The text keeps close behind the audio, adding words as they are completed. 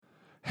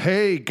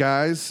Hey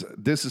guys,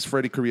 this is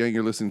Freddie Correa.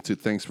 You're listening to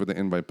Thanks for the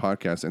Invite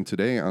podcast. And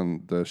today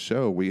on the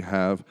show, we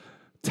have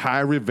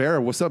Ty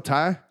Rivera. What's up,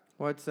 Ty?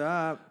 What's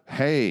up?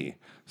 Hey,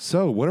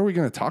 so what are we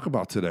going to talk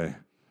about today?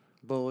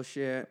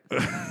 Bullshit.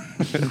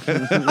 That's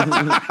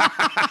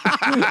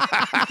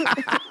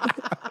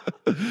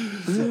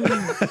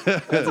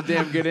a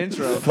damn good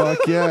intro. Fuck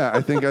yeah.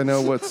 I think I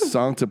know what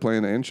song to play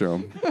in the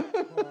intro.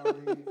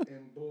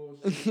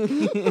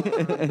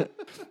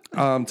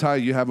 Ty,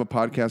 you have a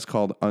podcast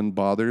called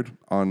Unbothered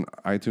on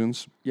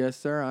iTunes. Yes,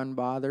 sir.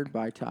 Unbothered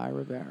by Ty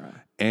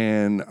Rivera.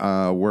 And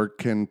where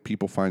can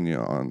people find you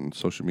on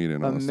social media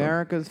and all that stuff?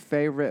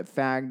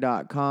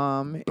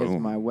 AmericasFavoriteFag.com is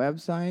my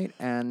website.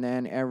 And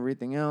then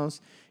everything else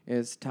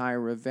is Ty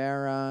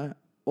Rivera.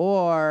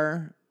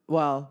 Or,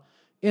 well,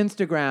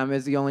 Instagram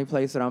is the only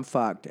place that I'm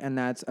fucked. And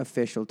that's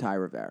official Ty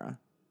Rivera.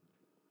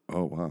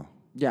 Oh, wow.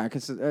 Yeah,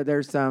 because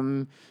there's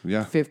some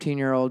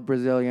 15-year-old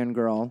Brazilian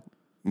girl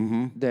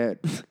that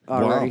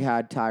already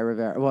had Ty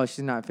Rivera. Well,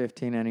 she's not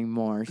 15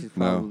 anymore. She's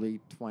probably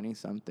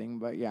 20-something.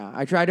 But yeah,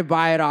 I tried to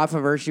buy it off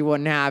of her. She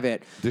wouldn't have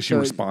it. Did she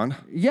respond?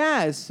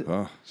 Yes.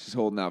 Oh. She's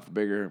holding out for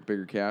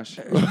bigger cash.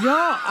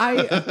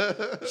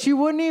 No, she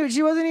wouldn't even.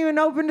 She wasn't even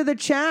open to the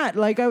chat.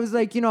 Like I was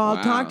like,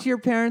 I'll talk to your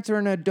parents or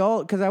an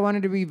adult because I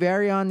wanted to be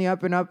very on the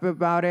up and up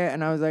about it.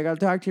 And I was like, I'll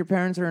talk to your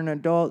parents or an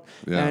adult.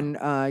 Yeah. And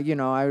I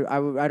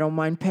don't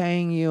mind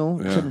paying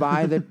you to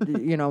buy the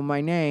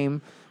my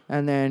name.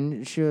 And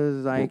then she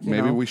was like,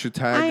 maybe we should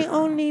tag. I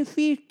only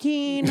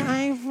 15. All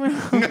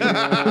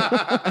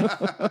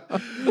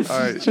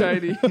right,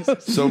 Chinese.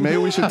 So maybe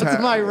we should tag.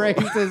 That's my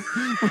racist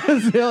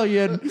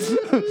Brazilian.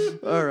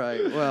 All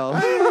right, well.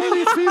 I'm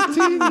only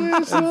 15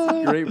 years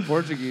old. Great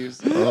Portuguese.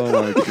 Oh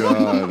my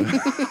god.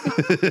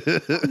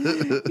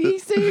 He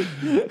said,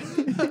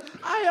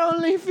 I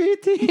only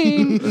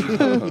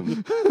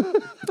 15.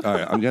 All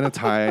right, I'm gonna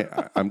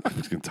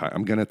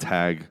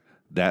tag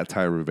that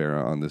Ty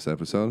Rivera on this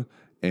episode.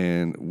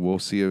 And we'll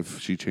see if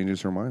she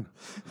changes her mind.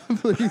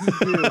 Please do.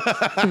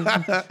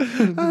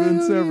 It's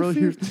been several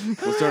years.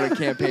 We'll start a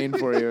campaign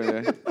for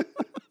you.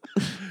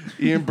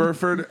 Ian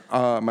Burford,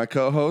 my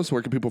co-host.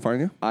 Where can people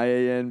find you?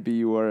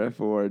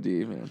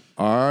 IANBURFORD, man.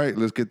 All right,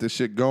 let's get this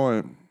shit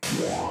going.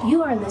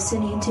 You are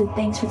listening to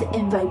Thanks for the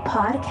Invite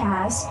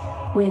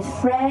podcast with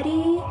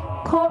Freddie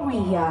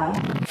Correa.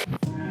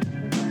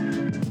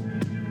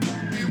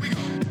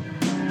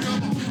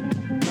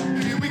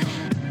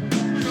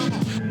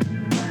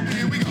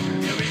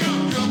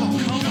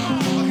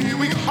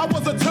 I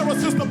was a terror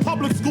since the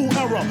public school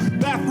era.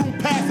 Bathroom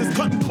passes,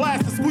 cutting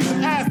classes,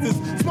 squeezing asses.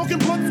 Smoking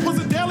blunts was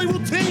a daily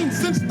routine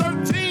since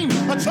 13.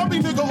 A chubby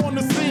nigga on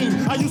the scene.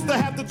 I used to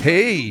have to...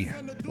 Hey,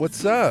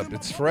 what's up?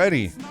 It's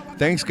Freddie.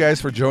 Thanks,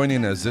 guys, for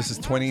joining us. This is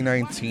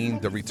 2019,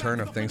 the return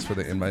of Thanks for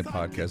the Invite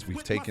podcast.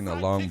 We've taken a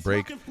long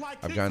break.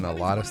 I've gotten a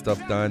lot of stuff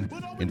done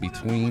in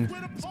between,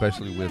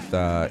 especially with,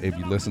 if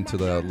you listen to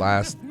the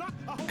last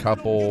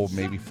couple,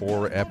 maybe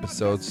 4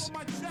 episodes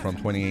from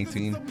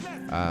 2018.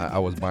 I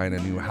was buying a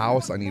new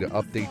house. I need to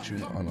update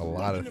you on a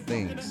lot of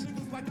things.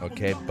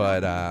 Okay,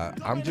 but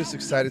I'm just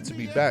excited to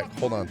be back.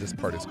 Hold on, this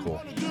part is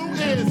cool.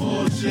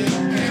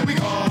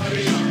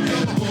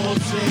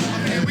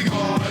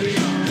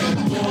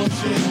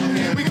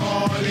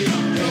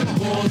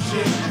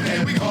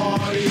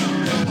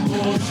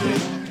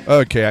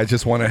 Okay, I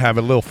just want to have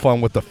a little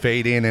fun with the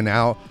fade in and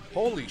out.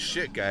 Holy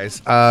shit,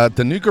 guys.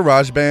 The new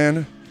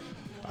GarageBand,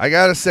 I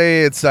gotta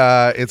say it's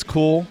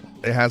cool.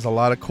 It has a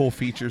lot of cool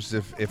features.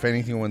 If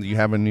anything, when you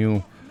have a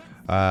new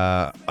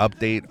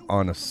update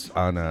on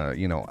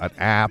an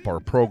app or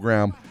a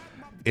program,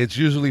 it's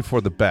usually for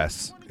the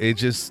best.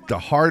 The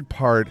hard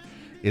part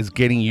is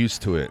getting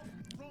used to it.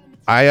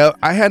 I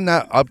had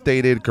not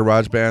updated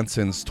GarageBand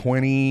since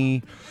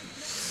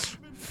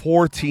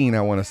 2014,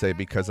 I want to say,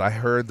 because I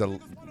heard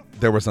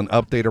there was an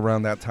update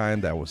around that time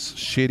that was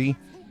shitty,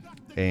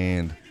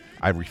 and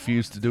I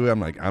refused to do it. I'm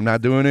like, I'm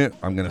not doing it.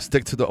 I'm gonna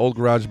stick to the old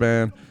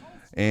GarageBand.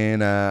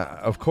 And,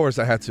 of course,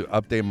 I had to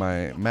update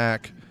my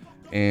Mac,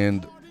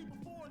 and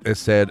it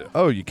said,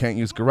 oh, you can't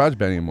use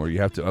GarageBand anymore. You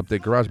have to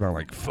update GarageBand. I'm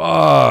like,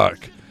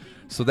 fuck.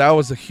 So that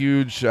was a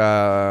huge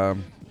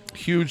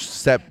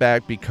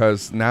setback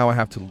because now I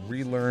have to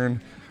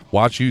relearn,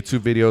 watch YouTube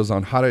videos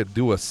on how to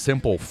do a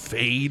simple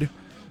fade,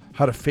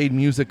 how to fade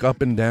music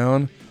up and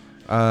down.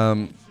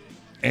 And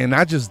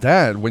not just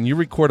that. When you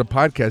record a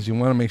podcast, you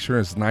want to make sure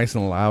it's nice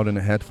and loud in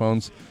the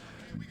headphones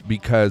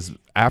because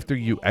after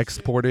you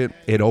export it,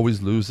 it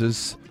always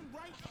loses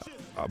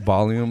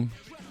volume,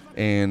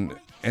 and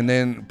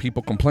then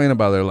people complain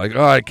about it, like,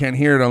 oh, I can't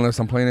hear it unless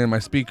I'm playing it in my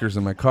speakers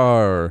in my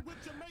car, or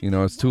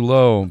it's too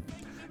low,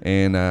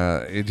 and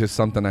it's just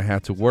something I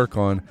had to work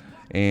on.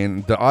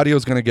 And the audio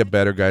is gonna get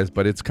better, guys,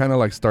 but it's kind of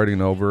like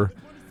starting over.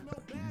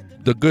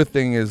 The good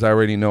thing is I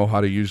already know how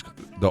to use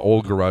the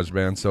old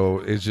GarageBand, so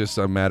it's just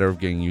a matter of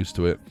getting used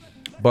to it.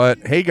 But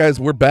hey,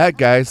 guys, we're back,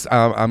 guys.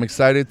 I'm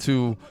excited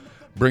to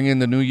bring in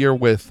the new year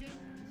with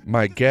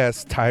my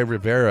guest, Ty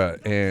Rivera,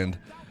 and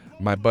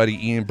my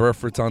buddy Ian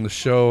Burford's on the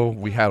show.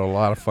 We had a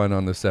lot of fun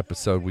on this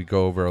episode. We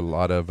go over a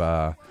lot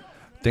of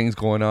things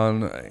going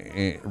on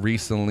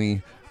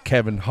recently.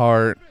 Kevin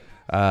Hart,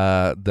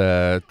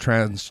 the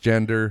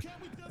transgender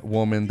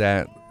woman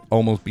that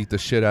almost beat the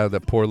shit out of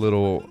that poor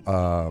little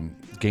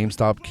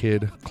GameStop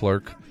kid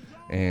clerk.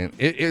 And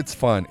it's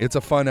fun. It's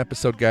a fun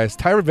episode, guys.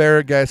 Ty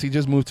Rivera, guys, he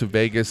just moved to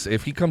Vegas.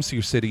 If he comes to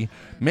your city,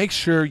 make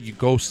sure you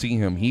go see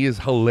him. He is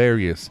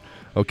hilarious.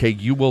 Okay,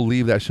 you will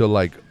leave that show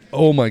like,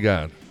 oh my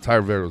God, Ty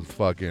Rivera was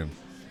fucking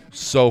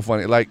so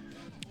funny. Like,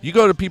 you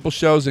go to people's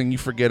shows and you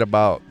forget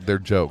about their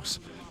jokes.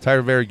 Ty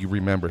Rivera, you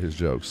remember his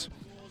jokes.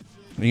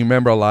 And you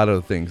remember a lot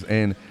of the things.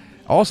 And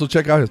also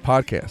check out his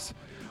podcast,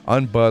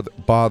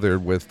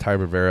 Unbothered with Ty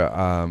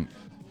Rivera.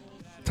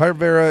 Ty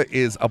Rivera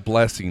is a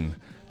blessing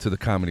to the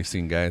comedy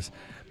scene, guys,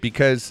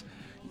 because,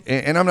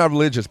 and I'm not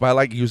religious, but I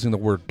like using the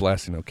word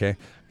blessing, okay?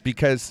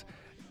 Because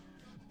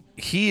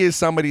he is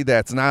somebody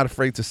that's not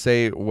afraid to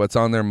say what's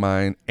on their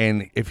mind,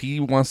 and if he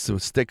wants to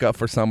stick up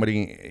for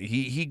somebody,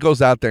 he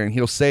goes out there and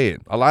he'll say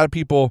it. A lot of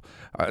people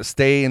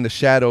stay in the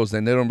shadows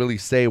and they don't really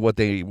say what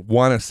they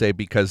want to say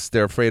because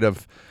they're afraid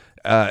of,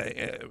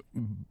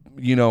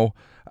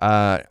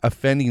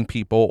 offending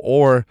people,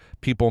 or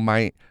people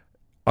might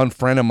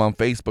unfriend him on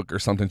Facebook or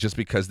something just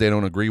because they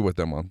don't agree with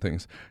them on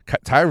things.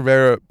 Ty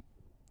Rivera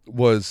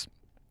was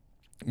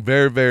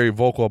very, very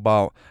vocal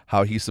about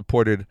how he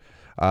supported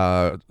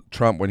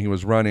Trump when he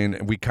was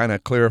running. We kind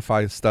of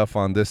clarified stuff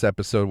on this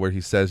episode where he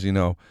says, he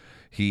no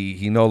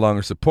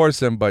longer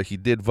supports him, but he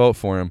did vote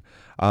for him.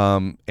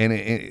 And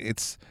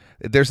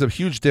there's a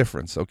huge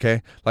difference,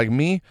 okay? Like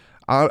me,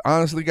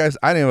 honestly, guys,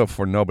 I didn't vote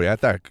for nobody. I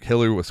thought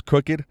Hillary was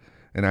crooked,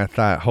 and I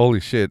thought, holy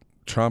shit,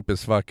 Trump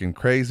is fucking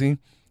crazy.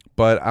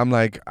 But I'm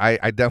like,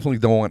 I definitely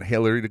don't want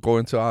Hillary to go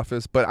into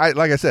office. But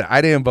like I said,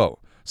 I didn't vote.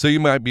 So you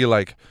might be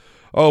like,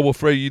 oh, well,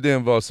 Freddie, you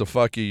didn't vote, so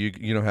fuck you.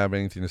 You don't have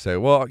anything to say.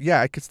 Well,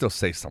 yeah, I could still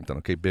say something,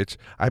 okay, bitch?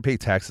 I pay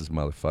taxes,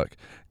 motherfucker.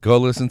 Go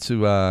listen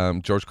to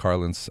George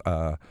Carlin's.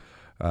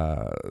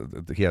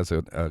 He has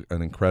an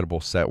incredible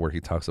set where he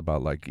talks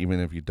about, like,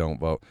 even if you don't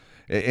vote.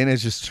 And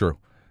it's just true.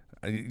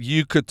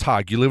 You could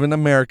talk. You live in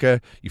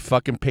America. You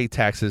fucking pay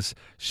taxes.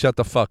 Shut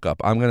the fuck up.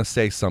 I'm going to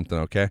say something,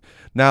 okay?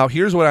 Now,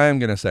 here's what I am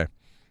going to say.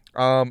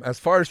 As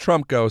far as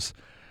Trump goes,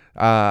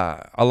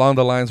 along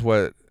the lines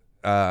what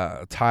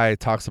Ty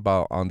talks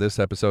about on this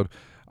episode,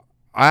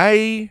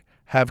 I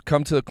have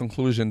come to the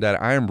conclusion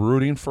that I am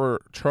rooting for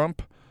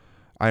Trump.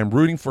 I am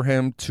rooting for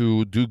him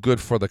to do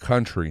good for the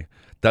country.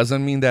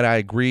 Doesn't mean that I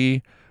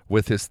agree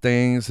with his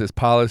things, his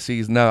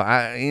policies. No,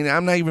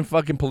 I'm not even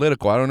fucking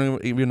political. I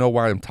don't even know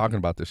why I'm talking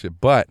about this shit.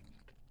 But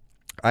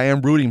I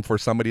am rooting for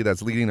somebody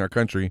that's leading our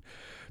country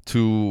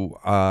to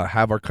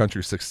have our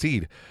country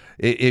succeed.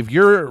 If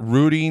you're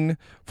rooting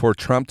for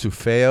Trump to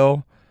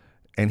fail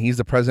and he's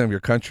the president of your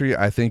country,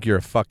 I think you're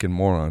a fucking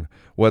moron.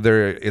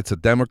 Whether it's a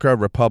Democrat,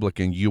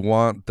 Republican, you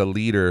want the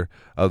leader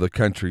of the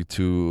country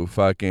to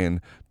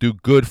fucking do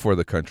good for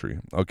the country,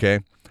 okay?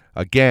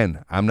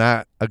 Again, I'm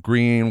not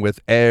agreeing with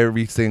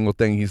every single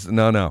thing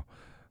no.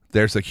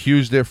 There's a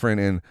huge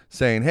difference in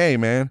saying, hey,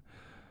 man,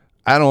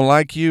 I don't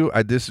like you.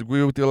 I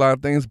disagree with you a lot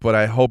of things, but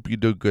I hope you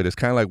do good. It's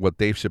kind of like what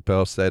Dave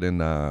Chappelle said in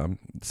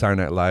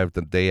Saturday Night Live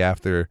the day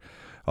after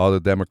all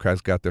the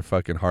Democrats got their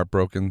fucking heart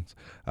broken.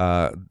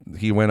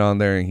 He went on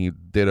there and he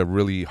did a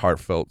really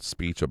heartfelt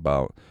speech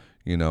about,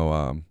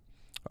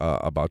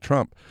 about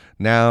Trump.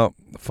 Now,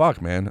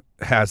 fuck, man,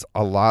 have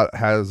a lot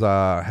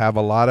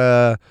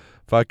of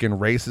fucking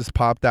racists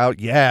popped out.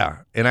 Yeah.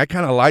 And I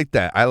kind of like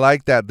that. I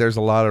like that there's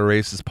a lot of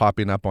racists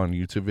popping up on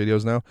YouTube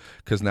videos now,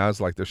 because now it's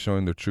like they're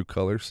showing their true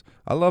colors.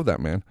 I love that,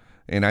 man.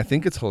 And I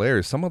think it's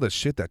hilarious. Some of the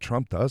shit that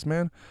Trump does,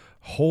 man,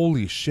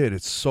 holy shit,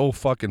 it's so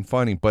fucking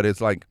funny. But it's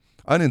like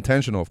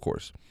unintentional, of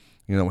course.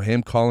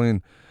 Him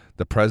calling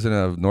the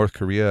president of North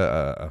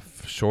Korea a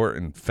short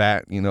and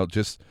fat,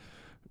 just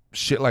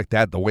shit like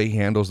that. The way he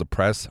handles the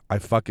press, I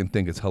fucking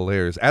think it's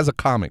hilarious. As a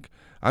comic,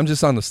 I'm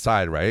just on the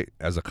side, right?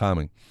 As a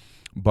comic.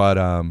 But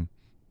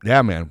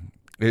yeah, man,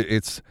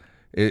 it's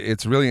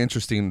really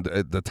interesting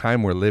the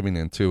time we're living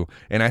in too,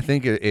 and I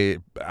think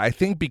I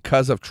think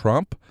because of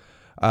Trump,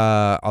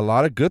 a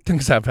lot of good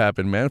things have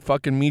happened, man.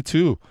 Fucking Me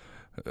Too,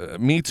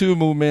 Me Too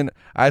movement.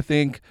 I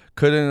think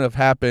couldn't have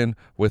happened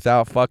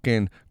without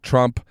fucking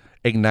Trump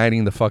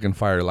igniting the fucking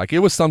fire. Like, it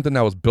was something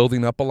that was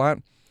building up a lot,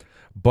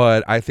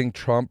 but I think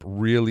Trump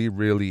really,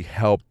 really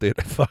helped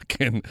it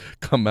fucking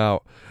come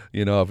out,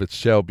 of its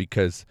shell,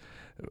 because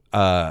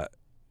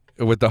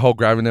with the whole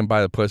grabbing them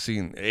by the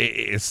pussy,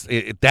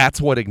 that's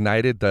what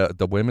ignited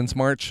the Women's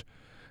March.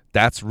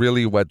 That's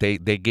really what they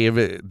gave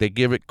it. They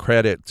give it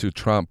credit to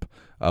Trump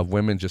of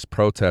women just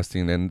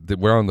protesting, and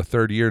we're on the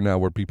third year now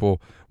where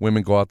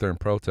women go out there and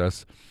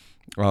protest.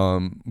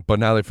 But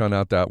now they found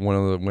out that one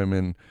of the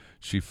women,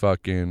 she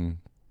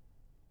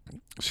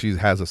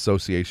has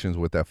associations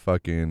with that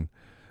fucking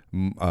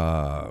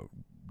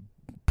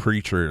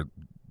preacher.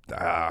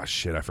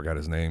 Shit, I forgot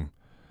his name.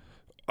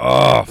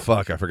 Oh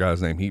fuck, I forgot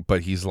his name.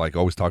 But he's like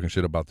always talking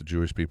shit about the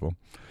Jewish people.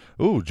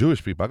 Ooh,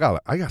 Jewish people.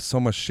 I got so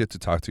much shit to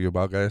talk to you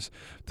about, guys.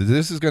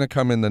 This is gonna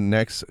come in the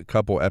next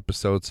couple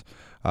episodes.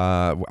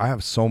 I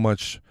have so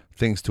much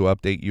things to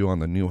update you on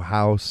the new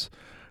house.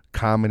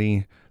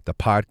 comedy, the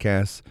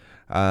podcast.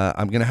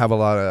 I'm going to have a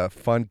lot of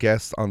fun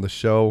guests on the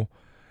show,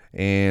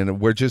 and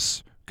we're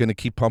just going to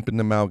keep pumping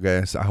them out,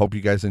 guys. I hope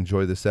you guys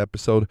enjoy this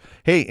episode.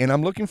 Hey, and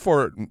I'm looking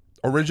for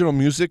original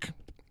music.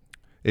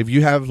 If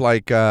you have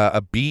like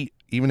a beat,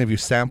 even if you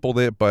sampled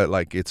it, but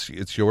like it's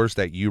yours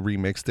that you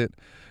remixed it,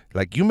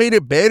 like you made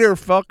it better,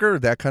 fucker.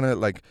 That kind of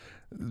like,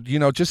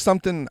 just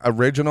something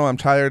original. I'm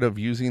tired of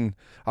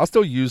I'll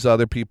still use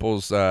other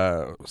people's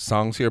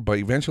songs here, but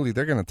eventually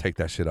they're going to take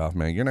that shit off,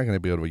 man. You're not going to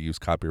be able to use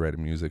copyrighted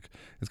music.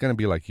 It's going to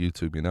be like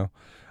YouTube,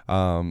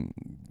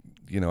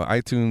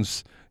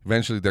 iTunes,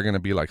 eventually they're going to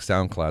be like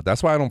SoundCloud.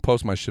 That's why I don't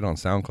post my shit on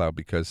SoundCloud,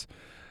 because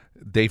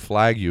they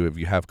flag you if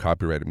you have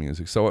copyrighted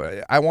music.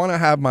 So I want to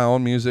have my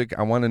own music.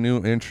 I want a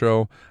new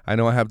intro. I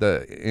know I have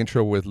the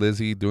intro with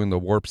Lizzie doing the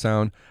warp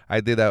sound. I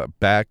did that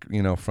back,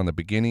 from the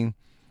beginning.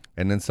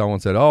 And then someone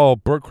said, "Oh,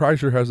 Bert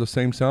Kreischer has the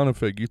same sound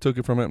effect. You took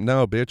it from him."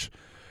 No, bitch.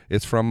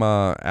 It's from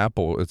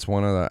Apple. It's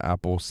one of the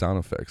Apple sound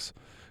effects.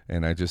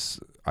 And I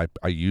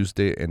used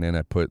it, and then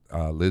I put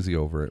Lizzie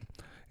over it.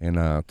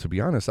 And to be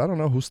honest, I don't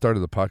know who started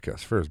the podcast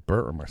first,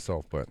 Bert or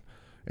myself. But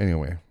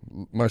anyway,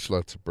 much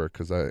love to Bert,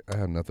 because I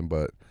have nothing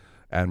but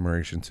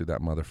admiration to that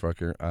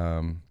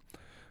motherfucker.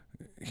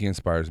 He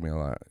inspires me a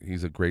lot.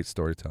 He's a great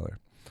storyteller.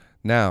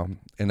 Now,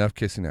 enough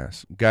kissing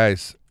ass.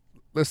 Guys,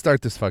 let's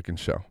start this fucking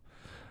show.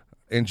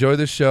 Enjoy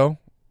the show.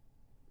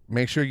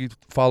 Make sure you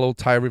follow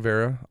Ty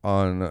Rivera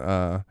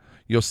on,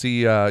 you'll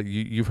see,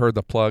 you've heard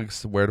the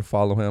plugs, where to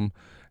follow him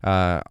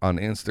on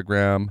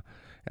Instagram,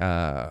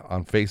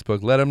 on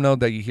Facebook. Let him know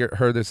that you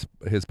heard his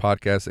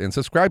podcast, and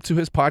subscribe to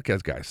his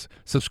podcast, guys.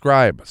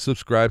 Subscribe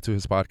to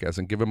his podcast,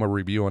 and give him a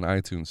review on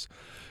iTunes.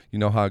 You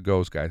know how it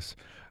goes, guys.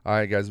 All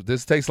right, guys.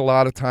 This takes a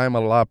lot of time,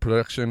 a lot of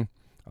production.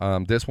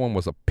 This one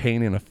was a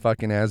pain in the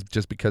fucking ass,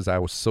 just because I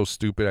was so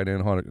stupid. I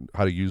didn't know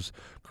how to use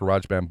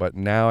GarageBand, but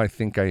now I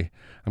think I'm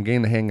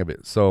getting the hang of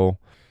it. So,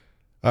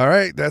 all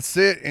right, that's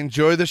it.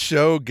 Enjoy the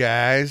show,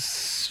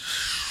 guys.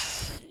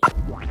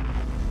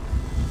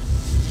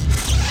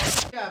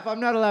 Yeah, if I'm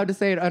not allowed to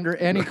say it under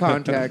any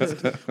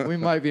context, we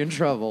might be in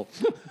trouble.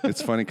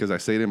 It's funny because I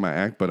say it in my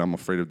act, but I'm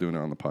afraid of doing it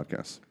on the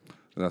podcast.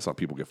 And that's how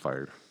people get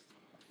fired.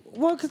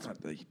 Well, because Not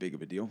that big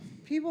of a deal.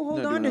 people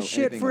hold Not on doing to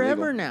shit anything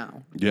forever illegal.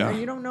 now. Yeah. And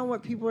you don't know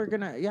what people are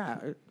going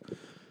to,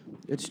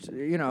 It's,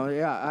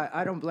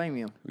 I don't blame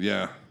you.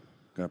 Yeah,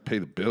 gotta pay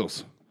the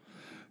bills.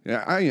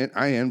 Yeah,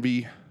 I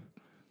envy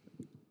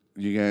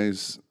you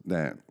guys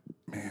that,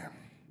 man.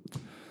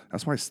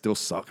 That's why I still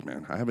suck,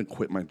 man. I haven't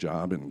quit my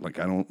job, and like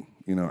I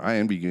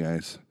envy you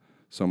guys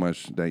so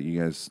much that you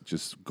guys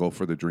just go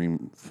for the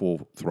dream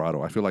full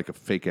throttle. I feel like a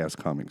fake ass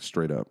comic,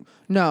 straight up.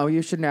 No,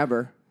 you should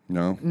never.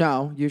 No?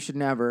 No, you should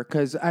never.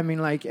 Because,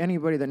 like,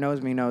 anybody that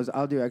knows me knows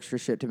I'll do extra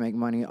shit to make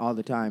money all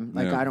the time.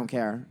 Like, Yeah. I don't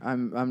care.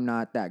 I'm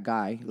not that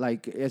guy.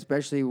 Like,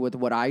 especially with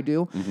what I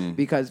do. Mm-hmm.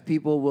 Because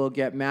people will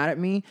get mad at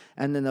me,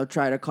 and then they'll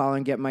try to call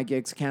and get my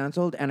gigs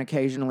canceled, and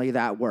occasionally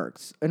that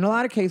works. In a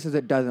lot of cases,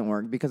 it doesn't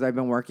work, because I've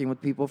been working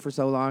with people for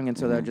so long, and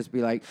so they'll just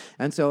be like...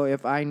 And so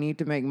if I need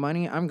to make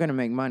money, I'm going to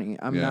make money.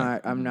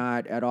 I'm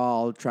not at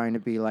all trying to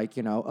be like,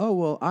 oh,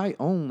 well, I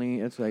only...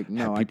 It's like,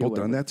 no, Have I do people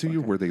done whatever that to the you,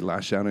 fuck I- where they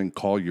lash out and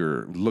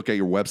look at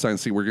your website and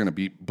see where you're gonna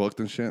be booked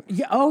and shit?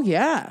 Yeah. Oh,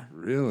 yeah.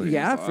 Really?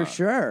 Yeah, for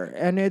sure.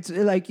 And it's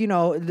like,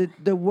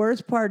 the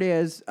worst part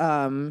is,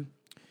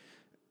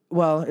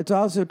 well, it's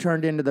also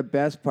turned into the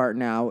best part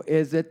now,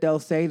 is that they'll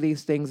say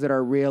these things that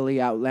are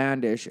really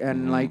outlandish.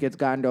 And like, it's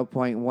gotten to a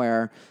point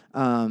where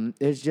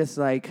it's just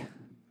like,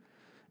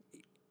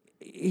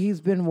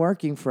 he's been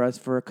working for us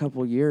for a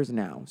couple years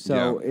now.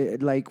 So,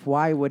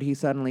 why would he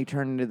suddenly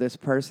turn into this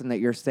person that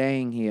you're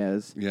saying he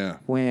is? Yeah.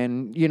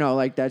 When,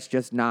 that's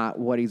just not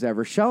what he's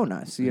ever shown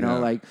us.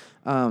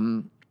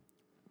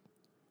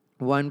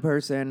 One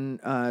person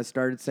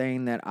started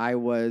saying that I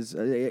was...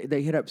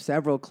 they hit up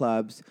several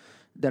clubs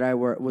that I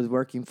was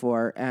working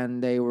for,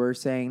 and they were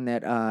saying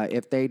that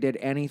if they did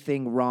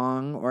anything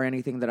wrong or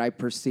anything that I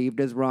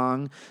perceived as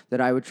wrong, that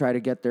I would try to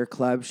get their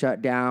club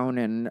shut down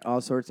and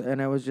all sorts.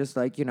 And I was just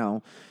like,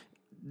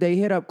 they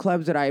hit up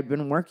clubs that I had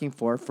been working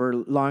for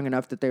long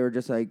enough that they were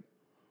just like,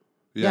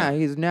 yeah,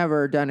 he's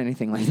never done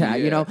anything like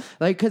that,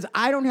 because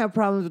I don't have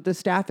problems with the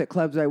staff at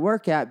clubs I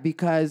work at,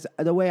 because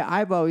the way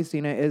I've always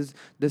seen it is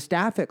the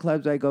staff at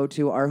clubs I go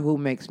to are who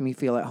makes me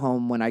feel at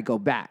home when I go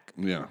back.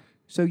 Yeah.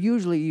 So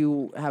usually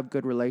you have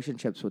good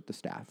relationships with the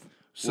staff.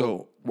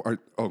 So, go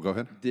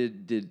ahead.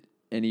 Did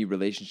any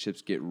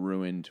relationships get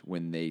ruined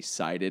when they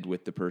sided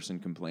with the person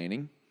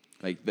complaining?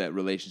 Like that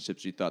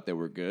relationships you thought that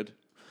were good?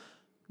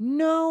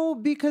 No,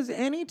 because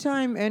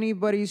anytime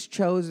anybody's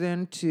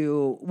chosen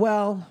to,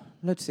 well,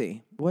 let's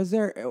see,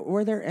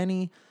 were there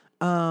any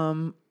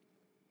who,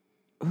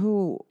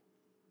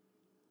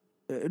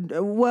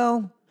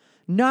 well,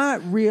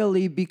 not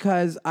really,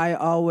 because I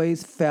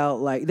always felt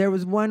like there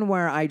was one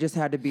where I just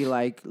had to be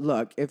like,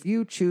 look, if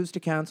you choose to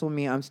cancel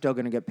me, I'm still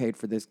going to get paid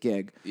for this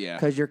gig. Yeah.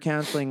 Because you're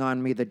canceling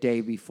on me the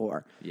day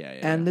before. Yeah.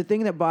 And the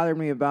thing that bothered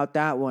me about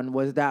that one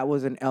was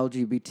an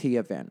LGBT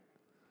event.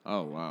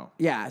 Oh, wow.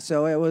 Yeah,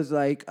 so it was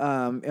like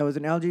it was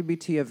an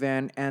LGBT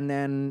event, and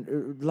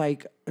then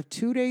like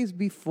 2 days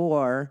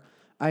before,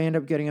 I end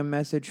up getting a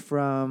message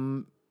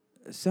from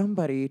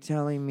somebody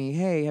telling me,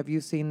 "Hey, have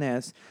you seen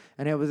this?"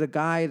 And it was a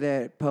guy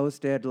that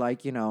posted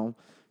like,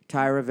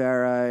 Ty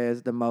Rivera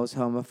is the most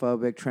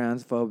homophobic,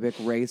 transphobic,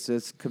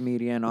 racist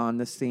comedian on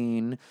the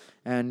scene,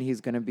 and he's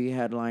going to be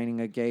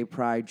headlining a gay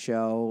pride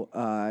show.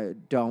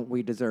 Don't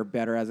we deserve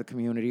better as a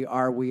community?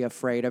 Are we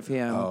afraid of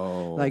him?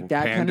 Like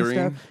that pandering?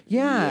 kind of stuff.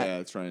 Yeah.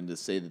 Yeah, trying to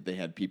say that they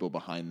had people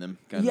behind them.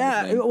 Kind of a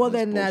Yeah, thing. well,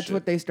 then that's bullshit.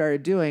 what they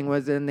started doing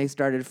was then they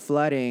started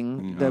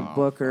flooding the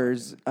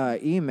Booker's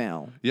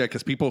email. Yeah,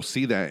 because people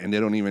see that and they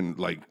don't even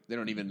They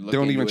don't even look they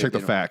don't into even it. check the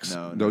They don't- facts.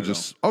 No, They'll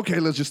just okay,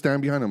 let's just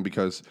stand behind them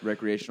because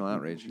recreational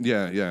outrage.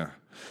 yeah.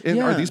 And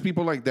are Yeah. these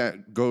people like that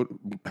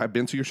have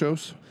been to your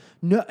shows?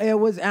 No, it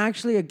was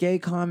actually a gay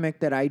comic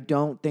that I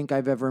don't think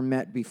I've ever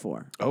met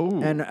before.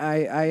 Oh. And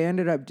I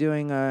ended up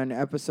doing an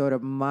episode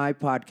of my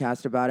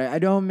podcast about it. I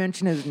don't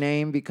mention his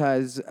name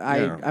because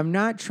I'm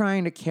not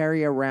trying to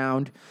carry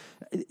around.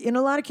 In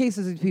a lot of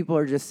cases, these people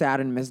are just sad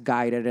and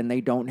misguided and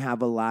they don't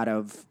have a lot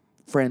of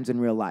friends in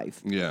real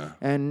life. Yeah.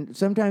 And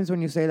sometimes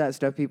when you say that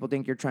stuff, people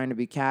think you're trying to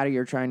be catty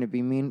or trying to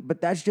be mean.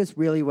 But that's just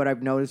really what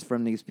I've noticed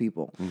from these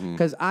people.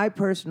 Because I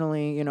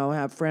personally,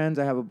 have friends,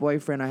 I have a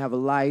boyfriend, I have a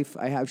life,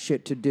 I have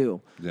shit to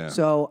do. Yeah.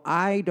 So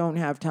I don't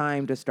have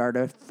time to start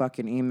a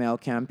fucking email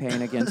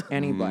campaign against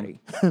anybody.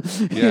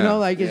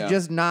 Yeah. It's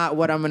just not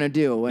what I'm going to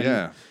do. And,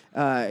 Yeah.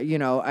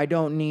 I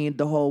don't need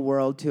the whole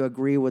world to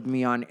agree with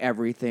me on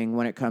everything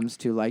when it comes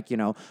to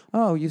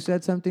oh, you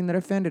said something that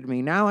offended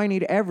me. Now I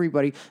need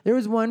everybody. There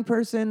was one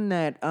person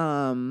that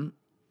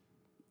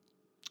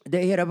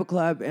they hit up a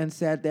club and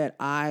said that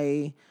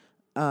I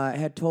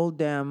had told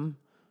them,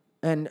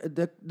 and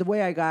the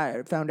way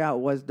I found out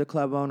was the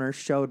club owner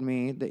showed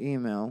me the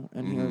email,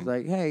 and he was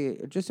like, "Hey,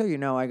 just so you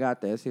know, I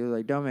got this." He was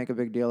like, "Don't make a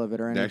big deal of it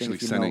or anything." actually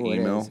if you sent know an who it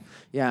email? is."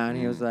 Yeah, and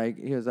he was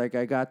like,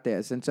 "I got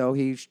this," and so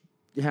he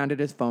handed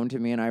his phone to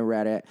me, and I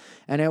read it,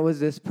 and it was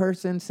this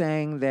person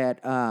saying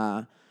that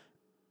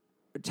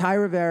Ty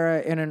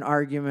Rivera in an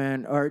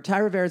argument, or Ty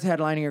Rivera's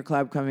headlining your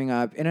club coming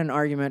up. In an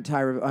argument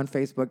on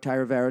Facebook, Ty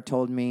Rivera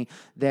told me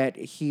that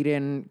he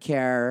didn't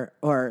care,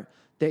 or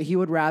that he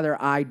would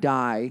rather I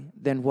die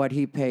than what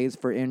he pays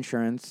for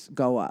insurance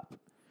go up.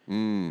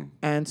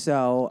 And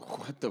so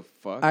What the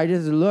fuck? I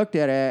just looked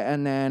at it,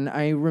 and then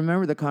I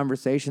remember the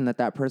conversation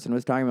that person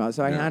was talking about.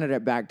 So I handed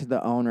it back to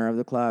the owner of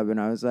the club, and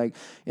I was like,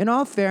 in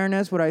all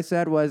fairness, what I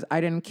said was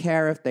I didn't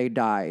care if they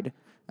died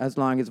as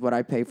long as what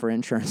I pay for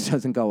insurance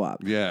doesn't go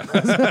up. Yeah.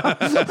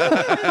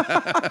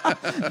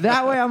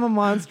 That way I'm a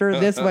monster.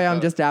 This way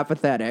I'm just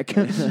apathetic.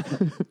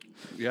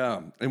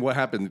 Yeah. And what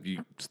happened?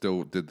 You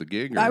still did the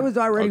gig? Or? I was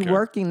already Okay.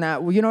 working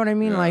that. You know what I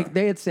mean? Yeah. Like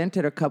they had sent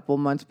it a couple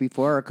months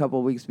before, or a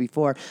couple weeks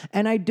before,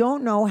 and I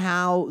don't know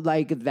how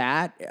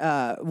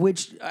that.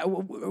 Which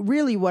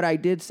really, what I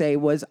did say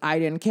was I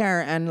didn't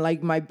care, and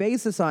like my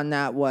basis on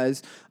that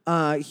was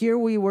here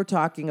we were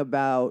talking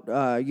about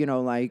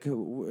like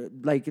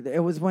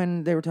it was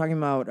when they were talking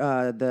about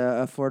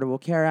the Affordable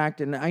Care Act,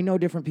 and I know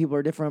different people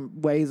are different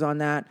ways on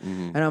that,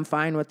 and I'm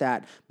fine with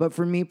that. But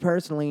for me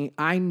personally,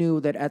 I knew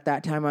that at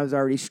that time I was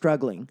already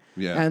struggling.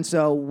 Yeah. And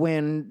so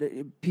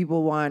when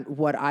people want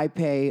what I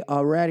pay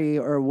already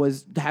or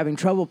was having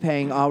trouble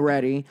paying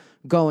already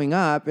going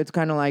up, it's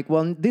kind of like,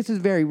 well, this is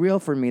very real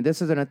for me.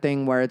 This isn't a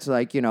thing where it's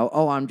like,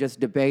 oh, I'm just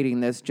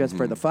debating this just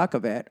for the fuck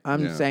of it.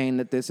 I'm saying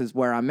that this is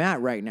where I'm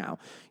at right now.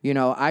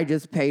 I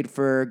just paid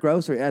for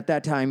groceries. At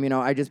that time,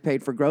 I just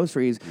paid for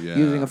groceries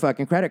using a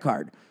fucking credit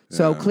card.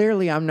 So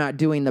clearly I'm not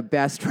doing the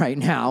best right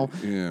now.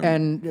 Yeah.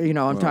 And,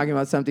 I'm talking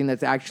about something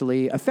that's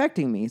actually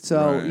affecting me.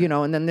 So, Right.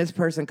 and then this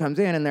person comes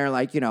in and they're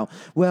like,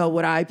 well,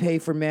 what I pay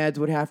for meds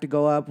would have to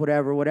go up,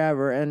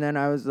 whatever. And then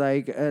I was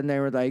like, and they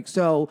were like,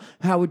 so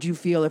how would you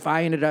feel if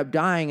I ended up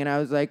dying? And I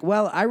was like,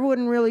 well, I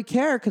wouldn't really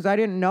care because I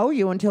didn't know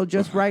you until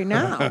just right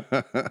now.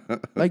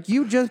 Like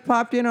you just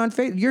popped in on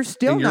Facebook. You're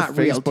still And your not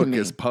real to Facebook me.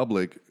 is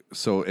public.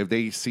 So if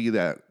they see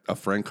that a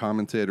friend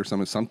commented or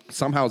something,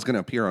 somehow it's going to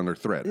appear on their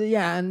thread.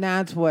 Yeah, and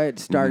that's what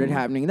started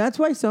happening. That's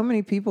why so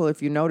many people,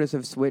 if you notice,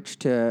 have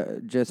switched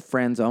to just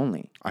friends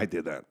only. I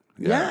did that.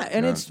 Yeah,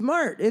 and it's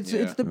smart. It's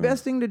the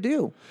best thing to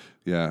do.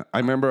 Yeah. I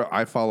remember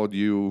I followed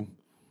you.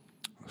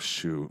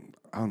 Shoot.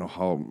 I don't know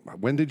how.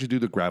 When did you do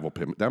the gravel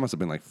pit? That must have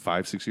been like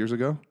 5-6 years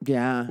ago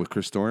Yeah. with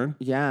Chris Doran.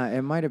 Yeah,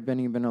 it might have been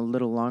even a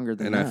little longer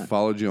than And that. I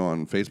followed you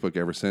on Facebook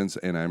ever since.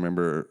 And I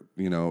remember,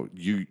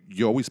 you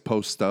always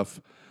post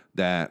stuff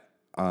that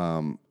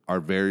are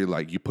very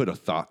like, you put a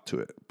thought to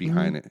it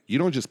behind it. You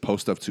don't just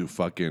post stuff to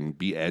fucking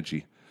be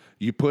edgy.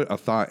 You put a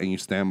thought and you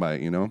stand by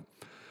it,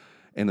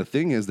 And the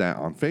thing is that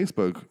on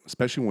Facebook,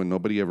 especially when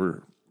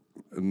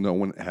no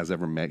one has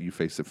ever met you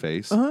face to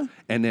face,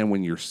 and then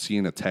when you're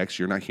seeing a text,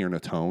 you're not hearing a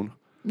tone.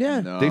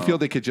 Yeah. No. They feel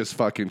they could just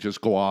fucking just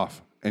go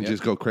off and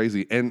just go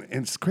crazy. And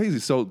it's crazy.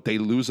 So they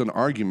lose an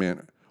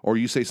argument or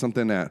you say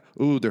something that,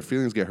 ooh, their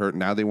feelings get hurt.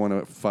 Now they want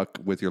to fuck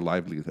with your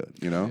livelihood,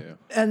 you know? Yeah.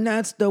 And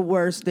that's the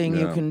worst thing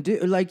you can do.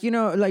 Like, you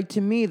know, like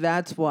to me,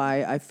 that's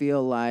why I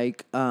feel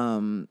like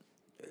I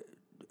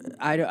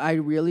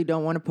really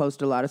don't want to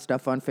post a lot of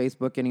stuff on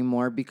Facebook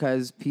anymore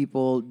because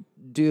people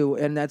do,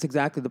 and that's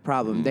exactly the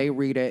problem. They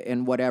read it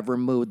in whatever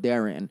mood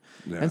they're in.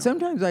 Yeah. And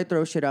sometimes I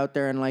throw shit out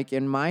there and like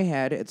in my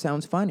head, it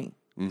sounds funny.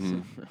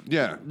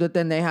 Yeah. But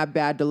then they have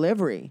bad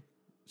delivery.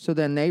 So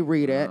then they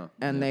read it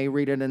and they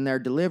read it in their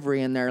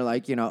delivery and they're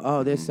like, you know,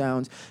 oh, this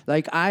sounds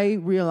like I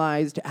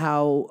realized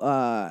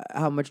how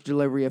much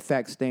delivery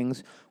affects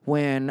things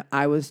when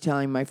I was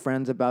telling my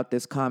friends about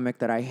this comic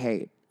that I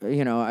hate.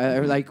 You know,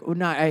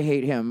 I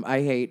hate him.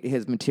 I hate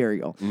his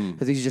material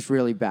because he's just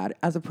really bad.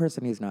 As a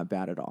person, he's not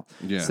bad at all.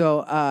 Yeah.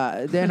 So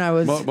then I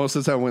was Most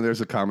of the time when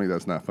there's a comic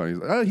that's not funny, he's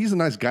like, oh, he's a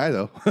nice guy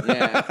though.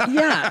 Yeah.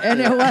 yeah, and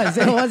it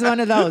was one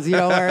of those, you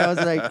know, where I was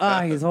like,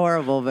 oh, he's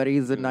horrible, but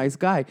he's a nice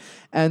guy.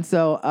 And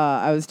so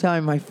I was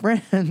telling my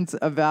friends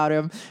about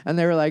him, and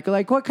they were like,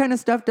 what kind of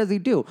stuff does he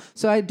do?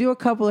 So I do a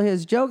couple of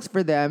his jokes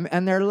for them,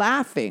 and they're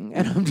laughing,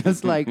 and I'm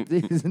just like,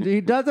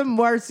 he does them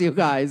worse, you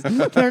guys.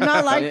 They're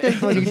not like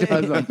this when he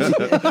does them.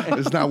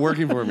 It's not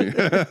working for me.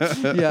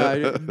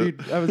 Yeah,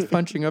 I was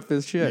punching up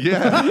his shit.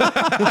 Yeah.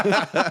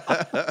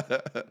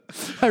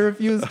 I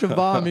refuse to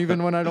bomb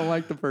even when I don't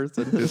like the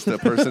person. It's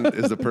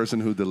the person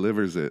who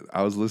delivers it.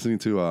 I was listening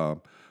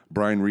to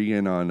Brian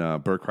Regan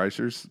on Bert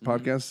Kreischer's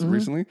podcast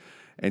recently,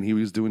 and he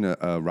was doing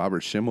a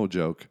Robert Schimmel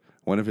joke,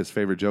 one of his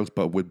favorite jokes,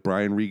 but with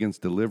Brian Regan's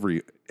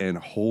delivery, and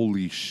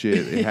holy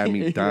shit, it had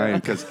me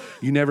dying because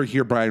you never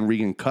hear Brian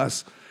Regan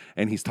cuss,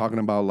 and he's talking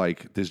about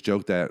like this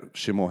joke that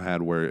Schimmel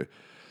had where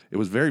it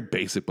was very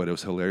basic, but it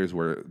was hilarious,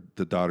 where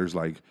the daughter's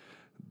like,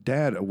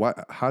 Dad,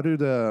 how do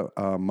the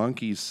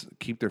monkeys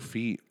keep their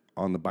feet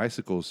on the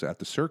bicycles at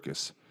the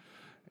circus?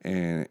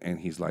 And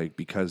he's like,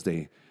 because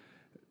they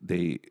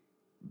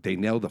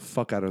nail the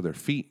fuck out of their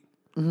feet.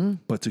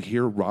 But to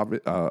hear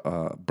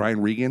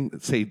Brian Regan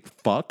say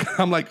fuck,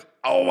 I'm like,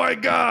 oh my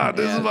God,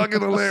 this is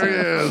fucking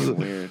hilarious.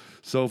 Weird.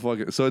 So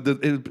fucking, so it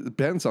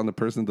depends on the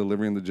person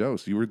delivering the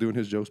jokes. You were doing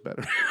his jokes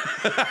better.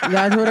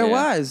 That's what it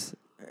was.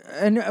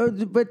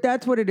 And but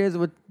that's what it is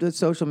with the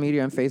social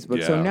media and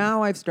Facebook. So Yeah.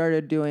 now I've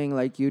started doing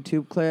like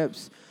YouTube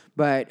clips,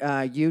 but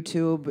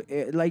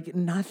YouTube, like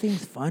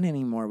nothing's fun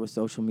anymore with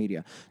social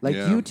media. Like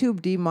Yeah.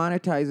 YouTube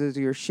demonetizes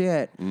your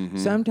shit.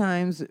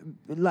 Sometimes,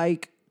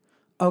 like,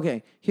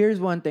 okay, here's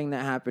one thing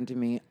that happened to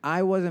me.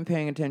 I wasn't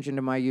paying attention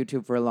to my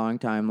YouTube for a long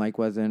time, like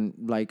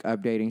wasn't like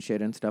updating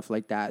shit and stuff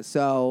like that.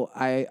 So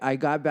I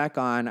got back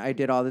on. I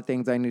did all the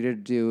things I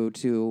needed to do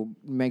to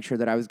make sure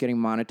that I was getting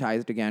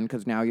monetized again,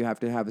 because now you have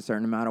to have a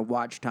certain amount of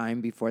watch time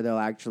before they'll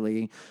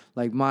actually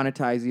like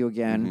monetize you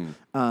again.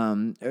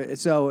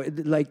 So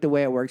like the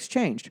way it works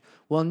changed.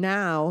 Well,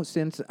 now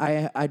since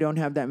I don't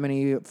have that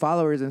many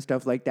followers and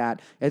stuff like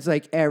that, it's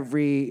like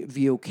every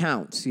view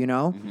counts, you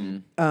know?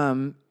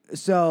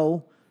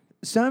 So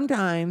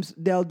sometimes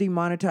they'll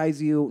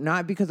demonetize you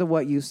not because of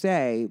what you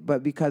say,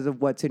 but because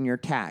of what's in your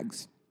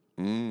tags.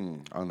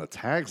 On the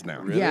tags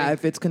now. Yeah,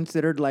 if it's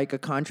considered like a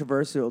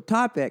controversial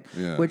topic,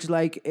 Yeah. which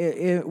like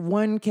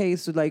one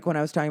case, like when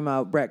I was talking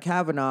about Brett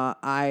Kavanaugh,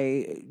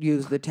 I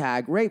used the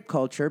tag rape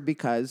culture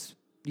because,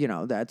 you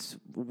know, that's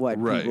what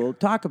Right. people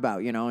talk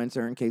about, you know, in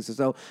certain cases.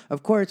 So,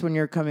 of course, when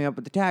you're coming up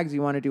with the tags,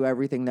 you want to do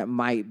everything that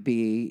might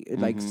be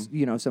like,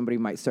 you know, somebody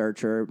might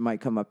search or might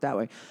come up that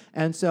way.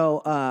 And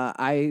so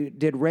I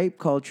did rape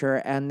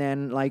culture. And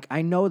then, like,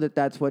 I know that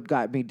that's what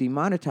got me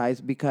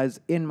demonetized because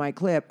in my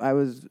clip, I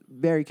was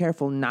very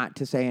careful not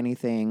to say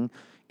anything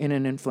in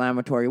an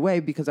inflammatory way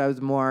because I was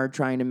more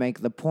trying to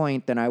make the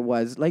point than I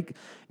was. Like,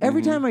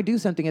 every time I do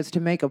something, it's to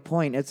make a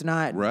point. It's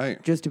not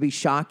Right. just to be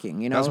shocking,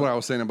 you know? That's what I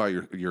was saying about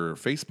your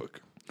Facebook.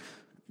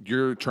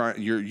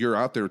 You're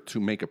out there to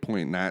make a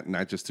point,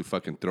 not just to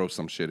fucking throw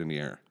some shit in the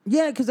air.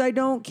 Yeah, because I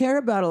don't care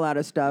about a lot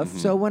of stuff.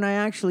 So when I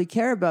actually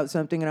care about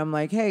something and I'm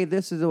like, hey,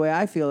 this is the way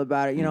I feel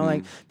about it, you know,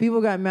 like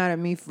people got mad at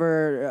me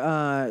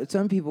for,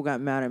 some people got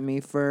mad at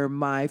me for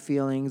my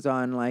feelings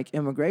on like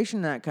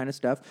immigration, that kind of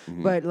stuff.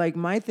 But like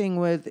my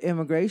thing with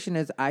immigration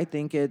is I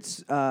think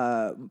it's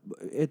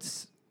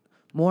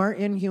more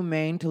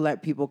inhumane to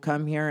let people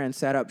come here and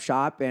set up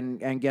shop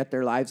and get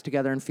their lives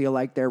together and feel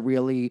like they're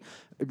really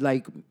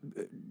like,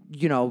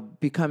 you know,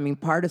 becoming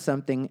part of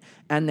something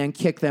and then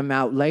kick them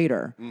out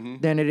later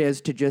than it is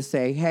to just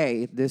say,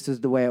 hey, this is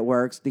the way it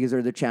works. These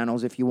are the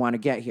channels if you want to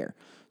get here.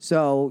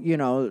 So, you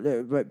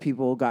know, but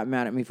people got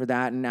mad at me for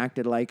that and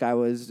acted like I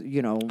was,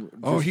 you know.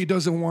 Oh, he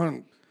doesn't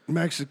want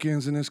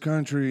Mexicans in this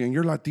country, and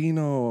you're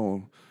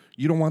Latino.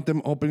 You don't want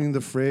them opening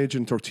the fridge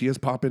and tortillas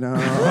popping out.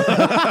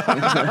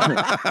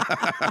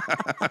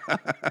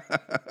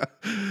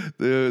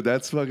 Dude,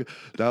 that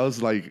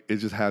was like, it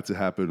just had to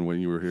happen when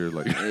you were here.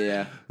 Like,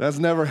 Yeah. that's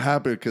never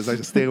happened because I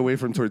just stay away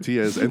from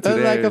tortillas. And It was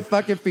today, like a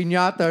fucking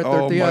piñata Oh,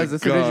 tortillas my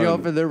as soon as you God.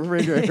 open the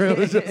refrigerator. It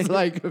was just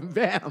like,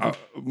 bam.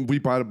 we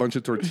bought a bunch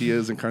of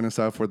tortillas and kind of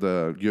stuff for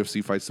the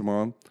UFC fights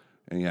tomorrow.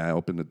 And yeah, I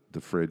opened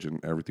the fridge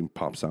and everything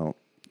pops out.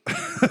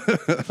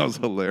 That was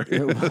hilarious.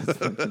 It was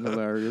fucking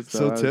hilarious.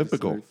 So I was just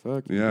typical. like,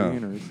 fucking Yeah.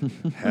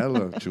 beaners.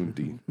 Hella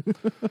Chunti.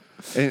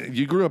 And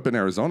you grew up in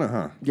Arizona,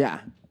 huh? Yeah.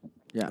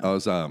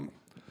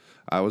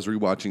 I was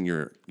rewatching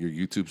your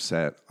YouTube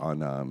set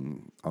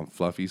on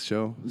Fluffy's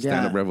show,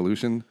 Stand Up Yeah.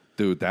 Revolution.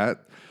 Dude, that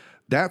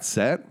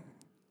set,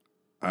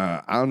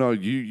 I don't know,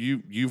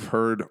 you've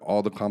heard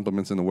all the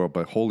compliments in the world,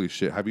 but holy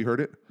shit, have you heard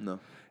it? No.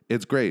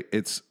 It's great.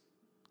 It's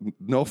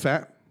no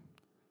fat.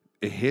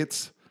 It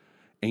hits,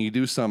 and you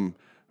do some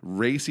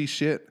racy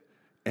shit,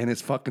 and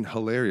it's fucking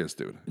hilarious,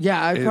 dude.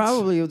 Yeah, I It's-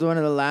 probably was one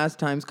of the last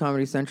times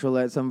Comedy Central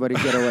let somebody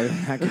get away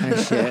with that kind of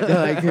shit.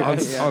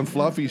 Like, on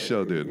Fluffy's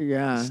show, dude.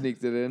 yeah.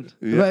 Sneaked it in.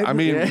 Yeah, Right, I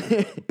mean,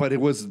 yeah. but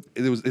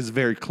it's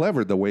very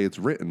clever the way it's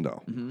written,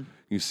 though.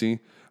 You see,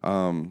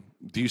 do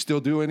you still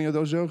do any of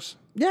those jokes?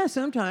 Yeah,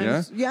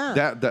 sometimes. Yeah.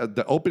 That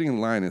the opening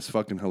line is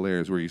fucking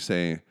hilarious, where you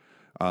say,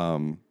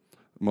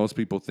 most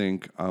people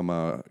think I'm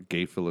a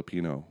gay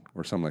Filipino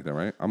or something like that,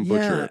 right? I'm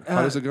butchering it.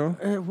 How does it go?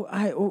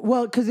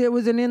 Well, because it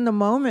was an in the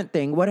moment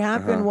thing. What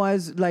happened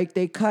was like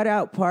they cut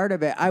out part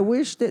of it. I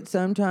wish that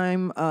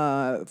sometime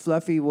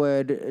Fluffy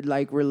would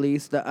like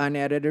release the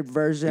unedited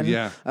version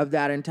Yeah. of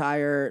that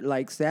entire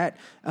like set.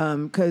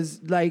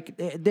 Because like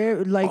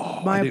there like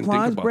I my didn't think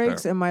applause about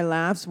breaks that. and my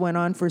laughs went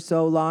on for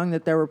so long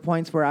that there were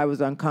points where I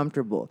was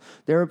uncomfortable.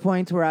 There were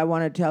points where I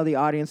wanted to tell the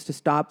audience to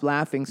stop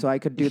laughing so I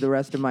could do the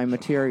rest of my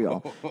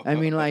material. I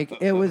mean,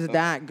 like it was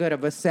that good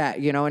of a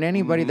set, you know. And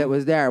anybody that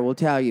was there will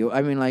tell you.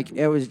 I mean, like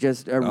it was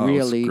just a it was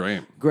really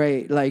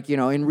great. like, you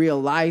know, in real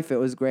life it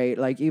was great.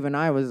 Like even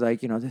I was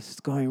like, you know, this is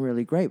going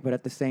really great, but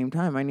at the same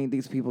time I need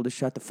these people to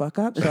shut the fuck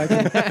up so I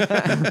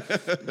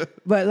can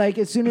But like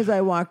as soon as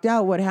I walked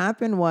out, what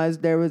happened was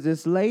there was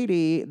this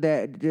lady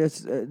that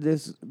just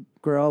this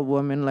girl,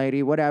 woman,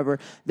 lady, whatever,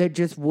 that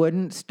just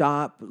wouldn't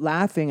stop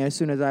laughing as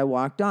soon as I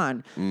walked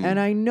on. And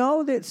I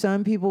know that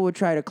some people would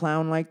try to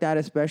clown like that,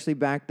 especially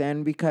back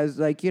then, because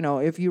like, you know,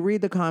 if you read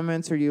the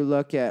comments or you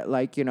look at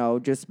like, you know,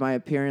 just my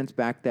appearance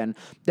back then,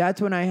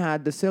 that's when I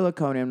had the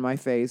silicone in my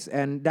face.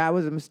 And that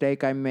was a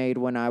mistake I made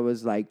when I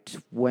was like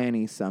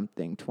 20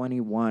 something,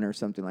 21 or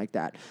something like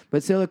that.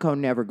 But silicone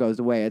never goes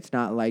away. It's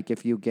not like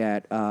if you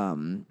get,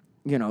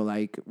 you know,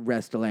 like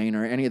Restylane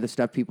or any of the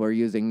stuff people are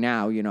using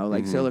now, you know,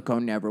 like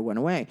silicone never went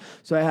away.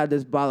 So I had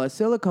this ball of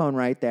silicone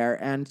right there.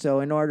 And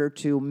so in order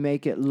to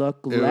make it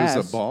look It less...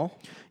 was a ball?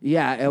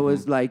 Yeah, it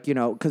was like, you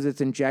know, because it's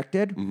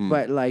injected,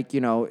 but like,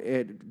 you know,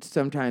 it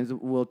sometimes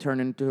will turn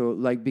into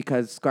like,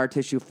 because scar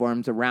tissue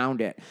forms around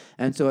it.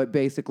 And so it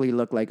basically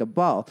looked like a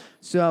ball.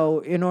 So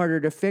in order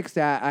to fix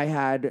that, I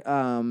had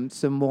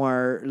some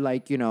more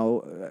like, you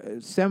know,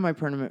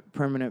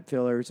 permanent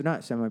fillers,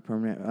 not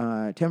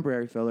semi-permanent,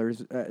 temporary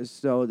fillers,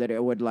 so that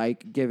it would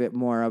like give it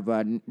more of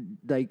a,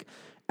 like,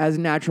 as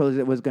natural as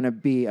it was going to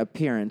be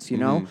appearance, you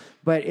know?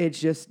 But it's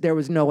just, there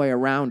was no way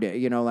around it,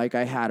 you know? Like,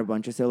 I had a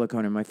bunch of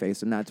silicone in my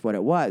face, and that's what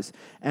it was.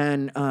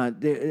 And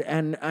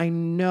and I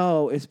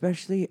know,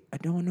 especially, I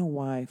don't know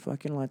why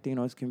fucking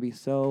Latinos can be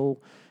so...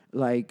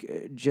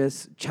 like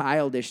just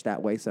childish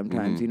that way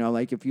sometimes, you know,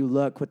 like if you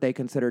look what they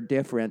consider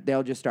different,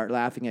 they'll just start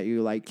laughing at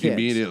you like kids.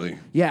 Immediately.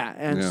 Yeah.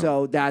 And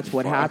so that's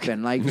what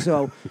happened. Like,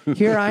 so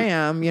here I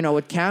am, you know,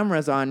 with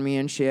cameras on me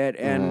and shit.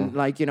 And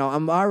like, you know,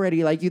 I'm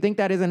already like, you think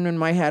that isn't in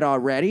my head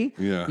already?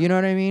 Yeah. You know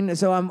what I mean?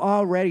 So I'm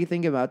already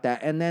thinking about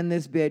that. And then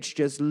this bitch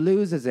just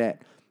loses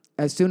it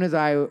as soon as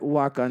I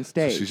walk on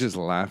stage. She's just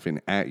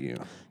laughing at you.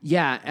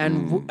 Yeah,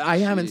 and I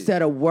haven't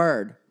said a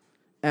word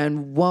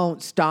and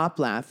won't stop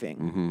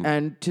laughing.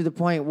 And to the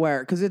point where,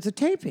 because it's a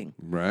taping.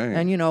 Right.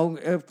 And, you know,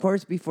 of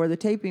course, before the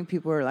taping,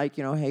 people are like,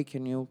 you know, hey,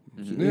 can you,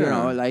 you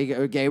know, like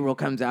Gabriel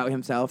comes out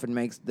himself and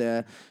makes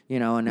the, you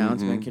know,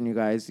 announcement. Can you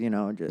guys, you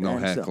know. No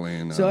and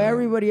heckling. So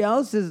everybody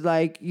else is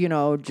like, you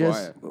know,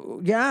 just,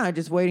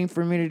 just waiting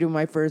for me to do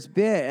my first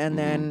bit. And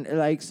then,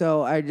 like,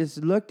 so I just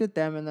looked at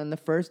them. And then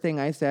the first thing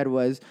I said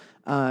was,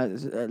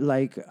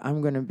 like,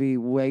 I'm going to be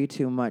way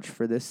too much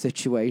for this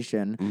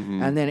situation.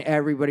 And then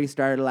everybody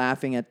started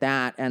laughing at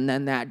that. And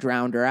then that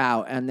drowned her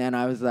out. And then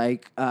I was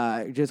like,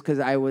 just because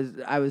I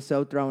was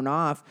so thrown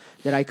off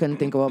that I couldn't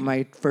think of what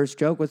my first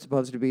joke was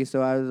supposed to be.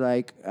 So I was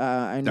like,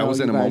 I know That was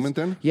you in a guys- moment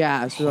then?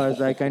 Yeah. So I was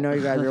like, I know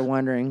you guys are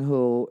wondering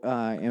who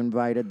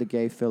invited the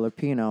gay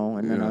Filipino.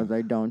 And then I was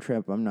like, don't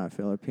trip. I'm not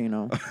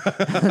Filipino.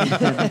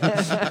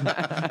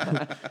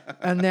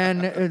 And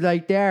then,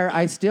 like, there,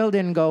 I still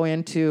didn't go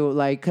into,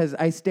 like, because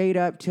I stayed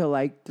up till,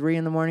 like, 3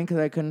 in the morning because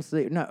I couldn't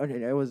sleep. No,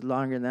 it was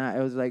longer than that.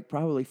 It was, like,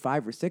 probably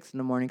 5 or 6 in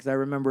the morning because I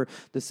remember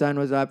the sun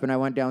was up and I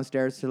went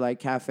downstairs to, like,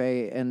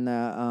 cafe in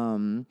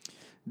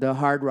the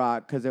Hard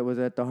Rock because it was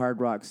at the Hard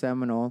Rock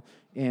Seminole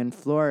in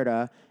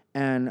Florida.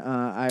 And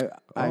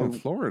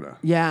Florida.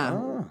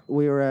 Yeah.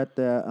 We were at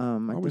the...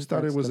 I always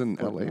thought it was in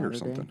L.A. or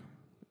something.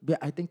 Yeah,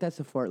 I think that's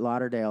the Fort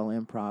Lauderdale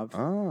Improv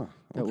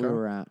that we okay.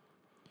 were at.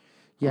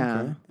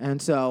 Yeah, Okay.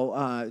 and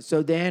so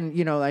so then,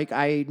 you know, like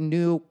I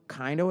knew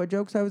kind of what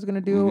jokes I was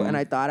gonna do, and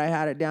I thought I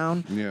had it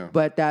down. Yeah.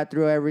 But that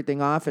threw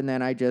everything off, and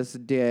then I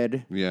just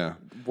did Yeah.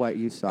 what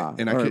you saw.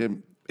 And I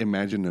can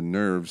imagine the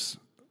nerves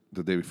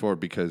the day before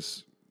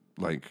because,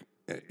 like,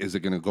 is it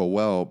going to go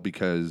well?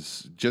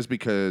 Because just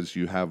because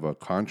you have a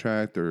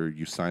contract or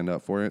you signed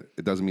up for it,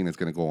 it doesn't mean it's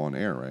going to go on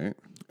air, right?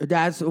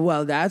 That's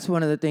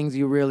one of the things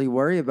you really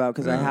worry about,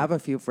 because I have a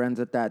few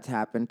friends that's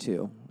happened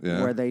to,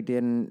 where they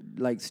didn't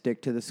like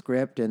stick to the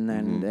script and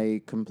then they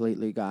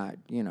completely got,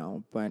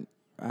 but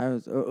I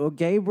was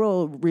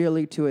Gabriel,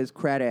 really, to his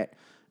credit,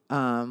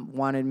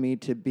 wanted me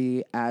to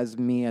be as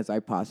me as I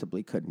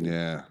possibly could be.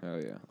 Yeah. Oh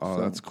yeah. Oh,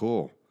 that's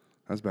cool.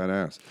 That's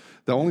badass.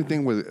 The only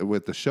thing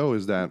with the show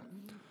is that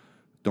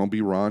don't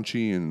be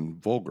raunchy and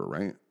vulgar,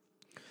 right?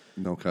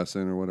 No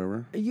cussing or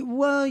whatever.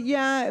 Well,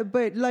 yeah,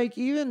 but like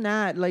even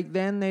that, like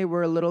then they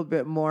were a little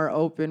bit more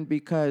open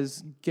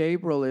because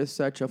Gabriel is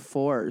such a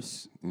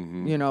force.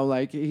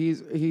 Like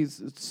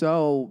he's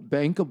so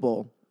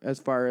bankable as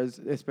far as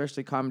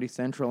especially Comedy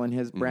Central and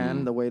his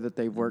brand, the way that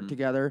they've worked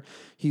together.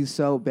 He's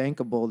so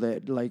bankable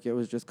that like it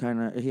was just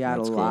kind of he had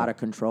a lot of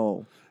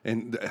control.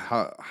 And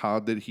how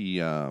did he?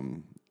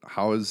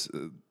 How is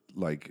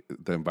like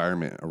the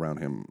environment around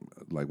him?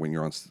 Like when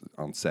you're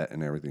on set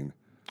and everything.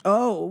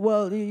 Oh,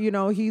 well,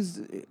 he's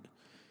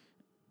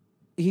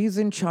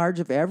in charge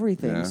of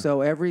everything. Yeah.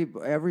 So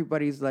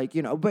everybody's like,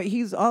 but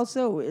he's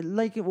also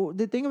like,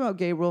 the thing about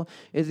Gabriel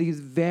is he's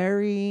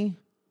very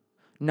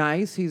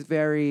nice. He's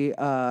very,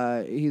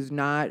 he's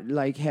not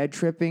like head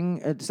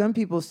tripping. Some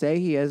people say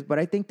he is, but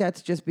I think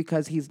that's just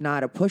because he's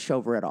not a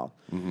pushover at all.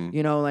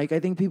 Like I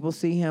think people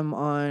see him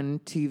on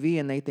TV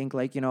and they think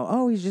like,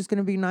 oh, he's just going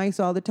to be nice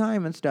all the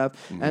time and stuff.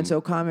 And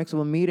so comics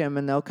will meet him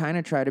and they'll kind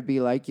of try to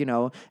be like,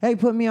 hey,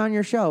 put me on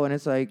your show. And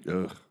it's like,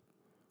 Ugh.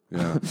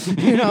 Yeah.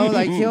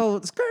 like he'll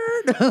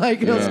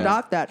he'll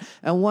stop that.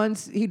 And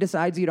once he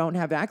decides you don't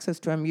have access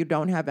to him, you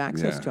don't have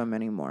access to him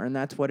anymore. And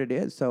that's what it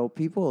is. So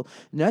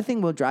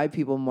nothing will drive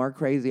people more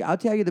crazy. I'll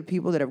tell you, the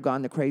people that have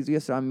gone the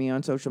craziest on me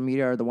on social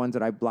media are the ones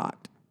that I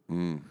blocked.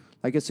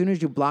 Like as soon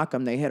as you block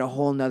them, they hit a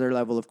whole nother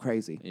level of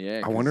crazy.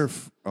 Yeah. I wonder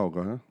if. Oh, go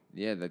ahead.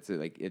 Yeah, that's it.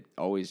 Like it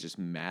always just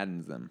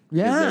maddens them. 'Cause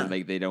Yeah.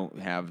 like they don't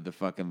have the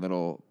fucking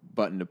little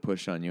button to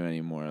push on you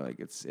anymore. Like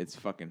it's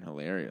fucking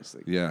hilarious.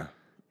 Like, Yeah.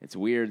 it's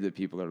weird that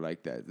people are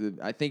like that.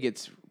 I think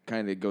it's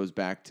kind of goes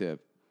back to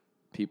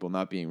people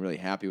not being really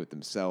happy with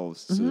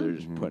themselves, so they're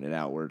just putting it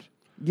outward.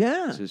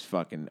 Yeah. It's just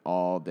fucking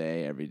all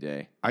day, every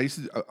day. I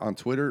used to on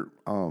Twitter.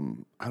 I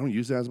don't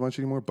use that as much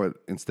anymore. But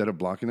instead of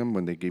blocking them,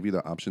 when they gave you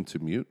the option to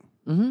mute,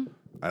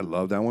 I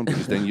love that one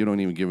because then you don't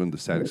even give them the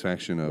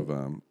satisfaction of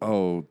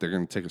they're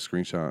gonna take a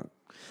screenshot.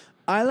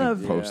 I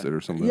love post it or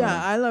something.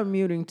 Yeah, I love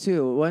muting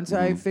too. Once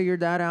I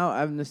figured that out,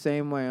 I'm the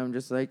same way. I'm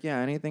just like,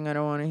 anything I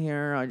don't want to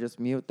hear, I just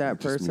mute that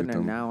person, mute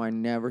and them. now I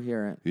never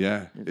hear it.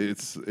 Yeah,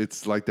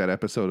 it's like that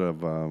episode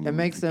of It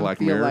makes them Black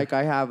feel Mirror. like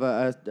I have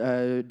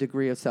a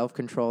degree of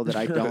self-control that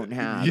I don't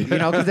have.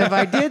 Because if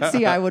I did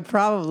see, I would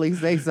probably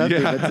say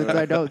something. But since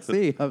I don't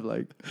see, I'm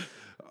like...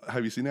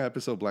 Have you seen that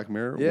episode of Black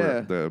Mirror? Yeah,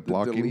 where the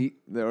blocking. delete,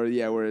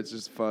 where it's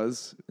just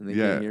fuzz and they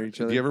can't hear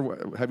each other.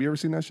 Have you ever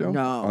seen that show?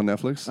 No. On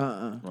Netflix?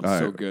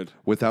 So good.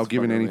 Without It's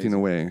giving fucking anything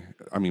amazing. away,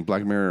 I mean,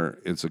 Black Mirror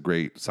is a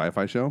great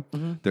sci-fi show.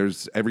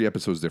 There's every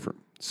episode is different.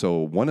 So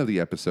one of the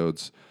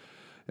episodes,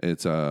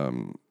 it's a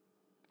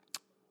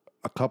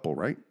couple,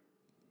 right?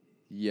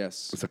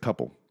 Yes. It's a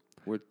couple,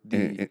 With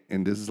the,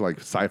 and this is like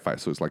sci-fi,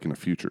 so it's like in the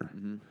future,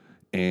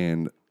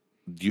 and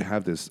you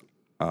have this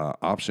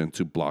option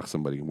to block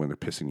somebody when they're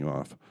pissing you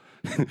off.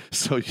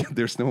 So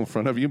there's no in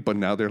front of you, but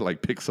now they're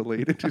like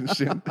pixelated and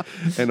shit.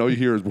 And all you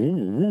hear is woo,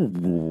 woo,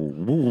 woo,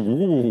 woo,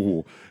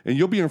 woo. And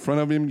you'll be in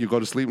front of him, you go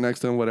to sleep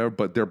next to him, whatever,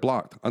 but they're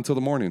blocked until the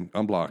morning.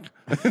 Unblock.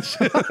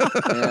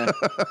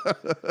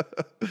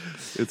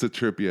 It's a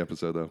trippy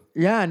episode though.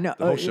 Yeah, no.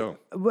 The whole show.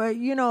 But,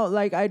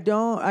 like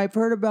I've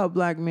heard about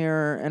Black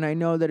Mirror, and I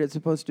know that it's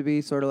supposed to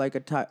be sort of like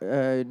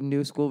a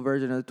new school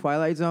version of the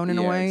Twilight Zone in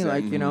a way.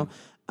 Exactly. Like,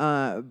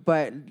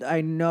 but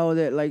I know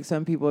that like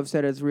some people have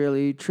said it's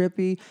really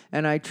trippy,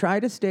 and I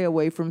try to stay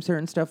away from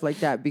certain stuff like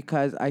that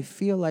because I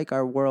feel like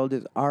our world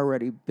is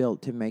already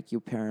built to make you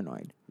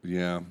paranoid.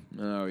 Yeah.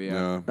 oh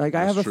yeah. Like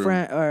I that's have true.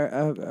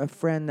 a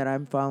friend that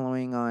I'm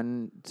following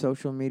on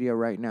social media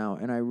right now,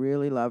 and I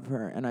really love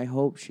her, and I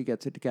hope she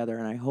gets it together,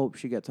 and I hope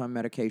she gets on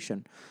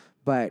medication.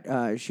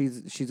 But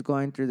she's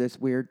going through this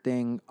weird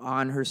thing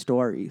on her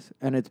stories,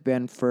 and it's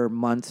been for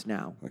months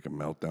now. Like a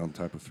meltdown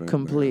type of thing.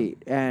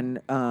 Complete.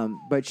 And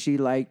but she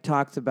like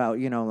talks about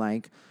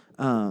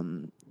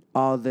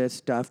all this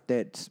stuff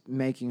that's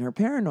making her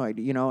paranoid,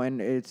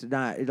 and it's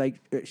not like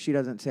she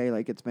doesn't say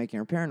like it's making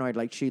her paranoid.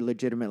 Like she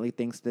legitimately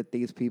thinks that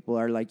these people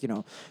are like,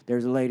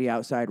 there's a lady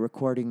outside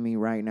recording me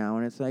right now.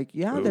 And it's like,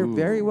 yeah, there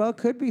very well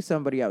could be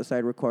somebody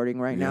outside recording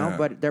right now,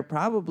 but they're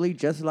probably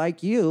just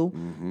like you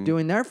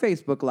doing their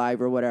Facebook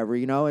Live or whatever,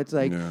 It's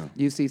like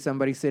you see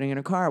somebody sitting in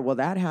a car. Well,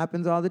 that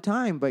happens all the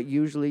time, but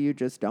usually you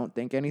just don't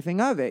think anything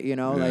of it,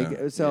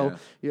 like, so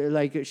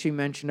like she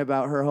mentioned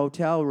about her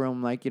hotel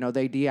room, like,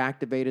 they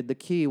deactivated the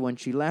key when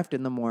she left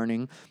in the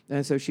morning.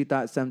 And so she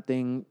thought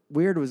something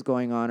weird was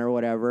going on or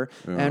whatever.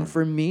 And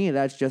for me,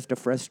 that's just a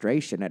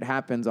frustration. It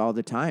happens all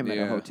the time at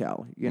a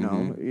hotel, you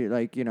know,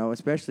 like, you know,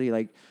 especially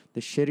like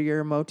the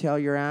shittier motel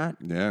you're at,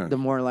 the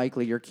more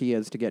likely your key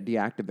is to get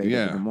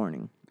deactivated in the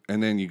morning.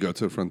 And then you go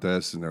to the front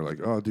desk and they're like,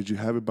 oh, did you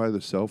have it by the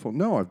cell phone?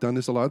 No, I've done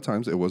this a lot of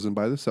times. It wasn't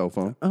by the cell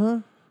phone.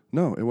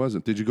 No, it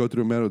wasn't. Did you go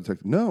through a metal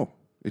detector? No.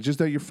 It's just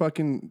that your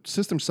fucking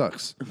system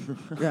sucks.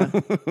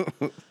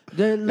 The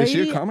lady Is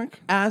she a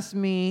comic? asked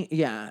me,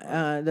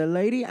 the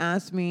lady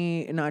asked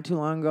me not too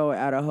long ago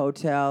at a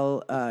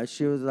hotel,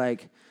 she was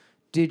like,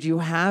 did you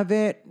have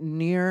it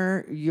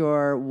near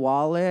your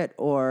wallet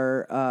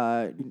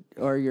or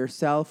your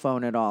cell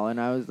phone at all? And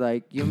I was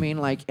like, you mean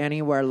like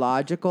anywhere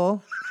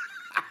logical?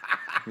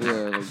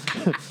 Yeah,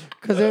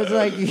 Because it was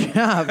like,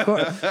 yeah, of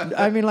course.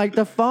 I mean, like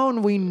the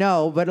phone we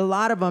know, but a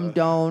lot of them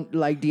don't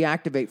like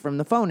deactivate from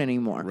the phone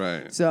anymore.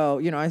 Right. So,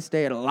 you know, I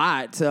stay at a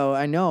lot. So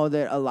I know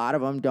that a lot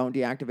of them don't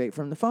deactivate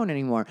from the phone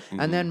anymore.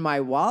 And then my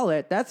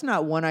wallet, that's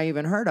not one I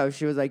even heard of.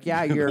 She was like,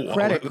 yeah, your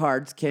credit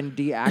cards can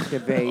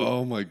deactivate.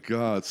 Oh my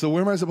God. So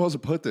where am I supposed to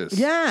put this?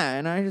 Yeah.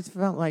 And I just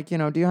felt like, you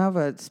know, do you have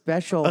a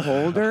special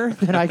holder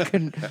that I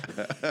can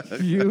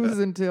use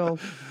until...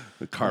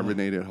 The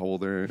carbonated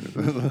holder.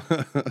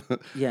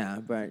 Yeah,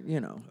 but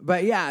you know,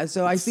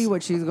 so I see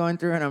what she's going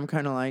through, and I'm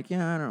kind of like,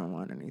 yeah, I don't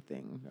want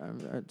anything.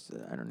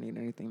 I don't need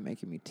anything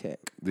making me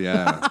tick.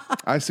 Yeah,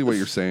 I see what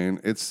you're saying.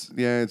 It's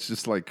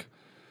just like,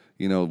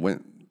 you know,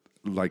 when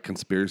like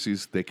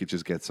conspiracies, they could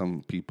just get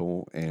some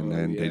people, and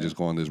then they just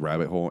go on this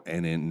rabbit hole,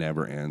 and it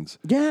never ends.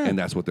 Yeah, and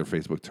that's what their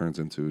Facebook turns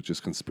into. It's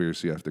just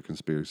conspiracy after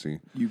conspiracy.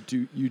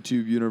 YouTube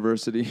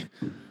University.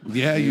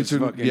 Yeah,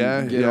 YouTube.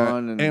 Get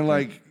on and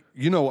like.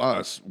 You know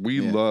us.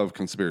 We love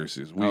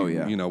conspiracies.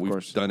 You know,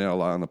 we've done it a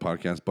lot on the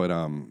podcast, but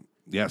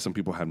some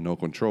people have no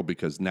control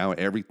because now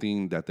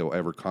everything that they'll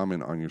ever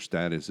comment on your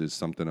status is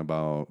something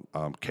about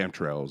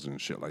chemtrails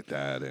and shit like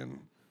that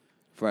and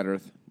Flat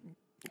Earth.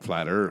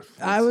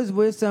 I was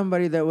with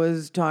somebody that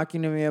was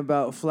talking to me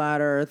about Flat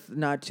Earth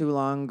not too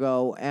long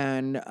ago,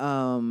 and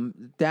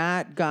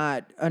that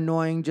got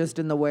annoying just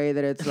in the way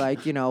that it's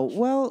like, you know,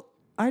 well,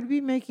 I'd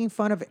be making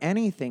fun of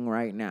anything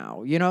right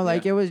now. You know,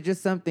 like it was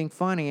just something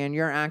funny and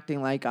you're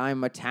acting like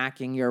I'm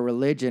attacking your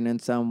religion in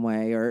some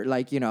way or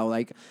like, you know,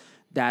 like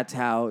that's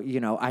how, you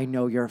know, I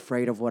know you're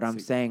afraid of what I'm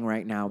saying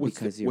right now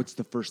because what's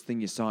the first thing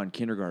you saw in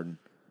kindergarten?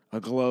 A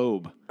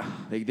globe.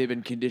 Like they've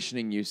been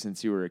conditioning you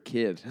since you were a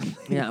kid.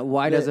 Yeah,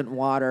 why doesn't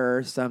water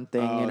or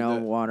something, you know,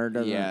 water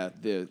doesn't... Yeah,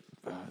 the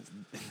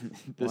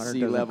water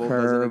sea level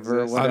curve doesn't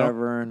or exist.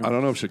 whatever. I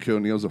don't know if Shaquille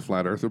O'Neal's a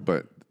flat earther,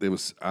 but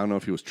I don't know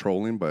if he was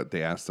trolling, but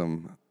they asked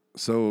him,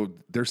 so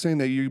they're saying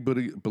that you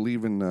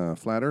believe in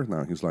flat earth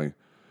now. He's like,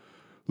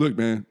 look,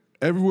 man,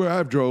 everywhere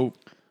I've drove,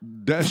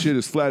 that shit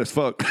is flat as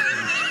fuck.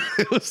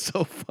 It was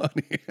so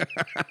funny.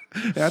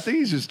 I think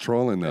he's just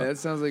trolling though. Yeah, that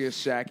sounds like a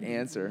Shaq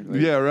answer. Like,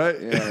 yeah, right?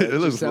 Yeah, it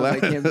looks sounds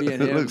flat. like him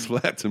being him. It looks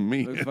flat to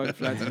me. It looks fucking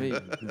flat to me.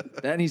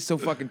 That and he's so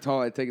fucking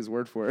tall, I take his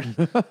word for it.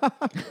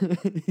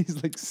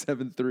 He's like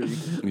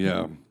 7'3".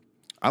 Yeah.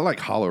 I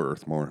like Hollow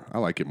Earth more. I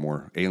like it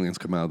more. Aliens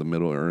come out of the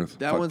middle of Earth.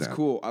 That one's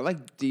cool. I like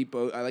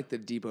I like the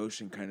deep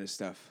ocean kind of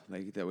stuff,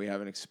 like that we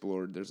haven't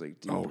explored. There's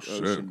like deep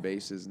ocean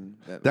bases and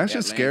that's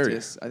just scary.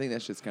 I think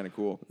that shit's kind of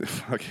cool.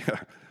 Fuck yeah,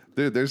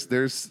 dude.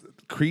 There's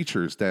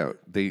creatures that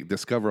they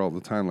discover all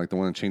the time, like the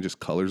one that changes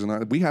colors and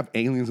all. We have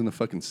aliens in the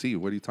fucking sea.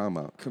 What are you talking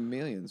about?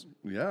 Chameleons.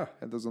 Yeah,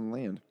 had those on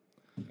land.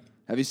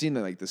 Have you seen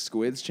the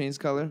squids change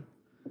color?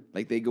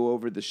 Like they go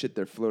over the shit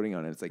they're floating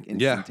on, and it's like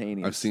instantaneous.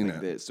 Yeah, I've seen like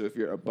that. So if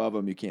you're above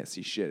them, you can't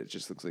see shit. It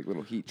just looks like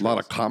little heat. A lot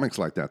of comics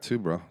like that too,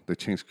 bro. They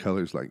change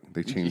colors, like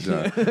they change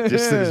just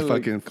this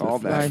fucking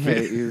callback. I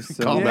hate you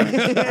so much.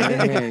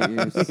 I hate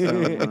you so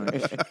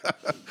much.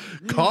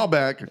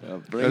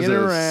 Callback. Bring as it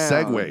a around.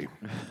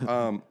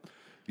 segue.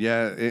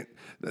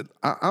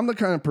 I'm the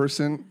kind of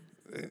person.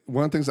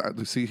 One of the things I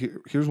see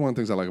here's one of the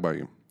things I like about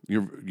you.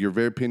 You're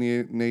very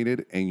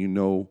opinionated, and you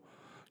know.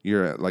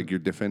 You're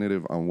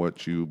definitive on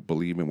what you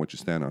believe and what you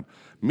stand on.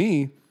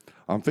 Me,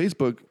 on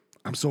Facebook,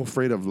 I'm so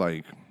afraid of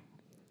the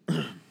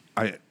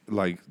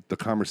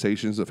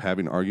conversations of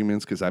having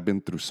arguments because I've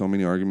been through so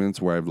many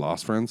arguments where I've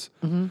lost friends.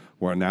 Mm-hmm.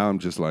 Where now I'm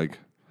just like,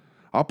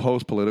 I'll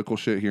post political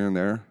shit here and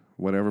there,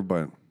 whatever.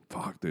 But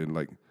fuck, dude,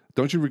 like,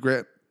 don't you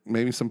regret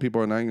maybe some people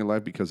are not in your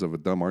life because of a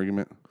dumb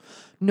argument?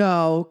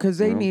 No, because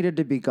they needed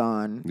to be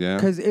gone. Yeah.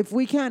 Because if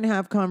we can't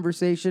have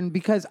conversation,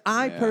 because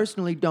I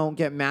personally don't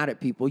get mad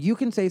at people. You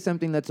can say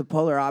something that's a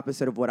polar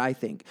opposite of what I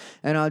think,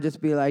 and I'll just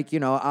be like,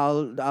 you know,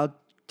 I'll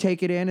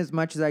take it in as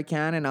much as I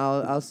can, and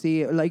I'll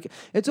see it. Like,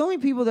 it's only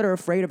people that are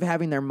afraid of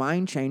having their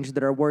mind changed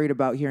that are worried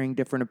about hearing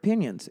different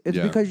opinions. It's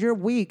because you're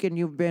weak and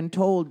you've been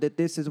told that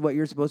this is what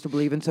you're supposed to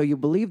believe, and so you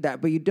believe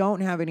that, but you don't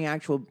have any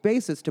actual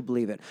basis to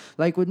believe it.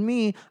 Like with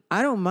me,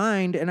 I don't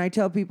mind, and I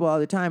tell people all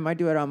the time, I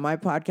do it on my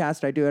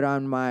podcast, I do it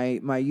on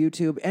my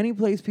YouTube, any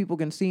place people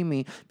can see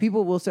me,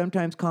 people will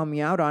sometimes call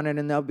me out on it,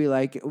 and they'll be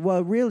like,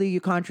 well, really, you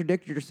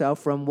contradicted yourself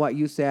from what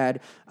you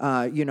said,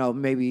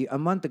 maybe a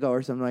month ago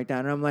or something like that.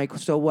 And I'm like,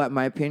 so what,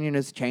 my opinion opinion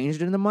has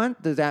changed in the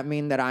month, does that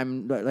mean that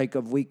I'm like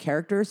a weak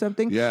character or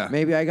something? Yeah.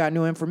 Maybe I got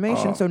new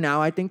information, so now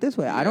I think this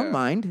way. I don't Yeah.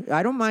 mind.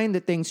 I don't mind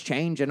that things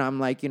change, and I'm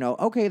like,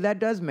 okay, that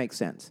does make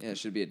sense. Yeah, it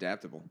should be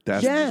adaptable.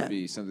 That's- It Yeah. should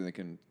be something that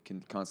can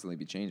constantly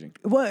be changing.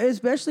 Well,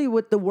 especially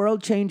with the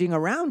world changing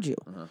around you.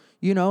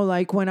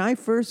 Like when I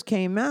first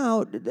came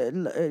out,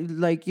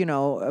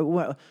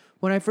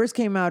 when I first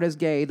came out as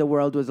gay, the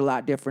world was a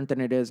lot different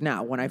than it is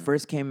now. When I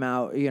first came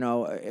out,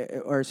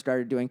 or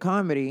started doing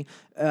comedy,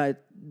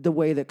 the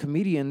way that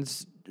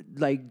comedians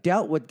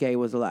dealt with gay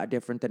was a lot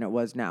different than it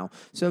was now.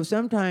 So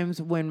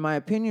sometimes when my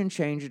opinion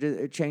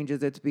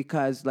changes, it's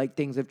because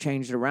things have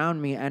changed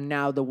around me, and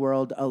now the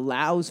world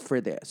allows for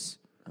this.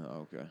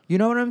 Oh, okay. You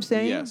know what I'm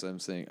saying? Yes, I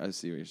see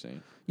what you're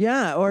saying.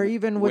 Yeah, or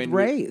even with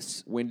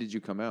race. When did you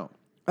come out?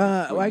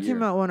 I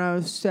came out when I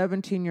was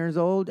 17 years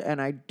old,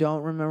 and I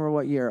don't remember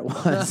what year it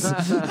was.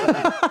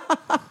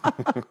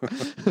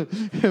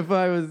 If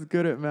I was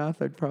good at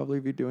math, I'd probably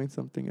be doing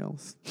something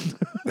else.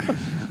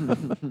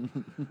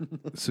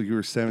 So you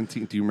were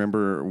 17. Do you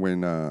remember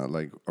when,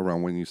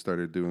 around when you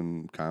started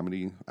doing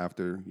comedy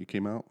after you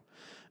came out?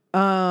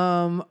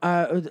 When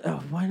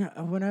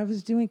I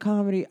was doing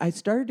comedy, I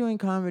started doing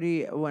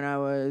comedy when I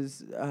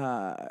was,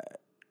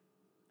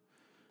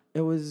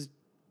 it was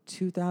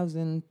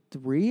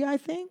 2003, I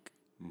think.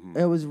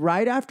 It was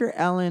right after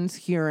Ellen's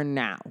Here and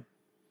Now.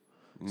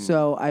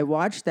 So I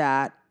watched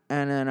that,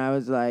 and then I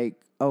was like,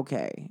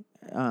 okay,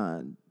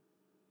 I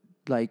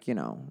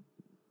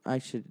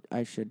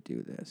should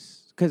do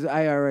this, because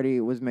I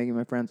already was making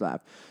my friends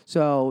laugh.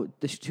 So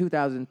this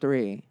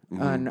 2003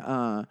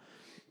 on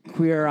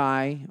Queer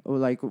Eye,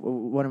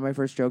 one of my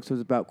first jokes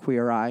was about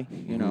Queer Eye,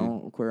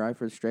 Queer Eye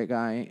for the straight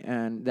guy,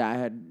 and that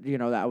had,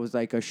 that was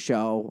like a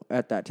show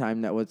at that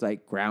time that was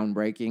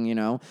groundbreaking,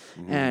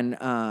 and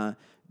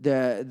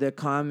the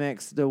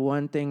comics. The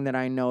one thing that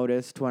I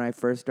noticed when I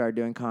first started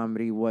doing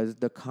comedy was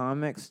the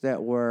comics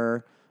that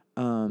were.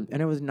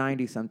 And it was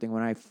 90 something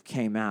when I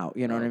came out,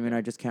 you know what I mean?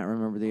 I just can't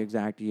remember the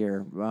exact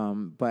year.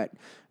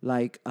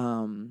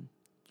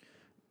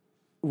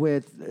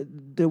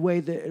 With the way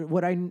that,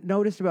 what I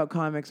noticed about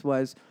comics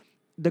was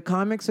the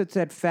comics that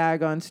said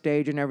fag on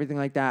stage and everything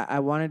like that, I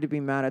wanted to be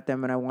mad at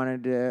them, and I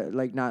wanted to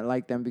not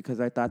like them because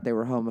I thought they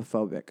were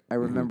homophobic. I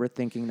remember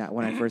thinking that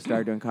when I first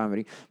started doing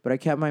comedy, but I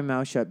kept my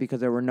mouth shut because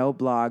there were no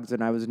blogs,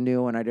 and I was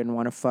new, and I didn't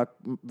want to fuck,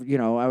 I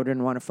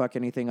didn't want to fuck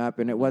anything up,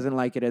 and it wasn't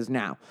like it is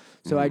now.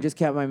 So I just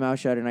kept my mouth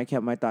shut, and I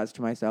kept my thoughts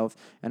to myself,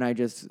 and I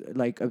just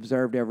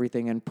observed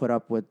everything and put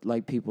up with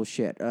people's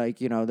shit.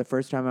 The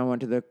first time I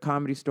went to the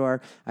Comedy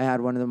Store, I had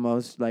one of the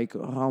most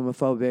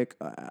homophobic,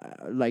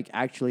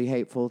 actually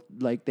hateful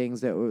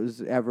things that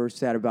was ever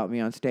said about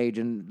me on stage,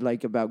 and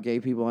about gay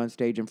people on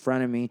stage in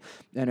front of me,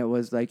 and it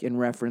was in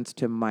reference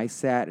to my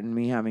set and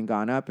me having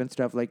gone up and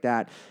stuff like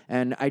that,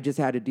 and I just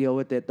had to deal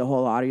with it. The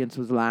whole audience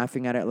was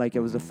laughing at it like it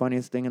was the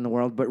funniest thing in the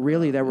world, but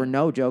really there were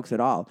no jokes at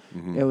all.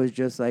 It was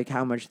just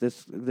how much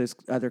this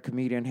other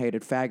comedian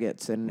hated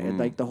faggots, and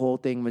the whole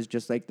thing was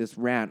just this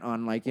rant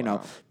on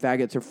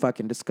faggots are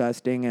fucking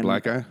disgusting, and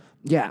Black guy?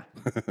 Yeah.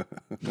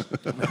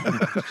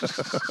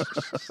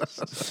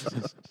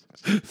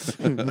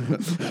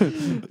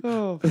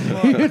 Oh,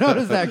 you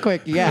noticed that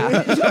quick?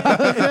 Yeah.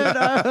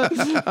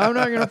 I'm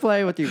not gonna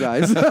play with you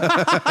guys.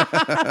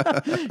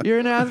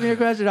 You're gonna ask me a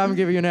question. I'm gonna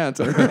give you an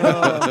answer.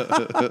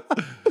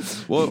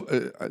 Well,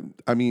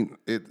 I mean,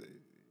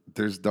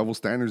 there's double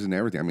standards and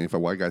everything. I mean, if a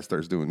white guy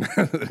starts doing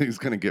that, he's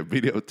going to get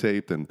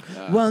videotaped. And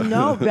well,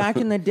 no, back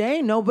in the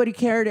day, nobody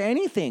cared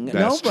anything.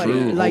 That's Nobody,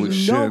 true.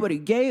 Holy nobody,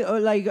 shit. gay, or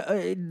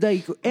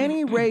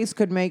any race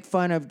could make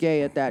fun of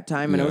gay at that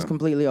time, and it was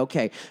completely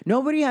okay.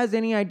 Nobody has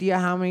any idea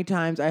how many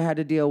times I had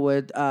to deal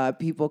with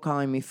people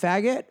calling me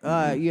faggot,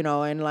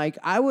 and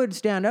I would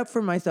stand up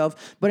for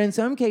myself, but in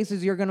some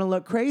cases, you're going to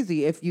look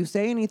crazy. If you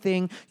say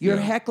anything, you're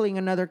heckling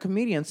another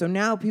comedian. So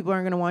now people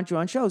aren't going to want you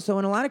on shows. So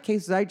in a lot of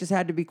cases, I just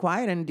had to be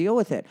quiet and deal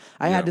with it.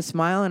 I had to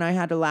smile, and I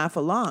had to laugh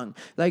along.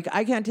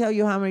 I can't tell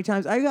you how many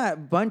times I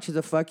got bunches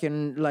of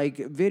fucking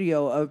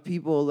video of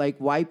people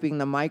wiping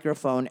the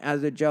microphone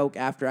as a joke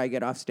after I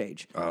get off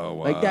stage. Oh,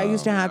 wow. That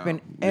used to happen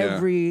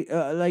every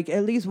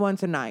at least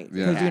once a night,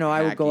 because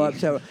I would go up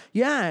to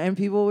and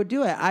people would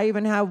do it. I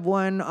even have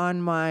one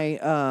on my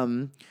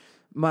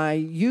my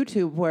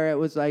YouTube where it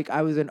was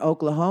I was in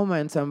Oklahoma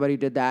and somebody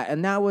did that,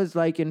 and that was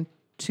in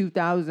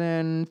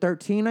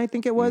 2013, I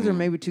think it was, or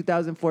maybe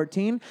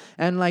 2014.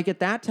 And at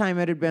that time,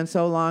 it had been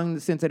so long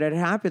since it had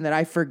happened that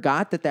I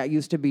forgot that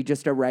used to be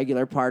just a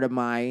regular part of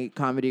my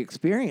comedy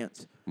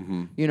experience.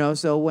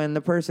 So when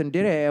the person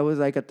did it, it was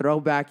a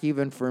throwback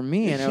even for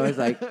me. And it was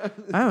I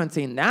haven't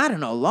seen that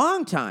in a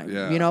long time,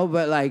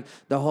 but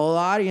the whole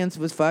audience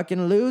was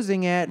fucking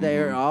losing it. They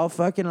were all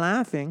fucking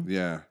laughing.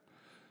 Yeah.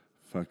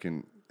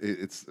 Fucking...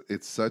 It's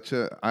such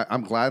a...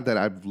 I'm glad that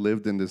I've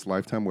lived in this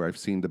lifetime where I've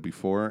seen the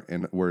before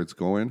and where it's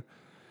going.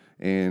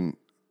 And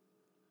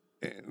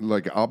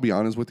I'll be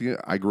honest with you,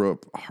 I grew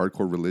up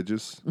hardcore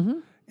religious,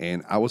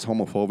 and I was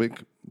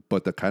homophobic,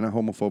 but the kind of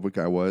homophobic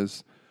I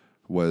was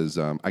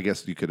I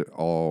guess you could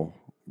all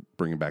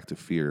bring it back to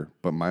fear,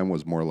 but mine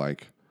was more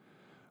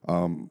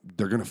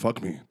they're gonna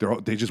fuck me.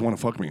 They just want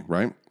to fuck me,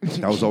 right?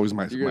 That was always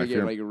my You're my gonna get,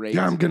 fear. like, raped.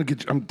 Yeah, I'm gonna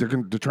get.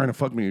 They're trying to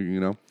fuck me, you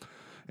know.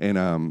 And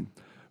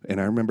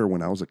I remember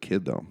when I was a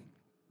kid though,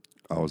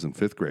 I was in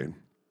 5th grade.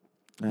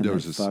 And There they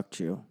was this. fucked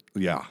you.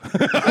 Yeah.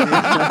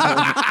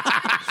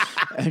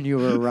 And you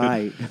were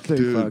right.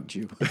 They fucked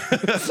you.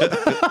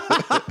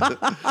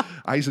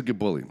 I used to get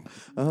bullied,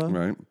 Uh-huh.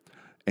 right?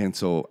 And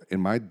so in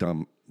my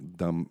dumb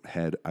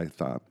head, I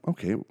thought,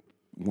 okay,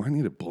 well, I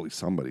need to bully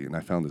somebody. And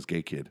I found this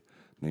gay kid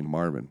named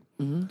Marvin.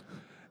 Mm-hmm.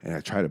 And I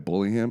tried to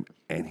bully him.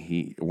 And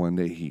one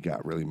day he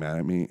got really mad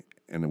at me.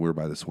 And we were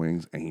by the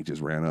swings. And he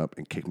just ran up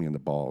and kicked me in the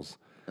balls.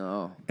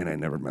 Oh, And I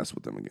never messed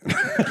with him again.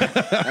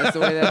 that's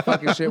the way that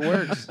fucking shit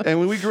works. And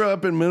when we grew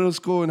up in middle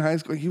school and high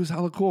school, he was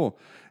hella cool.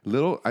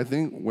 I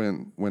think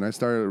when I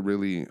started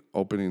really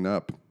opening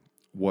up,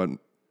 one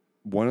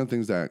of the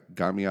things that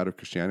got me out of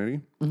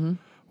Christianity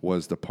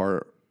was the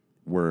part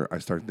where I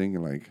started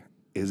thinking, like,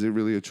 is it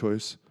really a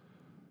choice?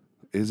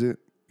 Is it,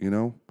 you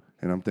know?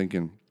 And I'm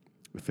thinking,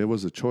 if it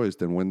was a choice,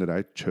 then when did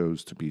I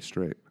chose to be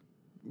straight?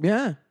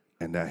 Yeah.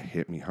 And that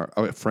hit me hard.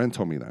 Oh, a friend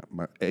told me that.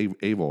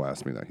 Avo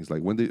asked me that. He's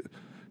like,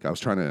 I was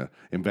trying to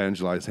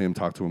evangelize him,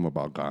 talk to him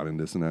about God and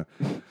this and that.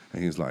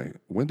 And he's like,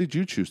 when did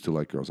you choose to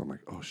like girls? I'm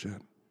like, oh,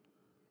 shit.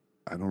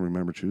 I don't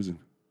remember choosing.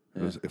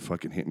 It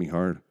fucking hit me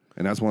hard.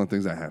 And that's one of the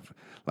things I have.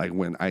 Like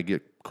when I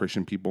get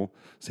Christian people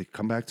say,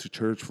 come back to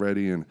church,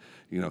 Freddie. And,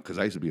 you know, because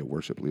I used to be a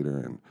worship leader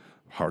and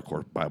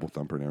hardcore Bible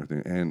thumper and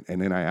everything.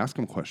 And then I ask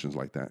them questions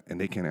like that and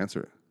they can't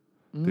answer it.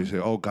 They say,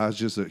 oh, God's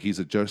he's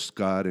a just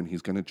God and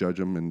he's going to judge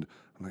them. And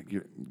I'm like,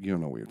 you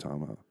don't know what you're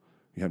talking about.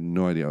 You have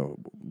no idea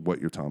what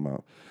you're talking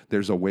about.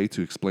 There's a way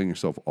to explain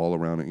yourself all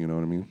around it. You know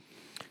what I mean?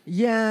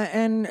 Yeah,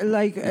 and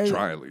like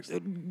Try at least.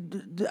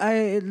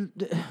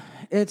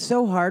 it's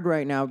so hard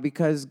right now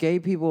because gay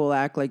people will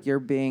act like you're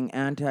being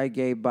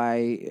anti-gay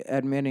by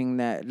admitting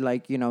that,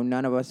 like, you know,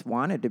 none of us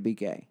wanted to be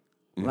gay.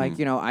 Like,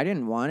 you know, I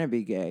didn't want to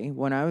be gay.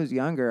 When I was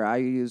younger, I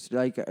used,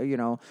 like, you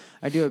know,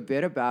 I do a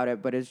bit about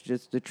it, but it's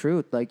just the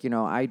truth. Like, you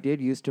know, I did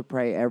used to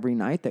pray every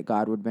night that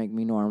God would make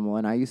me normal,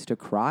 and I used to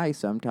cry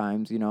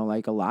sometimes, you know,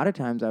 like a lot of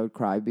times I would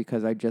cry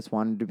because I just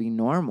wanted to be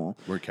normal.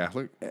 We're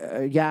Catholic?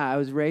 Yeah, I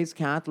was raised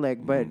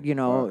Catholic, but, you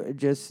know,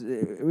 just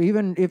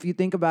even if you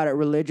think about it,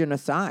 religion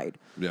aside,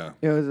 Yeah.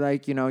 it was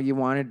like, you know, you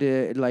wanted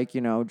to, like,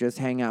 you know, just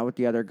hang out with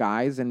the other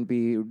guys and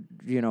be,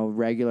 you know,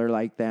 regular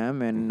like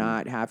them and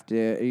not have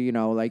to, you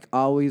know, like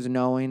always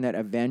knowing that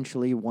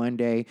eventually one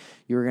day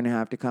you're going to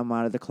have to come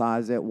out of the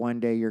closet. One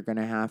day you're going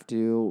to have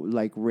to,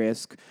 like,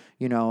 risk,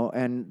 you know,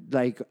 and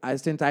like,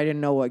 since I didn't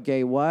know what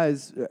gay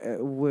was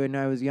when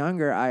I was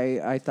younger,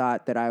 I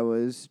thought that I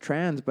was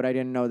trans, but I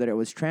didn't know that it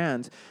was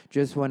trans.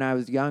 Just when I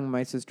was young,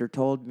 my sister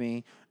told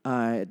me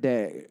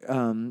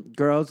that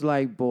girls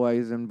like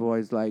boys and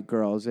boys like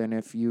girls, and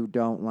if you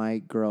don't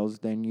like girls,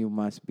 then you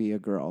must be a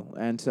girl.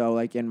 And so,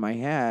 like, in my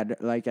head,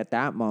 like at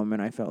that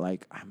moment, I felt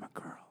like I'm a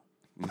girl.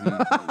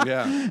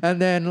 Yeah.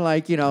 And then,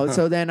 like, you know,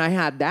 so then I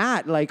had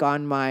that, like,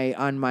 on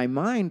my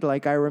mind.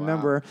 Like, I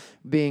remember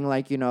being,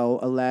 like, you know,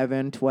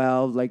 11,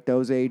 12, like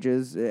those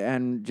ages,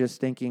 and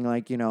just thinking,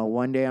 like, you know,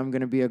 one day I'm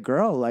going to be a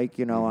girl. Like,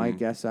 you know, I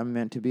guess I'm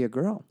meant to be a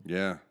girl.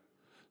 Yeah.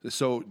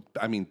 So,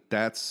 I mean,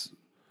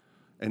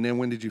 and then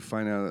when did you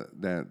find out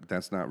that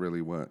that's not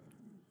really what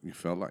you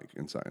felt like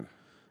inside?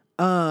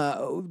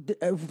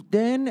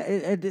 Then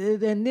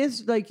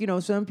this, like, you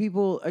know, some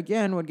people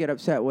again would get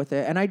upset with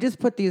it, and I just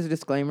put these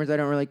disclaimers. I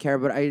don't really care,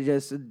 but I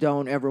just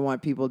don't ever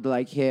want people to,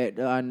 like, hit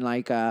on,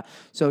 like,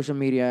 social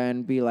media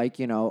and be like,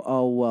 you know,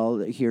 oh, well,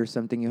 here's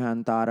something you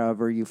hadn't thought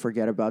of, or you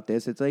forget about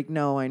this. It's like,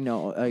 no, I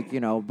know, like,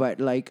 you know,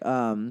 but I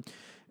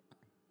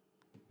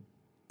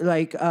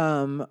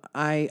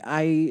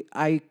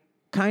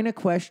kind of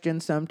question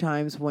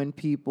sometimes when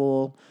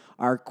people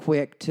are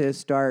quick to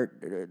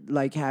start,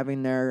 like,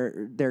 having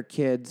their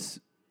kids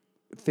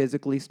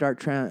physically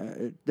start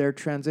their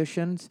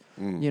transitions,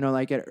 you know,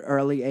 like at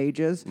early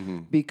ages.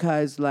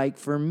 Because, like,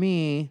 for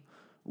me,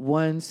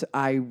 once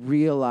I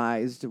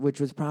realized, which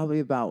was probably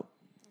about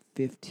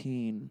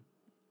 15,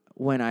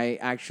 when I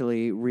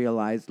actually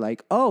realized,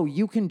 like, oh,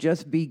 you can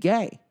just be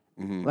gay.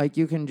 Like,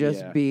 you can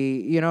just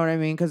be, you know what I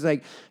mean? Because,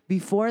 like,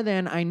 before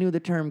then, I knew the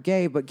term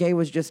gay, but gay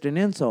was just an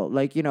insult.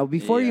 Like, you know,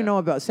 before you know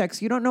about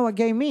sex, you don't know what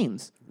gay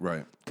means.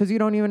 Right. Because you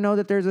don't even know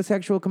that there's a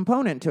sexual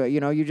component to it.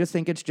 You know, you just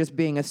think it's just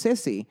being a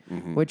sissy,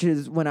 which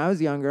is, when I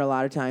was younger, a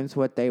lot of times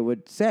what they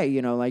would say,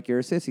 you know, like, you're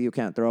a sissy, you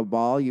can't throw a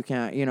ball, you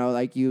can't, you know,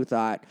 like, you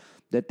thought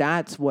that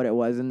that's what it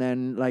was. And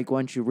then, like,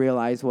 once you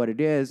realize what it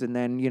is, and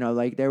then, you know,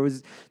 like, there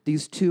was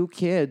these two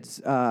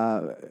kids,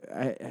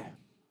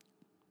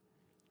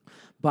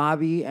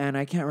 Bobby, and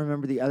I can't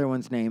remember the other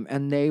one's name,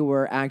 and they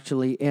were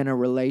actually in a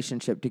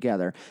relationship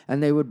together,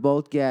 and they would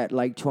both get,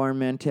 like,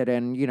 tormented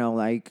and, you know,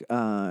 like,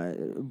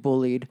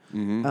 bullied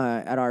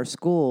at our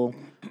school.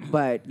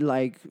 But,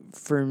 like,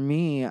 for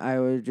me, I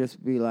would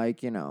just be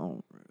like, you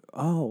know,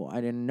 oh,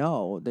 I didn't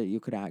know that you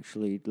could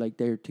actually, like,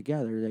 they're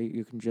together, that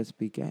you can just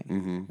be gay.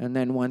 And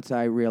then once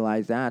I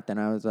realized that, then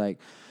I was like,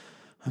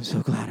 I'm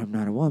so glad I'm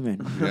not a woman.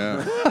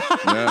 Yeah.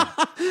 Yeah.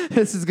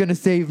 This is gonna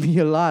save me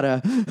a lot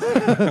of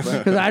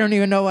because I don't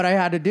even know what I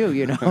had to do.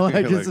 You know,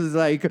 I just was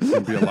like,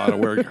 It'd be a lot of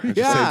work. You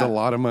Yeah. saved a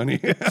lot of money.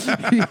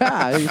 yeah.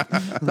 I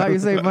thought you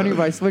saved money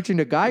by switching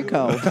to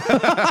Geico.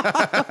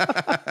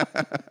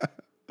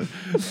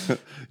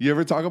 You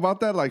ever talk about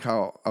that? Like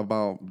how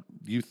about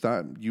you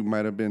thought you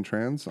might have been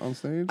trans on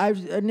stage?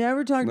 I've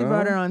never talked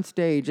about it on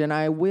stage, and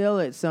I will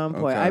at some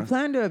point. Okay. I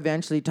plan to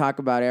eventually talk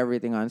about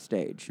everything on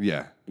stage.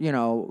 Yeah. You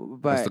know,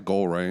 but That's the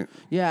goal, right?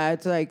 yeah,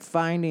 it's like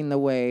finding the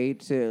way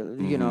to,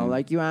 you know,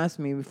 like you asked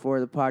me before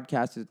the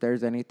podcast if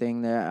there's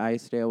anything that I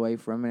stay away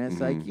from. And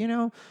it's like, you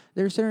know,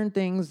 there's certain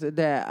things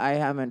that I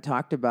haven't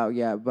talked about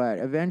yet, but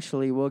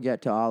eventually we'll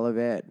get to all of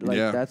it. Like,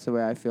 Yeah. that's the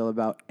way I feel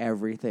about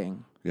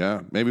everything.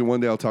 Yeah. Maybe one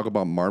day I'll talk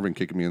about Marvin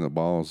kicking me in the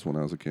balls when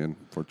I was a kid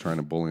for trying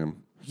to bully him.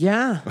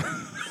 Yeah.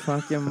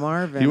 Fucking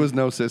Marvin. He was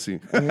no sissy.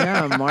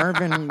 Yeah,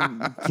 Marvin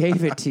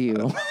gave it to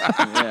you.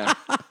 Yeah.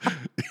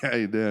 Yeah,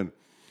 he did.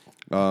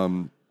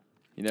 You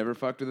never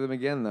fucked with him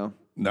again, though.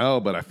 No,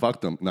 but I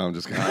fucked him. No, I'm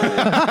just kidding.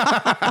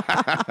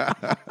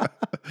 I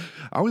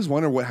always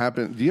wonder what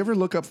happened. Do you ever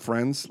look up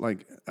friends,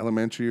 like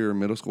elementary or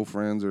middle school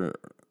friends, or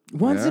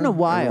Once Yeah? in a Every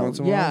while. once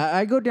in a while? Yeah,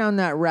 I go down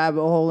that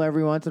rabbit hole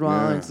every once in a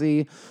while Yeah. and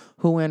see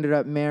who ended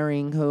up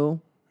marrying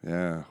who.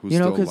 Yeah, who's You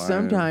know, still because alive?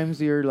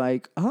 sometimes you're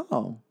like,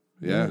 oh,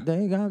 Yeah.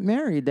 they got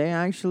married. They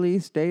actually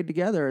stayed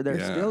together. They're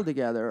Yeah. still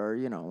together, or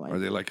you know, like. Are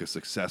they like a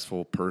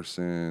successful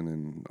person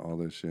and all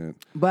this shit?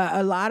 But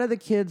a lot of the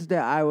kids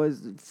that I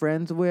was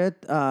friends with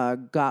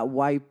got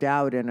wiped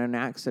out in an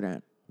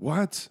accident.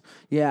 What?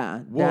 Yeah,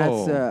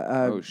 Whoa.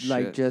 that's Oh,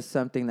 like shit. just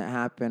something that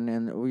happened,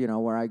 in you know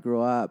where I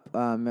grew up.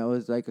 It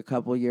was like a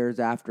couple years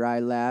after I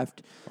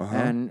left,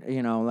 and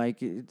you know, like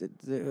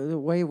the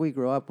way we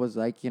grew up was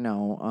like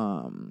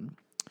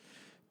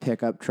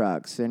pickup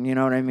trucks and you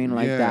know what I mean,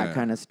 like Yeah. that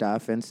kind of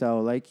stuff. And so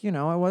like, you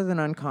know, it wasn't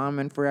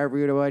uncommon for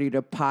everybody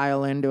to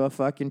pile into a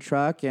fucking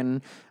truck,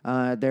 and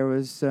there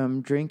was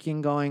some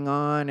drinking going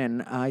on,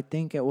 and I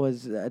think it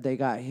was they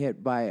got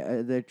hit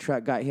by the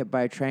truck got hit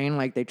by a train.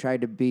 Like they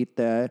tried to beat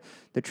the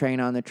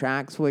train on the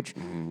tracks, which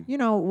you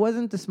know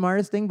wasn't the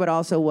smartest thing, but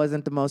also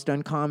wasn't the most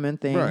uncommon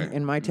thing Right.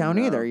 in my town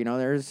either. You know,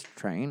 there's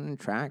train and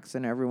tracks,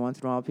 and every once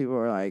in a while people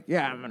were like,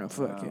 yeah, I'm gonna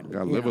fucking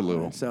Gotta you live a know,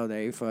 little. and so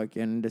they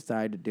fucking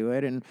decide to do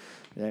it, and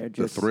they're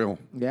just thrill.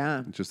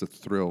 Yeah. Just a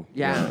thrill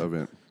Yeah. of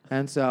it.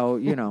 And so,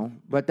 you know,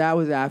 but that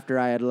was after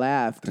I had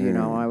left, you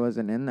know, I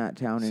wasn't in that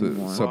town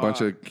anymore. So a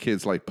bunch of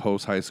kids like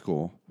post high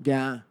school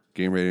Yeah.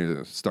 getting ready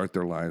to start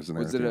their lives and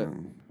Was it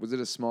everything.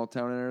 a small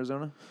town in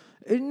Arizona?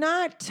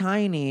 Not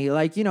tiny,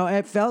 like, you know,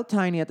 it felt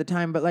tiny at the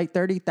time, but like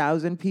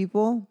 30,000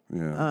 people.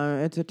 Yeah.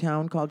 It's a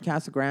town called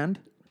Casa Grande.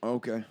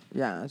 Okay.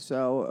 Yeah,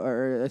 so,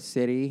 or a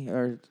city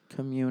or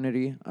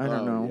community. I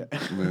don't know.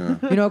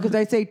 Yeah. You know, because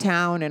I say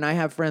town, and I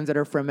have friends that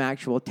are from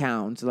actual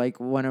towns. Like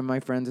one of my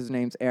friends, his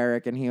name's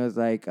Eric, and he was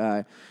like,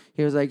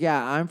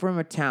 yeah, I'm from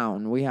a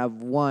town. We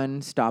have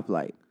one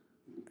stoplight,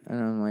 and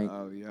I'm like,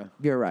 Oh yeah.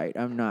 you're right.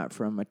 I'm not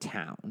from a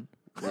town.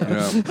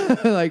 Yeah.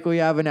 Like we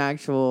have an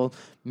actual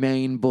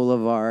main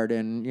boulevard,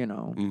 and you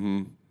know,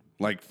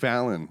 Like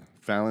Fallon,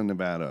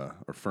 Nevada,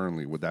 or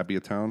Fernley. Would that be a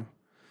town?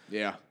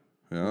 Yeah.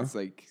 Yeah. It's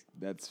like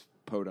that's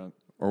podunk.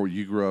 Or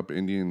you grew up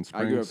Indian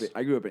Springs?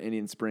 I grew up in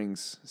Indian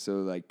Springs, so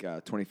like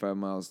 25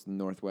 miles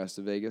northwest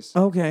of Vegas.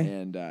 Okay.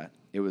 And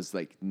it was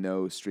like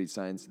no street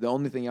signs. The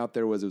only thing out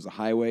there was it was a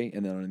highway,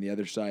 and then on the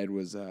other side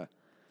was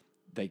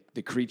like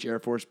the Creech Air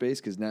Force Base,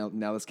 because now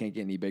this can't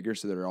get any bigger,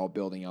 so they're all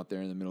building out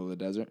there in the middle of the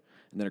desert.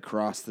 And then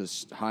across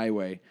this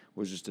highway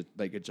was just a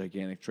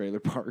gigantic trailer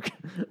park,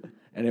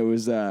 and it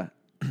was.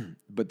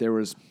 But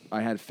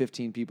I had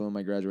 15 people in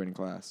my graduating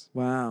class,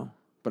 wow.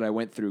 but I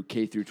went through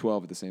K through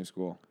 12 at the same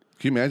school.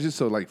 Can you imagine?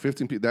 So like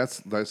 15 people,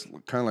 that's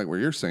kind of like what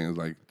you're saying, is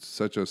like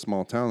such a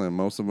small town and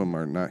most of them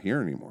are not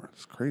here anymore.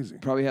 It's crazy.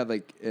 Probably had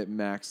like at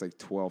max like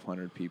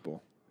 1,200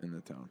 people in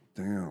the town.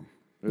 Damn.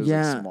 It was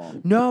Yeah. like small.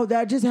 No,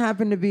 that just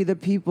happened to be the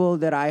people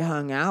that I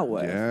hung out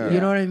with. Yeah. You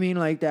know what I mean?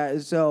 Like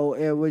that. So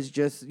it was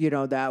just, you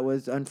know, that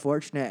was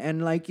unfortunate.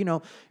 And like, you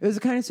know, it was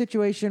the kind of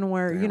situation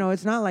where, you know,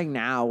 it's not like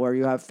now where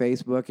you have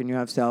Facebook and you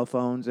have cell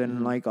phones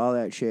and like all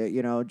that shit,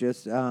 you know,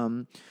 just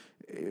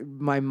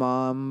my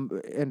mom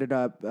ended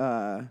up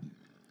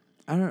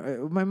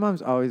my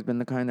mom's always been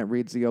the kind that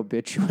reads the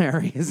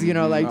obituaries, you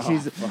know, like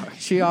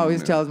she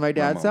always tells my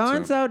dad, mom, so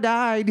and so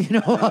died, you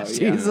know, while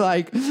she's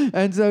like,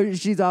 and so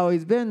she's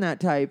always been that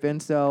type.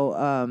 And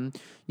so,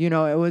 you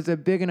know, it was a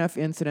big enough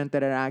incident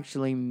that it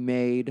actually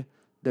made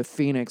the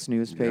Phoenix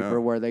newspaper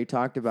where they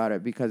talked about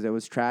it because it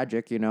was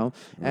tragic, you know,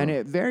 and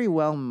it very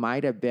well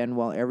might have been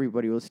while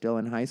everybody was still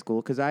in high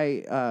school. Cause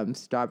I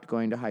stopped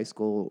going to high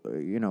school,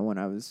 you know, when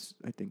I was,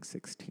 I think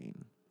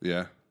 16.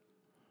 Yeah.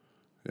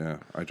 Yeah.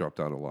 I dropped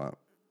out a lot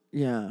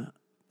Yeah.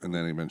 and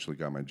then eventually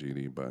got my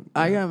GED, but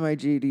I got my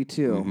GED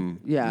too.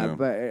 Yeah, Yeah.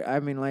 but I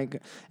mean,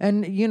 like,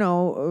 and you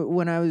know,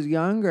 when I was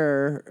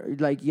younger,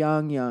 like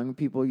young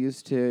people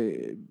used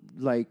to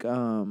like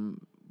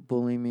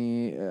bully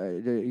me,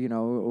 you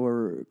know,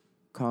 or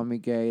call me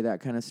gay,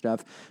 that kind of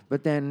stuff.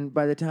 But then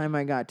by the time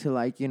I got to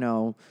like,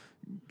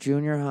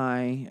 junior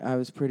high, I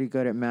was pretty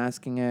good at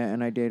masking it,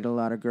 and I dated a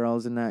lot of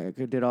girls, and that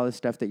I did all the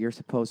stuff that you're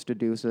supposed to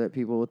do so that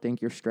people would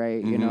think you're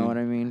straight. You know what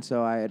I mean?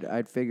 So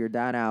I'd figured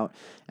that out,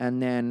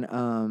 and then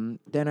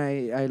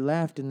I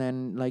left, and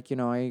then like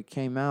I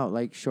came out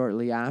like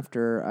shortly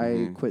after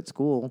I quit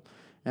school,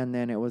 and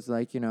then it was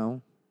like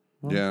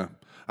Yeah,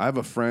 I have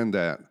a friend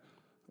that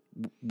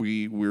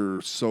we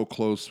were so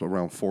close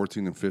around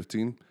 14 and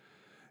 15,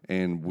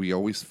 and we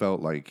always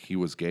felt like he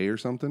was gay or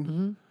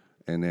something,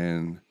 and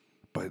then.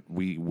 But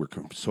we were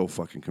so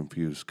fucking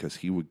confused because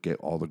he would get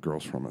all the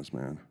girls from us,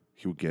 man.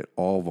 He would get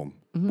all of them.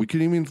 We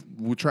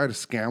try to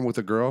scam with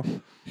a girl.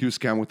 He would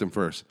scam with them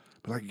first.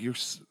 But like,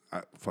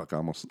 I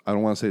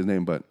don't want to say his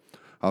name, but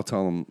I'll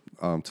tell him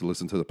to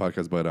listen to the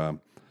podcast. But,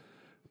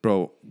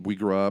 bro, we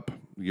grew up,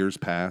 years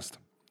passed.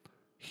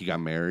 He got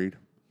married.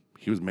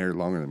 He was married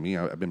longer than me.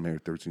 I've been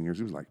married 13 years.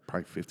 He was like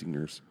probably 15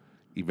 years.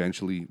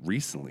 Eventually,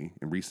 recently,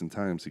 in recent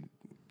times,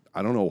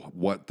 I don't know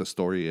what the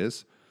story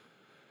is,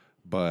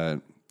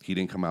 but... He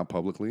didn't come out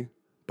publicly,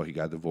 but he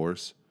got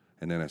divorced.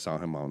 And then I saw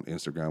him on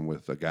Instagram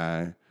with a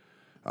guy.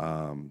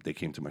 They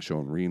came to my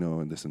show in Reno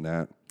and this and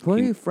that. Where are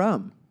you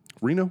from?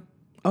 Reno.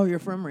 Oh, you're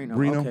from Reno.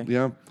 Reno, okay.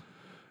 yeah.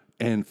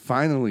 And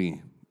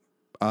finally,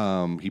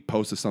 he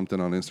posted something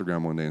on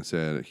Instagram one day and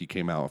said he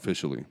came out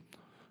officially.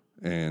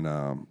 And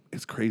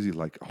it's crazy,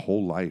 like a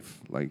whole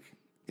life, like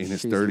in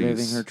his 30s. She's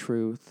living her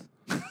truth.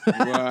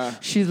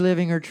 She's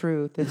living her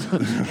truth.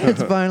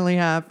 It's finally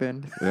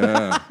happened.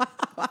 Yeah.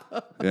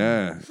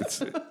 Yeah,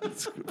 it's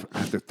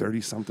after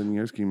 30-something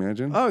years. Can you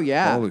imagine? Oh,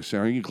 yeah. Holy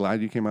shit! Are you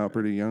glad you came out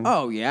pretty young?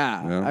 Oh,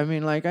 yeah. Yeah. I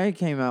mean, like, I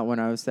came out when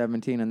I was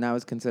 17, and that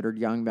was considered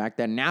young back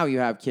then. Now you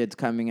have kids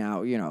coming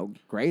out,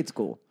 grade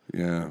school.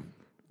 Yeah.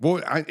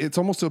 Well, it's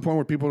almost to the point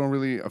where people don't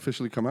really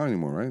officially come out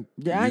anymore, right?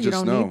 Yeah, you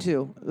don't need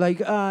to. Like,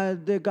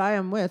 the guy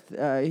I'm with,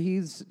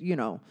 he's,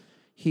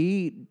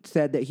 he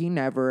said that he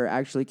never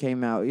actually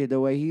came out.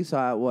 The way he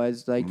saw it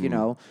was, like,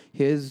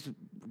 his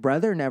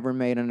brother never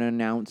made an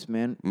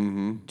announcement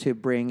to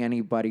bring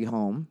anybody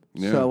home.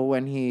 Yeah. So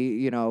when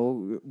he,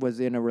 was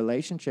in a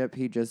relationship,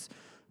 he just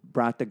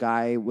brought the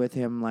guy with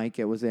him like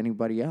it was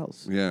anybody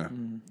else. Yeah.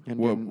 And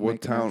What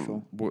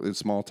town? Is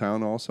small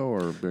town also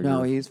or bigger?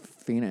 No, he's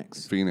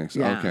Phoenix. Phoenix.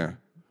 Yeah. Okay.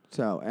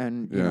 So,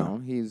 and,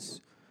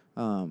 he's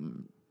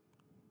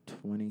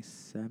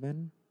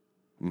 27.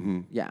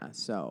 Yeah,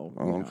 so.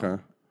 Oh, okay.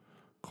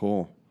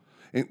 Cool.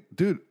 And,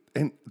 dude,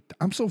 and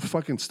I'm so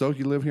fucking stoked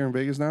you live here in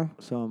Vegas now.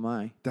 So am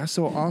I. That's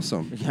so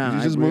awesome. Yeah,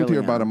 you just I moved really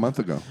here about am. a month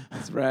ago.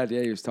 That's rad.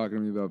 Yeah, he was talking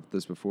to me about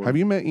this before. Have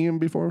you met Ian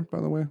before,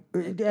 by the way?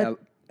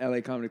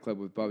 LA Comedy Club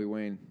with Bobby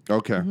Wayne.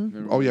 Okay.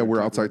 Oh, yeah,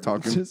 we're outside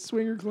talking. Just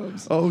swinger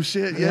clubs. Oh,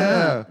 shit,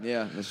 yeah.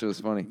 Yeah, that shit was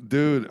funny.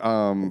 Dude,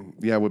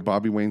 yeah, with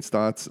Bobby Wayne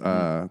Stotts,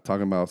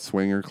 talking about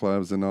swinger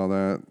clubs and all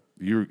that.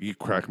 You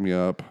cracked me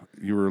up.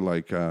 You were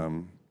like,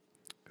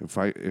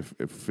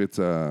 if it's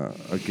a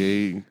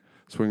gay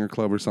swinger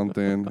club or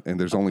something and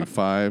there's only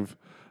 5,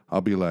 I'll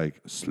be like,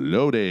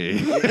 slow day.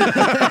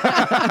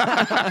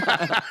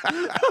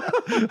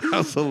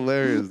 That's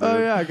hilarious, dude. Oh,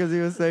 yeah, because he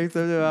was saying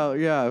something about,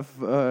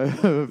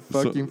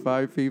 fucking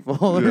 5 people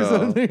or Yeah.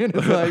 something. And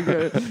it's like,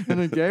 in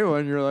a gay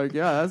one, you're like,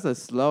 yeah, that's a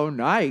slow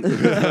night.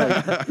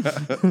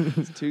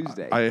 It's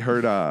Tuesday. I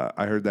heard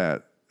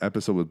that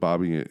episode with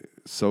Bobby.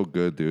 So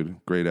good, dude.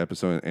 Great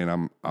episode.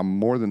 And I'm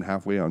more than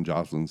halfway on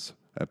Jocelyn's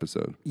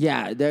episode.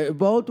 Yeah,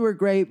 both were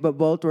great, but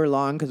both were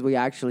long because we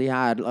actually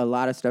had a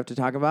lot of stuff to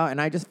talk about. And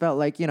I just felt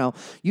like,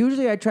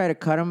 usually I try to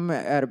cut them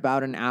at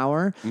about an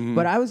hour,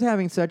 but I was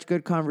having such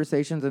good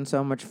conversations and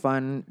so much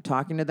fun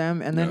talking to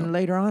them. And then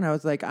later on, I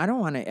was like, I don't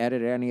want to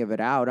edit any of it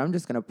out. I'm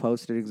just going to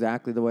post it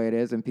exactly the way it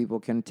is and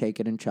people can take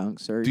it in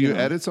chunks. Or Do you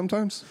edit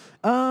sometimes?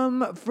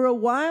 For a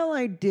while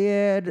I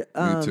did.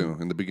 Me too.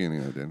 In the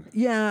beginning, I did.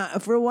 Yeah,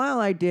 for a while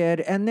I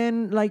did, and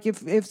then like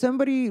if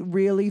somebody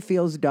really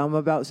feels dumb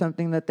about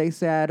something that they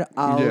said,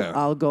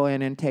 I'll go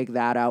in and take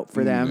that out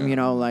for them.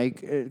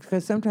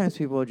 Because sometimes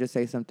people will just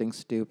say something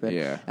stupid.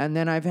 Yeah. And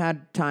then I've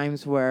had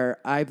times where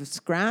I've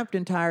scrapped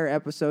entire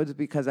episodes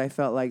because I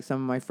felt like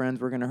some of my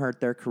friends were going to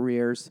hurt their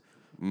careers.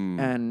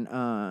 And,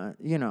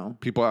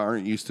 People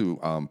aren't used to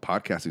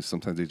podcasting.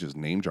 Sometimes they just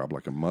name drop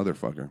like a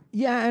motherfucker.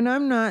 Yeah, and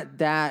I'm not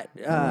that,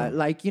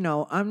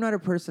 I'm not a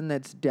person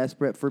that's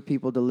desperate for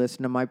people to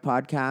listen to my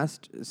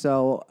podcast.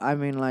 So, I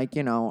mean,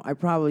 I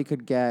probably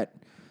could get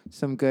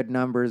some good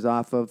numbers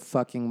off of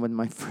fucking with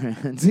my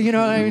friends. You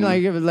know what I mean?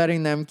 Like,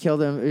 letting them kill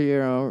them,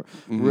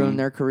 ruin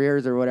their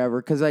careers or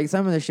whatever. Because, like,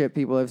 some of the shit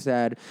people have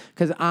said,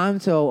 because I'm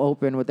so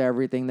open with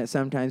everything that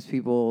sometimes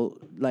people,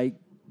 like,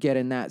 get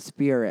in that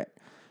spirit.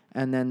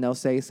 And then they'll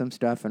say some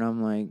stuff, and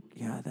I'm like,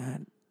 yeah,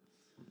 that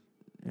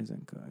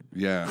isn't good.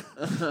 Yeah.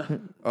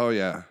 Oh,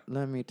 yeah.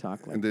 Let me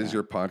talk like And this that. is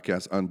your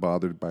podcast,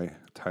 Unbothered by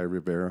Ty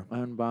Rivera.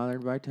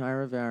 Unbothered by Ty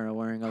Rivera,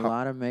 wearing a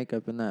lot of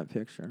makeup in that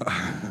picture.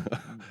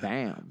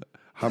 Bam.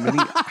 How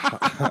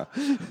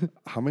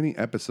many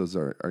episodes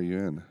are you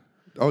in?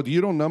 Oh,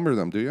 you don't number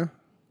them, do you?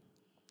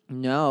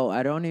 No,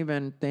 I don't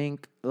even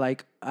think,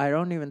 like, I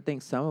don't even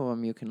think some of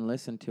them you can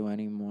listen to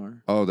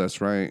anymore. Oh, that's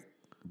right.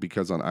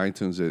 Because on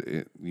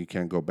iTunes, you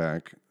can't go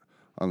back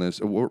unless.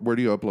 Where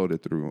do you upload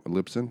it through?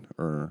 Libsyn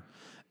or?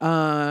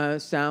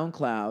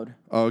 SoundCloud.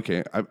 Oh,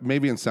 okay.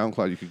 Maybe in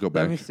SoundCloud you could go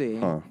back. Let me see.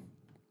 Huh.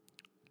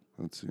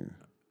 Let's see.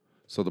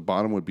 So the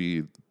bottom would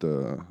be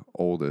the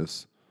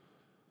oldest.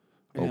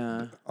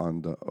 Yeah.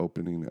 On the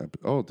opening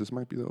episode. This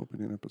might be the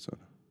opening episode.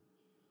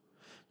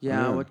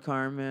 Yeah, Yeah. with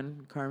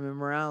Carmen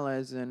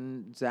Morales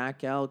and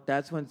Zach Elk.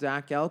 That's when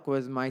Zach Elk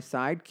was my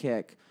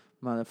sidekick,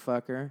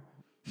 motherfucker.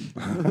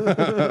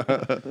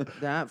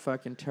 That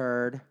fucking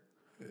turd.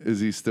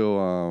 Is he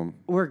still?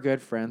 We're good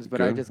friends,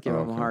 but I Good? just give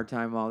Oh, him a okay. hard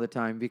time all the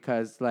time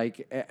because,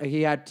 like,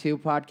 he had 2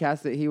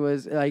 podcasts that he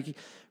was like.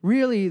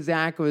 Really,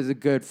 Zach was a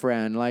good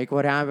friend. Like,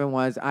 what happened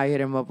was I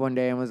hit him up one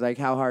day and was like,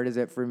 "How hard is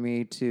it for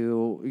me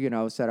to,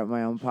 set up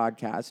my own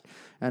podcast?"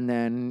 And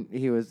then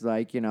he was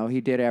like, he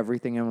did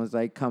everything and was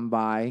like, "Come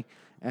by."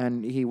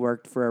 And he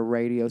worked for a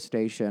radio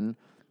station.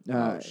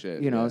 Oh,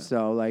 shit, yeah.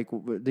 So like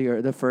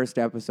the first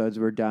episodes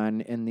were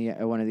done in the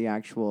one of the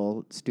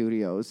actual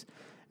studios,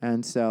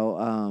 and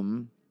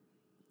so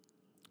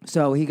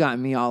so he got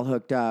me all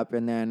hooked up,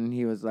 and then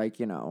he was like,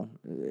 but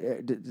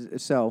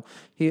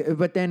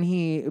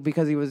then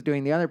because he was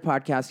doing the other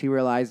podcast, he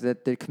realized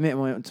that the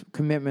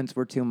commitments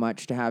were too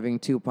much to having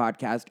 2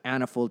 podcasts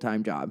and a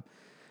full-time job,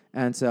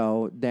 and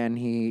so then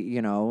he,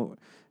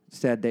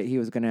 said that he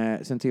was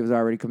gonna, since he was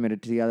already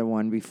committed to the other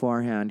one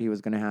beforehand, he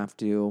was gonna have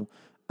to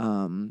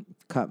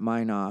cut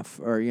mine off,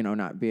 or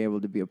not be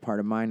able to be a part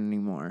of mine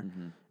anymore.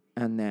 Mm-hmm.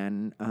 And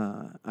then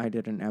I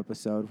did an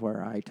episode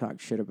where I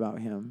talked shit about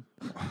him,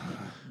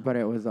 but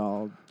it was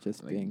all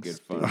just Like being good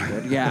stupid.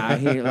 fun. Yeah,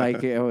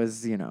 it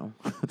was,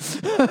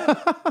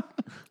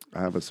 I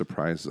have a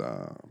surprise.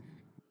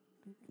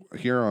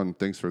 Here on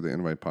Thanks for the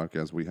Invite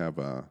podcast, we have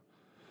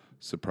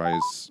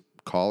surprise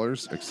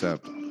callers,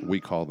 except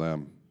we call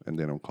them and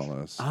they don't call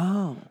us.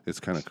 Oh. It's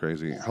kind of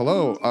crazy.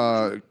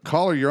 Hello,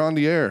 caller, you're on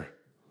the air.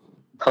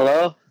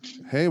 Hello?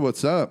 Hey,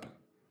 what's up?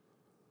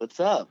 What's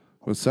up?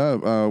 What's up?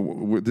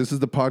 This is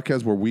the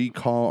podcast where we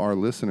call our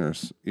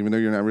listeners, even though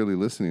you're not really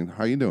listening.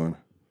 How you doing?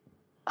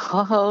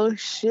 Oh,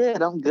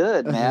 shit. I'm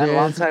good, man.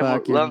 Long This time,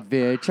 fucking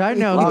bitch. I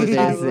know long who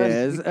time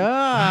this is. long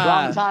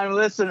Ah, time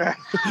listener.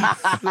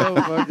 so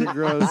fucking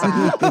gross.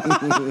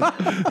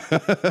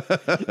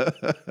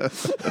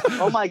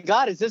 Oh, my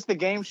God. Is this the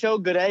game show?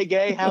 Good day,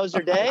 gay. How's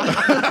your day?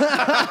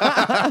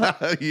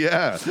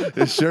 Yeah,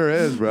 it sure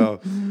is,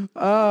 bro.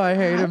 Oh, I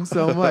hate him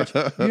so much.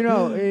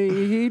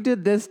 He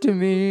did this to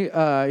me.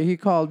 He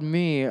called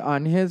me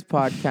on his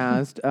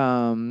podcast.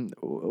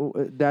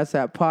 That's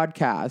that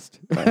podcast.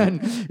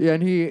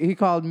 And he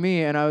called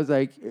me, and I was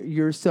like,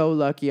 "You're so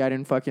lucky I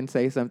didn't fucking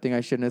say something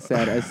I shouldn't have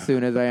said as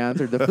soon as I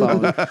answered the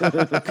phone."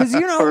 Because,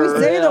 we For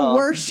say the real.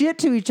 worst shit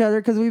to each other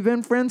because we've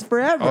been friends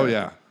forever. Oh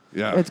yeah,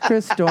 yeah. It's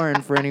Chris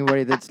Storin for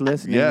anybody that's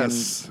listening.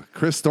 Yes,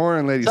 Chris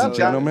Storin, ladies What's and up,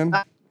 gentlemen.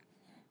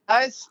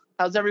 Guys,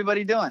 how's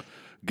everybody doing?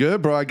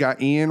 Good, bro. I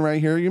got Ian right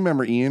here. You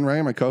remember Ian,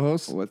 right? My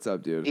co-host. What's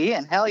up, dude?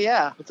 Ian, hell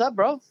yeah. What's up,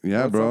 bro?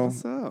 Yeah, What's bro. Up,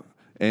 what's up?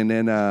 And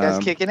then You guys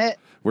kicking it?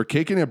 we're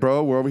kicking it,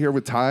 bro. We're over here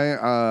with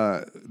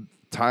Ty.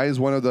 Ty is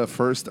one of the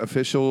first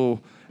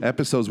official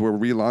episodes we're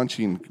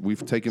relaunching.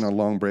 We've taken a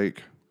long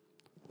break.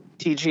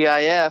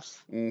 TGIF.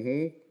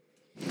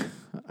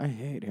 I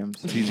hate him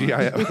so much.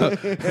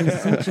 TGI.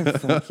 He's such a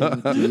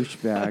fucking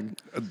douchebag.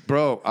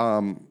 Bro,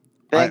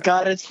 Thank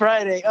God it's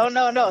Friday. Oh,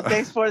 no.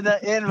 Thanks for the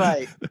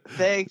invite.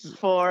 Thanks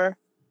for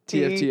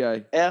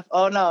TFTI. TF.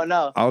 Oh,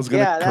 no. I was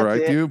going to Yeah, that's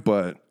correct it. you,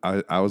 but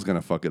I was going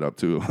to fuck it up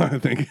too, I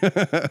think.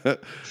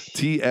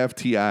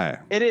 TFTI.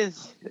 It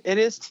is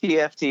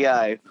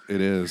TFTI.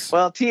 It is.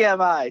 Well,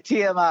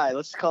 TMI.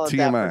 Let's call it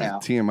that for now.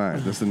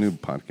 TMI. That's the new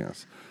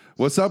podcast.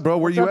 What's up, bro?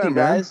 Where What's you up, at, you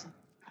man? guys?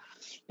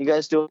 You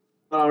guys doing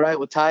all right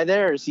with Ty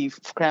there, or is he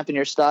cramping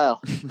your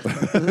style?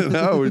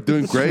 No, we're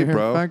doing great, You're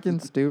bro. fucking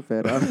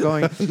stupid. I've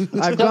gone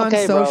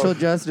okay, bro. social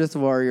justice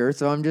warrior,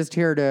 so I'm just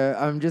here to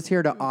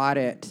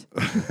audit.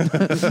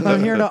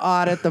 I'm here to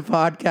audit the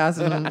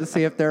podcast and to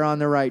see if they're on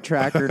the right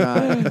track or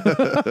not.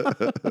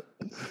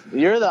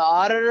 You're the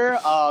auditor?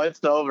 Oh,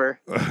 it's over.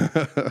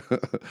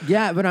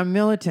 Yeah, but I'm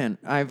militant.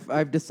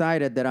 I've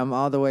decided that I'm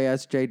all the way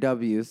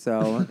SJW,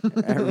 so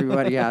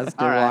everybody has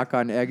to All right. walk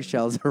on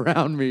eggshells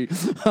around me.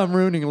 I'm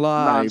ruining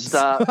lives.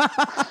 Nonstop.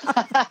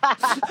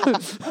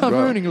 I'm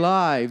Bro. ruining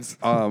lives.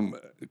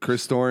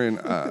 Chris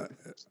Storin,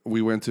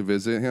 we went to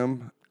visit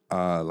him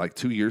like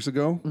 2 years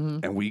ago,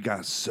 and we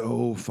got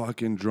so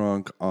fucking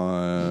drunk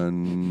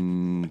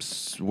on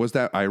was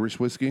that Irish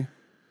whiskey?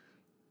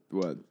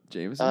 What?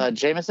 Jameson?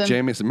 Jameson?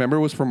 Jameson. Remember, it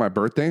was for my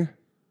birthday.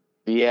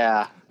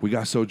 Yeah. We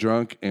got so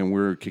drunk, and we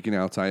were kicking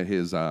outside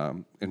his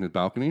in his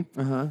balcony,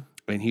 and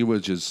he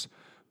was just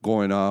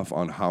going off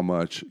on how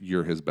much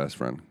you're his best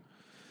friend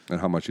and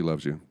how much he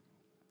loves you.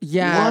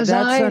 Yeah, Was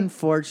that's I?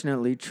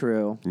 unfortunately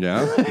true.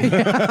 Yeah.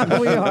 Yeah,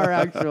 we are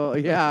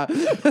actually. Yeah,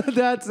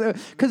 that's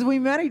because we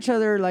met each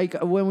other like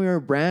when we were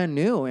brand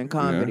new in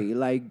comedy,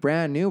 like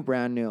brand new.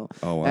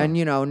 Oh, wow. And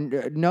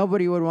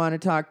nobody would want to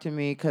talk to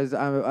me because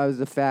I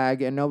was a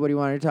fag, and nobody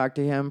wanted to talk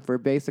to him for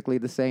basically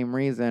the same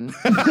reason.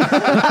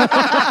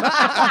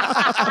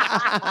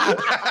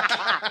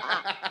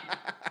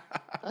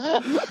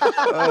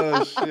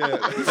 Oh shit!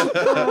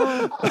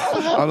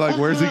 I'm like,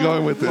 where's he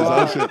going with this?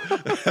 Oh shit!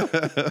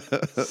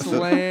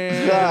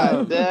 Slam.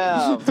 God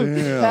damn.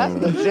 Pass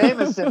the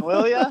Jameson,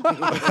 will ya?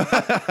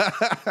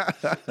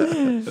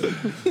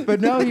 But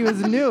no, he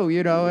was new,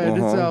 and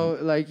so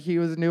like he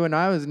was new and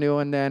I was new,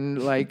 and then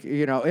like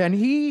and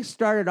he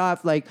started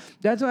off like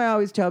that's why I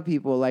always tell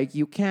people like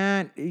you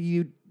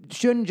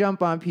shouldn't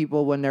jump on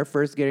people when they're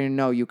first getting to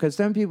know you, because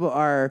some people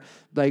are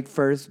like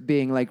first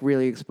being like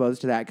really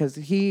exposed to that, because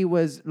he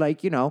was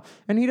like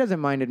and he doesn't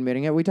mind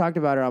admitting it. We talked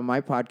about it on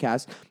my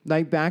podcast.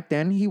 Like back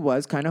then he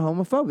was kind of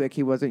homophobic.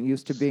 He wasn't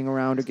used to being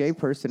around a gay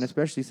person,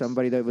 especially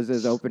somebody that was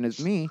as open as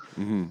me.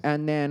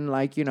 And then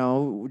like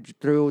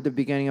through the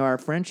beginning of our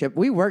friendship,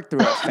 we worked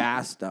through it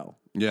fast though.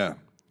 Yeah.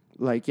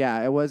 Like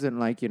it wasn't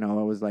like it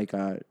was like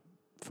a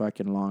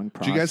fucking long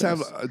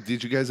process.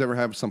 Did you guys ever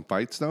have some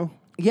fights though?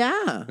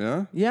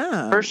 Yeah.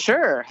 For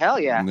sure. Hell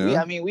yeah.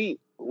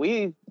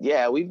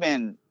 Yeah. We've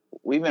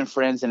been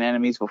friends and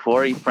enemies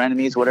before,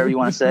 frenemies, whatever you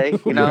want to say.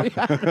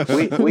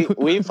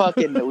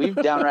 We've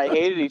downright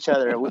hated each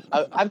other.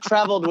 I've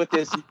traveled with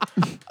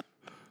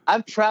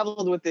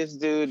this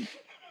dude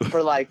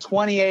for like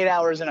 28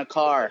 hours in a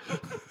car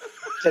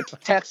to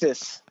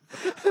Texas.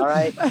 All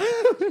right.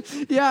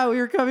 Yeah, we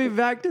were coming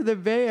back to the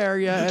Bay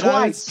Area, and Twice.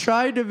 I was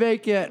trying to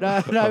make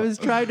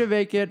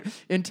it.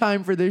 In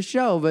time for this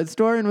show, but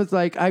Storian was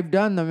like, "I've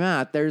done the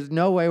math. There's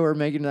no way we're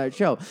making that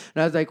show."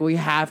 And I was like, "We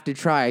have to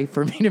try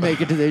for me to make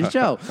it to this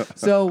show."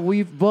 So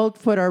we've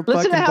both put our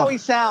Listen to fucking how he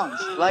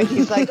sounds. Like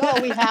he's like, "Oh,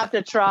 we have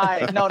to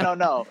try." No.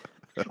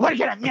 We're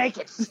gonna make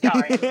it,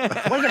 Story.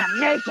 We're gonna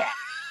make it.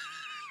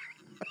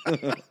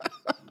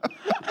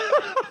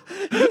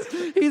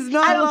 He's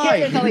not I don't care.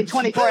 lying. There's only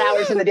 24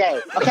 hours in the day.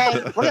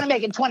 Okay, we're gonna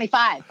make it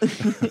 25.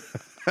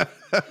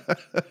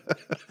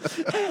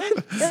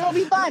 It'll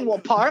be fine. We'll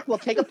park. We'll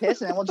take a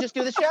piss, and then we'll just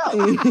do the show.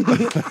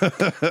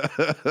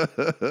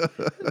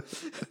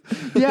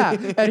 Yeah,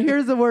 and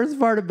here's the worst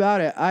part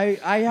about it.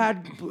 I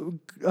had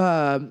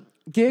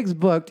gigs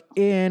booked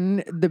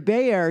in the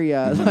Bay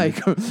Area, like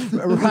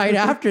right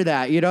after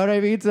that. You know what I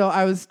mean? So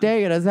I was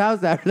staying at his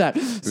house after that.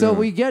 So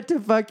we get to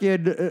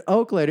fucking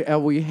Oakland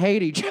and we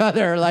hate each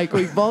other. Like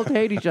we both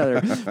hate each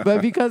other.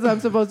 But because I'm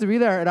supposed to be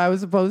there and I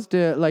was supposed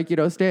to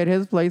stay at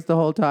his place the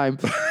whole time,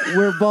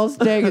 we're both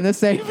staying in the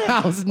same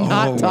house,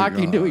 not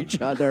talking to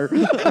each other.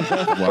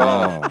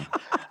 Wow.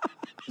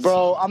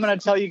 Bro, I'm gonna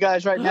tell you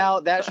guys right now,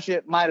 that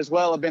shit might as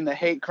well have been the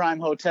hate crime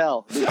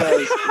hotel,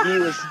 because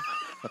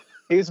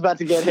he was about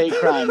to get hate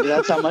crime.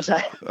 That's how much.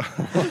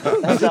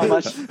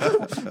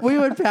 We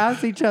would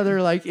pass each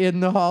other like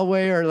in the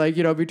hallway or like,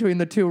 between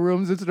the two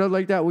rooms and stuff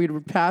like that. We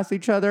would pass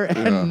each other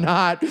and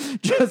not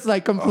just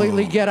like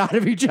completely get out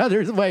of each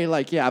other's way.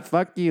 Like, yeah,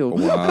 fuck you.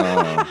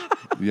 Wow.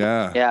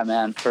 Yeah. Yeah,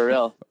 man, for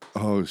real.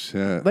 Oh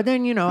shit. But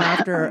then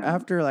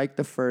after like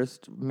the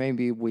first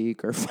maybe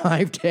week or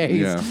 5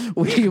 days,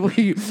 we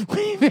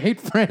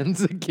made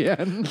friends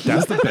again.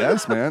 That's the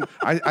best, man.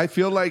 I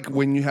feel like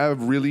when you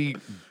have really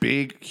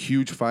big,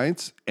 huge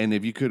fights, and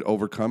if you could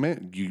overcome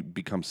it, you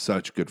become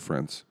such good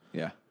friends.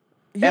 Yeah.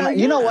 And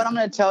you know what I'm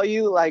going to tell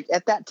you? Like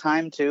at that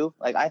time too,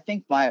 like I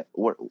think my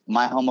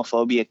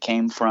homophobia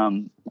came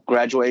from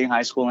graduating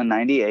high school in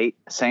 '98,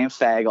 saying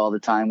fag all the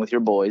time with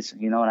your boys.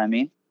 You know what I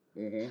mean?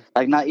 Mm-hmm.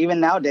 Like not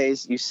even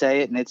nowadays you say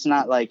it and it's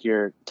not like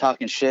you're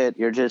talking shit.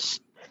 You're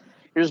just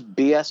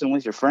BSing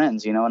with your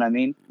friends. You know what I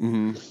mean?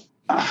 Mm-hmm.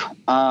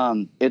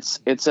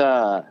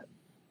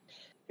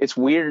 It's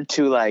weird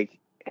to like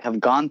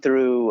have gone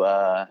through.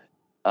 I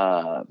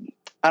don't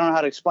know how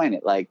to explain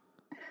it. Like,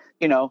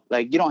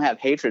 like you don't have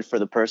hatred for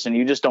the person.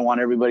 You just don't want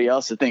everybody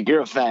else to think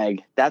you're a fag.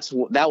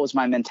 That was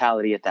my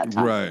mentality at that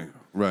time.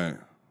 Right.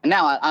 And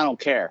now I don't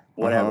care.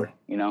 Whatever.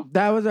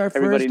 That was our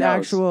Everybody first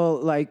knows. actual,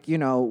 like,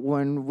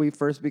 when we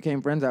first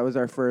became friends, that was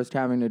our first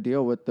having to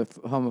deal with the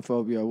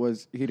homophobia.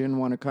 Was he didn't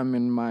want to come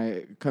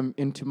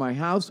into my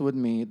house with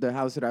me, the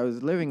house that I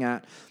was living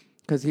at,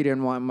 because he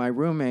didn't want my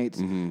roommates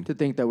to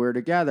think that we were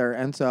together.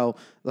 And so,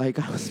 like,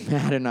 I was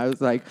mad, and I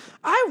was like,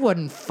 I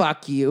wouldn't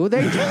fuck you.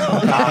 They All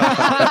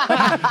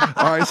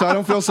right, so I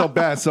don't feel so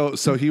bad. So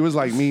he was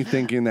like me,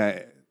 thinking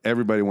that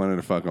everybody wanted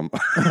to fuck him.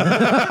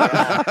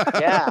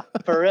 Yeah,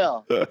 for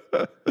real.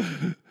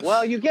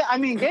 Well,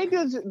 gay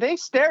dudes, they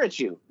stare at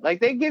you. Like,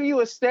 they give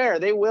you a stare.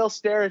 They will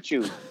stare at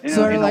you.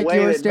 Sort of like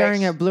you were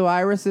staring at Blue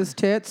Iris's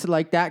tits,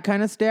 like that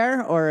kind of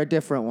stare, or a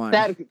different one?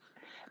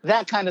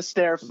 That kind of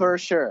stare for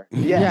sure.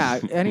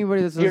 Yes. Yeah,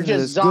 anybody that's listening to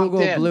this, zonked Google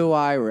in. Blue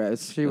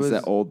Iris. She was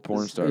that old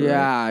porn star.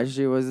 Yeah, right?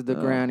 she was the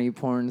granny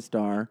porn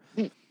star.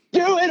 Do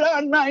it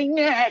on my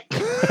neck.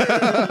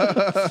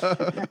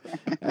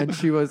 And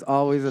she was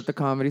always at the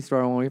Comedy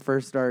Store when we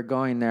first started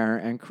going there.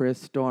 And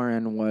Chris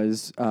Storin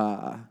was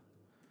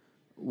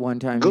one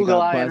time he Google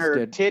got eye and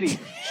her busted. titty.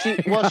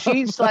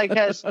 She's like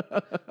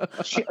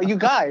you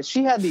guys.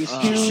 She had these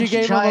huge, She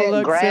gave him a giant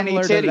look granny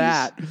similar titties. to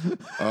that.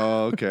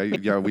 Oh, okay.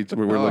 Yeah, we're looking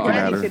Granny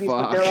at her. titties,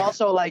 but they're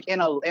also like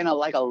in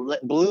a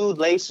blue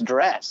lace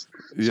dress.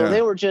 Yeah. So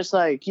they were just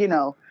like, you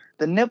know,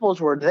 the nipples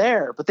were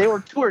there, but they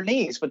were to her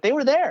knees, but they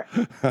were there.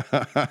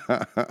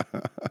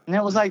 And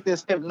it was like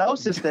this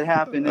hypnosis that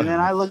happened. And then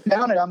I look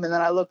down at him, and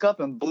then I look up,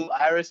 and Blue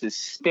Iris is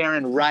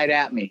staring right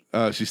at me.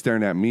 She's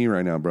staring at me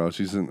right now, bro.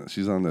 She's on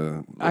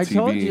the I TV.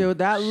 told you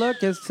that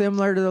look is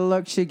similar to the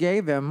look she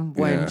gave him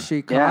when Yeah.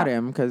 she caught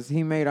him because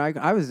he made.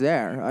 I was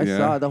there. I Yeah.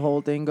 saw the whole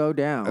thing go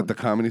down. At the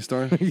Comedy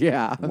Store.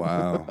 yeah.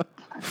 Wow.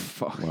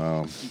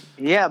 Wow.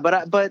 Yeah,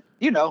 but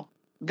you know,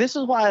 this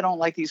is why I don't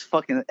like these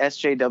fucking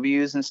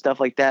SJWs and stuff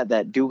like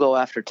that do go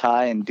after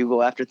Ty and do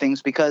go after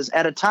things, because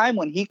at a time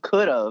when he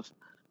could have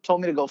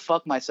told me to go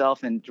fuck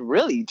myself and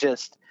really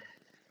just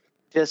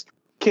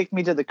kicked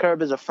me to the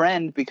curb as a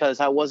friend because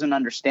I wasn't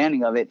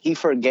understanding of it, he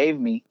forgave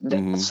me.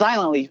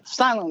 Silently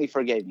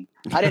forgave me.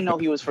 I didn't know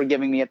he was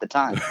forgiving me at the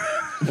time.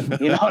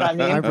 You know what I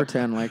mean? I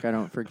pretend like I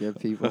don't forgive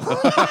people.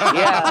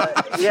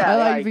 yeah. I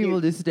like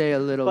people to stay a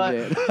little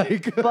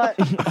bit. But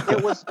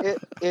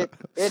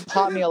it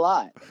taught me a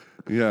lot.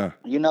 Yeah.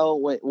 You know,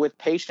 with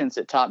patience,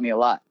 it taught me a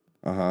lot.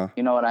 Uh-huh.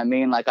 You know what I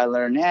mean? Like I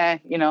learned,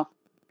 you know,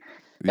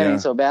 that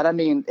ain't so bad. I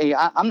mean,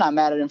 I'm not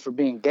mad at him for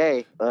being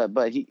gay,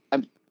 but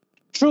I'm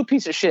true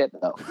piece of shit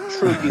though.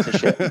 True piece of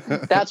shit.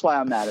 That's why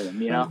I'm mad at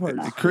him. You know,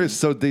 Chris,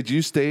 so did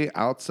you stay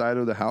outside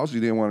of the house? You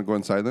didn't want to go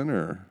inside then,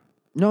 or?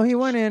 No, he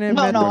went in and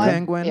met the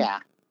penguin. Yeah.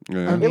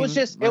 Yeah. mean, It was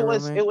just.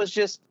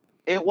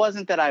 It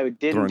wasn't that I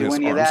didn't Throwing do his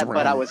any of arms that, but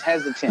around. I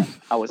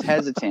was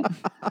hesitant,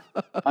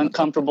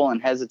 uncomfortable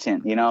and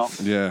hesitant. You know,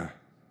 Yeah.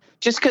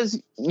 just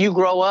because you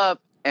grow up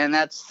and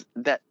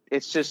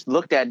it's just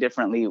looked at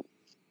differently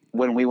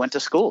when we went to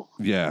school.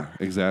 Yeah,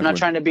 exactly. I'm not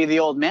trying to be the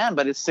old man,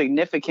 but it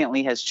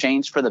significantly has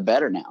changed for the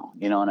better now.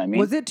 You know what I mean?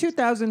 Was it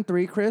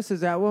 2003, Chris?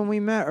 Is that when we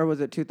met, or was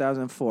it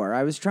 2004?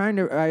 I was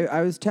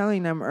I was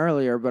telling them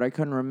earlier, but I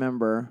couldn't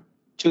remember.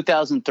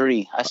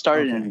 2003. I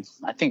started in,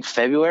 I think,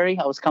 February.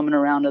 I was coming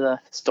around to the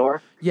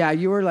store. Yeah,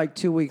 you were like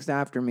 2 weeks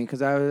after me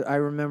because I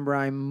remember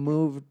I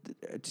moved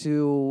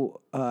to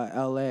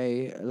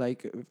L.A.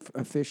 like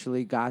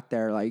officially got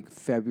there like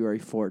February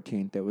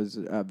 14th. It was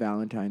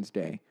Valentine's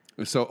Day.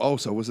 So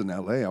it was in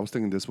L.A. I was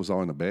thinking this was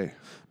all in the Bay.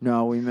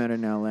 No, we met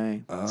in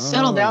L.A.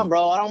 Settle down,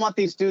 bro. I don't want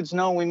these dudes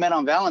knowing we met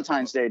on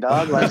Valentine's Day,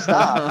 dog. Like,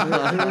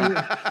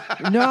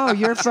 stop. No,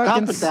 your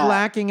fucking with that.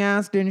 slacking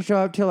ass didn't show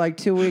up till like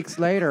 2 weeks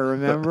later,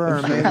 remember?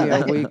 Or maybe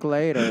a week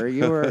later.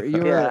 You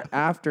were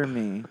after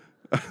me.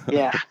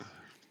 Yeah.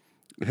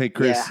 Hey,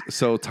 Chris. Yeah.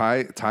 So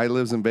Ty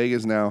lives in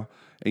Vegas now,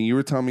 and you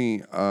were telling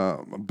me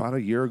about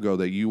a year ago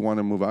that you want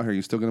to move out here.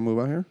 You still gonna move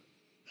out here?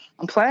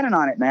 I'm planning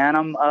on it, man.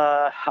 I'm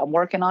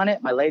working on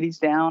it. My lady's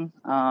down.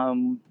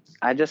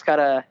 I just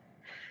gotta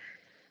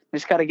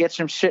get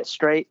some shit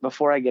straight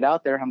before I get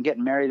out there. I'm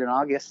getting married in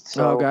August.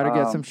 So Gotta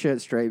get some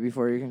shit straight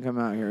before you can come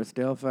out here.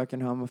 Still fucking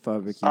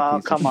homophobic. You Oh, piece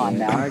of come on shit.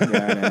 now. I get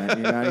it.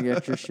 You gotta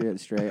get your shit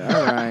straight.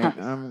 All right,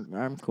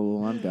 I'm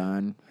cool. I'm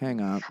done.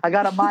 Hang up. I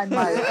gotta mind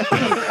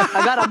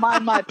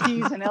my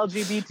P's and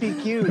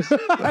LGBTQs.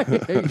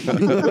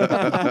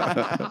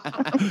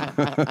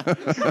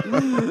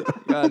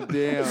 God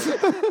damn.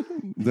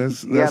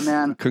 That's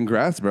man.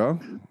 Congrats, bro.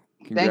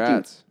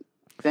 Congrats.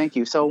 Thank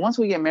you. So once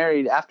we get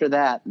married, after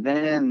that,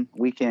 then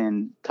we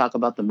can talk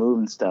about the move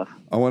and stuff.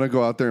 I want to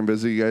go out there and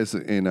visit you guys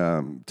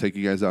and take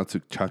you guys out to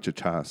Cha Cha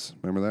Chas.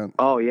 Remember that?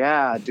 Oh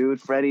yeah,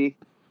 dude, Freddie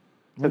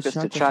took us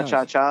to Cha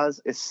Cha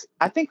Chas.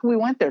 I think we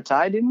went there,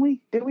 Ty, didn't we?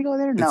 Did we go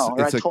there? No.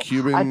 It's a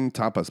Cuban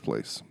tapas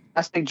place.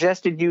 I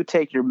suggested you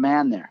take your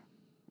man there.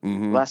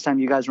 Mhm. Last time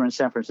you guys were in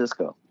San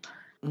Francisco.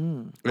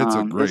 It's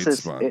a great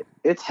spot.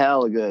 It's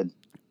hella good.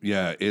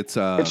 Yeah, it's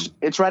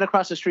right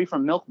across the street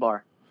from Milk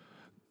Bar.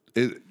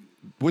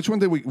 which one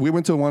did we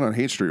went to one on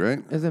Haight Street, right?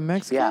 Is it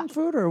Mexican Yeah.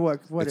 food or what?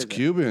 What It's is it?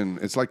 Cuban.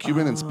 It's like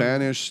Cuban and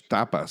Spanish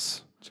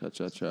tapas.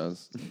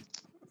 Cha-cha-chas.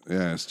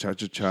 Yeah, it's Cha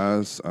Cha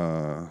Chas,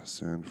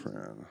 San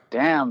Fran.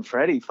 Damn,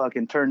 Freddie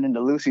fucking turned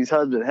into Lucy's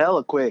husband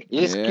hella quick.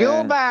 It's Yeah.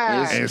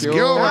 Cuba. It's Cuba.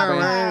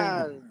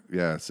 Cuban.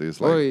 Yeah, so it's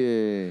like, Oh,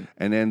 yeah.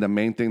 and then the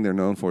main thing they're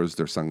known for is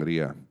their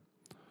sangria.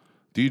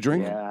 Do you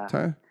drink, Yeah.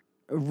 Ty?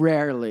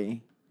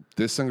 Rarely.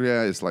 This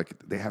sangria is like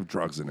they have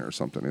drugs in it or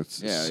something. It's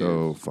Yeah,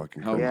 so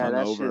fucking How- crazy. Yeah,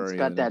 that hungover shit's or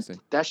got anything.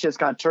 that shit's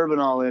got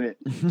turbinol in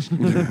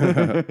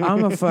it.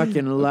 I'm a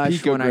fucking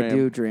lush when I picogram.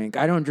 do drink.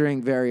 I don't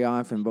drink very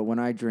often, but when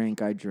I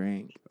drink, I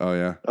drink. Oh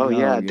yeah. Oh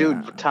yeah, yeah.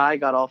 dude, Ty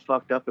got all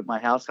fucked up at my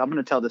house. I'm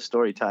gonna tell this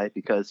story, Ty,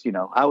 because you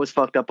know I was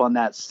fucked up on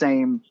that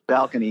same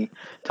balcony,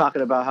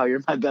 talking about how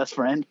you're my best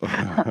friend.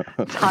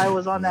 Ty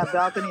was on that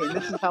balcony, and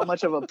this is how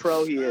much of a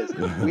pro he is.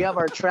 We have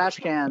our trash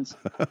cans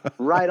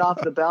right off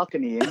the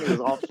balcony, and he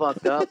was all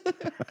fucked up.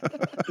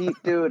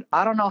 Dude,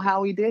 I don't know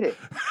how he did it.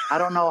 I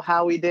don't know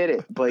how he did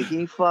it, but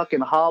he fucking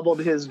hobbled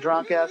his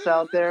drunk ass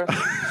out there,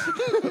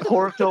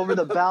 porked over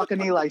the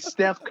balcony like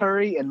Steph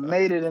Curry, and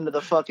made it into the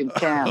fucking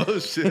can. Oh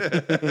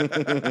shit!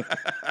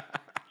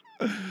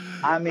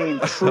 I mean,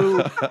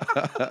 true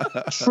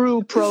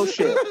pro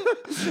shit.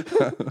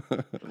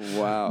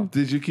 Wow.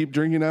 Did you keep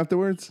drinking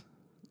afterwards?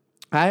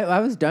 I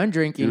was done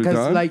drinking You were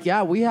because, done? like,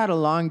 yeah, we had a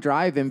long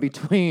drive in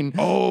between.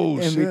 Oh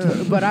in shit!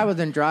 between, but I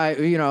wasn't dry.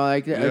 You know,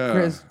 like Yeah.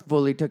 Chris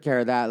fully took care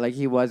of that. Like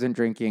he wasn't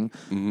drinking.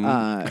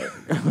 And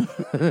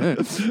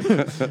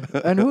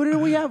who did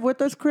we have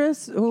with us,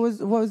 Chris? What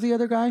was the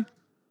other guy?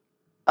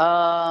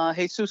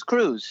 Jesus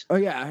Cruz. Oh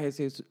yeah,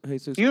 Jesus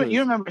You Cruz.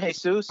 remember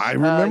Jesus? I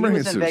remember he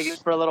was Jesus. in Vegas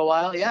for a little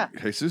while. Yeah,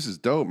 Jesus is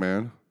dope,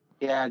 man.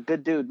 yeah,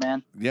 good dude,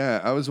 man.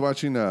 Yeah, I was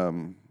watching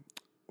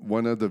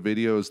one of the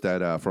videos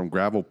that from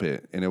Gravel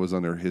Pit, and it was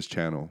under his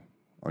channel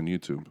on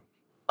YouTube.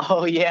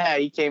 Oh yeah,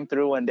 he came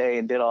through one day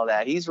and did all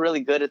that. He's really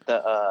good at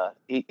the.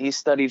 He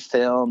studied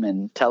film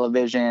and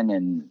television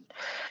and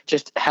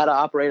just how to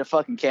operate a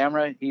fucking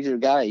camera. He's your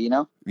guy, you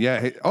know. Yeah.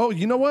 Hey, oh,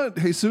 you know what?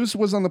 Jesus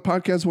was on the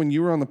podcast when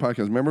you were on the podcast.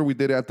 Remember we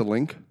did it at the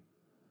link,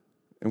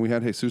 and we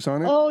had Jesus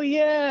on it. Oh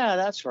yeah,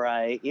 that's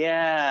right.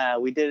 Yeah,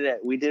 we did it.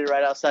 We did it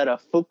right outside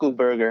of Fuku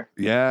Burger.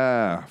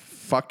 Yeah.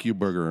 Fuck you,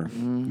 burger.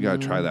 You gotta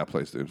try that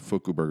place, dude.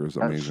 Fuku Burger is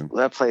amazing.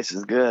 That place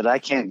is good. I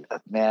can't,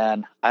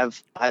 man.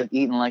 I've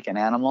eaten like an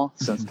animal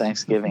since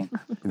Thanksgiving.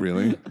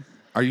 Really?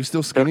 Are you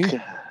still skinny?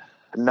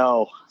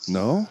 No,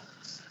 No.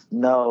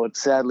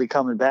 it's sadly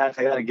coming back.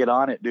 I gotta get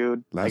on it,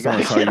 dude. Last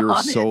time I saw you were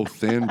so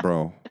thin,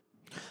 bro.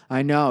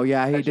 I know.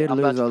 Yeah, he did I'm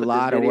about lose to a put this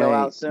lot of video weight.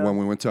 out soon. When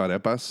we went to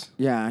Arepas.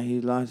 Yeah,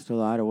 he lost a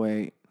lot of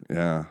weight.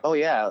 Yeah. Oh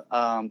yeah,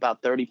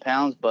 about 30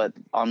 pounds. But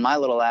on my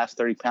little ass,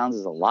 30 pounds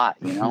is a lot,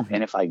 you know.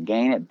 And if I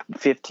gain it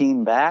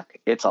 15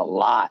 back, it's a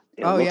lot.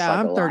 It Oh looks yeah, like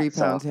I'm a 30 lot,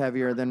 so, pounds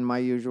heavier than my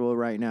usual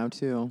right now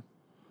too.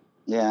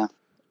 yeah.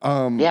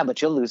 Yeah,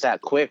 but you'll lose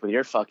that quick with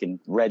your fucking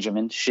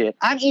regimen shit.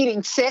 I'm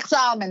eating 6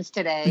 almonds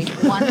today,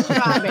 1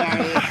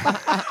 strawberry.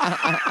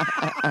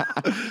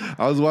 I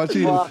was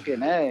watching.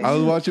 Fucking A. I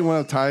was watching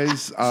one of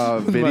Ty's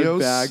videos. My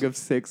bag of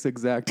 6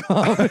 exact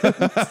almonds.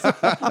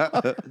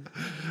 I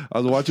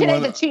was watching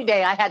Today's one. a cheat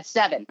day. I had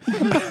 7.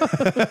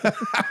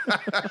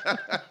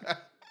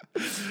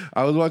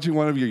 I was watching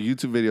one of your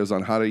YouTube videos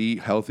on how to eat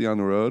healthy on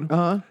the road.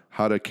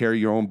 How to carry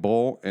your own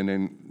bowl and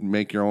then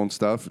make your own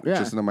stuff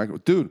just in the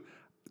microwave. Dude,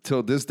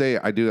 till this day,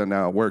 I do that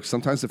now at work.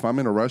 Sometimes if I'm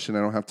in a rush and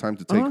I don't have time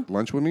to take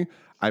lunch with me,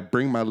 I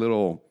bring my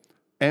little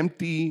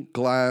empty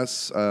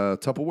glass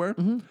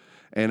Tupperware,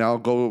 and I'll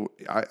go.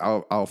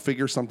 I'll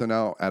figure something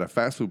out at a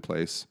fast food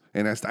place,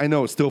 and I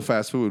know it's still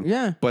fast food.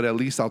 Yeah. But at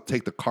least I'll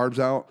take the carbs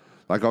out.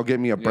 Like I'll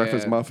get me a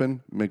breakfast McMuffin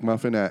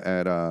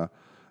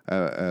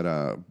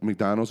at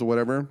McDonald's or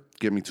whatever.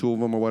 Get me 2 of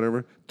them or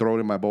whatever. Throw it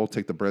in my bowl.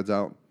 Take the breads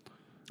out.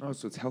 Oh,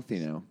 so it's healthy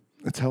now.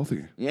 It's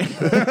healthy. Slow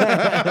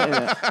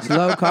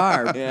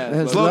carb. Yeah,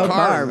 slow slow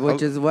carb, carb.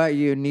 which is what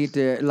you need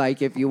to,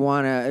 like, if you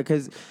want to,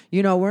 because,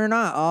 you know, we're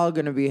not all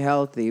going to be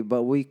healthy,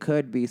 but we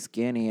could be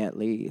skinny at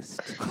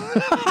least.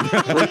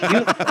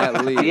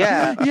 At least.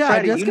 Yeah. Yeah,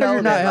 Freddie, just you because know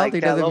you're not that, healthy like,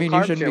 that doesn't low mean you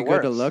carb shouldn't be shit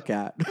good to works. look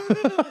at.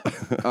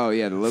 Oh,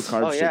 yeah. The low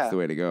carb Oh, shit's yeah. the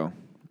way to go.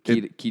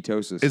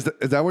 Ketosis. Is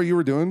that what you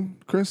were doing,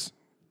 Chris?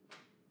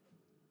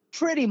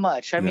 Pretty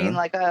much. I mean,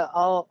 like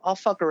I'll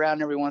fuck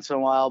around every once in a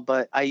while,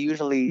 but I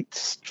usually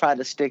try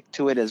to stick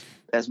to it as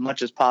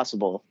much as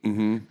possible.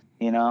 Mm-hmm.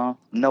 You know,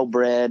 no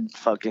bread,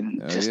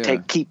 fucking just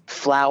keep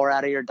flour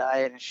out of your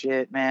diet and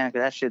shit, man.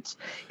 'Cause that shit's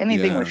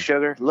anything with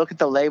sugar. Look at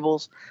the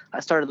labels. I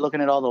started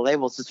looking at all the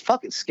labels. It's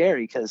fucking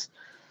scary because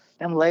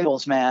them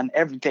labels, man,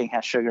 everything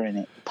has sugar in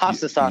it.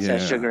 Pasta sauce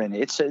has sugar in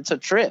it. It's a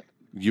trip.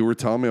 You were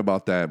telling me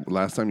about that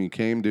last time you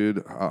came,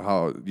 dude.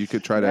 How you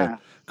could try to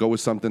go with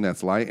something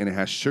that's light and it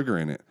has sugar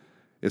in it.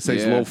 It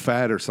says low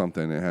fat or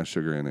something. It has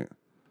sugar in it.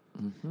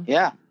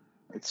 Yeah,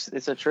 it's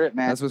a trip,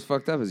 man. That's what's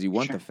fucked up is you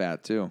want the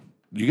fat too.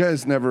 You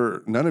guys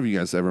none of you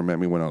guys ever met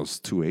me when I was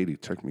 280.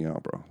 Check me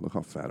out, bro. Look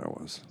how fat I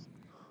was.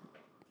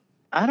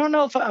 I don't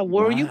know if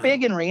were you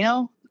big in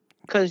Reno?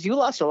 Because you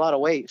lost a lot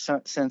of weight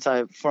since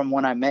from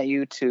when I met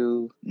you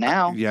to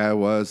now. Yeah, I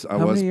was. I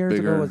How was many years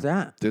bigger. ago was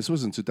that? This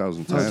was in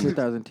 2010. Oh,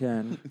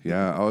 2010.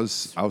 Yeah, I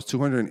was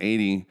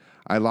 280.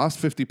 I lost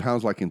 50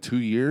 pounds like in 2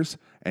 years,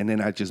 and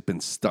then I just been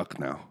stuck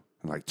now.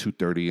 Like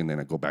 230, and then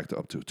I go back to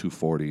up to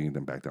 240, and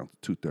then back down to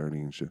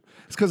 230 and shit.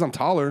 It's because I'm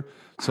taller,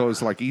 so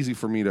it's like easy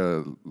for me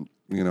to,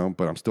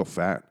 but I'm still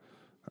fat.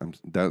 You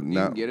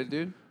can get it,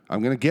 dude?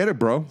 I'm gonna get it,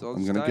 bro. all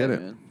I'm just gonna diet, get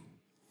it. man.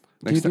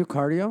 Do you do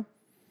cardio?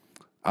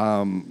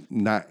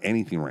 Not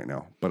anything right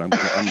now, but I'm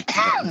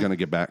gonna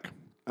get back.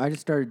 I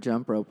just started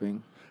jump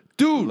roping.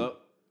 Dude,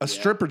 a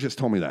stripper just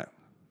told me that.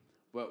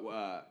 But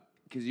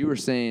because you were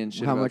saying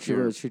shit How about much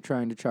your... is she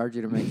trying to charge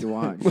you to make you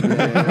watch? Did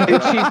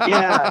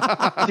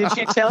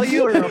she tell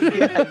you? Or,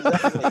 yeah,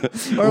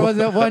 exactly. Or was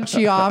it one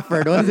she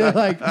offered? Was it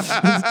like, do you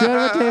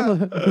have a table?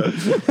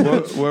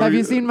 What Have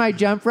you seen my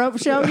jump rope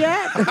show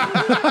yet?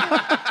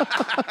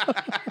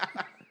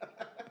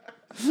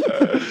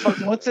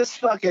 Fucking what's this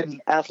fucking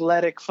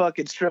athletic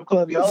fucking strip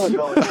club y'all are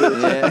going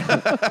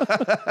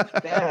to?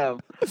 Damn.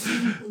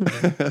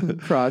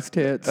 Cross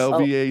tits.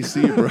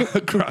 LVAC, bro.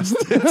 Cross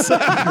tits.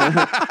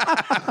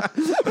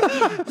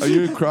 Are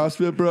you in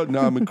CrossFit, bro?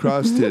 No, I'm in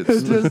cross tits.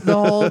 It's just the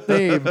whole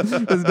theme.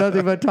 There's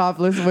nothing but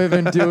topless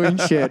women doing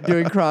shit,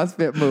 doing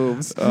CrossFit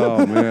moves.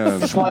 Oh man.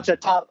 Just watch a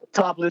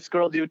topless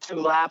girl do 2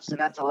 laps, and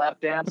that's a lap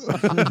dance.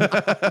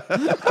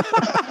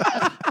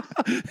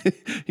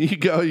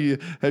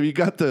 Have you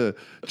got the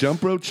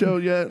jump rope show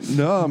yet?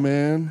 No,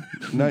 man,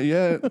 not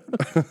yet.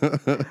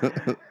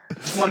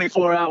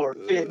 24-hour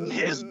fitting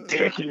his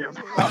dick in your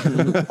mouth.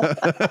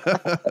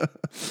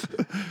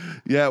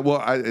 Yeah,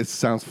 well, it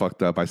sounds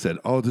fucked up. I said,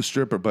 "Oh, the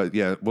stripper," but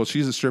yeah, well,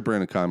 she's a stripper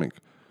and a comic.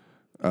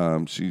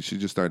 She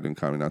just started doing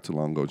comedy not too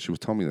long ago. She was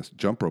telling me this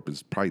jump rope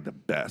is probably the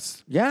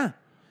best. Yeah.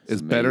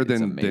 It's better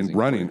than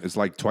running. It's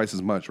like twice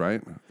as much,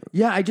 right?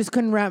 Yeah, I just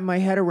couldn't wrap my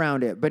head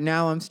around it, but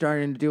now I'm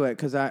starting to do it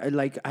because I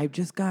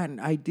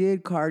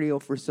did cardio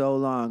for so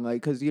long,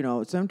 like because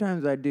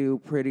sometimes I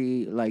do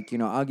pretty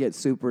I'll get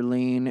super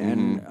lean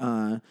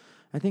and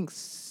I think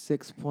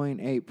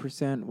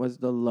 6.8% was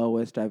the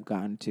lowest I've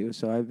gotten to,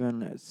 so I've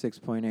been at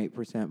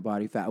 6.8%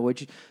 body fat,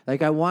 which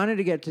I wanted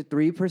to get to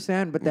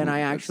 3%, but then I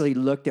actually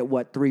looked at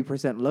what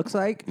 3% looks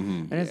like,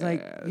 and it's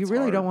you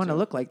really don't want to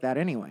look like that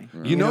anyway.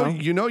 You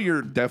know,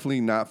 you're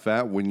definitely not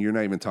fat when you're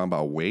not even talking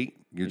about weight.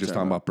 You're just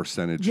talking about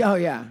percentage. Oh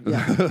yeah.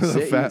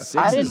 Fat.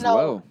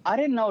 I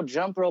didn't know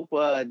jump rope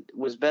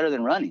was better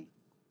than running.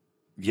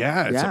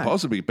 Yeah, it's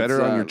supposed to be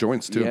better on your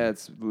joints too. Yeah,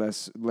 it's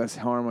less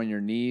harm on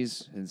your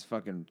knees. It's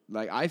fucking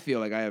I feel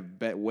like I have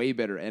way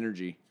better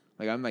energy.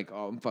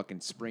 I'm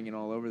fucking springing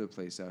all over the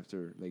place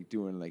after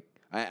doing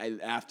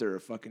after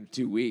fucking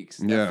 2 weeks.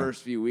 The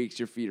first few weeks,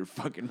 your feet are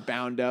fucking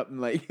bound up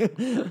and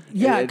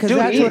yeah, because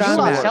that's what I'm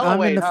at.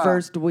 I'm in the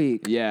first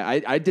week. Yeah,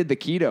 I did the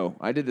keto.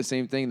 I did the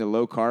same thing, the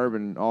low carb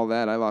and all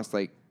that. I lost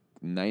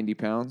 90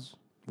 pounds.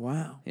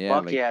 Wow. Yeah,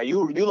 fuck yeah,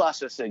 you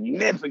lost a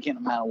significant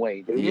amount of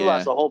weight. Dude. You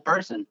lost a whole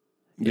person.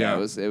 Yeah, it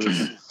was.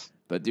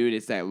 But dude,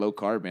 it's that low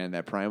carb, man.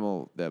 That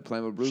primal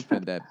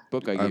blueprint. That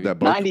book I gave you.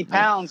 90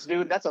 pounds,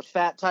 dude. That's a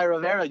fat Ty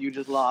Rivera you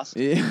just lost.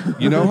 Yeah.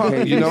 You know how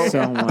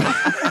so much.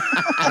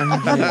 I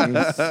hate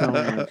you so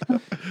much.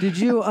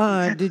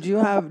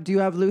 Do you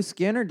have loose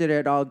skin or did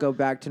it all go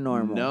back to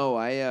normal?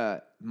 No,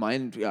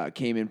 mine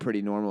came in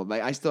pretty normal.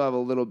 I still have a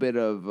little bit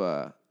of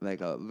a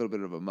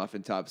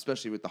muffin top,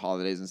 especially with the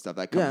holidays and stuff.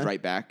 That comes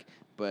right back,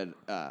 but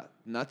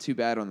not too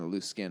bad on the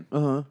loose skin.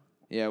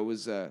 Yeah, it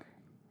was. I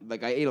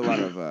ate a lot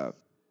of.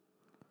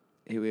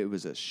 It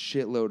was a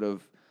shitload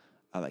of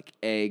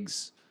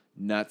eggs,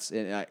 nuts,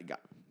 and I got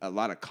a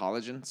lot of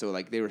collagen. So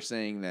they were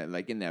saying that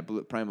in that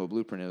primal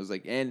blueprint, it was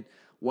and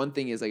one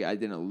thing is I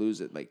didn't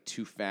lose it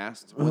too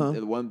fast.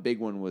 One big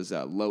one was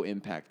low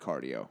impact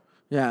cardio.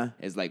 Yeah,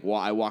 it's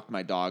I walked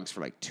my dogs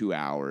for 2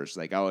 hours.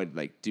 I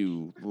would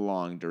do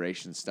long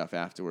duration stuff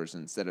afterwards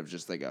instead of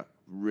just a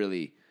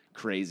really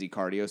crazy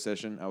cardio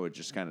session. I would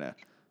just kind of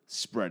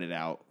spread it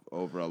out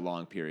over a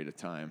long period of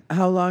time.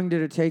 How long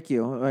did it take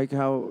you?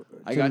 How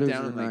I got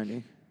down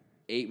in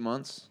 8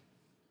 months.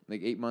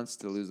 8 months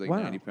to lose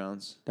 90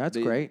 pounds. That's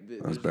great.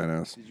 That's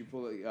badass. Did you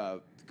pull it?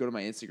 Go to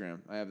my Instagram.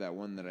 I have that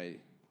one that I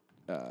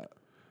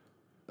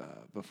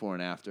before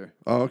and after.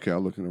 Oh, okay. I'll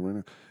look at it right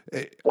now.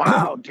 Hey,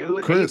 wow,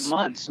 dude, Chris. 8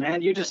 months,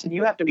 man. You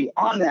have to be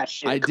on that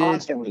shit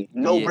constantly.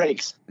 No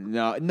breaks.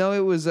 No,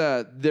 it was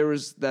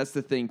that's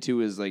the thing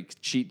too is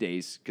cheat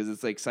days because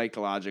it's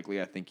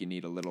psychologically I think you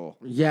need a little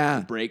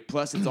break.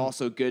 Plus it's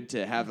also good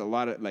to have a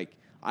lot of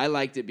I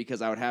liked it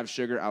because I would have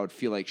sugar, I would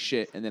feel like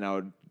shit, and then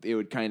it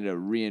would kind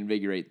of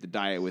reinvigorate the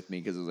diet with me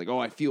because it was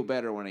I feel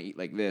better when I eat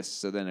like this.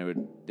 So then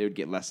they would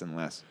get less and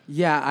less.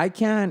 Yeah, I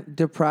can't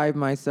deprive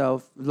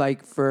myself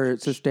for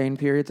sustained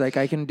periods.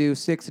 I can do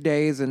 6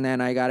 days and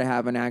then I got to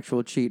have an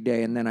actual cheat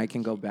day and then I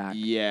can go back.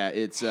 Yeah,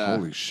 it's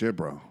holy shit,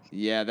 bro.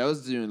 Yeah, that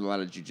was doing a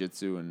lot of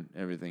jiu-jitsu and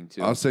everything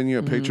too. I'll send you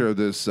a picture of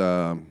this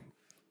of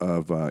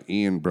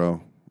Ian,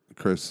 bro.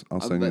 Chris, I'll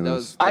send you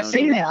this. I've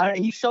seen it.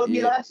 You showed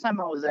me last time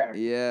I was there.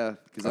 Yeah,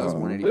 because I was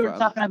 185. We were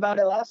talking about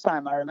it last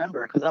time, I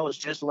remember, because I was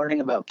just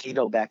learning about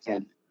keto back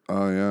then.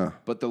 Oh, yeah.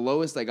 But the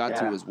lowest I got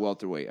to was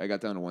welterweight. I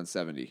got down to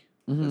 170.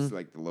 That's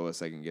the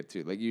lowest I can get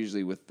to.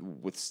 Usually with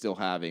still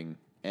having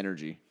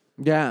energy.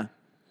 Yeah.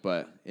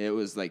 But it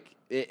was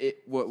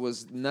what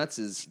was nuts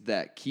is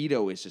that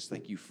keto is just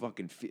you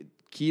fucking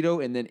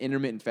keto and then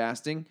intermittent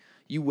fasting.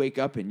 You wake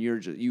up and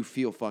you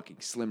feel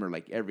fucking slimmer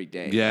every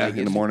day. Yeah,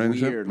 in the morning.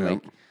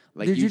 Weird.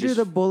 Did you do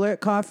the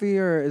bullet coffee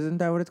or isn't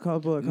that what it's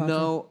called, bullet coffee?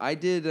 No, I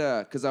did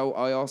because I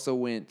also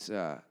went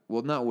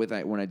not with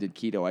when I did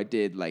keto. I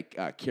did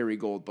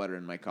Kerrygold butter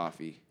in my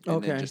coffee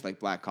and then just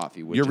black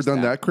coffee. You ever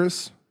done that,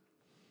 Chris?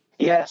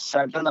 Yes,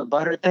 I've done the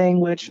butter thing,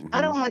 which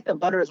I don't like the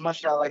butter as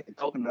much as I like the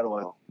coconut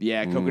oil.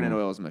 Yeah, coconut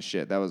oil is my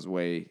shit. That was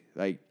way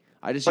I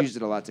just used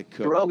it a lot to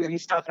cook. Rogan,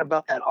 he's talking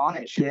about that on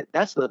it shit.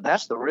 That's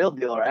the real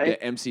deal, right?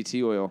 Yeah,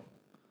 MCT oil.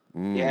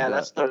 Yeah,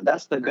 that's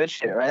the good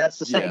shit, right? That's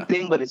the same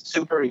thing, but it's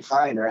super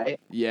refined, right?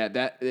 Yeah,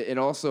 that it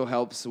also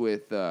helps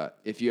with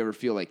if you ever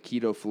feel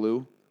keto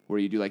flu, where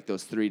you do like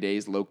those 3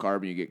 days low carb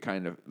and you get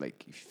kind of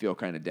like you feel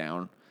kind of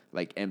down.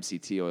 Like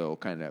MCT oil will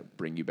kind of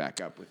bring you back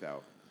up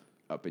without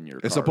upping your.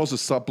 It's carbs. supposed to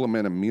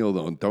supplement a meal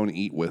though. Don't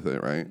eat with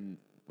it, right?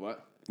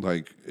 What?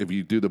 Like if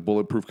you do the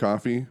bulletproof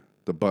coffee,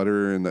 the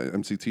butter and the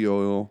MCT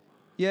oil,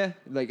 Yeah,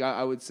 like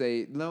I would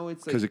say no.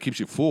 It's because like it keeps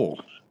you full.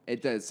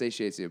 it does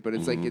satiates you, but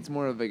it's like it's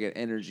more of like an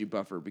energy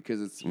buffer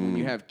because it's when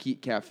you have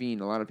caffeine.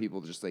 A lot of people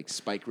just like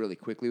spike really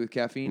quickly with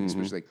caffeine,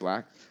 especially like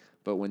black.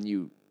 But when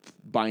you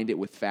bind it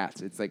with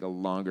fats, it's like a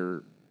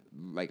longer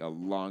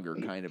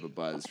kind of a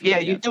buzz. Yeah,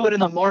 you do it in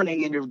the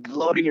morning and you're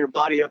loading your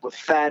body up with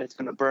fat. It's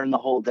going to burn the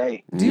whole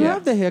day. Do you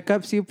have the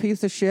hiccups, you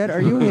piece of shit?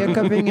 Are you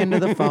hiccuping into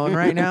the phone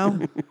right now?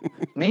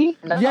 Me?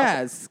 No.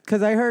 Yes,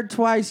 because I heard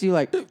twice you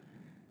like.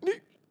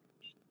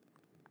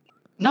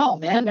 No,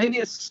 man. Maybe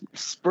it's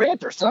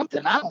Sprint or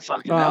something. I don't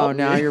fucking know. Oh,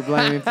 now you're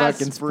blaming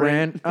fucking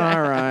Sprint.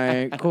 All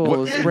right,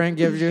 cool. Sprint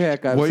gives you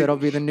hiccups. Wait. It'll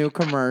be the new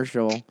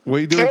commercial. What are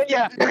you doing?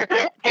 Yeah,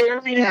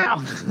 hear me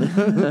now.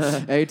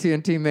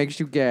 AT&T makes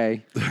you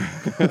gay.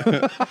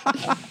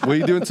 What are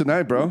you doing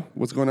tonight, bro?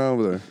 What's going on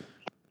over there?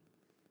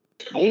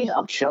 Hey,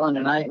 I'm chilling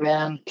tonight,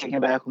 man. Kicking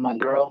back with my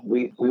girl.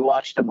 We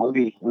watched a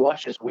movie. We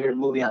watched this weird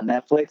movie on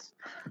Netflix.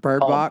 Bird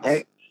called Box.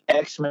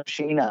 Ex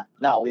Machina.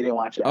 No, we didn't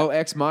watch it. Oh,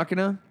 Ex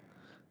Machina.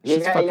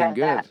 She's fucking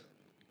good.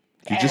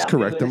 Can you just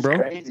correct them, bro?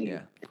 Crazy. Yeah.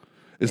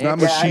 It's not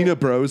Yeah, Machina,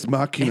 bro. It's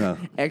Machina.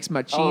 Ex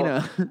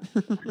Machina.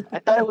 I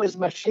thought it was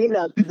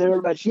Machina because they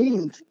were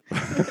machines.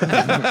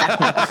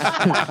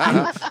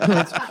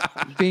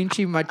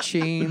 Beachy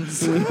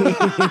machines. And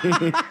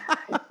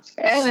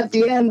at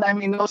the end, I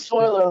mean, no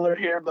spoiler alert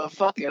here, but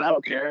fuck it, I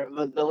don't care.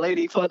 But the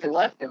lady fucking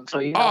left him, so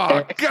you know, Oh,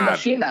 Ex God.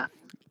 Machina.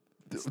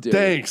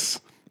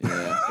 Thanks.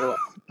 Yeah.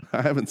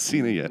 I haven't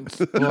seen it yet.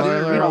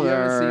 Spoiler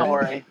alert. Don't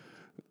worry.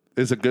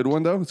 It's a good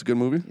one, though. It's a good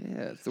movie.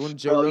 Yeah, it's the one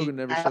Joe Bro, Rogan you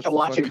never have shuts to the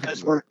watch fuck it up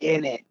because about. we're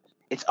in it.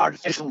 It's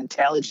artificial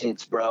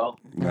intelligence, bro.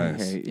 I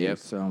Nice. hate you Yep.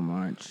 so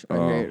much. I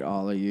Oh. hate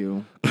all of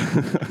you.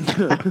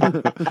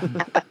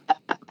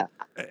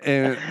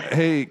 And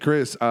hey,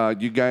 Chris,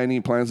 you got any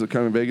plans to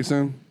come in Vegas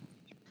soon?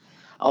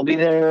 I'll be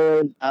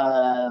there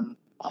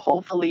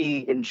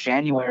hopefully in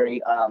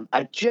January.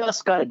 I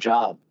just got a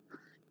job.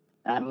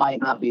 I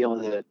might not be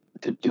able to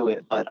do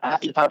it, but I have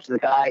to talk to the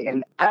guy.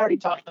 And I already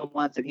talked to him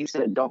once, and he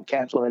said, don't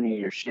cancel any of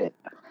your shit.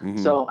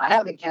 So I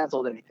haven't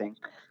canceled anything.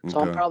 So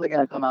I'm Okay. probably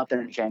going to come out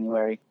there in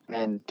January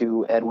and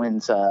do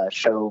Edwin's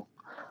show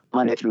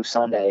Monday through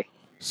Sunday.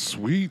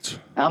 Sweet.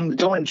 I'm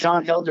doing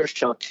John Hilder's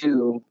show,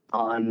 too,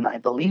 on, I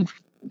believe,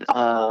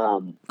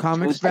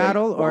 Comics Tuesday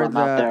Battle while or I'm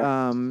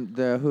out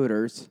the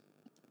Hooters?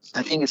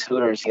 I think it's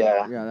Hooters,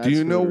 yeah. Yeah, that's Do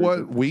you know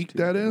Hooters. what week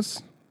that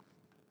is?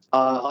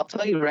 I'll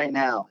tell you right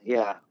now.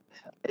 Yeah,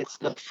 it's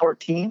the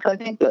 14th, I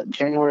think,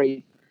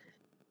 January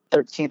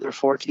 13th or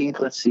 14th.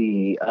 Let's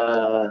see,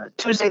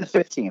 Tuesday the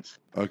 15th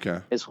Okay.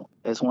 is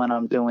when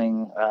I'm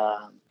doing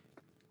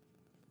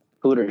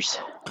Hooters.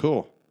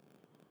 Cool.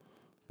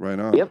 Right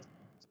on. Yep.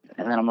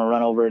 And then I'm gonna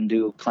run over and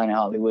do Planet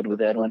Hollywood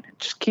with Edwin.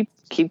 Just keep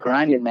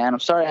grinding, man. I'm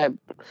sorry I've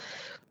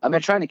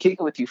been trying to kick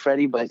it with you,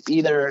 Freddie, but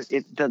either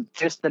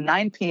just the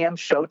 9 p.m.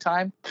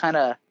 showtime kind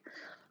of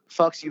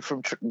fucks you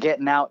from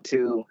getting out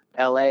to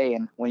LA,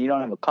 and when you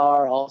don't have a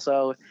car,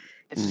 also,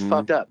 it's just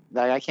fucked up.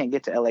 Like, I can't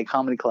get to LA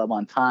Comedy Club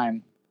on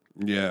time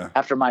Yeah.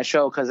 after my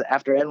show because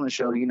after Edwin's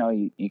show, you know,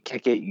 you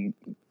kick it, you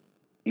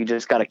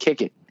just gotta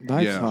kick it.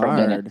 That's Yeah.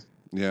 hard.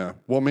 Yeah.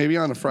 Well, maybe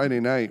on a Friday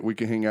night we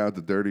can hang out at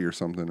the Dirty or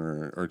something,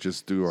 or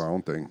just do our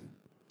own thing.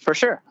 For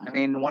sure. I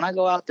mean, when I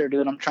go out there,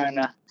 dude, I'm trying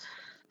to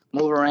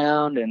move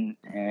around and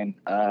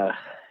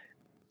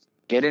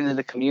get into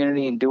the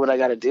community and do what I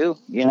got to do,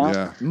 you know?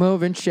 Yeah.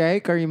 Move and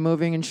shake. Are you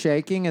moving and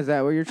shaking? Is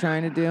that what you're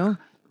trying to do?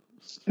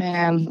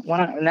 Man, when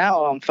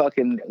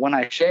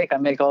I shake, I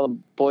make all the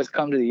boys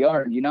come to the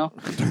yard, you know?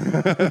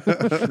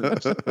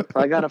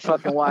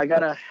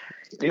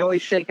 The only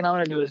shaking I'm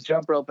going to do is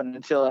jump roping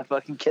until I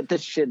fucking get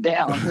this shit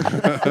down.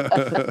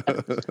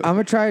 I'm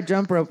gonna try a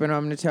jump rope and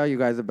I'm gonna tell you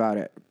guys about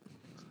it.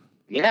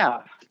 Yeah.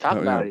 Talk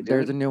Oh, about yeah. it,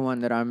 There's a dude. new one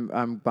that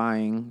I'm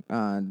buying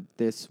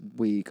this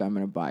week. I'm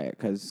gonna buy it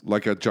because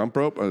Like a jump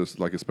rope,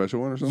 like a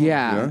special one or something.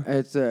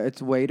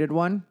 it's weighted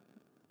one.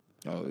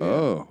 Oh, yeah.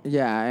 Oh.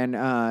 Yeah, and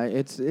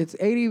it's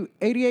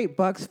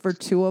 $88 for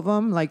two of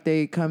them. Like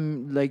they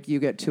come, like you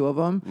get two of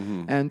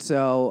them, and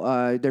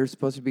so they're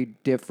supposed to be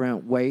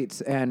different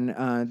weights, and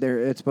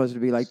it's supposed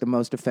to be like the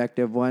most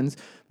effective ones.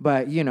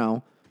 But you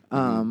know,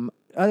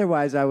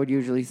 otherwise, I would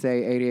usually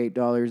say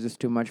 $88 is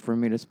too much for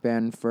me to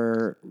spend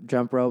for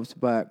jump ropes.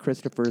 But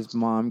Christopher's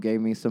mom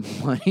gave me some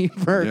money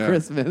for Yeah.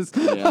 Christmas.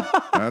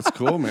 That's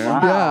cool,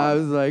 man. Yeah, I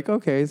was like,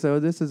 okay, so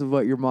this is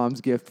what your mom's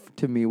gift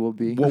to me will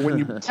be. Well, when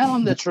you Tell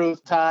him the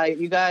truth, Ty.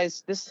 You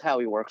guys, this is how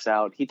he works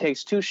out. He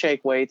takes 2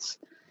 shake weights,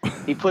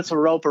 he puts a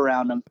rope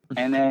around him,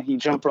 and then he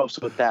jump ropes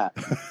with that.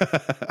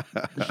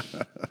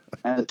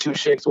 And the 2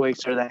 shake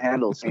weights are the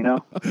handles, you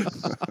know?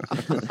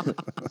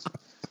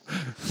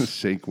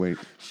 shake weight.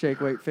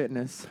 Shake weight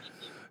fitness.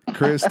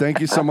 Chris, thank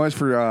you so much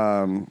for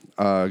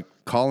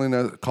calling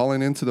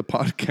into the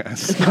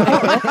podcast.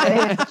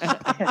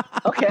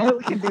 Okay,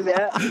 we can do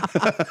that.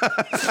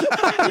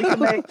 we can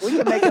make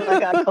it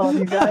like I called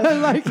you guys. I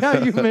like how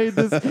you made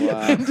this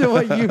into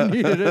what you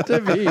needed it to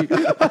be.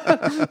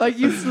 Like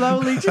you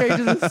slowly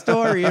changed the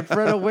story in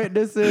front of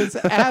witnesses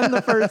and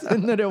the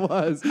person that it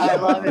was. I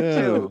love it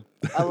too.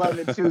 I love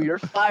it too. You're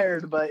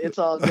fired, but it's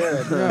all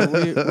good.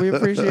 Yeah, we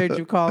appreciate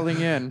you calling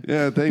in.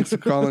 Yeah, thanks for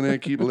calling in.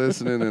 Keep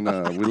listening,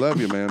 and we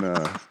love you, man.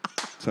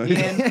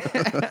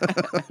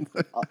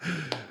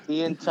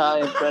 Ian, Ty,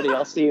 and Freddie,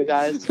 I'll see you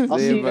guys. I'll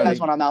see you guys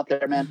when I'm out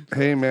there, man.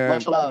 Hey, man.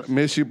 Much love.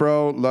 Miss you,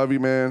 bro. Love you,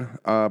 man.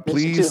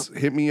 Please too.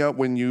 hit me up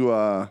when you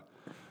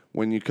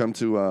come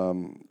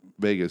to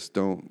Vegas.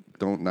 Don't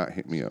not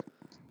hit me up.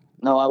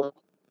 No, I will.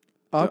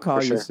 I'll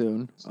call you sure.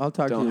 soon. I'll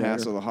talk to you Don't later.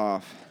 hassle the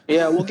Hoff.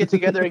 Yeah, we'll get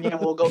together again.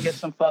 We'll go get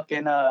some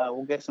fucking,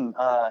 we'll get some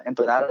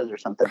empanadas or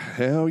something.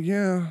 Hell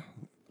yeah.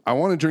 I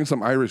want to drink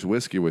some Irish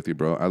whiskey with you,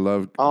 bro. I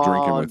love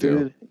drinking with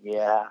dude.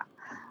 Yeah.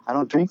 I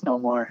don't drink no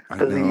more you.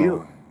 because of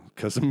you.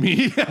 Because of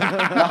me?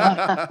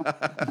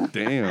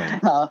 Damn.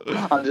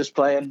 I'm just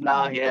playing.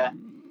 Nah, yeah.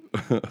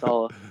 It's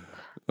all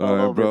All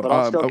right, over, bro. but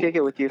I'll still kick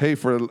it with you. Hey,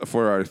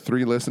 for our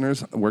 3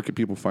 listeners, where can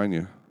people find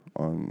you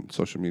on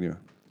social media?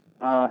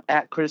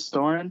 At Chris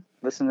Thorin.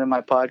 Listen to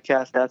my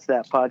podcast. That's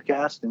that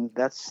podcast, and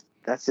that's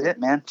it,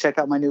 man. Check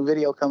out my new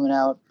video coming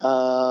out.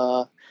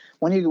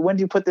 When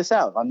do you put this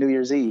out? On New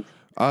Year's Eve.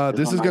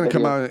 This is going to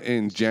come out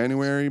in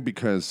January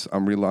because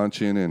I'm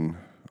relaunching,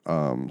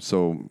 and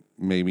so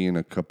maybe in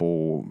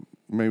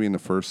the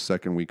first,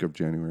 second week of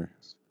January.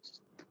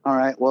 All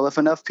right. Well, if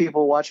enough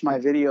people watch my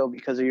video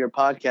because of your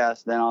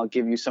podcast, then I'll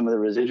give you some of the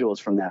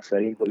residuals from that,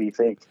 Freddie. What do you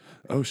think?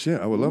 Oh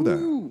shit, I would love that.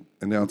 And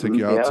then I'll take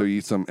you out to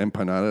eat some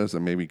empanadas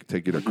and maybe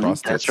take you to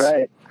Cross Tits. That's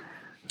right.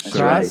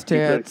 Cross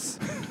tits.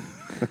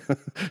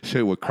 Show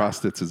you what Cross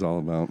Tits is all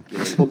about.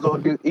 We'll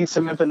go eat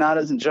some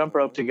empanadas and jump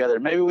rope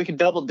together. Maybe we can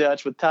double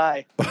dutch with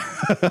Ty.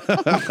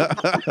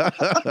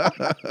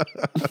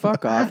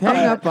 Fuck off.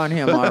 Hang up on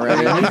him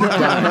already. He's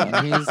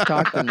done. He's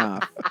talked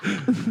enough.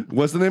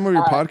 What's the name of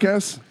your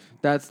podcast?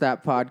 That's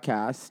that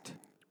podcast.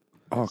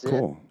 Oh,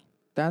 cool.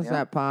 That's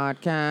that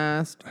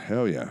podcast.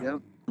 Hell yeah.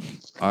 Yep.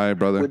 All right,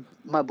 brother. With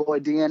my boy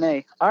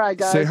DNA. All right,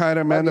 guys. Say hi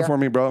to Amanda Love ya. for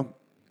me, bro.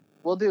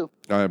 Will do.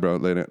 All right, bro.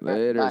 Later.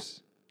 Laters.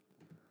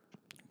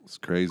 It's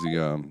crazy.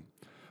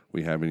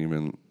 We haven't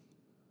even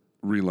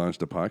relaunched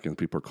the podcast.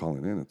 People are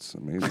calling in. It's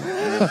amazing.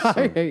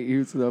 I hate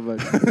you so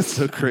much. It's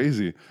so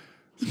crazy.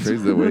 It's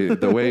crazy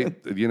the way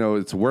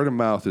it's word of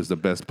mouth is the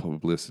best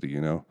publicity.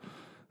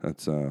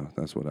 That's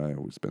what I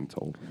always been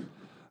told.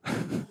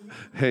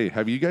 Hey,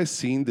 have you guys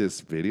seen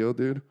this video,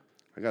 dude?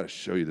 I gotta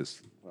show you this.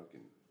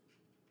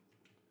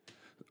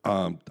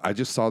 I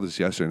just saw this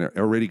yesterday, and it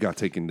already got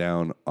taken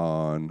down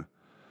on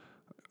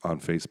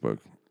Facebook.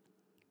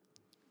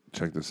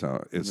 Check this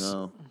out. It's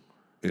let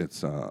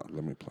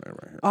me play it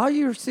right here. All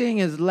you're seeing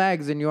is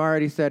legs, and you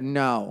already said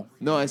no.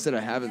 No, I said I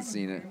haven't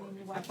seen it.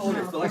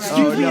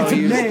 Excuse me, it's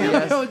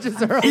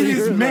a ma'am. It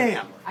is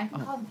ma'am. I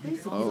can call the police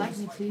if you'd like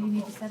me to. You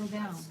need to settle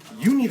down.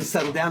 You need to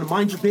settle down and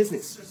mind your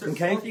business,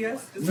 okay? Both of you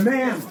guys?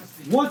 Ma'am,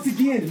 once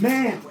again,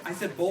 ma'am. I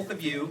said both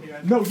of you.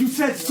 No, you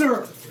said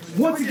sir.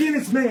 Once again,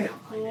 it's ma'am.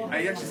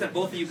 I actually said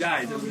both of you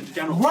guys. It was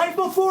general. Right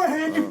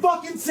beforehand, you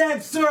fucking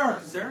said sir.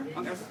 Sir?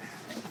 Okay.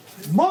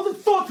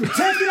 Motherfucker,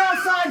 take it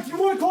outside. If you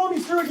want to call me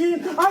sir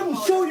again, I will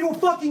show you a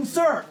fucking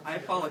sir. I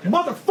apologize.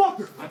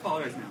 Motherfucker. I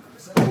apologize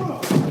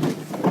now.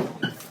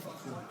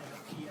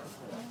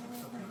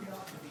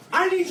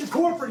 I need your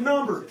corporate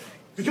number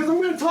because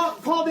I'm going to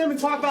call them and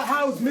talk about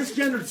how it's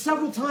misgendered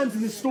several times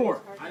in this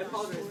store. I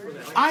apologize for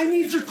that. I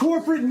need your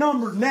corporate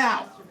number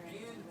now.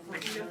 I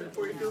can get that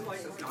for you. Feels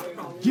like that's not a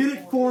problem. Get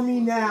it for me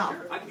now.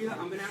 I can do that.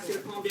 I'm going to ask you to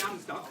calm down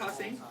and stop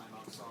cussing.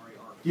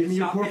 Give me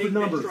your Stop corporate hitting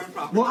number. bitch,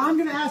 run Well, I'm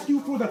going to ask you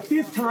for the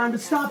 5th time to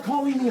stop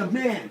calling me a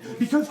man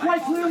because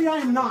quite clearly I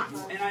am not.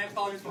 And I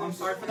apologize. I'm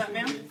sorry for that,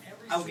 ma'am.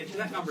 I will get you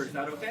that number. Is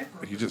that okay?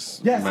 He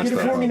just Yes, messed get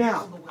it up. for me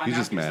now. He's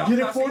just mad. Get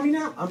it for me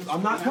now.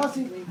 I'm not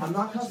cussing. I'm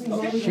not cussing.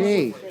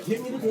 She.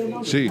 Get me the damn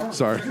number. She,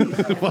 sorry.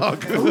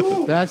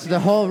 That's the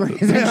whole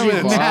reason Damn she's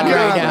it.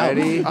 mad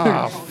right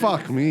now. Oh,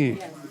 fuck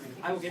me.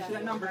 I will get you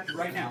that number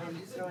right now.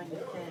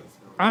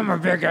 I'm a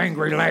big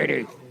angry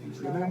lady.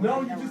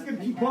 No, you're just going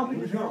to keep bumping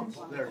your gums.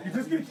 You're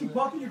just going to keep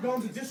bumping your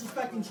gums and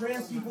disrespecting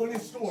trans people in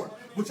this store,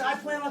 which I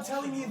plan on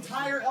telling the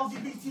entire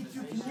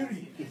LGBTQ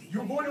community.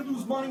 You're going to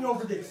lose money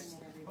over this.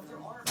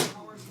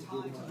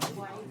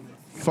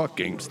 Fuck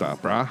GameStop,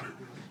 brah.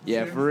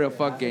 Yeah, for real.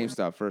 Fuck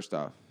GameStop. First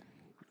off.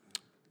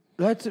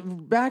 Let's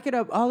back it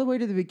up all the way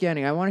to the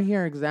beginning. I want to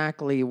hear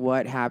exactly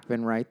what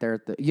happened right there.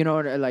 At the,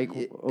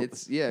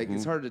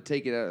 It's hard to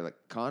take it out of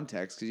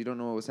context because you don't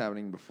know what was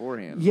happening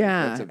beforehand.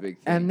 Yeah, That's a big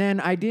thing. And then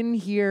I didn't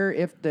hear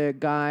if the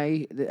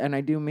guy, and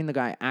I do mean the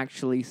guy,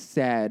 actually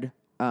said,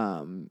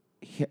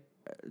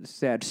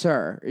 said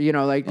sir.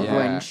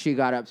 When she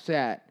got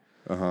upset.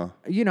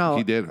 He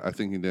did. I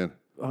think he did.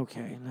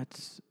 Okay,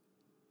 let's.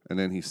 And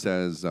then he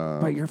says,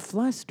 but you're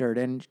flustered,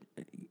 and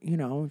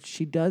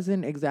she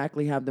doesn't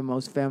exactly have the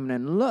most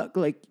feminine look.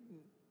 Like,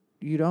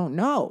 you don't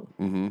know.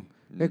 Mm-hmm.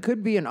 It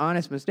could be an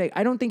honest mistake.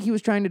 I don't think he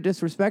was trying to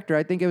disrespect her.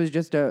 I think it was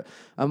just a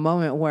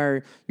moment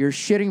where you're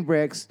shitting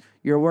bricks,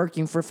 you're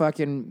working for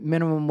fucking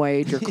minimum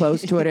wage or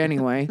close to it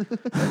anyway.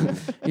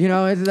 You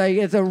know, it's like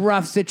it's a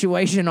rough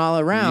situation all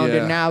around,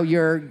 and now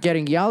you're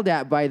getting yelled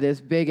at by this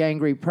big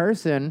angry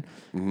person,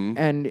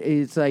 and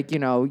it's like, you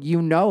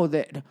know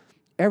that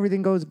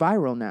everything goes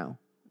viral now.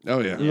 Oh,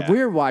 yeah.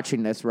 We're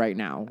watching this right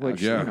now,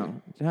 which, it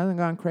hasn't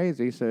gone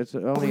crazy, so it's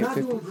only I'm a not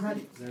 50. doing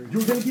credit.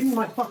 You're going to give me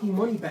my fucking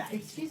money back.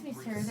 Excuse me,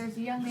 sir. There's a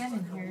young man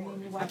in here.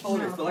 And you I watch told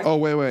him her, out. so like, Oh,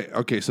 wait.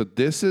 Okay, so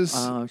this is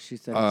She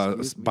said,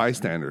 excuse me.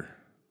 bystander.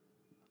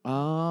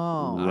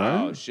 Oh.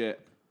 Right? Oh shit.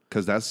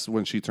 Because that's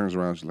when she turns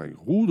around. She's like,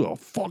 "Who the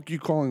fuck you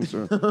calling,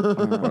 sir?"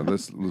 Well,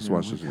 let's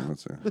watch this again.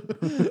 Let's see.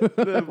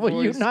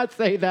 Will you not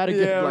say that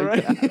again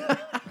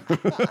that?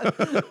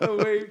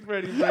 The way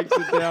Freddie breaks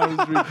it down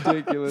is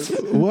ridiculous.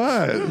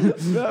 What?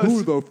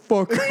 Who the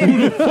fuck?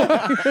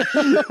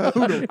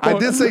 I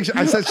did say.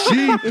 I said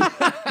she.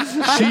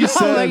 She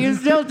said. Like you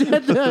still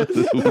did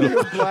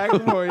the Black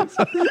voice.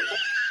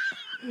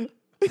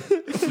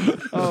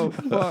 oh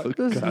fuck!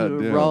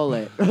 damn. Roll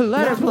it.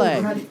 Let her play.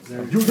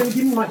 You're going to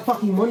give me my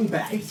fucking money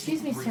back.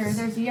 Excuse me, sir.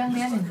 There's a young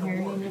man in here.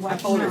 And you I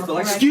watch told him her, out. so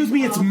like, Excuse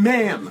me, it's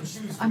ma'am.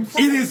 I'm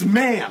sorry. It is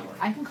ma'am.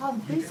 I can call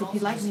the police if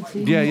you'd like me to.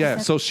 Yeah.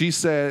 So she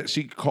said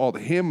she called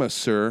him a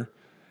sir,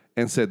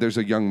 and said there's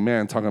a young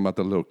man talking about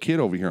the little kid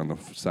over here on the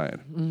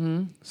side.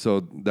 Mm-hmm. So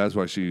that's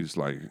why she's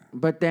like.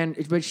 But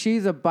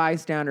she's a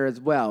bystander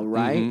as well,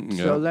 right?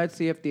 Yeah. So let's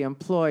see if the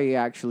employee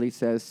actually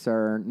says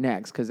 "sir"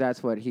 next, because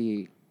that's what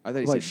I thought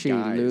he what said she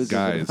guys. loses.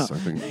 Guys, about. I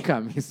think.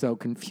 Got me so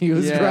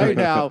confused Yeah. right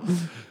now.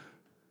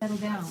 Settle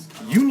down.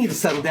 You need to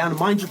settle down and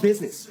mind your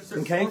business,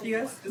 okay? both of you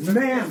guys?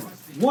 Ma'am,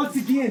 once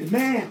again,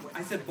 ma'am.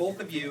 I said both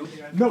of you.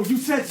 No, you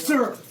said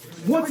sir.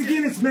 Once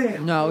again, it's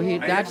ma'am. No, I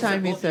that never time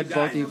said he both said you both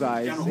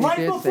guys. you guys. He Right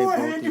did say both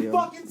beforehand, of you you.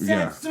 fucking said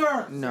Yeah.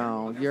 sir.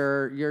 No,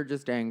 you're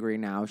just angry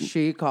now.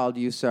 She called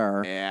you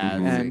sir, Yeah,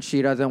 and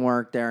she doesn't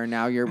work there.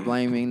 Now you're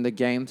blaming the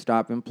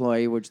GameStop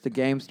employee, which the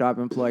GameStop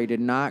employee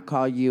did not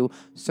call you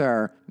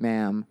sir,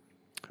 ma'am.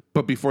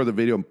 But before the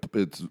video,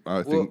 it's.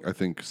 I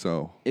think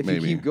so. If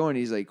maybe. you keep going,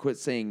 he's like, "Quit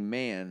saying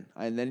man,"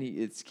 and then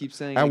he keeps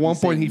saying. At like one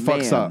he's point, he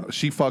saying fucks ma'am. up.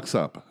 She fucks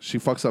up. She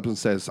fucks up and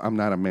says, "I'm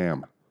not a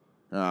ma'am."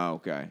 Oh,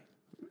 okay.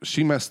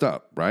 She messed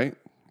up, right?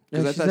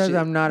 And I she thought says she-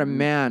 I'm not a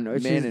man.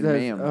 She man and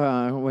says,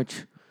 ma'am.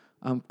 which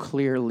I'm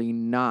clearly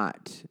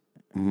not.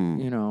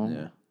 You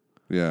know.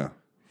 Yeah. Yeah.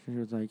 She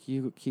was like,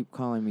 "You keep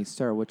calling me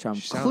sir," which I'm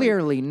She sound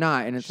clearly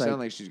not. And it's She like, sounds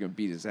like she's gonna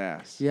beat his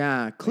ass.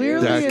 yeah,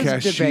 clearly That it's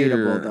cashier,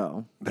 debatable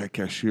though. that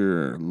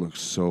cashier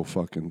looks so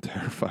fucking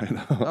terrified.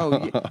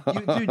 Oh,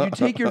 dude, you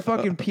take your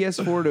fucking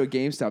PS4 to a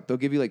GameStop, they'll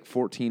give you like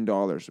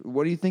 $14.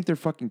 What do you think they're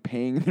fucking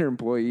paying their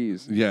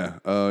employees? Yeah.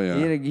 Oh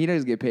yeah. He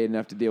doesn't get paid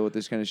enough to deal with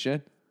this kind of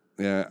shit.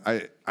 Yeah.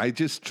 I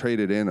just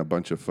traded in a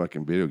bunch of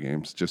fucking video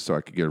games just so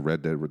I could get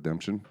Red Dead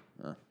Redemption.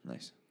 Oh,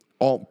 nice.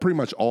 Pretty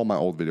much all my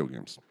old video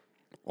games.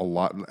 A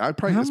lot. I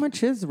probably. How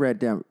much is Red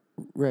Dead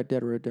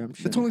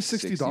Redemption? It's only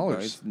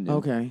 $60. Yeah.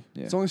 Okay.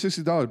 Yeah. It's only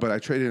 $60, but I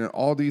traded in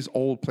all these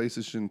old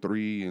PlayStation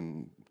 3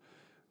 and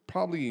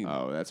probably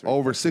that's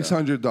over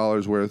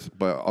 $600 worth.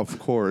 But of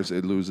course,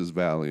 it loses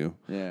value.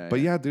 Yeah, But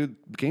yeah. yeah, dude,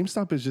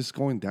 GameStop is just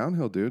going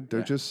downhill, dude.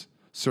 They're just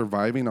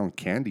surviving on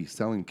candy,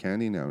 selling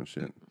candy now and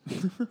shit.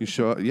 You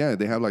show,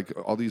 they have like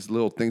all these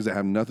little things that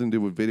have nothing to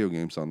do with video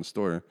games on the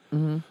store.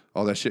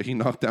 All that shit he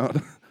knocked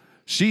down.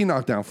 She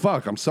knocked down.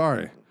 Fuck, I'm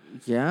sorry.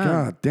 Yeah.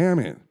 God damn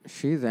it.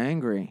 She's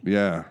angry.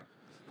 Yeah.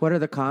 What are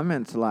the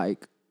comments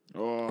like?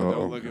 Oh,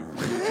 don't look at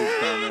YouTube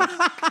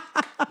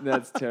comments.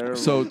 That's terrible.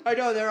 So I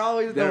know they're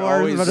always They're the worst,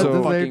 always but so at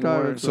the fucking same time,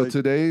 worst. it's So like,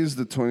 today's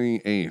the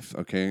 28th,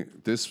 okay?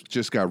 This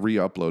just got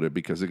re-uploaded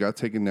because it got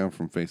taken down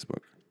from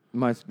Facebook.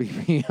 must be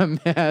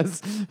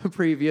PMS,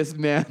 previous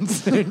man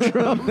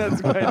syndrome.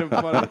 That's kind of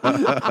funny.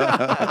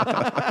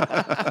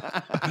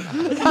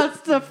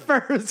 That's the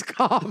first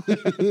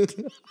comment.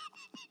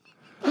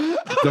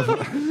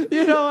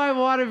 You know, I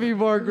want to be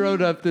more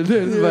grown up than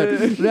this,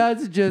 but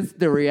that's just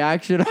the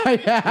reaction I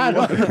had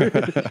on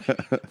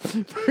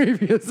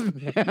previous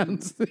man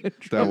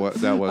syndrome.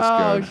 That was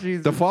Oh, good.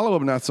 she's- The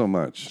follow-up, not so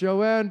much.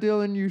 Joanne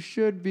Dillon, you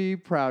should be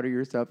proud of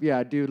yourself.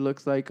 Yeah, dude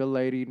looks like a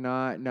lady.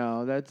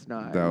 No, that's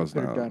not. That was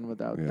Could not have done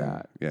without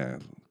that. Yeah,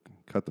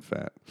 cut the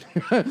fat.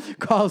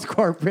 Calls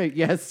corporate.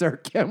 Yes, sir.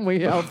 Can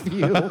we help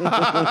you?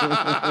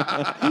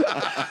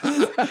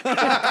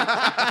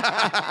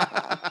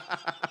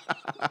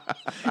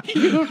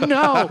 You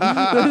know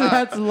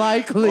that's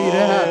likely to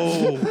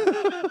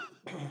happen.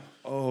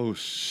 Oh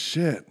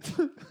shit.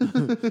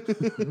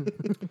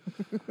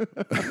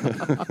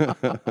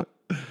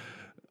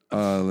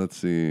 Let's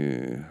see.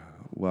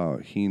 Wow,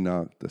 he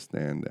knocked the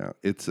stand down.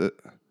 It's a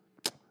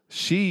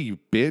she,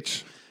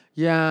 bitch.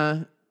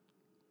 Yeah.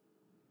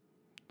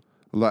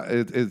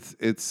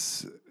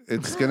 It's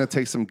gonna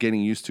take some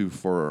getting used to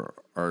for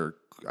our.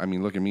 I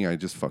mean, look at me. I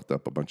just fucked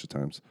up a bunch of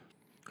times.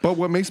 But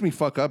what makes me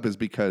fuck up is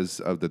because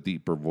of the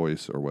deeper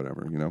voice or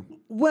whatever, you know?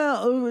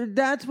 Well,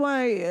 that's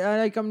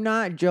why, I'm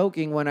not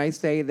joking when I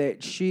say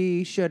that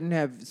she shouldn't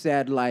have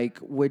said,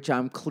 which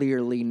I'm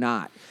clearly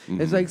not.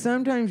 It's like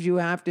sometimes you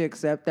have to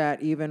accept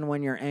that even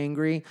when you're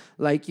angry.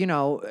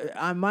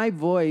 My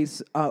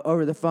voice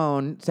over the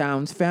phone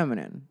sounds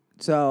feminine.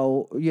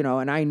 So,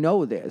 and I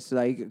know this,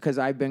 because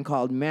I've been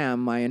called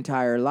ma'am my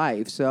entire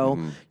life. So,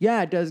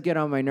 yeah, it does get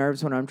on my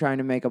nerves when I'm trying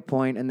to make a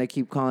point and they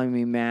keep calling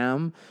me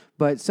ma'am.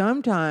 But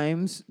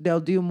sometimes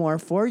they'll do more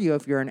for you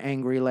if you're an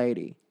angry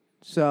lady.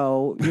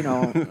 So,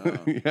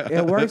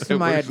 it works to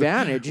my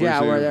advantage.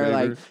 Yeah, where they're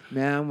like,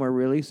 ma'am, we're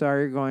really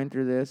sorry you're going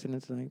through this. And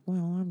it's like, well,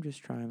 I'm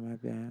just trying my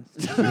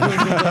best.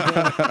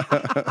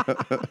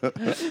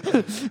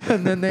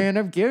 And then they end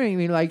up giving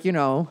me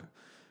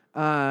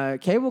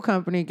cable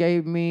company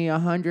gave me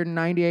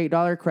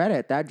 $198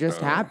 credit. That just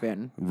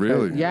happened.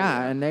 Really?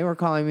 Yeah, and they were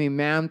calling me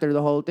ma'am through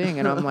the whole thing.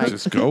 And I'm like,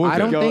 just go with I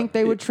don't think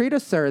they would treat a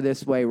sir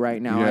this way right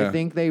now. Yeah. I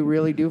think they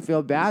really do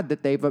feel bad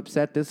that they've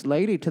upset this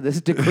lady to this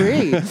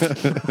degree.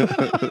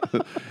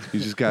 You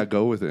just got to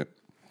go with it.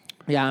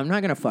 Yeah, I'm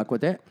not going to fuck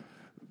with it.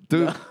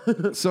 Dude,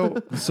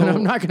 so And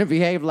I'm not going to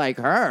behave like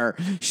her.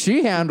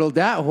 She handled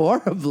that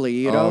horribly.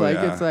 You know,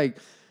 yeah. It's like,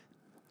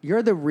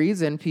 you're the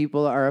reason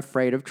people are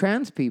afraid of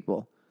trans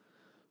people.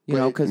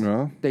 Because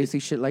they see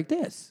shit like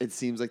this. It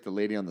seems like the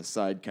lady on the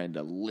side kind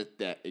of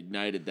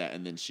ignited that,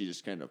 and then she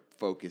just kind of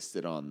focused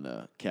it on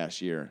the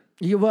cashier.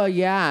 And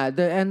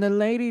the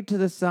lady to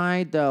the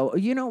side, though,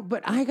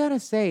 but I gotta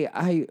say,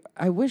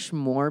 I wish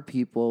more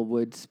people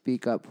would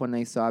speak up when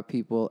they saw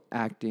people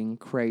acting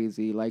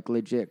crazy,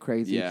 legit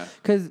crazy. Yeah.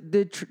 Because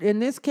in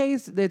this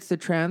case, it's the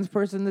trans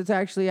person that's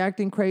actually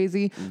acting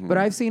crazy, but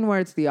I've seen where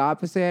it's the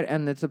opposite,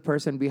 and it's the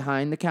person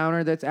behind the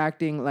counter that's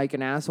acting like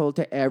an asshole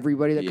to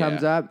everybody that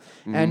comes up,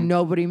 and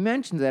nobody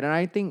mentions it. And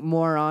I think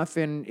more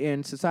often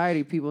in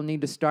society, people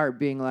need to start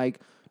being like,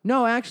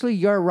 no, actually,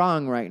 you're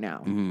wrong right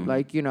now.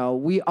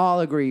 We all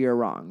agree you're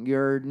wrong.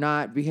 You're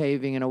not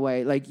behaving in a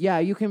way.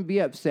 You can be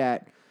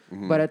upset,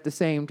 but at the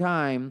same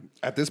time...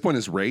 At this point,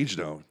 it's rage,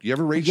 though. You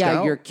ever raged out?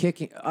 Yeah, you're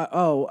kicking...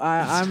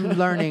 I'm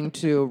learning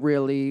to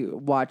really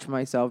watch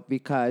myself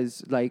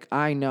because,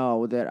 I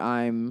know that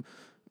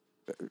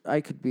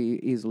I could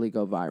easily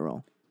go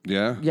viral.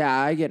 Yeah? Yeah,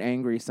 I get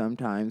angry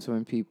sometimes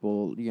when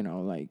people,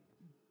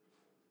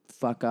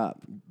 fuck up.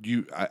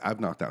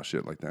 I've knocked out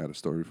shit like that. I had a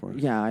story for you.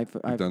 Yeah, I've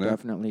done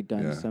definitely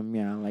done some.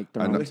 Yeah,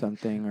 throwing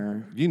something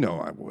or.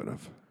 I would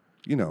have.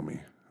 You know me.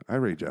 I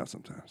rage out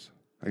sometimes.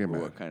 I get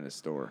mad. What kind of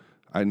store?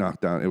 I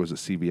knocked down. It was a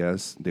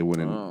CVS. They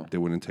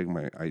wouldn't take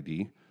my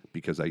ID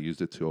because I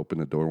used it to open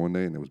the door one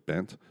day and it was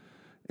bent,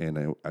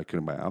 and I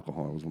couldn't buy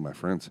alcohol. I was with my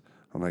friends.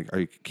 I'm like, are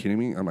you kidding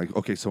me? I'm like,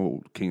 okay,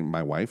 so can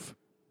my wife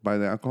buy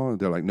the alcohol? And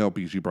they're like, no,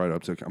 because you brought it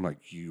up. So I'm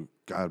like, you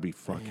gotta be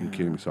fucking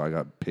kidding me. So I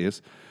got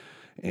pissed.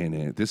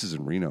 And this is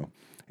in Reno,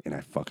 and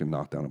I fucking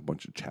knocked down a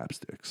bunch of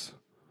chapsticks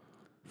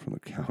from the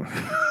counter.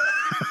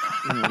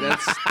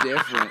 That's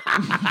different.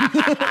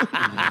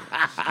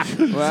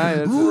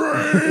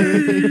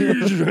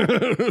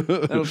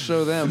 That'll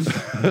show them.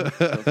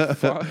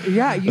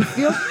 Yeah, you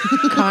feel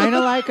kind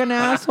of like an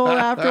asshole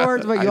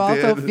afterwards, but you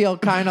also feel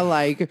kind of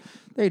like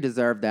they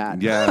deserve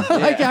that. Yeah.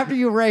 After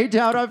you rage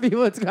out on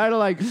people, it's kind of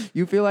like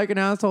you feel like an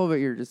asshole, but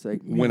you're just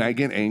like... When I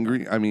get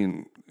angry,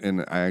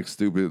 and I act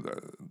stupid...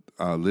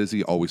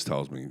 Lizzie always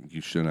tells me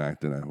you shouldn't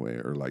act in that way.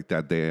 Or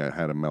that day I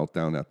had a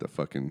meltdown at the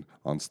fucking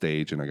on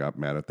stage and I got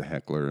mad at the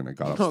heckler and I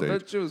got off stage.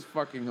 That shit was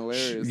fucking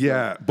hilarious.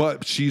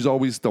 But she's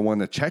always the one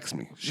that checks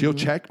me. She'll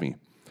check me.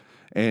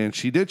 And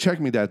she did check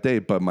me that day,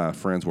 but my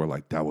friends were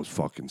like, that was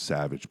fucking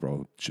savage,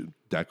 bro.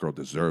 That girl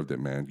deserved it,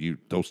 man.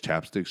 Those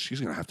chapsticks, she's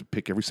going to have to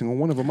pick every single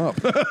one of them up.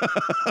 They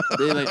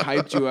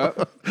hyped you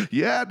up?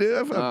 Yeah, dude,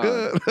 I felt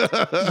good.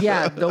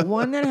 Yeah, the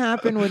one that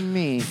happened with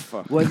me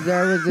was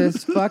there was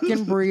this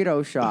fucking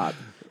burrito shop.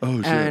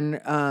 Oh, shit.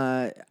 And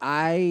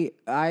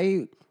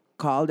I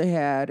called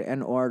ahead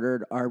and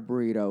ordered our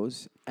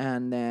burritos.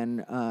 And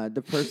then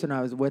the person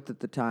I was with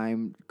at the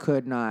time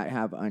could not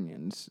have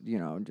onions,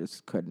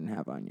 just couldn't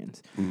have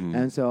onions.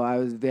 And so I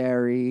was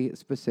very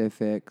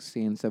specific,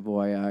 seeing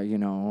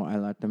Savoya, I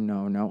let them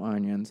know no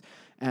onions.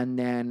 And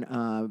then,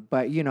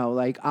 but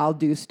I'll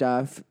do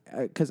stuff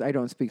because I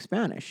don't speak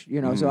Spanish,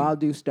 so I'll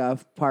do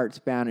stuff part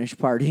Spanish,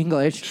 part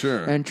English,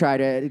 and try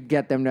to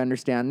get them to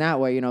understand that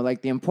way,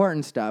 the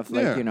important stuff,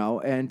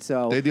 and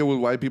so they deal with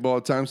white people all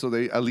the time, so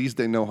at least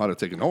they know how to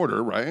take an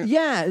order, right?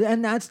 Yeah,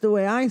 and that's the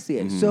way I see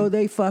it. So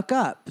they fuck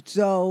up.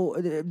 So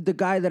the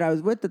guy that I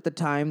was with at the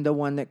time, the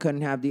one that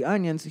couldn't have the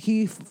onions,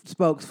 he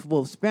spoke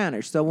full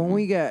Spanish. So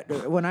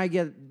when I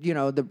get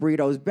the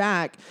burritos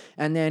back,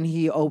 and then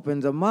he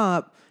opens them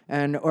up.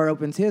 or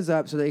opens his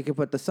up so that he could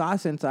put the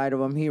sauce inside of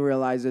them. He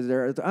realizes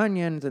there's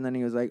onions, and then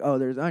he was like, "Oh,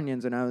 there's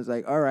onions," and I was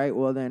like, "All right,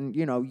 well then,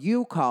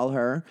 you call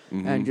her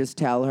and just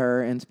tell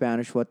her in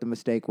Spanish what the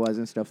mistake was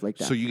and stuff like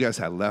that." So you guys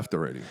had left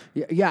already.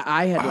 Yeah,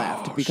 I had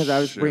left because I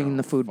was bringing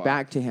the food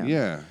back to him.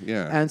 Yeah.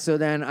 And so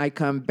then I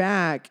come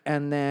back,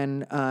 and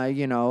then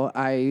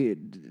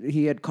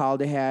he had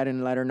called ahead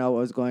and let her know what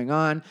was going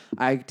on.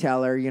 I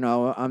tell her,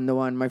 I'm the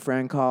one my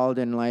friend called,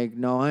 and like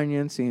no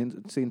onions,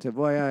 sin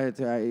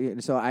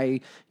cebolla. So I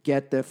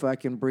get the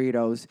fucking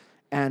burritos,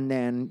 and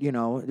then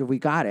we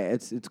got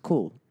it. It's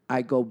cool.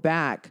 I go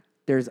back.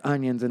 There's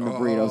onions in the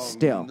burritos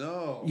still.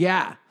 No.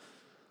 Yeah.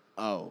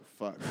 Oh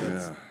fuck.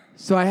 Yeah.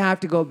 So I have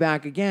to go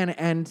back again.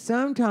 And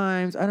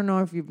sometimes, I don't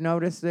know if you've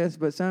noticed this,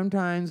 but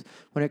sometimes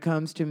when it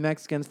comes to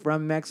Mexicans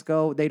from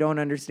Mexico, they don't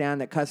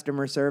understand that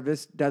customer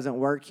service doesn't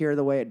work here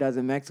the way it does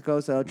in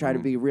Mexico. So they'll try to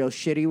be real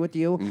shitty with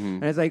you.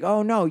 And it's like,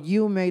 oh, no,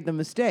 you made the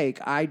mistake.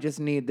 I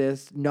just need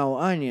this no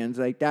onions.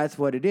 Like, that's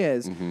what it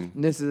is. And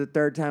this is the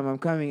third time I'm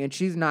coming. And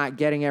she's not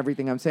getting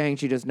everything I'm saying.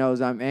 She just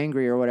knows I'm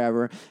angry or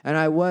whatever. And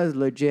I was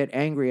legit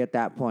angry at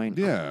that point.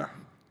 Yeah.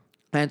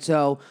 And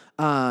so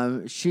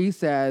she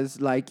says,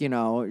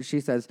 she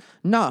says,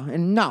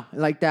 no,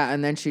 like that.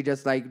 And then she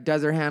just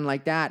does her hand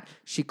like that.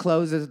 She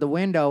closes the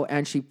window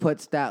and she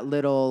puts that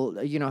little,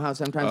 how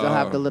sometimes they'll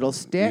have the little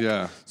stick.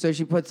 Yeah. So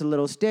she puts a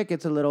little stick.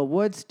 It's a little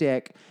wood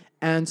stick.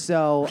 And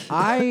so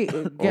I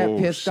get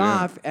pissed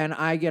off and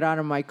I get out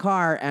of my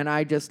car and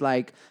I just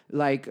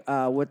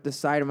with the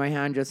side of my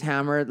hand just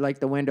hammer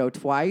the window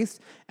twice.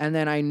 And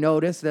then I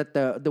notice that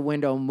the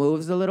window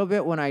moves a little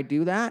bit when I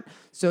do that.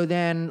 So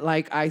then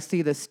I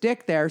see the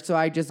stick there. So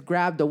I just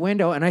grab the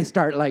window and I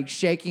start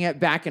shaking it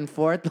back and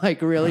forth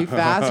really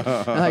fast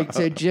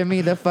to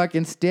jimmy the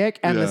fucking stick.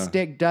 And the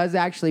stick does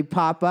actually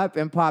pop up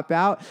and pop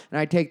out. And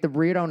I take the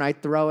burrito and I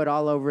throw it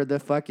all over the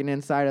fucking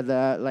inside of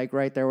the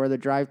right there where the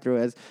drive-thru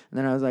is. And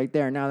then I was like,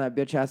 there, now that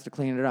bitch has to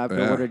clean it up.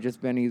 Yeah. It would have just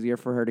been easier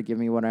for her to give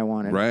me what I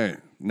wanted. Right.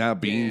 Now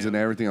beans and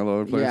everything all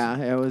over the place. Yeah,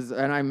 it was,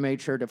 and I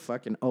made sure to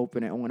fucking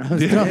open it when I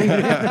was throwing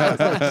it.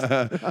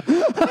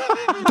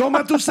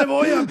 Toma tu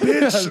cebolla,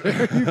 bitch.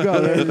 There you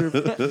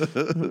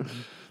go.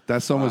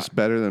 That's so much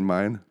better than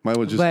mine. Mine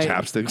was just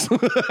chapsticks.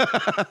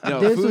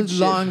 This was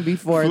long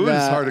before food the...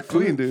 is hard to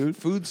clean, dude.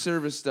 Food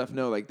service stuff,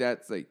 no,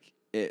 that's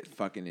it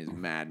fucking is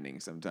maddening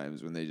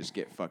sometimes when they just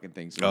get fucking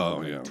things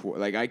wrong.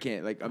 I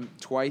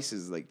can't, twice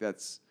is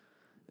that's...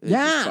 It's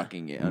just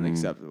fucking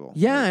unacceptable.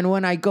 Yeah, and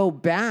when I go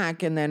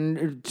back and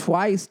then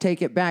twice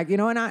take it back,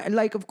 and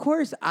I of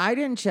course I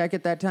didn't check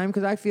at that time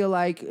because I feel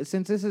like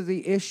since this is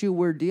the issue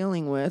we're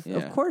dealing with,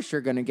 of course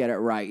you're gonna get it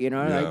right.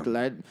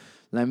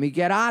 Let me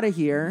get out of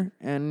here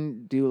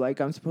and do like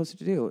I'm supposed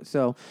to do.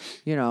 So,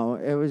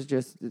 it was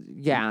just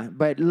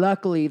But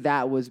luckily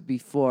that was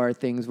before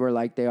things were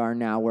like they are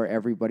now, where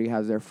everybody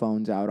has their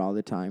phones out all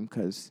the time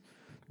because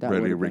that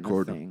ready to would've been a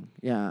record. thing.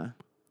 Yeah,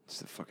 it's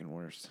the fucking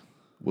worst.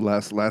 Well,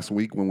 last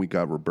week when we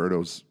got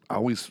Roberto's, I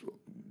always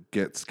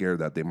get scared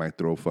that they might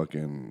throw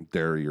fucking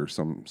dairy or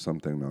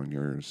something on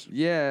yours.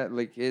 Yeah,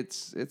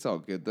 it's all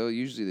good though.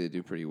 Usually they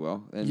do pretty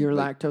well. And you're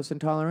lactose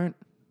intolerant?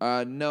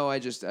 No,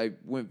 I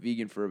went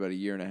vegan for about a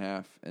year and a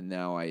half, and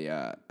now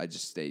I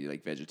just stay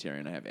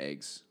vegetarian. I have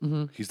eggs.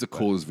 Mm-hmm. He's the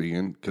coolest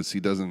vegan because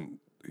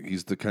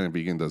he's the kind of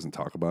vegan doesn't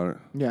talk about it.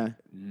 Yeah.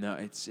 No,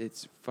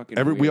 it's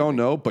fucking. We all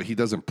know, but he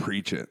doesn't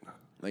preach it.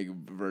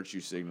 Virtue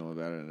signal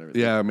about it and everything.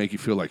 Yeah, make you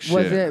feel like shit.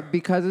 Was it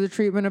because of the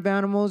treatment of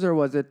animals, or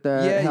was it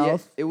the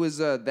health? Yeah, it was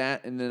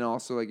that, and then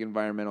also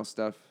environmental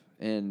stuff,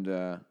 and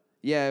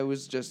it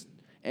was just,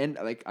 and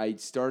I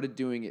started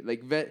doing it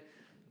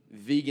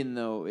vegan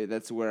though.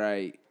 That's where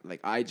I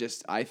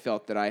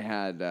felt that I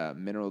had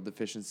mineral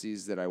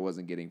deficiencies that I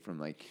wasn't getting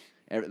from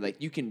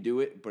you can do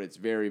it, but it's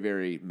very,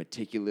 very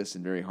meticulous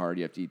and very hard.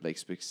 You have to eat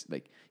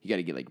you got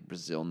to get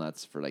Brazil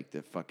nuts for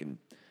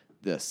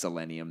the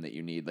selenium that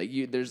you need.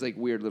 There's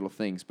weird little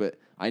things, but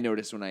I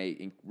noticed when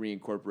I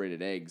reincorporated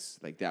eggs,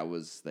 that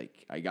was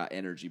I got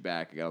energy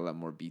back. I got a lot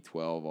more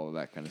B12, all of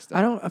that kind of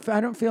stuff.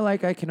 I don't feel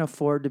like I can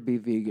afford to be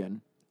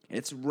vegan.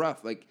 It's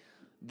rough.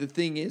 The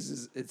thing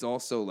is it's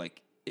also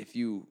if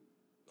you,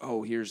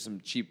 here's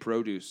some cheap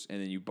produce,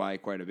 and then you buy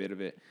quite a bit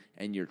of it,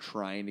 and you're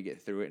trying to get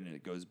through it, and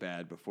it goes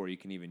bad before you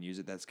can even use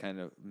it. That's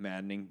kind of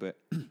maddening. But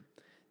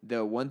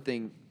the one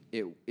thing,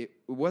 it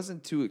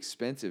wasn't too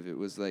expensive. It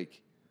was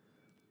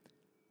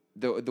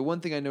the one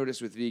thing I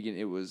noticed with vegan,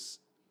 it was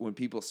when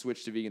people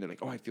switch to vegan, they're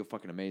like, oh, I feel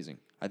fucking amazing.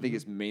 I think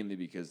it's mainly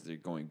because they're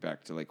going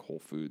back to Whole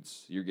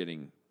Foods. You're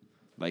getting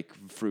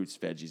fruits,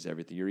 veggies,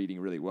 everything. You're eating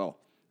really well.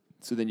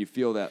 So then you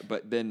feel that,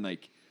 but then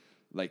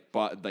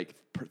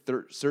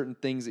certain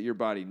things that your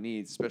body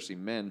needs, especially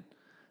men,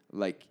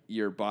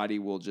 your body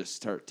will just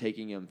start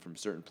taking them from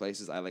certain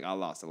places. I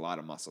lost a lot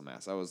of muscle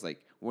mass. I was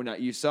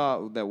you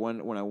saw that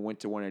one when I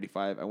went to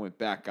 185, I went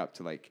back up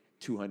to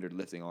 200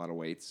 lifting a lot of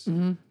weights,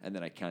 and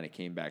then I kind of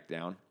came back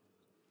down.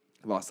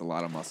 Lost a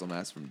lot of muscle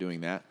mass from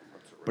doing that,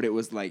 but it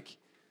was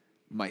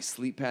my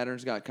sleep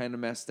patterns got kind of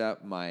messed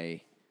up.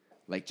 My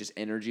just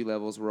energy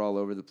levels were all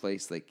over the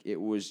place. It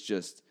was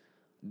just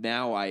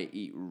now I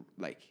eat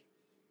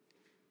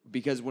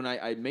because when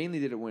I mainly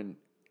did it when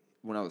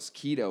I was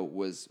keto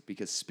was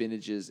because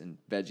spinaches and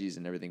veggies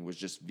and everything was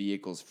just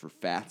vehicles for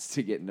fats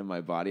to get into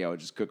my body. I would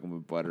just cook them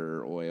with butter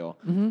or oil,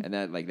 and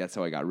that's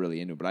how I got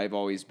really into it. But I've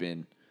always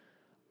been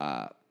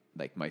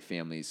like my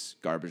family's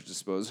garbage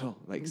disposal.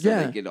 Like so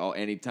they get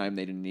anytime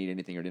they didn't need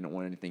anything or didn't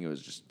want anything, it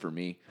was just for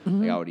me.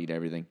 Like I would eat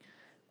everything.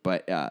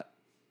 But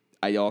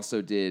I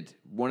also did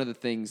one of the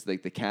things,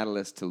 like the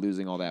catalyst to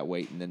losing all that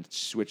weight and then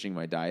switching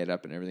my diet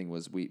up and everything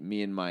was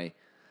me and my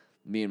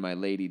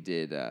lady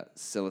did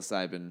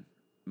psilocybin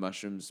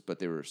mushrooms, but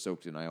they were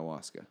soaked in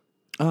ayahuasca.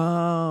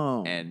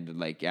 Oh. And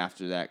like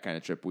after that kind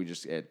of trip, we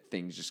just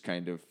things just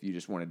kind of, you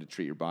just wanted to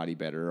treat your body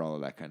better, all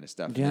of that kind of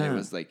stuff. Yeah. And it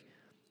was like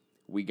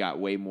we got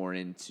way more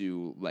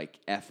into like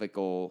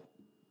ethical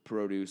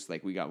produce.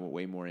 Like we got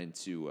way more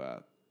into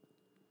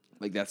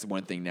like that's the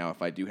one thing now.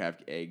 If I do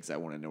have eggs, I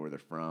want to know where they're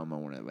from. I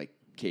want to like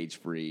cage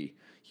free,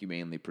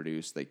 humanely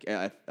produced. Like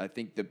I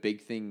think the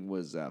big thing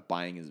was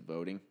buying is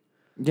voting.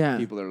 Yeah,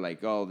 people are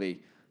like, oh,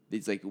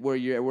 it's like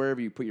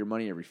wherever you put your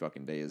money every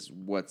fucking day is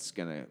what's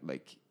gonna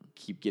like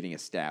keep getting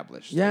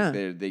established. Yeah,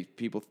 like,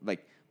 people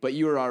like. But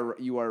you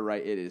are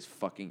right. It is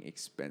fucking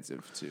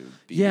expensive to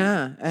be.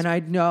 Yeah, and I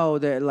know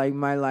that like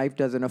my life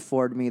doesn't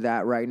afford me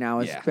that right now,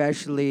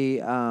 especially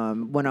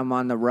when I'm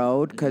on the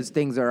road because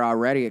things are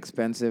already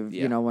expensive.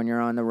 You know, when you're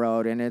on the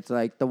road, and it's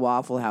like the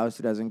Waffle House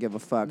doesn't give a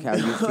fuck how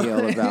you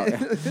feel about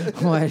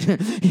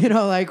what you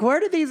know. Like, where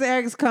did these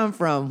eggs come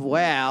from?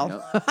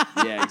 Well,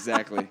 yeah,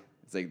 exactly.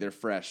 It's like they're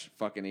fresh.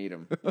 Fucking eat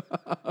them.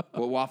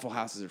 Well, Waffle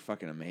Houses are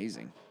fucking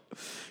amazing.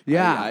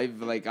 Yeah, I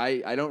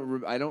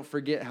don't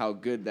forget how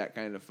good that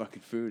kind of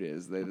fucking food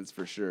is. That's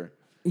for sure.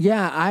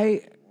 Yeah,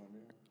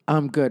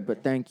 I'm good,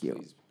 but thank you.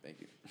 Please,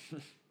 thank you.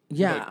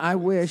 Yeah, I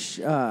wish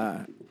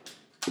at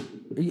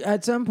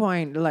some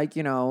point, like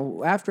you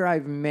know, after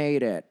I've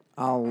made it,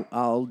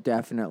 I'll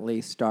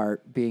definitely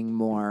start being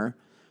more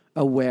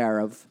aware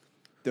of.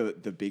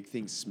 The big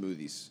thing,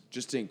 smoothies,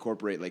 just to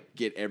incorporate, like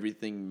get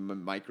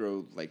everything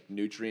micro, like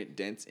nutrient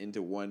dense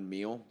into one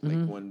meal,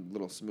 like one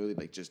little smoothie,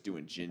 like just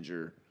doing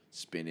ginger,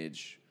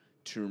 spinach,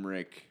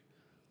 turmeric,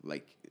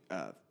 like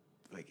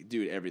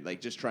dude, like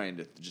just trying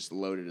to just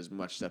load it as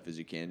much stuff as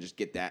you can, just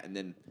get that, and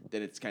then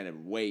it's kind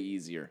of way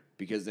easier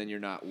because then you're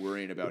not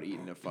worrying about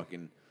eating a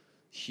fucking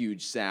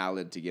huge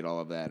salad to get all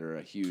of that or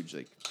a huge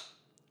like.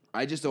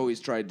 I just always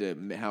tried to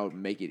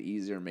make it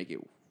easier, make it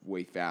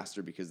way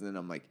faster because then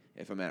I'm like,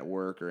 if I'm at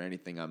work or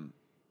anything, I'm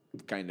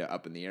kind of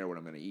up in the air what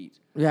I'm going to eat.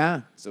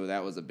 Yeah. So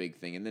that was a big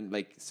thing. And then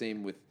like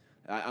same with,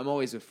 I'm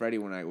always with Freddie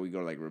when we go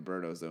to like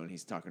Roberto's though, and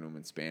he's talking to him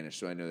in Spanish.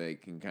 So I know they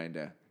can kind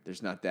of,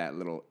 there's not that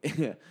little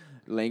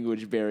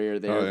language barrier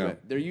there,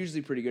 but they're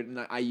usually pretty good.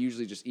 And I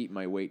usually just eat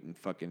my weight in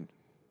fucking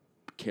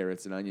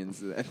carrots and onions.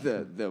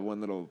 The one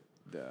little,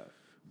 the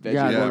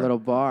veggie the little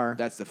bar.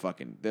 That's the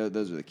fucking,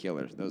 those are the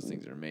killers. Those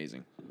things are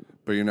amazing.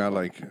 But you're not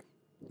like,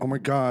 oh my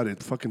God,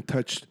 it fucking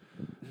touched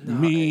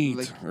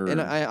meat.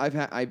 And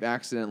I've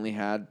accidentally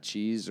had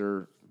cheese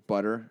or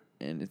butter,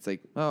 and it's like,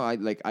 oh,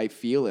 I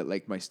feel it,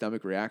 like my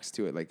stomach reacts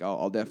to it. Like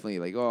I'll definitely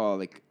like, oh,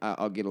 like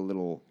I'll get a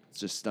little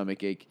just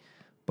stomach ache,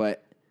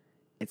 but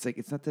it's like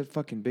it's not that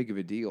fucking big of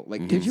a deal.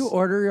 Like, did you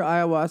order your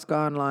ayahuasca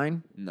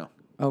online? No.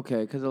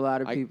 Okay, because a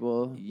lot of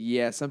people.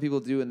 Yeah, some people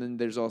do, and then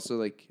there's also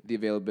like the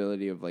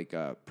availability of like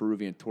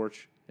Peruvian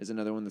Torch is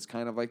another one that's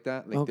kind of like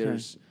that. Like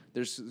there's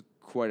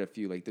quite a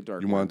few, like the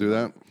dark. You want to do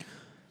that?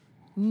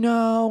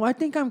 No, I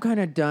think I'm kind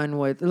of done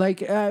with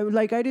like I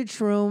did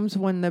shrooms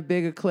when the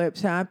big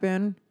eclipse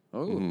happened.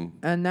 Oh,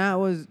 and that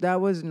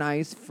was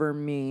nice for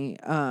me.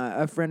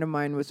 A friend of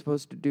mine was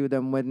supposed to do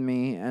them with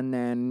me, and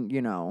then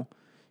you know,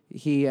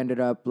 he ended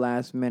up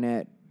last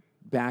minute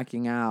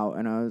backing out,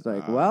 and I was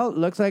like, well,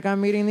 looks like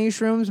I'm eating these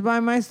shrooms by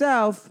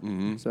myself.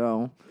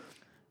 So.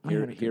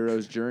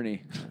 Hero's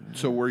journey.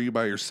 So were you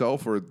by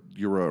yourself or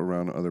you were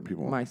around other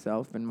people?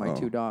 Myself and my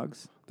 2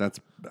 dogs. That's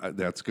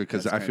good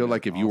because I feel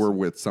like if you were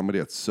with somebody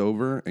that's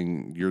sober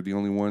and you're the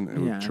only one, it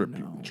would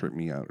trip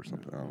me out or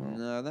something. I don't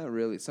know. No, not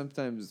really.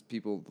 Sometimes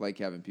people like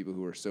having people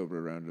who are sober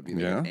around to be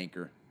like an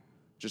anchor.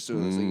 Just so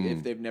it's like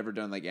if they've never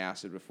done like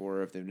acid before,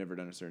 or if they've never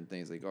done a certain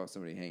thing, it's like, oh,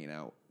 somebody hanging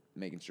out,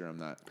 making sure I'm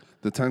not.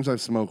 The times I've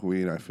smoked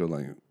weed, I feel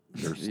like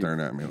they're staring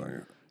at me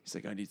like. He's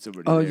like, I need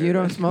somebody. Oh, there you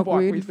don't smoke walk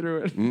weed? me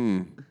through it.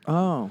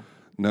 Oh.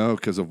 No,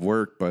 because of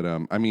work, but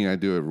I mean, I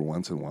do every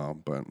once in a while,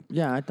 but.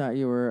 Yeah, I thought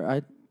you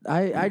were.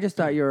 I just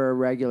thought you were a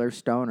regular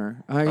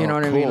stoner. You know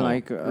what I mean?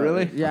 Like,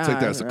 really? Yeah. I'll take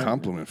that as a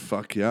compliment.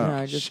 Fuck yeah. Yeah,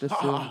 I just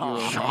assumed you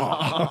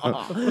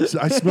were.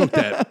 I smoked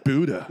that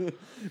Buddha.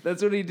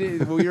 That's what he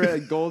did. Well, you're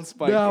at Gold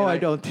Spike. No, I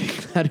don't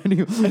think that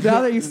anymore.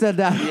 Now that you said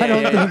that, I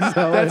don't think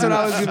so. That's what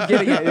I was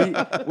getting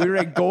at. We were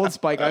at Gold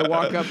Spike. I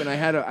walk up and I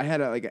had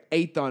like an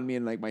eighth on me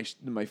in like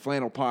my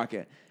flannel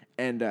pocket.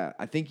 And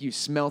I think you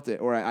smelt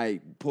it, or I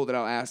pulled it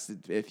out, asked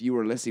if you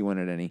or Lissy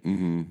wanted any.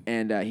 Mm-hmm.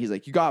 And he's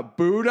like, "You got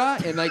Buddha?"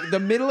 In like the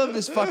middle of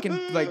this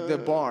fucking like the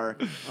bar,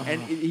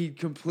 and he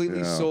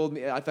completely sold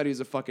me. I thought he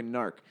was a fucking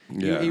narc.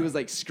 Yeah. He was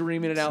like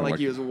screaming it out like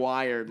he was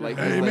wired. Like,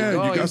 hey he was man,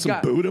 like, you got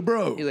some Buddha,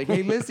 bro. He's like,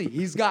 "Hey, Lissy,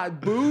 he's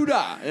got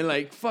Buddha," and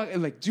like, fuck,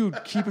 and like,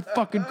 dude, keep it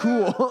fucking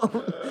cool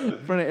in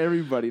front of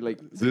everybody. Like,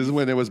 this is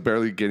when it was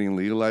barely getting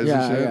legalized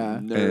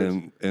and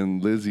shit.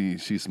 And Lizzie,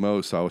 she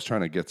smokes, so I was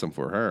trying to get some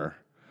for her.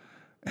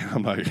 And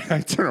I'm like,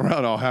 I turn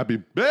around all happy,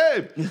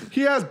 babe,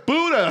 he has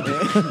Buddha.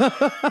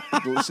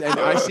 And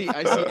I see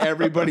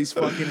everybody's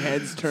fucking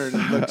heads turn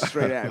and look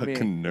straight at me.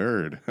 Fucking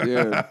nerd.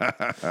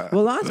 Yeah.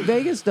 Well, Las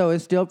Vegas, though,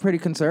 is still pretty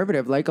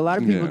conservative. Like, a lot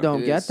of people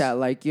don't get is. that.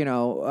 Like, you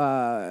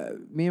know,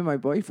 me and my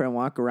boyfriend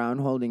walk around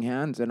holding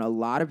hands, and a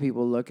lot of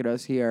people look at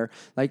us here.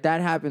 Like,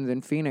 that happens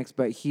in Phoenix,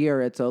 but here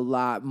it's a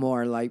lot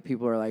more like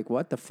people are like,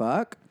 what the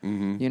fuck?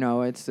 Mm-hmm. You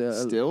know, it's...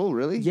 Still,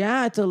 really?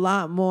 Yeah, it's a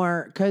lot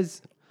more,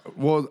 because...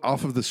 Well,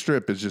 off of the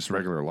strip, it's just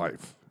regular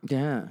life.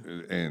 Yeah.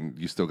 And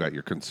you still got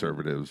your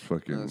conservatives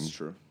fucking... That's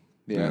true.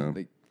 Yeah,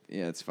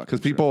 it's fucking Because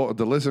true. people,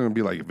 the listener will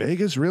be like,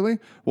 Vegas, really?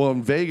 Well,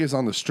 in Vegas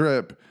on the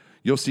strip,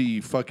 you'll see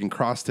fucking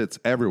cross tits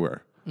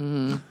everywhere.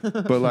 Mm-hmm.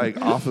 But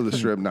like off of the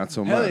strip, not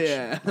so much.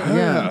 yeah.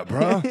 Yeah,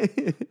 bro.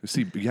 You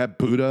see, you have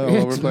Buddha all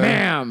over It's the place.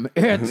 ma'am.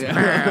 It's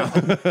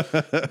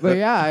ma'am. But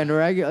yeah, and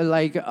regular,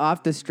 like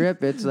off the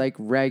strip, it's like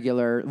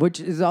regular,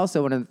 which is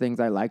also one of the things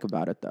I like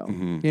about it, though.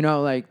 Mm-hmm. You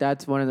know, like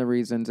that's one of the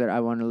reasons that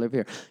I want to live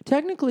here.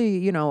 Technically,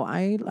 you know,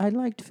 I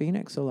liked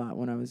Phoenix a lot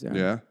when I was there.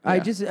 Yeah? I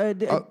just I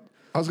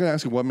was going to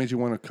ask you, what made you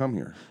want to come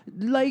here?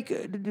 like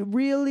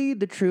really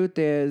the truth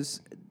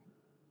is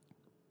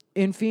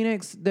in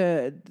Phoenix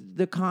the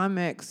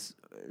comics,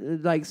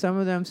 like some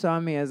of them saw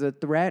me as a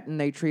threat and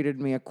they treated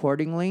me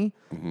accordingly.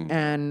 Mm-hmm.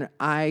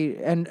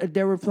 And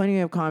there were plenty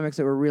of comics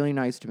that were really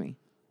nice to me,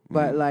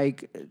 but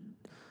like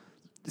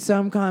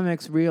some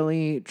comics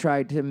really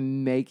tried to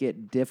make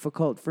it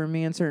difficult for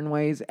me in certain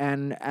ways,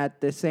 and at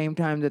the same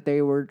time that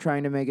they were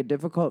trying to make it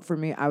difficult for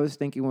me, I was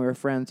thinking we were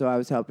friends, so I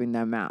was helping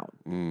them out.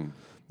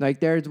 Like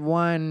there's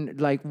one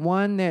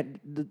that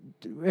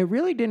it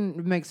really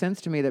didn't make sense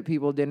to me that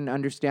people didn't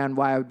understand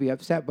why I would be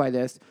upset by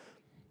this,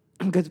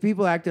 because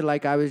people acted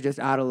like I was just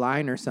out of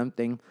line or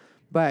something.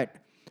 But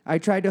I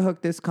tried to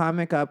hook this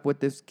comic up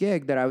with this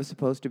gig that I was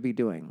supposed to be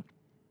doing,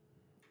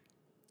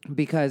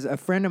 because a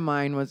friend of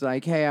mine was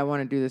like, hey, I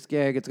want to do this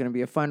gig. It's going to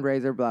be a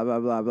fundraiser, blah, blah,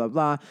 blah, blah,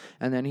 blah.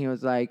 And then he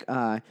was like,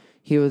 I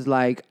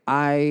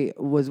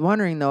was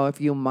wondering, though,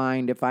 if you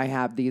mind if I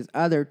have these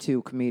other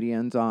two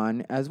comedians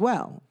on as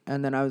well.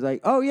 And then I was like,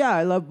 oh, yeah,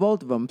 I love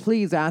both of them.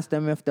 Please ask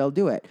them if they'll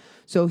do it.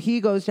 So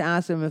he goes to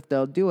ask them if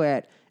they'll do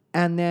it.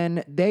 And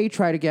then they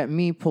try to get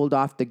me pulled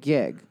off the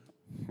gig.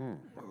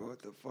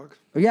 What the fuck?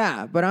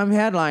 Yeah, but I'm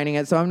headlining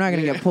it, so I'm not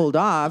going to get pulled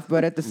off.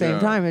 But at the same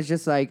time, it's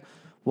just like,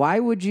 why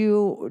would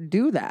you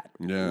do that?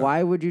 Yeah.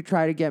 Why would you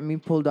try to get me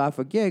pulled off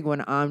a gig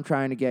when I'm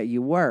trying to get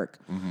you work?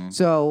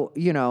 So,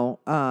 you know,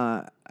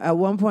 at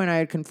one point I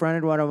had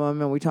confronted one of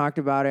them and we talked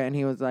about it, and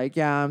he was like,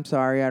 yeah, I'm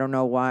sorry. I don't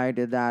know why I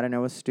did that, and it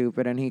was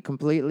stupid. And he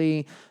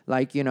completely,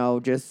 like, you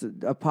know, just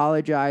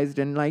apologized.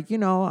 And, like, you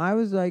know, I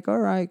was like, all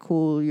right,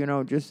 cool, you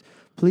know, just...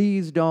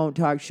 please don't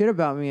talk shit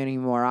about me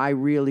anymore. I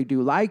really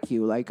do like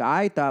you. Like,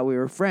 I thought we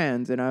were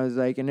friends. And I was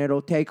like, and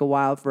it'll take a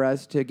while for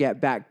us to get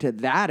back to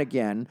that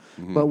again.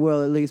 But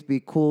we'll at least be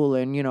cool.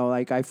 And, you know,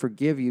 like, I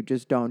forgive you.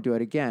 Just don't do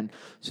it again.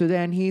 So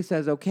then he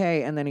says,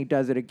 okay. And then he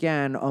does it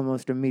again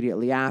almost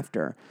immediately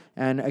after.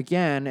 And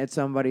again, it's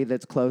somebody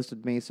that's close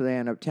with me. So they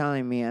end up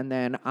telling me. And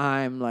then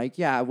I'm like,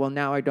 yeah, well,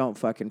 now I don't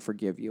fucking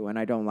forgive you. And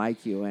I don't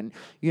like you. And,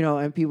 you know,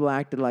 and people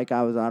acted like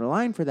I was out of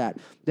line for that.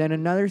 Then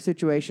another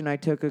situation, I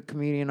took a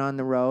comedian on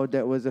the road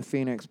that was a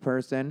Phoenix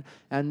person,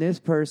 and this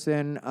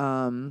person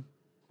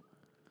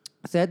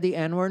said the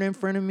N-word in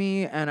front of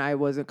me, and I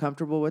wasn't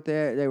comfortable with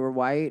it. They were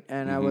white,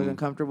 and I wasn't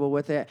comfortable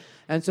with it.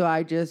 And so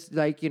I just,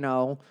 like, you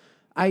know,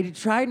 I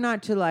tried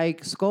not to,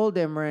 like, scold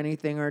him or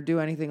anything or do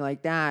anything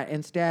like that.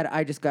 Instead,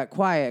 I just got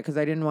quiet because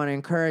I didn't want to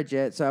encourage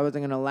it, so I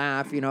wasn't going to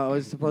laugh. You know, it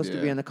was supposed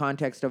to be in the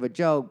context of a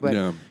joke,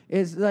 but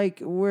it's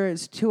like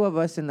it's two of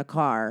us in the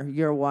car.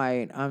 You're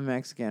white, I'm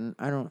Mexican.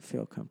 I don't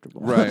feel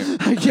comfortable. Right.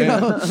 You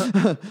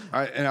know?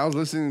 I was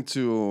listening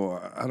to,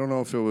 I don't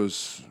know if it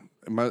was,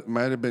 it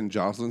might have been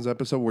Jocelyn's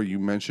episode where you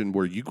mentioned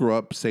where you grew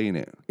up saying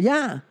it.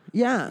 Yeah,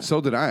 yeah.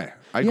 So did I.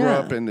 I grew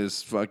up in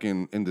this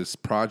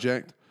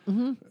project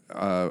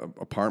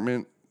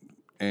apartment,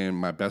 and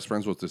my best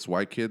friends was this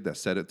white kid that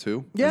said it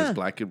too. Yeah. And this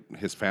black kid,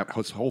 his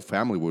whole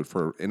family would,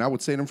 and I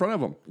would say it in front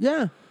of him.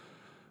 Yeah.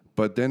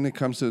 But then it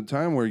comes to the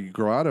time where you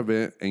grow out of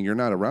it and you're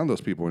not around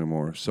those people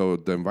anymore. So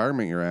the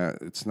environment you're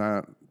at, it's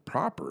not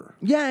proper.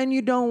 Yeah, and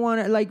you don't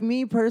want to, like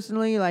me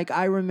personally, like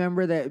I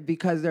remember that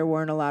because there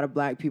weren't a lot of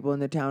black people in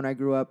the town I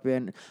grew up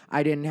in,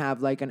 I didn't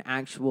have like an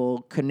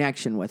actual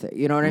connection with it.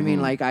 You know what I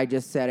mean? Like I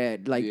just said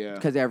it like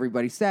because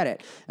everybody said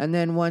it. And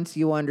then once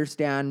you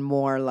understand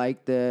more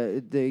like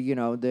the you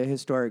know, the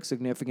historic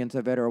significance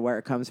of it or where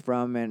it comes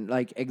from and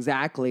like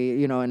exactly,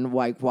 you know, and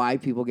like why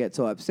people get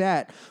so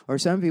upset or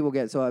some people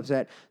get so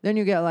upset, then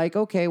you get like,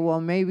 okay,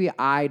 well maybe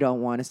I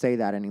don't want to say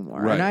that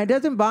anymore. Right. And it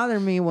doesn't bother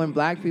me when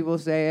black people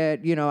say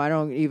it, you know, I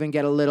don't even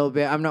get a little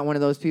bit. I'm not one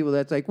of those people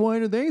that's like, why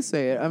do they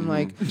say it? I'm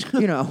like,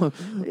 you know,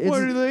 Why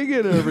do they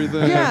get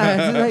everything?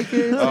 Yeah,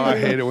 it's I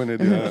hate it when they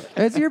do that.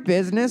 It's your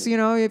business, you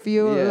know. If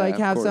you like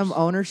have of some course.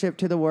 ownership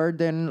to the word,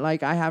 then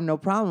like I have no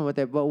problem with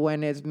it. But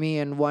when it's me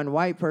and one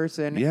white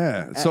person,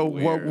 Yeah. So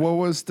what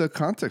was the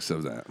context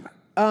of that?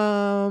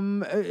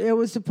 it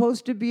was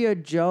supposed to be a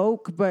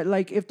joke, but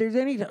like if there's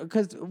any,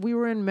 because we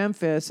were in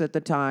Memphis at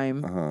the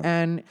time,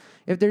 and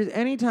if there's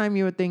any time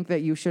you would think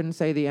that you shouldn't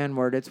say the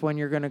N-word, it's when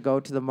you're gonna go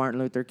to the Martin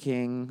Luther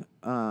King.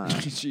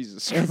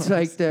 Jesus It's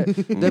like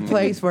the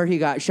place where he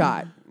got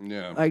shot.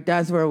 Yeah. Like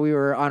that's where we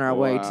were on our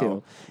way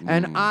to.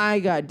 And I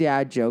got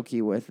dad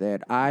jokey with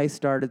it. I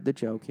started the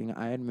joking.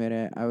 I admit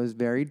it. I was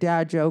very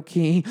dad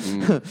jokey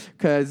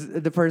because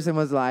the person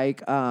was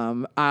like,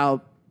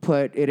 I'll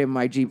put it in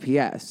my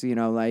GPS, you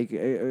know, like,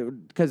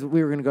 because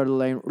we were going to go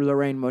to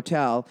Lorraine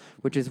Motel,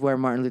 which is where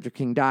Martin Luther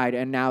King died.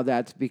 And now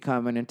that's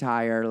become an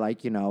entire,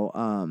 like, you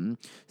know,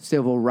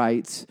 civil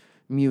rights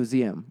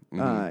museum,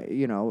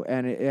 you know,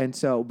 and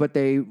so, but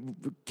they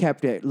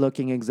kept it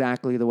looking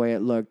exactly the way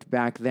it looked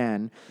back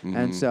then,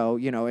 and so,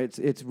 you know,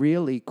 it's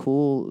really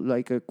cool,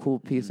 like a cool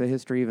piece of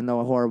history, even though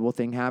a horrible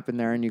thing happened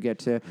there, and you get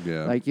to,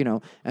 like, you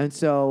know, and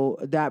so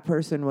that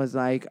person was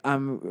like,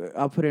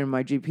 I'll put it in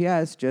my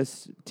GPS,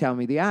 just tell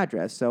me the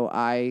address. So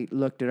I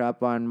looked it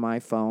up on my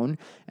phone,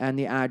 and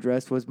the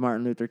address was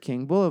Martin Luther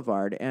King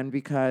Boulevard, and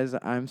because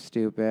I'm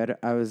stupid,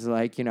 I was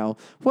like, you know,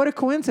 what a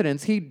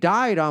coincidence, he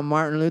died on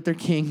Martin Luther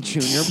King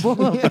Jr.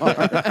 Boulevard.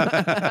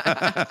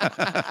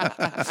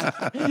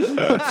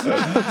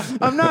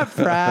 I'm not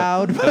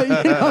proud, but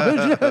you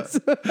know,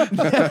 just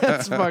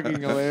That's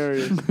fucking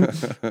hilarious.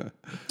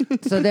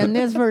 so then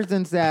this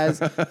person says,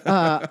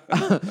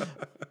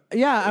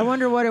 yeah, I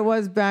wonder what it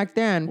was back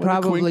then. What a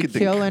Probably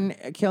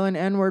coinkydink. killing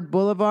N-word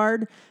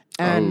Boulevard.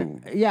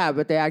 And yeah,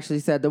 but they actually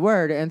said the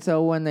word. And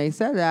so when they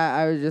said that,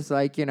 I was just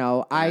like, you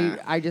know,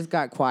 I just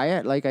got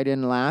quiet. Like I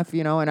didn't laugh,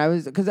 you know,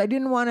 and because I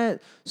didn't want to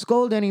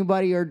scold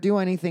anybody or do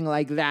anything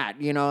like that,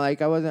 you know,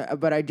 like I wasn't,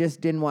 but I just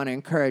didn't want to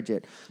encourage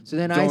it. So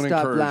then I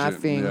stopped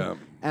laughing.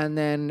 And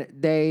then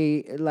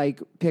they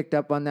like picked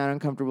up on that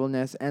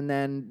uncomfortableness. And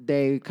then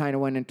they kind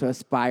of went into a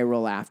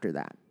spiral after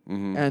that.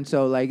 And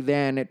so like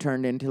then it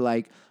turned into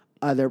like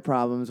other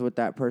problems with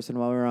that person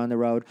while we were on the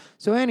road.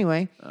 So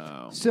anyway,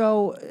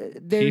 so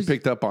he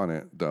picked up on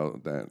it though,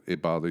 that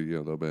it bothered you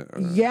a little bit.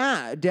 Or?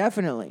 Yeah,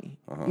 definitely.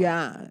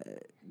 Yeah.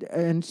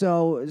 And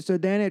so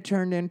then it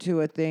turned into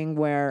a thing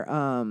where,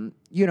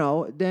 you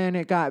know, then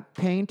it got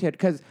painted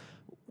because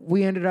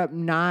we ended up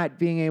not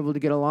being able to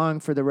get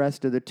along for the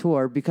rest of the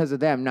tour because of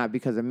them, not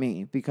because of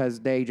me, because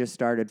they just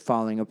started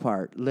falling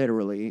apart,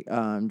 literally.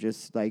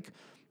 Just like,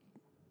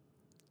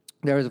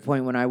 there was a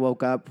point when I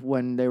woke up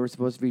when they were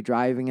supposed to be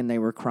driving and they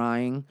were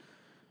crying.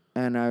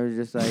 And I was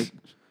just like,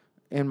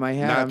 in my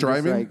head, Not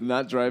driving?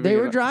 Not driving. They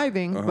were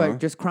driving, but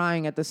just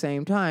crying at the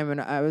same time. And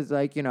I was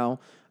like, you know,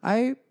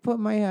 I put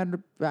my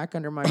head back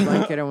under my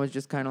blanket and was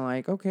just kind of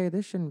like, okay,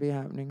 this shouldn't be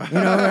happening. You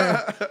know,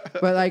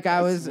 but like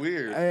I was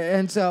weird.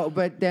 And so,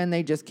 but then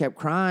they just kept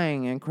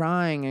crying and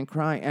crying and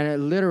crying. And it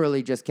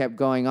literally just kept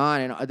going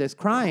on and this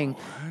crying.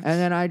 And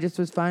then I just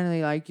was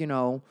finally like, you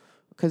know,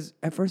 because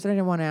at first I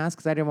didn't want to ask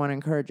because I didn't want to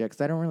encourage it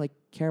because I don't really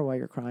care why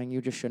you're crying.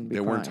 You just shouldn't be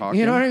crying. Weren't talking?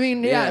 You know what I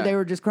mean? Yeah, Yeah. they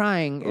were just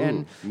crying. Ooh,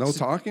 And no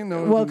talking?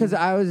 No. well, because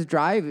I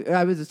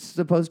was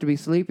supposed to be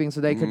sleeping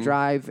so they could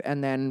drive.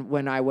 And then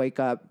when I wake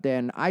up,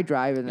 then I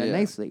drive and then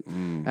they sleep.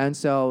 And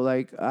so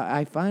like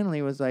I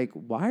finally was like,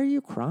 why are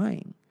you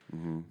crying?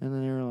 And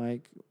then they were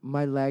like,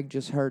 my leg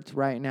just hurts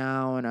right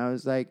now. And I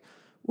was like,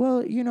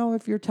 well, you know,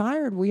 if you're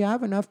tired, we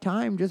have enough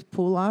time. Just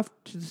pull off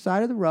to the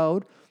side of the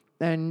road.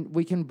 And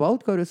we can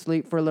both go to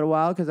sleep for a little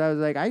while because I was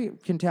like, I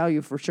can tell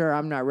you for sure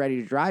I'm not ready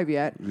to drive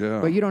yet.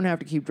 Yeah. But you don't have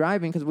to keep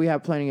driving because we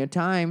have plenty of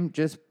time.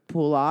 Just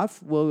pull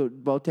off. We'll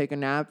both take a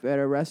nap at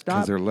a rest stop.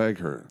 Because their leg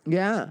hurt.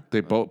 Yeah. They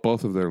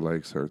both of their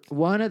legs hurt.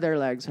 One of their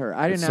legs hurt.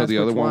 I didn't So ask the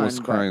other which one was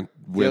but- crying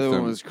The with other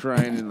them. one was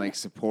crying in like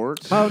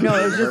support. Oh, no,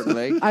 it was Hurt just,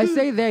 leg. I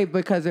say they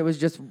because it was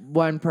just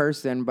one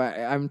person, but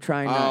I'm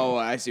trying to. Oh,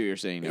 I see what you're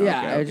saying now. Yeah,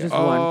 Okay, it's okay. just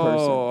one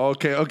person. Oh,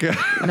 okay.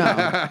 No,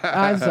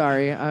 I'm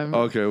sorry.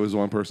 Okay, it was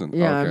one person.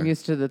 Yeah, okay. I'm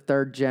used to the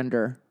third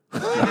gender.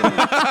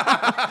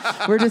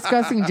 We're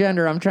discussing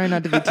gender. I'm trying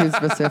not to be too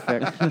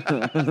specific.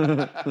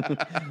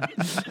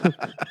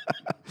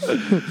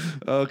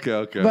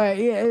 Okay. But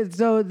yeah,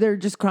 so they're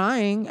just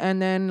crying,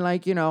 and then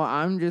like, you know,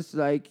 I'm just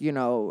like, you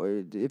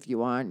know, if you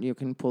want, you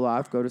can pull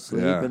off, go to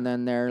sleep, Yeah. and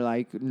then they're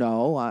like,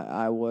 no,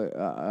 I would,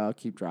 I'll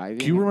keep driving.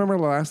 Do you remember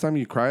the last time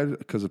you cried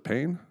because of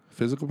pain,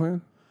 physical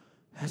pain?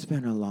 That's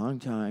been a long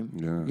time.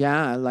 Yeah.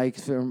 Yeah, like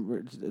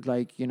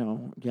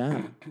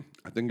yeah.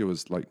 I think it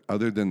was like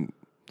other than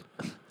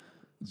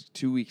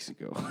 2 weeks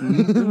ago.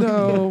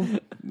 no,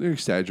 they're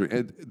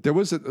exaggerating. There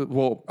was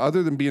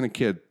other than being a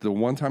kid, the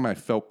one time I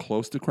felt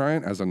close to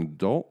crying as an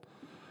adult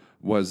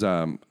was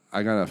I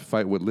got in a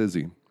fight with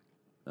Lizzie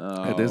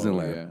at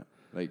Disneyland. Yeah.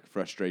 Like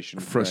frustration.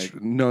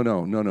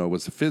 No. It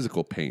was a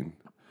physical pain.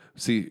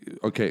 See,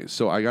 okay,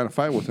 so I got in a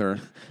fight with her,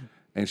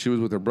 and she was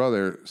with her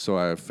brother, so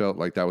I felt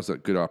like that was a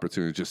good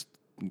opportunity to just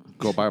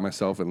go by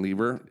myself and leave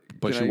her,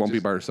 but she won't be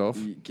by herself.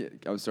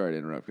 I'm sorry to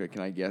interrupt.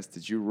 Can I guess?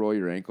 Did you roll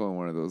your ankle on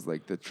one of those,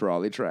 like the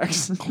trolley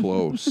tracks?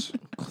 Close.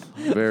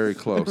 Very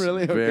close.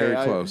 Really? Okay, Very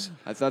close.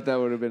 I thought that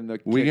would have been the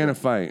We kicker. get in a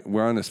fight.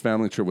 We're on this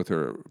family trip with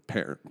her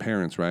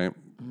parents, right?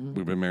 Mm-hmm.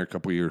 We've been married a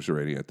couple of years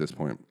already at this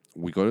point.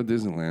 We go to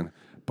Disneyland,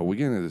 but we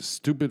get into this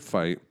stupid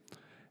fight,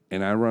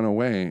 and I run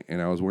away,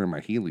 and I was wearing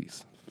my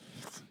Heelys.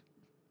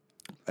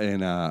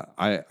 And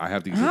I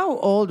have these. How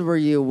old were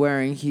you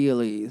wearing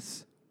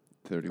Heelys?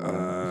 31.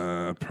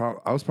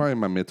 I was probably in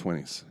my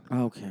mid-20s.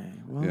 Okay.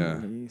 Well, Yeah.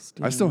 at least,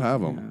 I still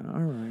have yeah, them.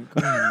 all right.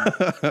 Go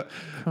ahead.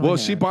 Well,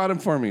 she bought them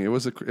for me. It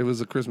was a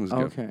Christmas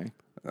gift. Okay.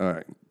 All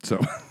right. So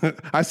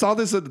I saw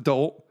this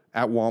adult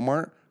at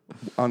Walmart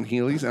on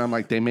Heelys, and I'm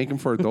like, they make them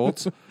for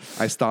adults.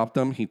 I stopped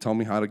him. He told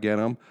me how to get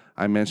them.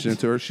 I mentioned it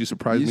to her. She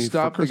surprised You me.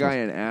 stopped for the guy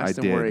Christmas. and asked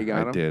I him where he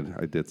got did.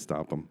 I did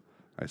stop him.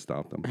 I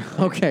stopped him.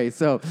 Okay,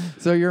 so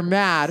you're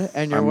mad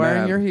and you're I'm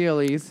wearing mad. your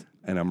Heelys.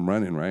 And I'm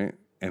running, right?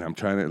 And I'm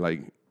trying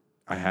to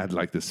I had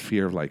this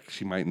fear of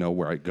she might know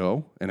where I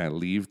go, and I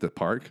leave the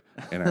park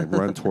and I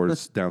run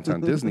towards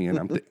downtown Disney,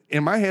 and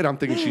in my head I'm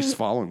thinking she's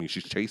following me,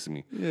 she's chasing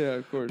me. Yeah,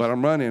 of course. But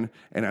I'm running,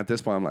 and at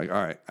this point I'm like,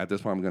 all right, at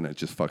this point I'm gonna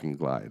just fucking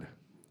glide,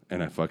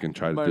 and I fucking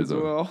try to Might do as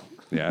well.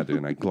 Yeah, dude,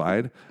 and I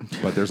glide,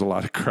 but there's a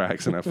lot of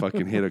cracks, and I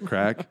fucking hit a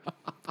crack.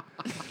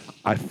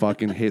 I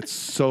fucking hit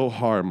so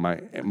hard, my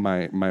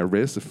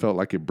wrist, it felt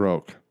like it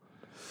broke.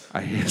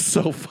 I hit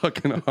so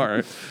fucking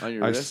hard. On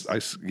your wrist?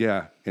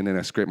 Yeah, and then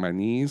I scraped my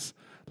knees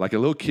like a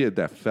little kid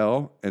that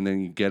fell, and then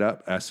you get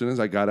up. As soon as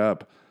I got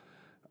up,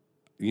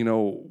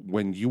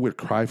 when you would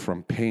cry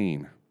from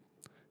pain,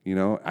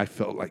 I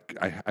felt like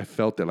I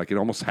felt it, like it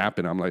almost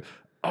happened. I'm like,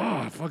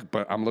 oh, fuck,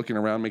 but I'm looking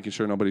around, making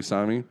sure nobody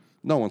saw me.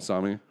 No one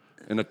saw me.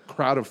 In a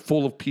crowd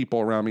full of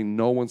people around me,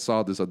 no one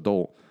saw this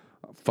adult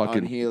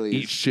fucking Heelys.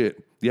 eat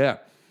shit. Yeah.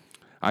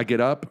 I get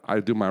up, I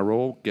do my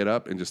roll, get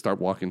up, and just start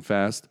walking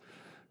fast,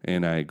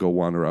 and I go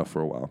wander off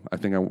for a while. I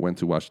think I went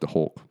to watch the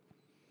Hulk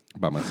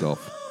by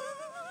myself.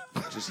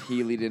 Just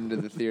Heeled into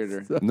the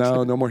theater.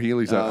 No more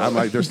Heelys. I'm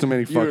like, there's too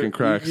many fucking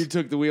cracks. You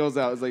took the wheels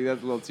out. I was like,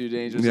 that's a little too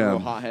dangerous. Yeah. I'm a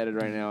little hot-headed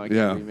right now. I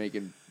can't be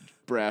making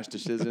brash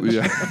decisions.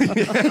 Yeah.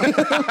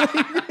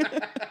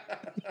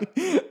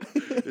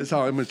 It's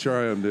how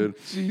immature I am, dude.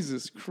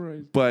 Jesus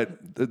Christ.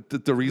 But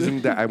the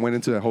reason that I went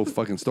into that whole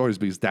fucking story is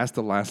because that's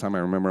the last time I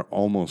remember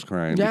almost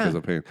crying because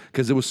of pain.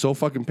 Because it was so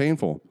fucking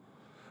painful.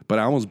 But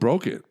I almost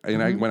broke it.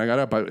 And when I got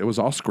up, it was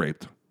all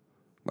scraped.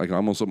 Like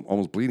almost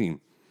bleeding.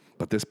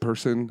 But this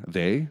person,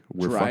 they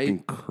were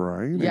fucking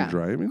crying and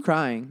driving?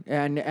 Crying.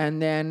 And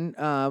then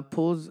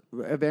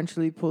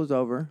eventually pulls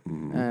over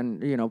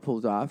and,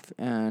 pulls off.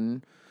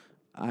 And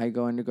I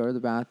go to the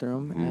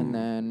bathroom, and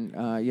then,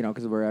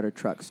 because we're at a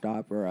truck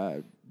stop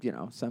or,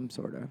 some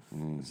sort of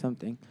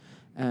something.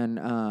 And,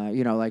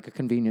 like a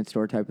convenience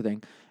store type of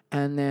thing.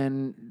 And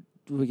then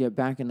we get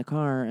back in the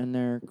car, and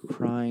they're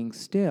crying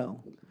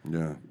still.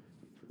 Yeah.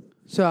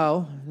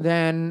 So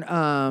then,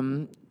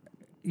 I...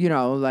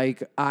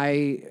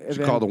 Did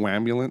you call the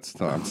ambulance?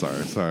 No, I'm sorry.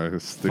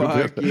 It's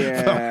stupid. Fuck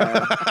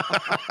yeah.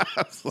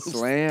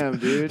 Slam,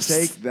 dude.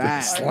 Take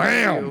that.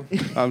 Slam.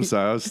 I'm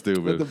sorry. I was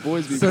stupid. Let the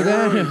boys be So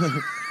then...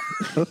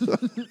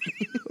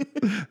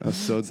 That's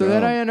so dumb. So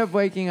then I end up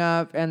waking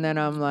up, and then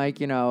I'm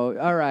like,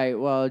 all right,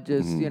 well,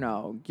 just,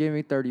 give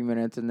me 30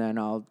 minutes, and then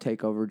I'll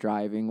take over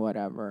driving,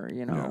 whatever,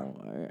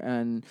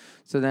 And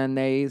so then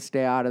they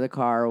stay out of the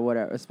car or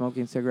whatever,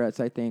 smoking cigarettes,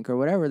 I think, or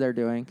whatever they're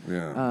doing.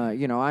 Yeah.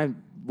 I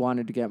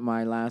wanted to get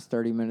my last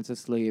 30 minutes of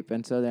sleep,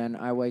 and so then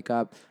I wake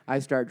up, I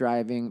start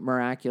driving.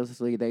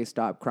 Miraculously, they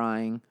stop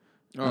crying.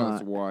 Oh,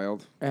 that's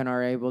wild. And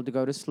are able to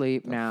go to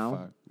sleep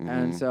now. fuck.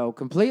 And so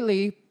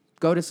completely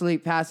go to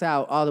sleep, pass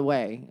out all the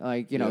way.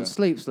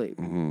 Sleep.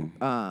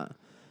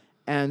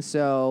 And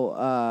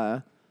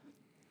so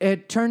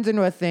it turns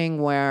into a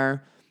thing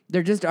where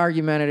they're just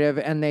argumentative,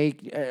 and they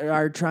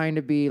are trying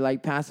to be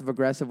like passive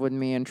aggressive with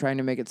me and trying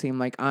to make it seem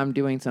like I'm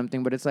doing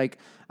something, but it's like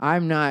I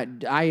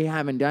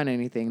haven't done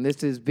anything.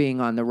 This is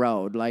being on the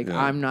road.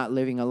 I'm not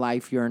living a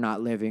life you're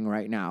not living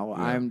right now.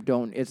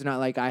 It's not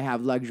like I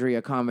have luxury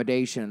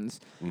accommodations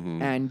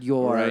and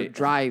you're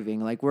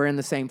driving. Like we're in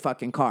the same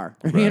fucking car,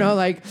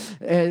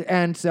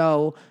 and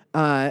so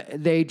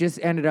they just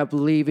ended up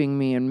leaving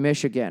me in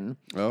Michigan.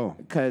 Oh.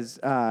 Because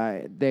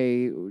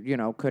they,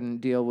 couldn't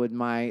deal with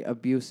my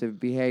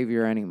abusive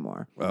behavior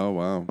anymore. Oh,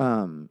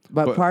 wow.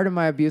 But part of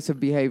my abusive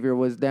behavior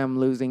was them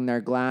losing their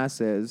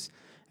glasses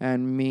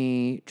and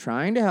me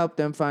trying to help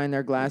them find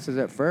their glasses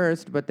at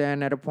first, but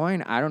then at a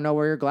point, I don't know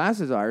where your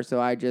glasses are,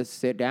 so I just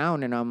sit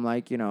down and I'm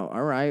like,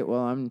 all right,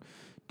 well, I'm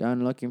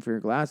done looking for your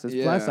glasses.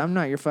 Yeah. Plus, I'm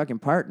not your fucking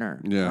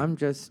partner. Yeah. I'm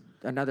just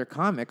another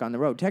comic on the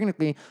road.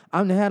 Technically,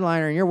 I'm the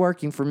headliner and you're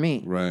working for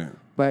me. Right.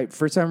 But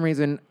for some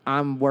reason,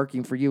 I'm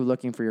working for you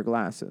looking for your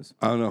glasses.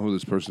 I don't know who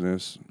this person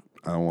is.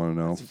 I don't want to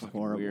know. That's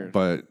horrible. Weird.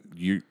 But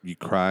you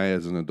cry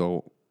as an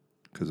adult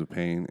because of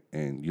pain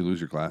and you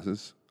lose your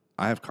glasses.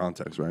 I have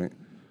contacts, right?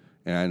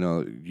 And I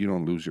know you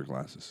don't lose your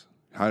glasses.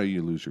 How do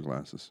you lose your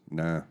glasses?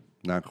 Nah,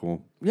 not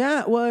cool.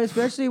 Yeah, well,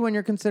 especially when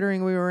you're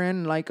considering we were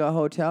in like a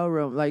hotel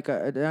room, like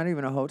not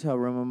even a hotel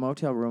room, a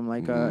motel room,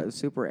 like a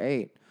Super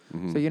 8.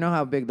 So you know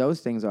how big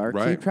those things are.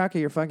 Right. Keep track of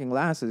your fucking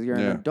glasses. You're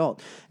an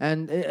adult.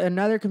 And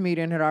another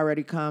comedian had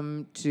already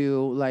come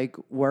to like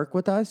work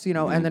with us,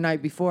 and the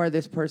night before,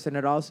 this person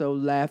had also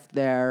left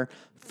their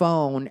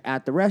phone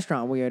at the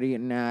restaurant we had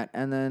eaten at,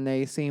 and then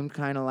they seemed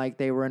kind of like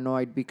they were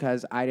annoyed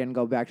because I didn't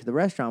go back to the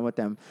restaurant with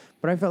them.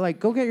 But I felt like,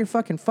 go get your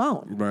fucking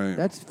phone. Right.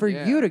 That's for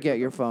you to get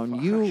your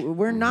phone.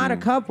 We're not a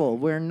couple.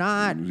 We're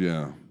not.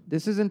 Yeah.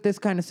 This isn't this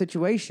kind of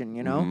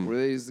situation, Were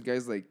these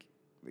guys like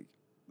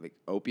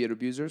opiate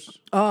abusers?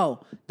 Oh,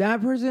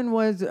 that person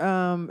was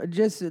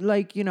just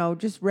like,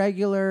 just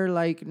regular,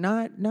 like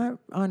not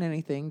on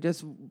anything,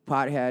 just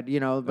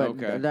pothead,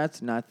 but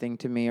that's nothing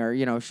to me,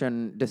 or,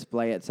 shouldn't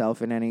display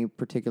itself in any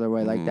particular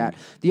way like that.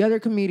 The other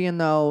comedian,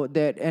 though,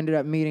 that ended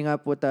up meeting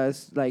up with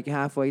us like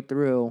halfway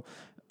through,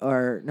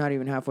 or not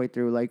even halfway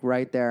through, like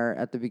right there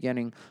at the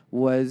beginning,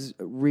 was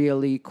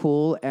really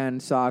cool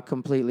and saw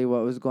completely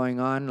what was going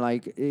on.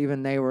 Like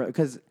even they were,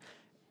 because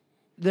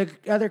the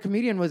other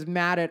comedian was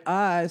mad at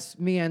us,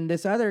 me and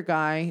this other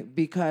guy,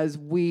 because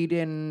we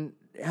didn't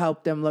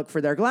help them look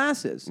for their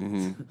glasses.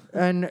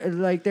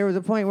 And like there was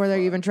a point where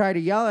they even tried to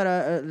yell at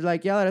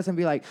us and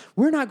be like,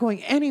 "We're not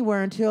going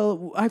anywhere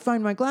until I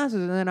find my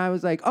glasses." And then I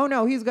was like, "Oh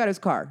no, he's got his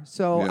car,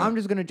 so I'm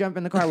just gonna jump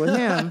in the car with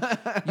him.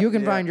 You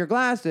can find your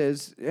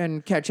glasses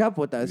and catch up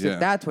with us if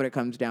that's what it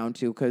comes down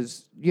to,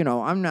 because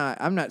I'm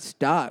not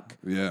stuck."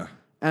 Yeah.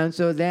 And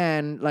so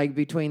then, like,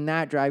 between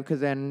that drive,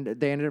 because then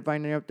they ended up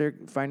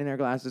finding their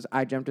glasses.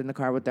 I jumped in the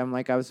car with them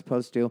like I was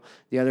supposed to.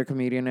 The other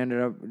comedian ended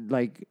up,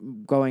 like,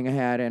 going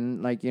ahead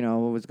and, like,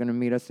 was going to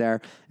meet us there.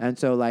 And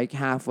so, like,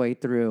 halfway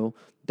through,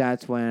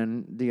 that's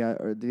when the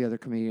other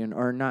comedian,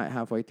 or not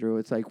halfway through,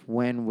 it's like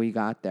when we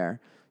got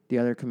there, the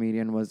other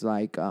comedian was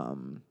like,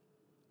 I'm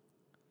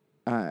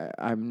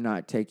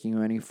not taking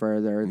you any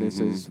further.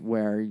 This is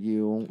where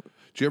you...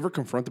 Did you ever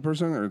confront the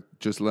person or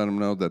just let them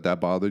know that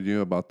bothered you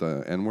about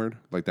the N-word?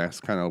 Like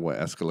that's kind of what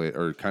escalate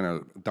or kind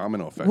of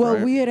domino effect, Well,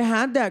 right? we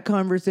had that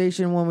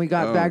conversation when we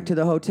got back to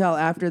the hotel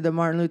after the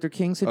Martin Luther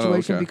King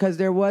situation, because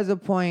there was a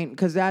point,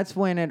 because that's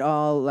when it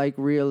all like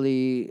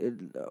really,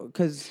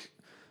 because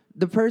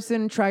the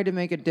person tried to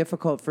make it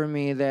difficult for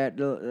me that,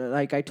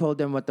 like, I told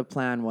them what the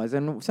plan was.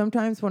 And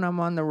sometimes when I'm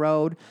on the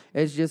road,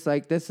 it's just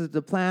like, this is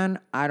the plan.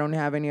 I don't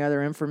have any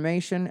other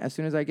information. As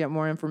soon as I get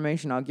more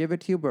information, I'll give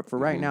it to you. But for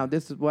right now,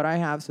 this is what I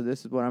have, so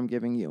this is what I'm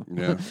giving you.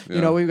 Yeah,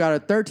 We've got a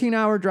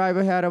 13-hour drive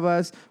ahead of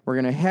us. We're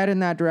going to head in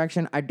that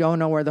direction. I don't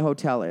know where the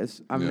hotel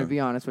is. I'm going to be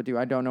honest with you.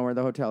 I don't know where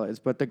the hotel is.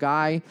 But the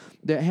guy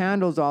that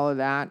handles all of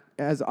that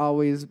has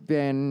always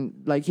been,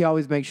 like, he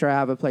always makes sure I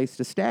have a place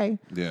to stay.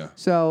 Yeah.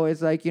 So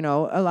it's like,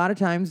 a lot of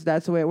times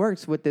that's the way it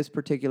works with this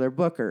particular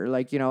booker.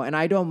 Like, and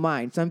I don't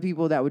mind. Some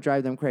people that would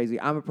drive them crazy.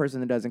 I'm a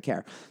person that doesn't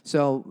care.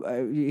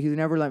 So he's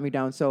never let me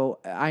down. So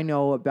I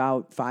know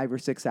about 5 or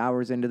 6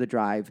 hours into the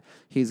drive,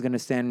 he's going to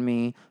send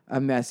me a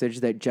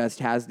message that just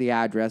has the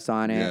address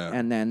on it.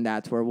 And then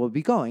that's where we'll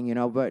be going,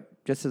 but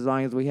just as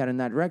long as we head in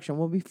that direction,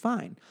 we'll be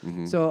fine.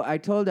 So I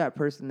told that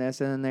person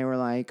this, and then they were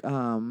like,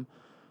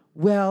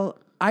 well,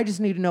 I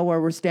just need to know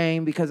where we're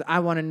staying because I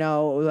want to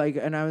know, like,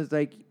 and I was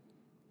like,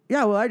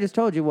 yeah, well, I just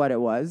told you what it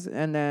was.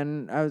 And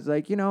then I was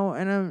like,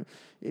 and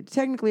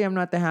technically I'm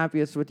not the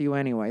happiest with you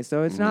anyway.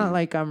 So it's not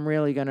like I'm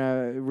really going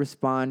to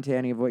respond to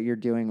any of what you're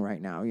doing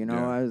right now.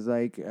 I was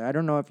like, I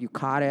don't know if you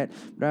caught it,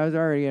 but I was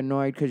already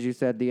annoyed because you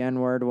said the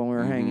N-word when we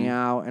were hanging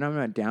out. And I'm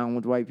not down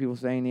with white people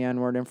saying the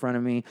N-word in front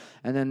of me.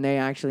 And then they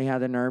actually had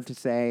the nerve to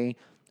say,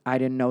 I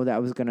didn't know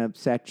that was going to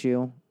upset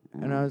you.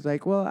 And I was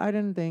like, well, I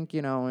didn't think,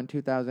 in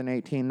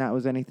 2018 that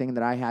was anything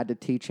that I had to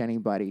teach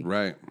anybody.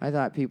 Right. I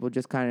thought people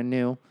just kind of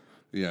knew.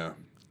 Yeah.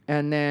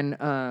 And then,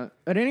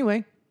 but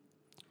anyway,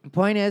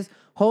 point is,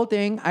 whole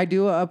thing, I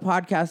do a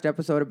podcast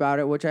episode about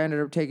it, which I ended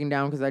up taking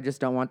down because I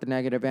just don't want the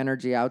negative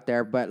energy out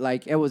there. But,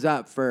 like, it was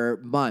up for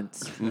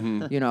months.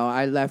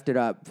 I left it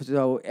up.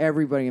 So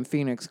everybody in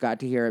Phoenix got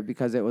to hear it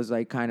because it was,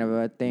 like, kind of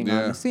a thing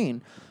on the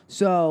scene.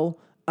 So,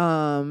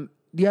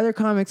 the other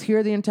comics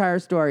hear the entire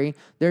story.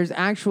 There's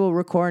actual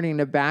recording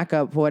to back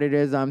up what it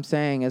is I'm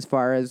saying as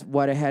far as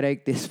what a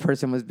headache this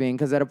person was being.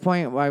 Because at a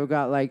point, I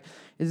got like,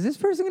 is this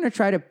person going to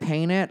try to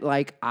paint it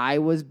like I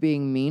was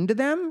being mean to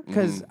them?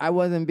 Because I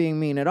wasn't being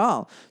mean at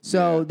all.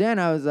 So then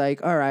I was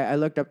like, all right, I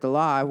looked up the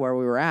law where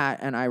we were at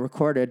and I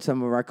recorded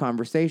some of our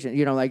conversations,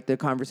 like the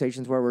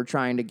conversations where we're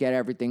trying to get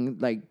everything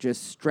like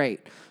just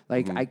straight.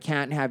 Like, I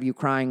can't have you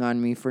crying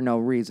on me for no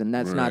reason.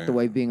 That's not the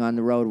way being on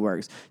the road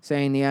works.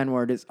 Saying the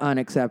N-word is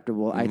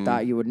unacceptable. I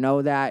thought you would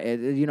know that.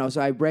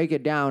 So I break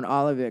it down,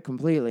 all of it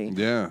completely.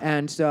 Yeah.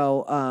 And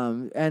so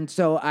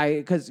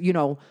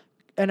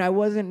and I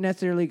wasn't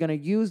necessarily going to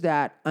use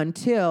that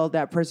until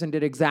that person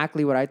did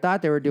exactly what I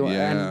thought they were doing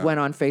and went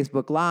on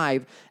Facebook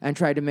Live and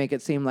tried to make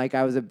it seem like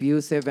I was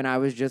abusive and I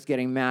was just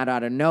getting mad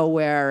out of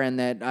nowhere and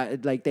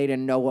that they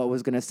didn't know what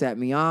was going to set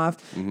me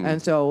off.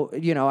 And so,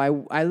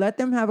 I let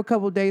them have a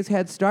couple days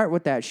head start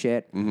with that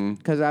shit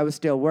because I was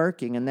still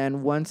working. And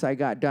then once I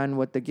got done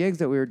with the gigs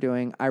that we were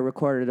doing, I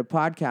recorded a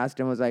podcast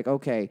and was like,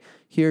 okay,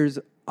 here's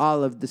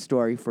all of the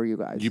story for you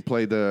guys. You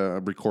played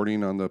the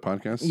recording on the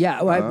podcast?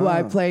 Yeah,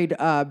 I played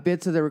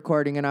bits of the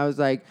recording, and I was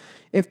like,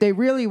 if they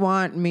really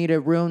want me to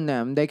ruin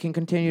them, they can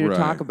continue to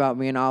talk about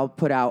me, and I'll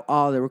put out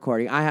all the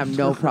recording. I have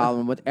no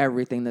problem with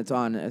everything that's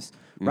on this.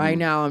 Right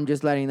now, I'm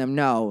just letting them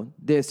know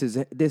this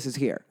is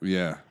here.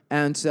 Yeah.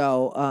 And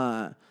so,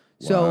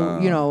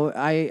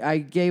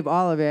 I gave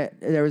all of it.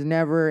 There was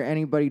never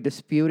anybody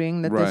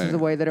disputing that this is the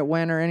way that it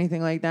went or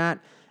anything like that,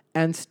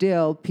 and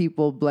still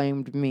people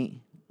blamed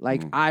me.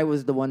 Like, I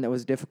was the one that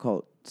was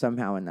difficult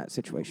somehow in that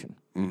situation.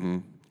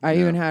 I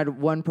even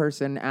had one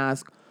person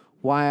ask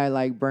why I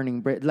like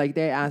burning bridges. Like,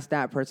 they asked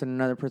that person,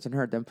 another person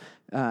heard them,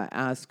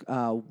 ask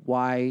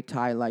why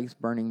Ty likes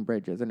burning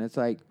bridges. And it's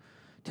like,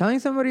 telling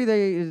somebody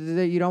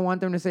that you don't want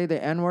them to say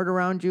the N-word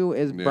around you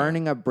is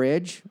burning a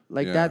bridge.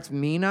 Like, that's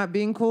me not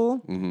being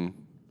cool.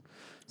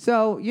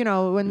 So,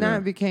 when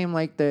that became,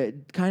 like, the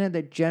kind of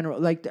the general,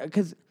 like,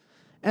 because...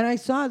 And I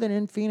saw that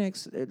in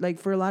Phoenix, like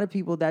for a lot of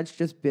people, that's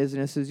just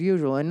business as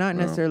usual. And not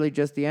necessarily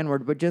just the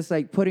N-word, but just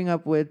like putting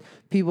up with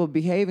people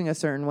behaving a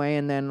certain way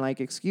and then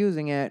like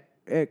excusing it.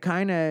 It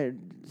kind of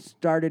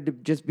started to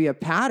just be a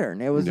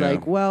pattern. It was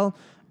like, well,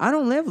 I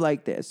don't live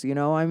like this.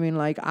 I mean,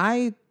 like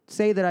I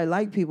say that I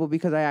like people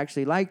because I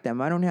actually like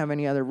them. I don't have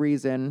any other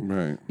reason.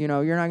 Right.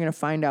 You're not going to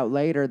find out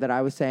later that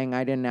I was saying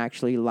I didn't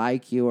actually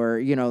like you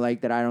or,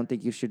 like that I don't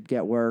think you should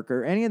get work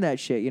or any of that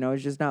shit.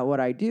 It's just not what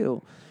I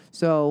do.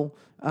 So...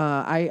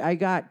 I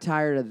got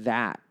tired of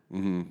that,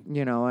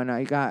 and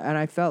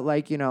I felt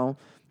like, in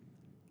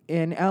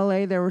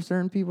LA, there were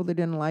certain people that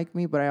didn't like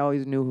me, but I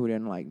always knew who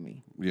didn't like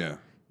me. Yeah.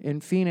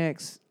 In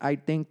Phoenix, I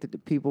think that the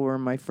people were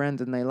my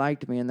friends and they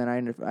liked me, and then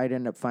I'd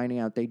end up finding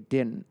out they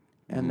didn't.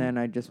 And then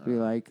I'd just be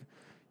like,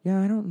 yeah,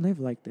 I don't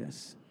live like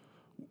this.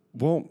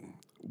 Well,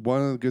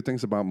 one of the good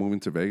things about moving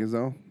to Vegas,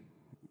 though,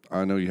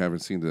 I know you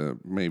haven't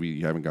maybe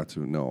you haven't got to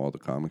know all the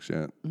comics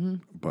yet,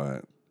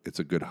 but it's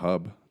a good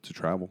hub to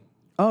travel.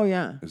 Oh,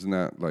 yeah. Isn't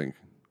that like...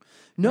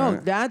 No,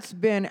 that's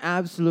been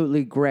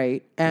absolutely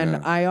great. And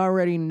I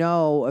already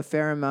know a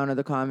fair amount of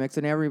the comics,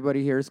 and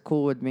everybody here is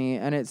cool with me.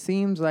 And it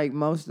seems like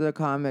most of the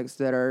comics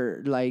that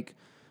are like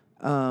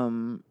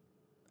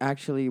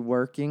actually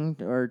working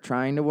or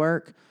trying to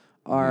work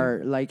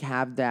are like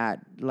have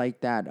that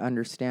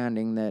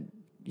understanding that,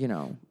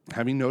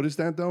 Have you noticed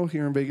that, though,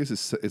 here in Vegas?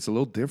 It's a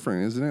little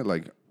different, isn't it?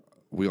 Like,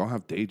 we all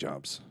have day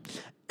jobs.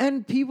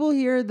 And people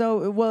here,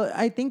 though, well,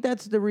 I think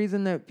that's the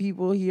reason that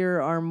people here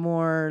are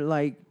more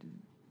like...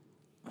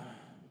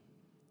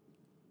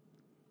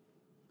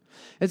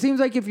 It seems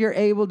like if you're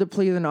able to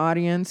please an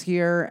audience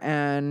here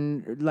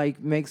and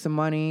like make some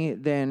money,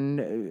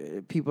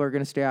 then people are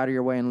going to stay out of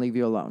your way and leave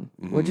you alone,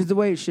 which is the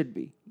way it should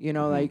be.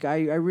 Like I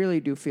really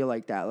do feel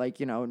like that. Like,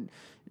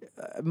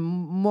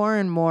 more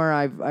and more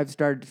I've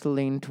started to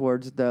lean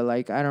towards the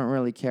like, I don't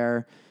really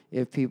care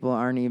if people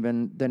aren't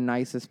even the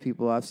nicest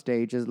people off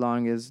stage as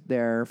long as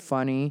they're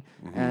funny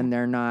and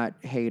they're not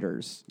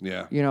haters.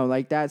 Yeah.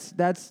 Like that's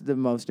the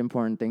most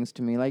important things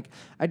to me. Like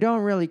I don't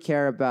really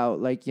care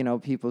about like,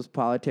 people's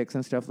politics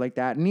and stuff like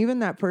that. And even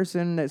that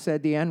person that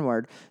said the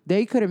N-word,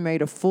 they could have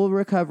made a full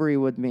recovery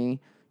with me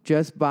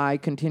just by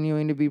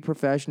continuing to be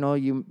professional.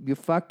 You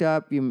fucked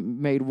up. You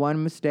made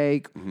one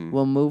mistake.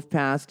 We'll move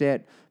past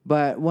it.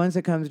 But once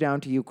it comes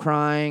down to you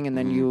crying and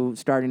then you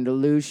starting to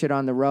lose shit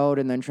on the road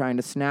and then trying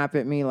to snap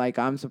at me like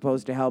I'm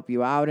supposed to help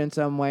you out in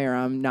some way or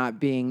I'm not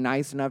being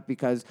nice enough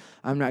because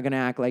I'm not going to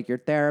act like your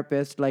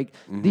therapist. Like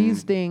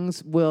these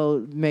things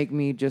will make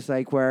me just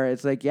like where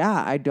it's like,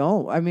 yeah, I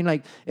don't. I mean,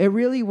 like it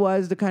really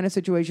was the kind of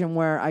situation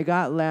where I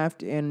got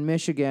left in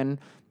Michigan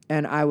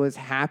and I was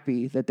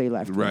happy that they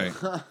left me. Right.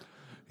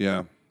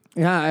 Yeah.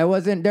 Yeah,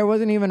 there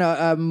wasn't even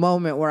a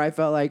moment where I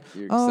felt like,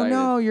 oh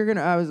no,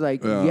 I was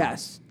like,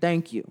 yes,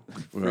 thank you.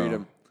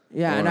 Freedom.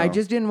 Yeah, and I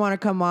just didn't want to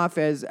come off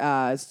as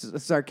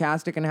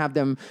sarcastic and have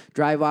them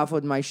drive off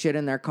with my shit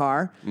in their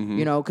car,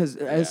 because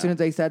as soon as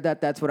they said that,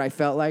 that's what I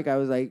felt like. I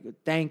was like,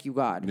 thank you,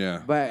 God.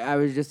 Yeah. But I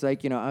was just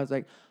like, I was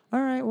like, all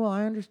right, well,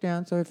 I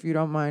understand. So if you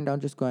don't mind, I'll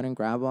just go ahead and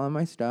grab all of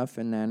my stuff.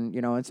 And then,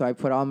 and so I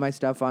put all my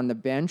stuff on the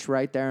bench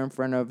right there in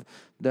front of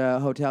the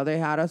hotel they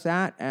had us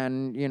at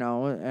and,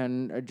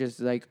 and just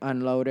like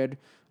unloaded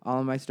all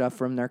of my stuff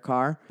from their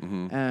car,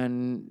 Mm-hmm.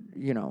 and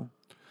you know.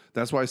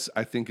 That's why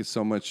I think it's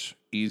so much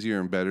easier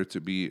and better to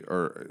be,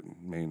 or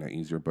maybe not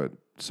easier, but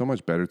so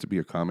much better to be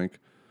a comic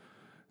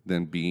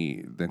than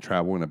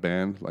travel in a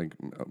band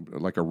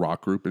like a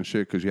rock group and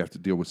shit, because you have to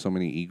deal with so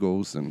many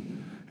egos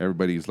and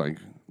everybody's like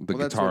the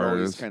That's what guitarist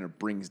always kind of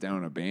brings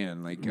down a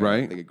band, like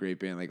Right. like a great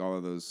band, like all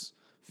of those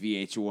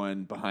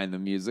VH1 behind the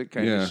music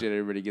kind Yeah. of shit.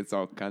 Everybody gets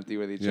all cunty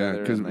with each yeah, other.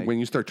 because and, like, when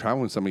you start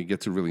traveling with somebody, you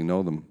get to really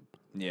know them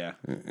yeah,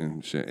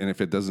 and shit. And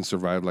if it doesn't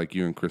survive like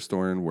you and Chris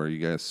Doran, where you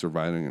guys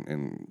survived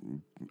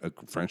and a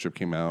friendship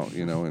came out,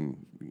 you know, and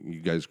you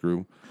guys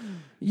grew,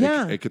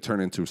 Yeah. it could turn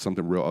into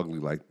something real ugly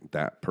like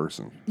that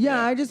person.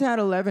 Yeah, I just had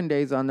 11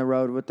 days on the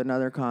road with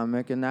another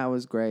comic, and that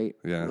was great.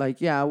 Yeah.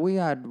 Like, yeah, we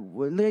had,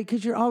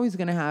 because you're always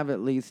going to have at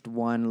least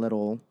one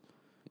little,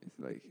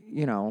 like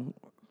you know,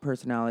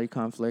 personality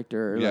conflict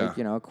or, Yeah. like,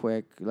 you know,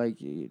 quick, like,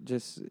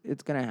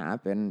 it's going to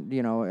happen,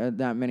 you know,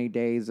 that many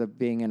days of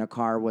being in a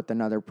car with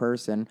another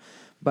person.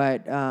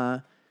 But,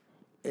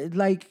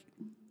 like,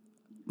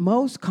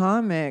 most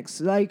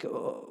comics, like,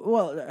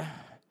 well,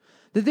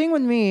 the thing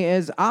with me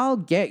is I'll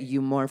get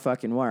you more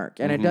fucking work,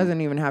 and it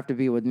doesn't even have to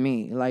be with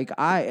me. Like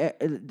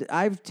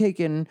I've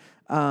taken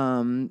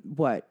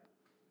what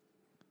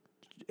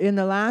in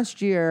the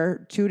last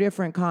year, 2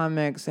 different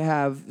comics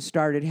have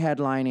started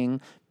headlining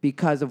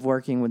because of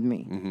working with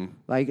me.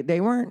 Like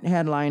they weren't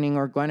headlining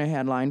or going to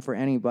headline for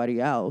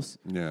anybody else.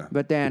 Yeah.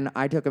 But then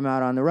I took them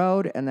out on the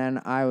road, and then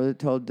I was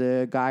told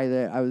the guy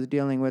that I was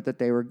dealing with that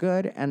they were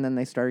good, and then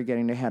they started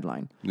getting to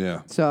headline.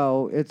 Yeah.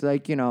 So it's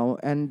like, you know,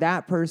 and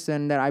that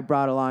person that I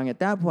brought along at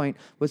that point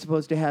was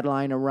supposed to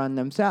headline a run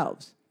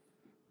themselves.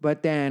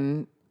 But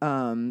then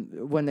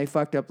when they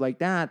fucked up like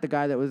that, the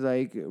guy that was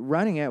like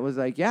running it was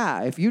like,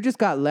 yeah, if you just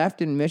got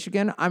left in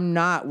Michigan, I'm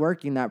not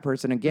working that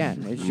person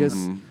again. It's just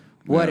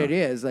what Yeah. it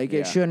is. Like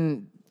it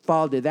shouldn't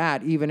fall to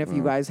that, even if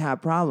you guys have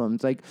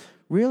problems. Like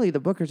really, the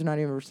booker's not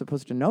even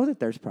supposed to know that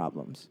there's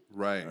problems.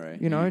 Right.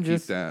 Right. You know, keep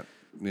just that.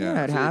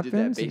 yeah, it so they happens. did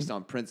that based and-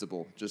 on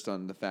principle, just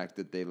on the fact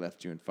that they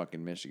left you in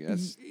fucking Michigan.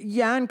 That's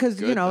Yeah, and because,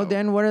 you Good, know, though.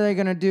 then what are they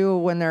going to do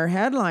when they're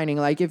headlining?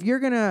 Like, if you're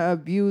going to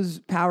abuse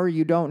power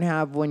you don't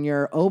have when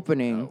you're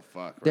opening, Oh,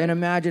 fuck, then right.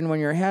 imagine when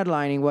you're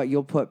headlining what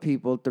you'll put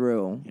people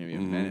through. gonna be a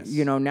menace.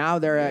 You know, now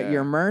they're at Yeah.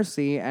 your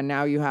mercy, and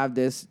now you have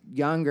this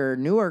younger,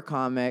 newer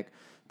comic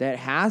that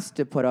has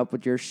to put up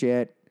with your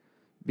shit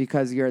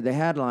because you're the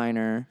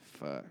headliner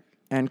Fuck.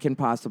 and can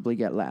possibly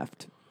get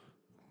left.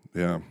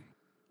 Yeah.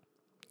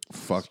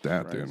 Fuck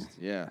that, dude. Christ.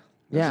 Yeah.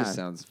 That Yeah. just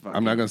sounds fucking.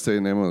 I'm not gonna say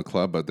the name of the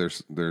club, but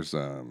there's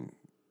a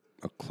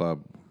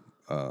club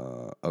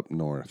up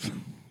north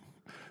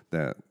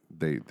that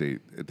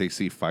they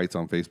see fights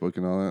on Facebook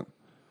and all that.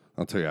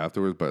 I'll tell you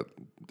afterwards, but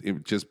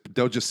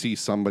they'll just see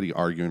somebody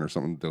arguing or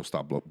something. They'll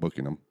stop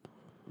booking them.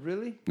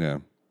 Really? Yeah,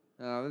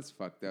 Oh, that's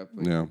fucked up.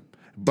 Like, yeah.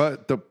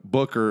 But the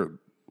booker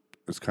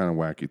is kind of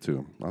wacky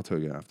too. I'll tell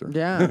you after.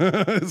 Yeah.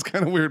 It's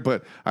kind of weird,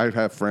 but I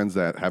have friends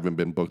that haven't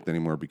been booked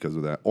anymore because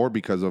of that, or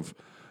because of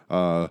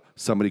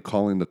somebody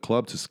calling the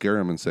club to scare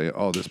them and say,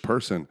 "Oh, this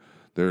person,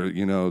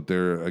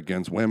 they're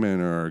against women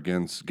or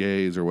against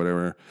gays or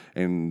whatever,"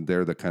 and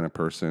they're the kind of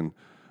person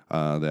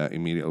that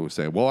immediately would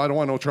say, "Well, I don't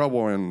want no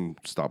trouble," and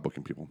stop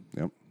booking people.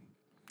 Yep.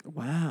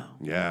 Wow.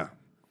 Yeah.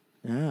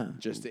 Yeah.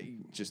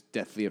 Just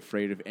deathly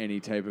afraid of any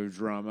type of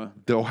drama.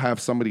 They'll have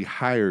somebody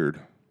hired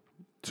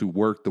to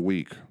work the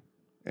week,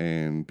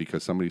 and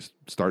because somebody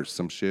starts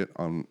some shit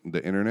on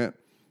the internet,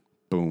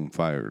 boom,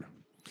 fired.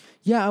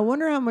 Yeah, I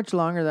wonder how much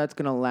longer that's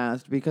going to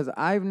last, because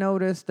I've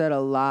noticed that a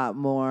lot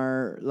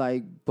more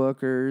like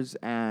bookers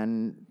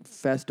and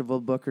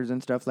festival bookers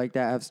and stuff like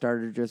that have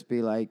started to just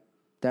be like,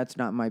 that's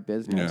not my Yeah,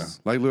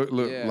 business. like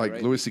Yeah,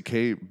 right. Louis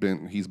C.K.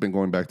 He's been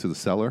going back to the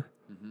cellar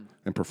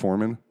and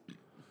performing,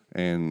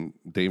 and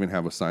they even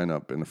have a sign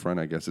up in the front.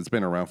 I guess it's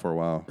been around for a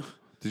while.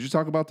 Did you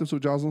talk about this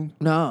with Jocelyn?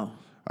 No.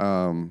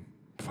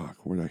 Fuck,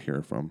 where did I hear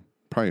it from?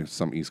 Probably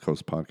some East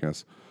Coast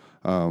podcast.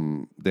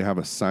 They have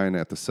a sign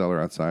at the cellar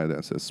outside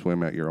that says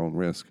 "Swim at your own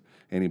risk."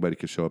 Anybody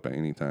could show up at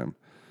any time,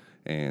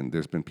 and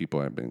there's been people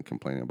that have been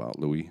complaining about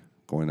Louis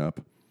going up,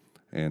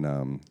 and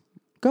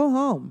Go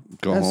home.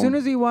 Go as home. soon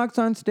as he walks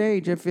on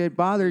stage, if it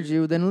bothers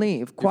you, then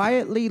leave.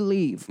 Quietly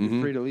leave. Mm-hmm.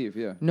 Free to leave,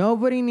 yeah.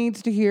 Nobody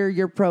needs to hear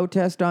your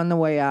protest on the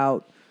way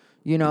out.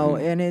 You know,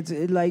 and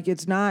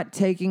it's not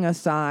taking a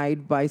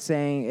side by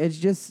saying, it's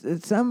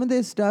just some of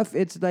this stuff.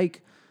 It's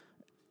like,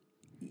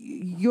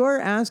 you're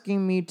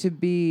asking me to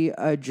be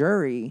a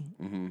jury,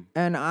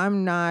 and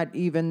I'm not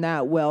even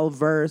that well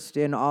versed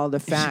in all the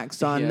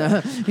facts on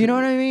the. You know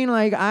what I mean?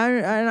 Like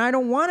I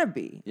don't want to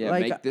be. Yeah,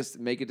 like,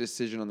 make a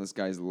decision on this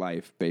guy's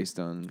life based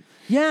on.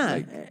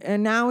 yeah,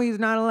 and now he's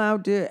not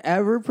allowed to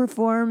ever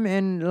perform,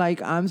 and like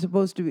I'm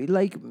supposed to be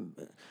like.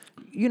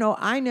 You know,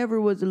 I never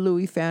was a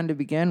Louis fan to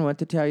begin with,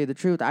 to tell you the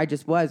truth. I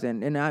just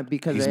wasn't, and not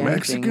because He's of anything.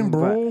 Mexican, but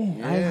bro.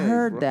 I Yeah,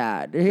 heard bro.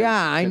 that. Yeah,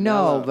 I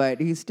know, Canelo.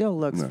 but he still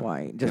looks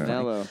white. Just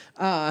Canelo.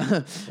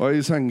 well,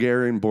 he's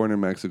Hungarian, born in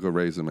Mexico,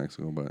 raised in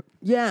Mexico, but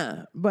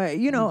yeah, but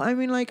you know, I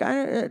mean, like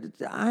I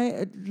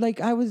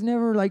was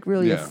never like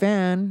really a Yeah.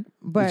 fan,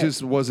 but it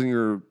just wasn't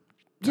your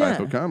type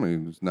Yeah. of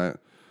comedy. It's not.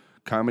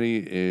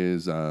 Comedy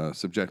is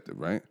subjective,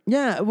 right?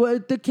 Yeah, well,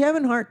 the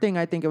Kevin Hart thing,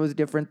 I think it was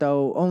different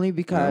though, only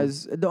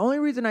because the only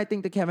reason I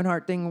think the Kevin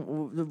Hart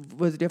thing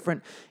was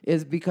different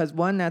is because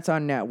one, that's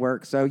on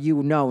network, so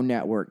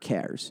network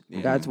cares.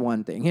 That's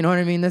one thing. You know what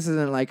I mean? This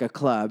isn't like a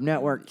club.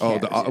 Network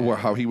cares.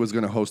 How he was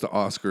going to host the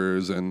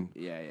Oscars and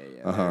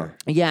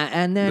Yeah,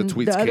 and then The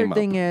tweets the other came up.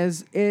 thing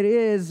is, it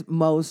is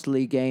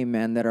mostly gay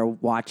men that are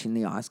watching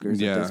the Oscars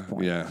at this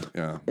point.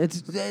 Yeah.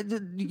 It's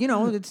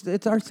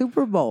it's our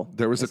Super Bowl.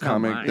 There was a It's not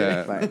comic mine, that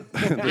but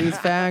these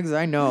fags,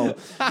 I know.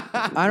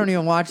 I don't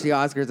even watch the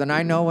Oscars, and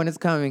I know when it's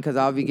coming because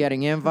I'll be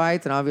getting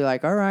invites, and I'll be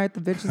like, all right,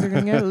 the bitches are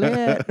gonna get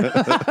lit.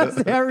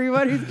 So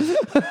everybody's.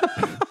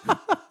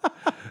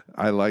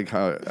 I like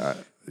how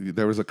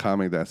there was a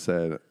comic that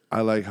said,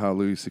 I like how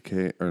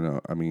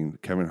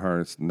Kevin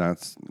Hart's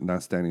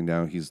not standing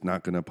down. He's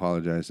not going to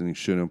apologize, and he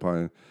shouldn't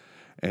apologize.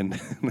 And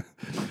then,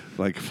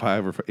 like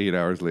 5 or 8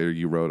 hours later,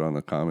 you wrote on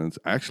the comments,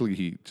 actually,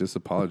 he just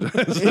apologized.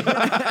 And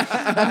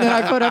then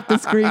I put up the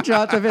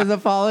screenshots of his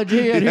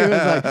apology, and he was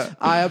like,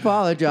 I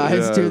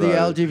apologize to the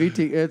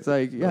LGBT. It's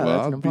like, well, that's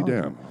I'll an be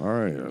apology. damned. All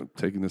right, I'm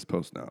taking this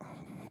post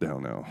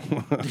down now.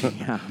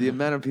 The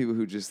amount of people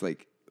who just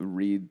like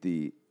read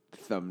the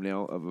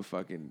thumbnail of a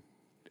fucking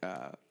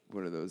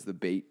what are those? The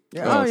bait.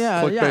 Yeah. Oh,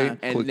 yeah, clickbait. yeah.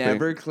 And Clickbait.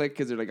 never click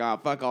because they're like, oh,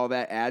 fuck all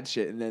that ad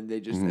shit. And then they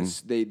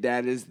just,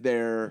 that is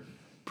their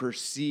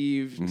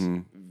perceived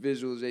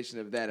visualization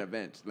of that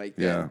event. Like,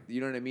 you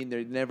know what I mean?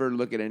 They never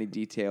look at any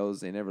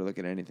details. They never look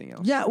at anything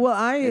else. Yeah, well,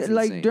 It's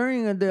insane.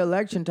 during the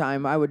election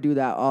time, I would do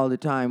that all the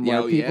time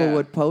where people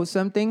would post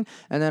something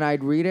and then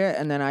I'd read it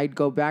and then I'd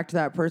go back to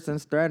that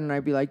person's thread and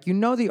I'd be like,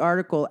 the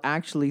article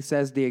actually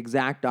says the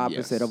exact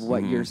opposite of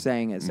what you're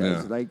saying it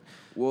says. Yeah. Like,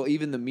 Well,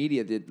 even the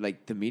media did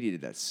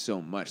that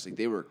so much. Like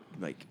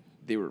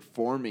they were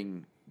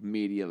forming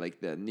media,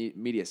 like the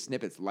media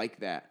snippets like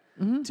that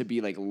to be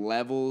like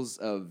levels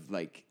of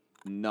like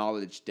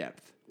knowledge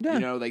depth. Yeah. You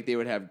know, like they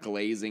would have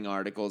glazing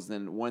articles,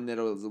 then one that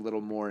was a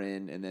little more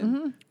in, and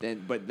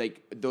then but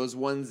like those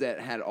ones that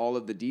had all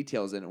of the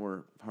details in it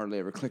were hardly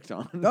ever clicked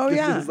on. Oh,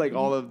 yeah. It's like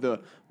all of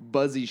the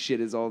buzzy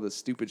shit is all the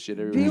stupid shit.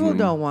 everyone's people reading.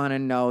 don't want to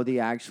know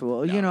the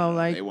actual,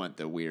 like. They want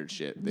the weird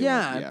shit. They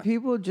Yeah, want-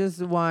 people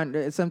just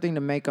want something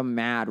to make them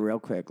mad real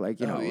quick. Like,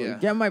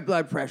 get my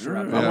blood pressure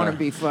up. I Yeah. want to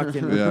be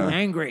fucking Yeah.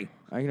 angry.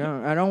 I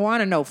don't want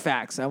to know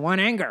facts. I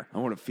want anger. I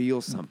want to feel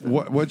something.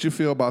 What'd you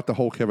feel about the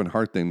whole Kevin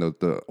Hart thing,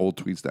 the old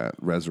tweets that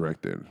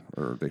resurrected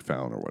or they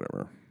found or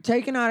whatever?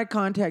 Taken out of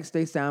context,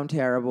 they sound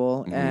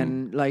terrible,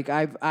 and like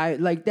I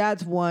like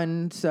that's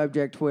one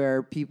subject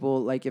where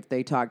people, like, if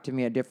they talk to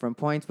me at different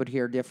points would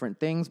hear different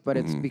things, but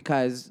it's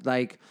because,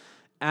 like,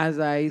 as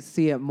I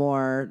see it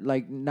more,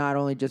 like, not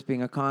only just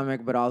being a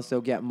comic, but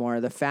also get more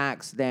of the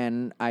facts,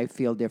 then I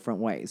feel different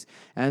ways.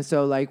 And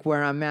so, like,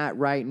 where I'm at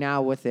right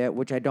now with it,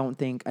 which I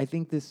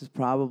think this is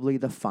probably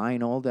the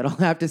final that I'll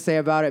have to say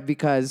about it,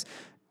 because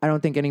I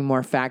don't think any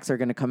more facts are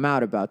going to come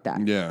out about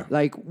that. Yeah.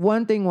 Like,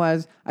 one thing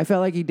was, I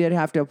felt like he did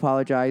have to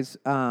apologize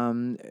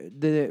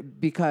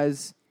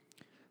because,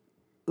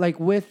 like,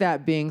 with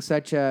that being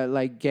such a,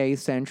 like,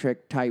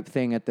 gay-centric type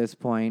thing at this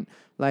point,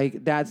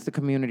 like, that's the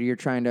community you're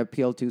trying to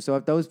appeal to. So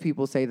if those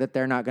people say that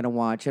they're not going to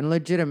watch, and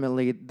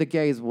legitimately, the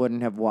gays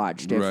wouldn't have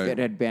watched if Right. it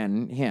had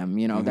been him,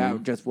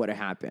 that just would have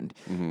happened.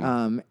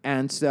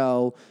 And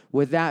so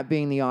with that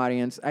being the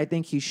audience, I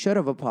think he should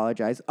have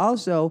apologized.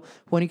 Also,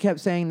 when he kept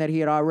saying that he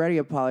had already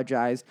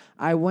apologized,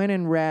 I went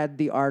and read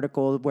the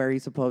article where he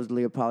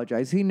supposedly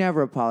apologized. He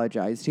never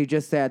apologized. He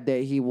just said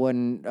that he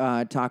wouldn't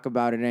talk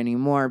about it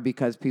anymore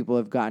because people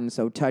have gotten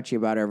so touchy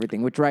about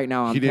everything, which right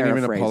now I'm He didn't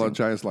even paraphrasing.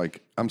 apologize.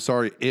 Like, I'm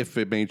sorry if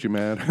it made you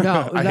mad. No,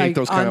 I like, hate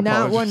those kind on of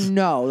that apologies. one,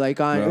 no. Like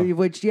on No.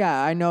 which,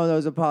 yeah, I know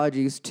those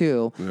apologies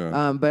too.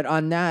 Yeah. But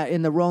on that,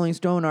 in the Rolling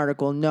Stone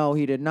article, no,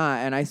 he did not.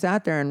 And I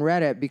sat there and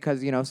read it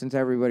because, since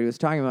everybody was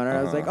talking about it,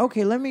 I was like,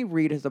 okay, let me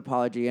read his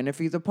apology. And if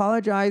he's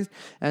apologized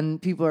and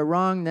people are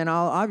wrong, then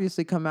I'll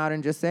obviously come out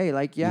and just say,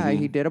 like, yeah,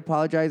 he did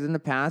apologize in the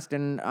past,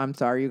 and I'm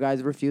sorry you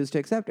guys refused to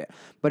accept it.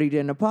 But he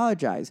didn't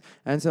apologize.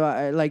 And so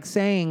I like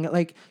saying,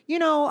 like,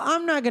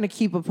 I'm not going to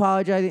keep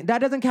apologizing. That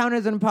doesn't count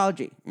as an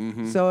apology.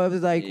 So it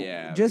was like,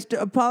 just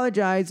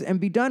apologize and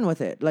be done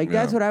with it. Like,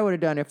 that's what I would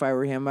have done if I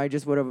were him. I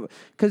just would have,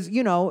 because,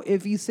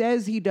 if he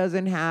says he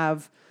doesn't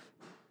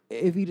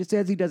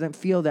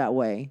feel that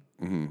way,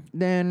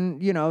 then,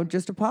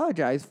 just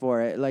apologize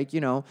for it. Like,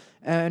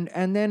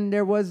 and then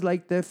there was,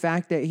 like, the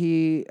fact that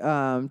he,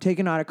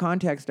 taken out of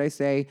context, I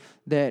say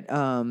that,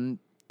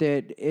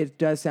 that it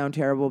does sound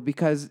terrible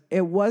because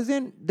it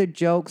wasn't the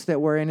jokes that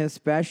were in his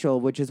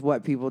special, which is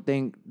what people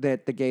think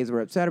that the gays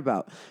were upset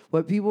about.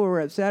 What people were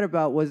upset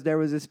about was there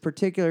was this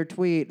particular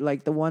tweet,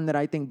 like the one that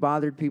I think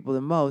bothered people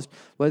the most,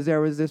 was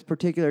there was this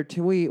particular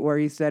tweet where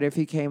he said if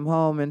he came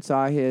home and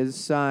saw his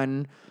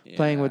son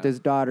playing with his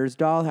daughter's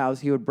dollhouse,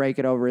 he would break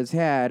it over his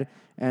head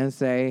and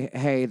say,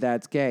 hey,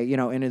 that's gay.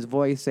 In his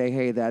voice, say,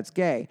 hey, that's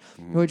gay.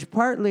 Which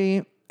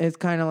partly is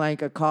kind of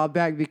like a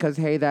callback because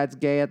Hey That's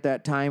Gay at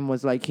that time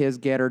was like his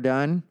Get Her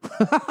Done.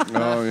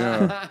 Oh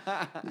yeah.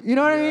 You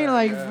know what I mean?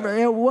 Like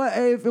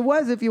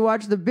if you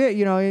watch the bit,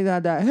 you know, he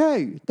had that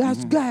Hey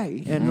That's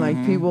Gay, and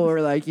like people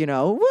were like, you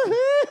know,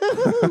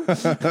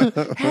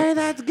 woohoo, Hey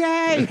That's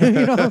Gay.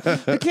 You know,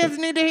 the kids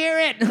need to hear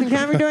it.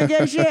 Can't be doing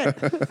gay shit.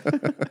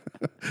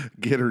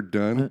 Get Her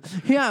Done.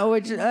 Yeah,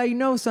 which I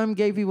know some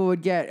gay people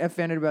would get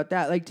offended about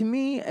that. Like, to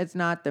me, it's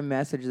not the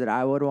message that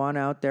I would want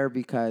out there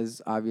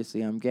because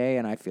obviously I'm gay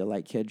and I feel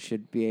like kids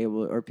should be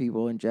able, or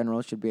people in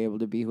general should be able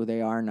to be who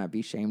they are and not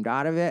be shamed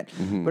out of it.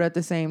 But at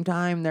the same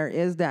time, there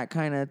is that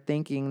kind of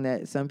thinking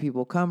that some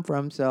people come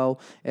from. So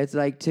it's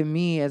like, to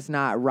me, it's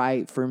not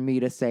right for me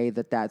to say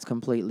that that's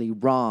completely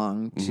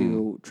wrong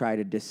to try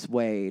to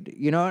dissuade.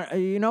 You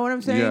know what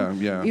I'm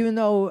saying? Yeah. Even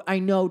though I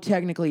know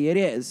technically it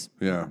is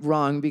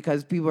wrong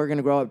because people are going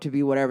to grow up to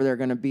be whatever they're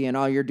going to be, and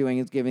all you're doing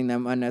is giving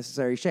them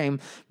unnecessary shame.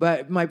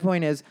 But my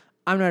point is,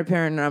 I'm not a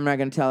parent, and I'm not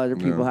going to tell other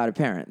people how to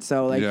parent.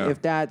 So, like,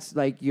 if that's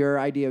like your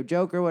idea of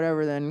joke or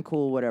whatever, then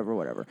cool,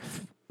 whatever.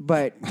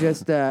 But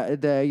just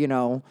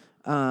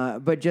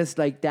but just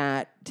like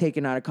that,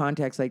 taken out of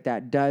context like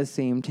that, does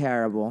seem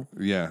terrible.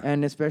 Yeah.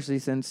 And especially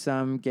since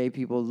some gay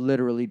people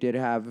literally did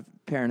have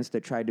parents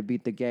that tried to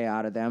beat the gay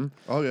out of them.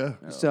 Oh yeah.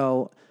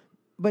 So,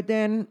 but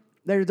then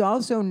there's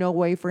also no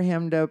way for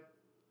him to,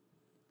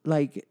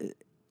 like,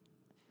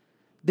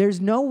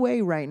 there's no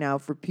way right now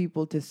for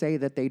people to say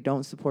that they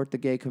don't support the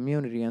gay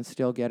community and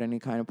still get any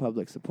kind of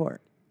public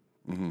support,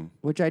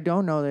 which I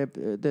don't know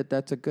that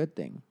that's a good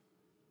thing.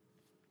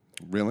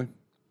 Really?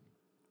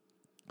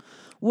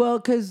 Well,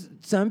 because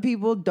some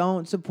people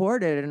don't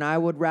support it, and I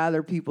would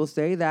rather people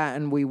say that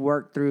and we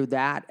work through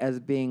that as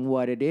being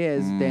what it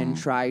is than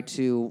try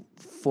to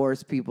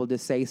force people to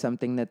say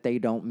something that they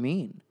don't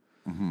mean.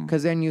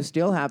 Because then you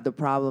still have the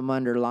problem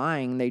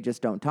underlying, they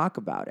just don't talk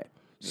about it.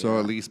 So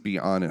at least be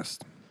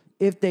honest.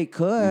 If they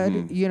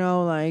could, you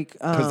know, like...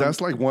 Because that's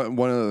like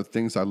one of the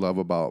things I love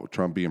about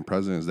Trump being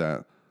president is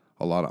that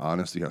a lot of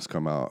honesty has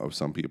come out of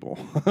some people.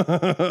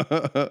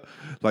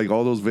 Like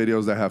all those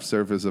videos that have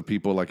surfaced of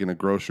people like in a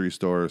grocery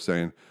store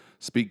saying,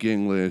 speak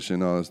English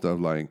and all that stuff.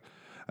 Like,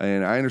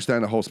 and I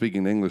understand the whole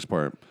speaking English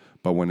part,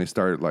 but when they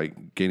start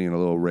like getting a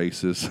little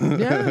racist,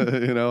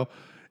 you know,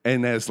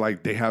 and it's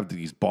like they have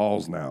these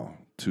balls now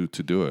to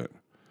do it.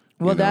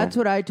 Well, that's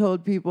what I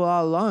told people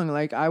all along.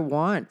 Like, I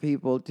want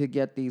people to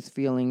get these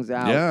feelings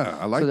out. Yeah,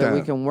 I like so that that.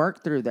 we can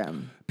work through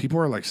them. People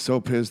are like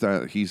so pissed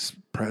that he's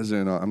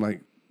president. I'm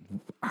like,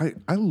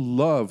 I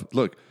love,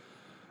 look,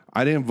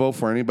 I didn't vote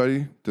for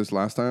anybody this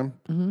last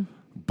time,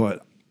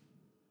 but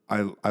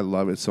I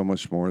love it so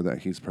much more that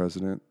he's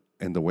president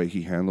and the way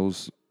he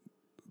handles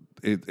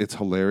it. It's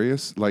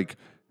hilarious. Like,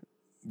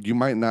 you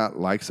might not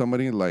like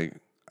somebody like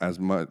as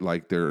much,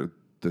 like the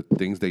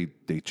things they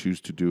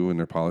choose to do in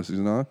their policies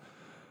and all.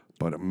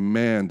 But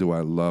man, do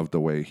I love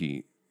the way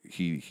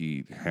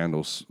he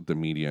handles the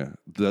media.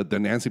 The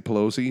Nancy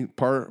Pelosi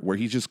part where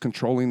he's just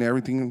controlling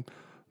everything,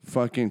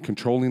 fucking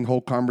controlling the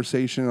whole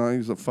conversation.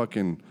 He's a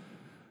fucking,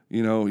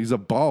 you know, he's a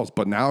balls.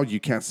 But now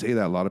you can't say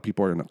that. A lot of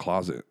people are in the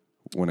closet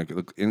in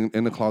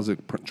the closet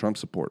Trump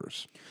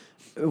supporters.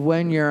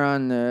 When you're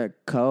on the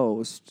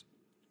coast.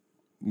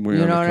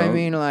 You know what I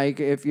mean? Like,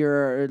 if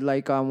you're,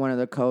 like, on one of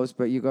the coasts,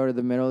 but you go to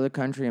the middle of the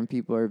country and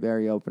people are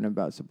very open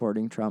about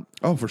supporting Trump.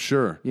 Oh, for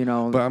sure. You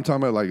know? But I'm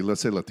talking about, like,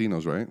 let's say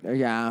Latinos, right?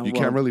 Yeah. You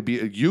can't really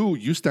be...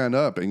 You stand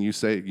up and you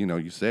say,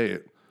 you say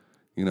it.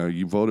 You know,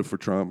 you voted for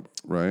Trump,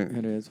 right?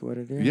 It is what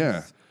it is.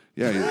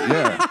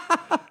 Yeah.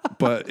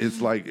 But it's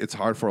like, it's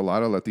hard for a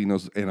lot of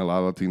Latinos, and a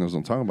lot of Latinos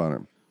don't talk about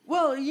it.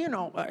 Well, you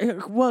know,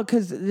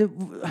 because...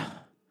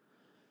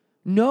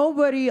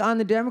 Nobody on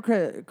the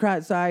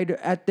Democrat side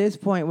at this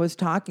point was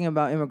talking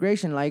about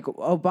immigration. Like,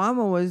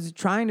 Obama was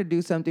trying to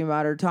do something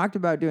about it, or talked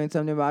about doing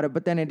something about it,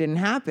 but then it didn't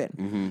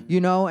happen,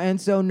 you know? And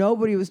so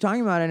nobody was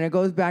talking about it. And it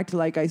goes back to,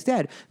 like I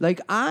said,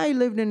 like, I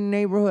lived in a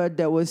neighborhood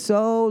that was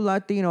so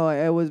Latino.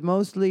 It was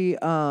mostly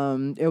El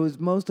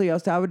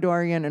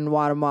Salvadorian and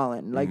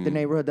Guatemalan, like the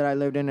neighborhood that I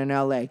lived in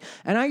LA.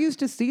 And I used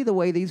to see the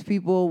way these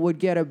people would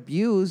get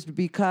abused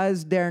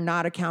because they're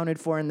not accounted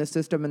for in the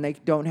system and they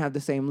don't have the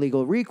same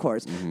legal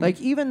recourse. Like,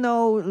 even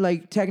though,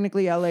 like,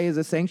 technically LA is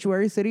a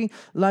sanctuary city,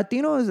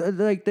 Latinos,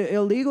 like, the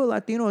illegal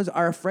Latinos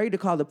are afraid to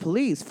call the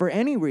police for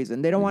any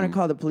reason. They don't want to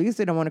call the police.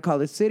 They don't want to call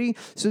the city.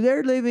 So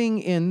they're living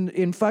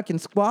in fucking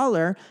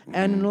squalor,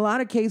 and in a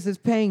lot of cases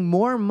paying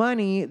more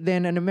money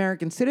than an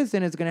American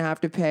citizen is going to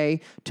have to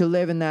pay to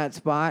live in that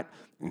spot.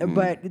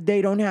 But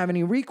they don't have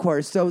any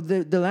recourse. So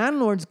the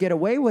landlords get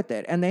away with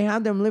it, and they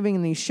have them living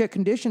in these shit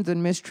conditions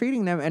and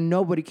mistreating them, and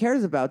nobody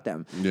cares about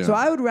them. Yeah. So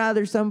I would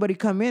rather somebody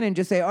come in and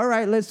just say, all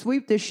right, let's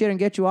sweep this shit and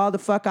get you all the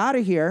fuck out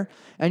of here,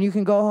 and you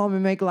can go home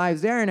and make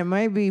lives there, and it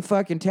might be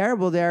fucking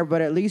terrible there,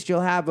 but at least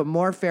you'll have a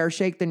more fair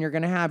shake than you're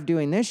going to have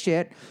doing this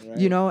shit,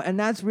 you know? And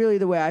that's really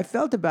the way I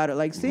felt about it,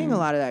 like seeing a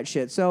lot of that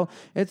shit. So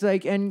it's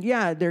like, and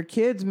yeah, their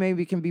kids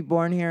maybe can be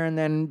born here and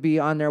then be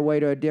on their way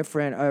to a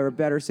different or a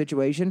better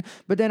situation,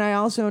 but then I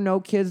also also know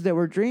kids that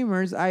were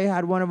dreamers. I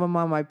had one of them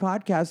on my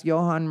podcast.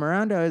 Johan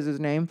Miranda is his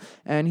name,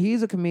 and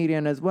he's a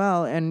comedian as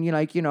well. And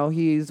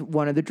he's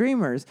one of the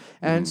dreamers.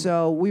 And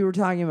so we were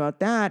talking about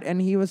that,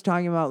 and he was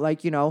talking about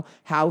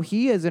how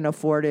he isn't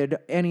afforded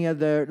any of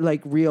the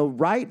real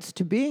rights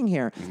to being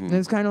here. And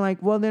it's kind of like,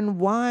 well, then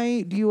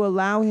why do you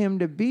allow him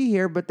to be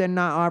here, but then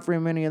not offer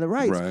him any of the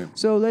rights? Right.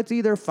 So let's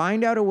either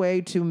find out a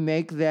way to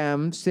make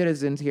them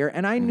citizens here.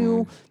 And I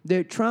knew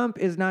that Trump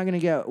is not going to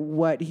get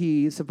what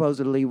he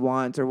supposedly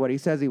wants or what he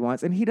says he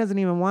wants, and he doesn't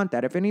even want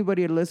that. If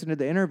anybody had listened to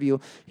the interview,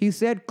 he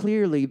said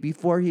clearly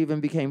before he even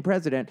became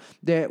president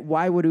that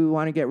why would we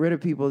want to get rid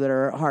of people that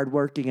are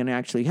hardworking and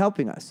actually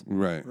helping us?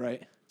 Right.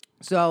 Right.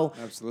 So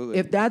Absolutely.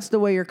 if that's the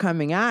way you're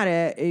coming at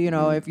it,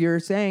 if you're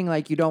saying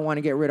you don't want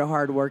to get rid of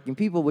hardworking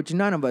people, which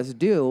none of us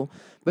do,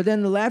 but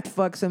then the left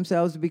fucks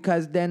themselves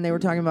because then they were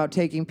talking about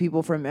taking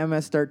people from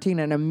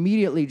MS-13 and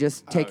immediately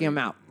just taking them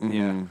out.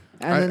 Yeah.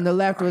 And then the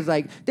left was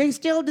like, they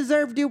still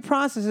deserve due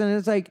process. And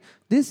it's like,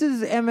 this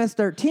is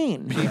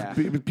MS-13. Yeah.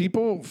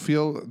 People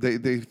feel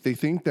they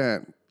think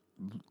that,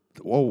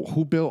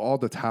 who built all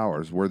the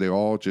towers? Were they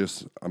all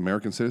just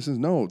American citizens?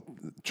 No,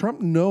 Trump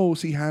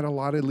knows he had a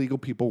lot of illegal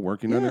people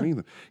working underneath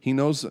him. He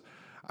knows.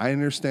 I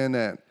understand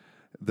that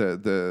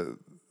the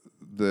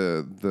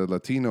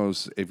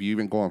Latinos, if you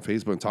even go on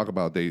Facebook and talk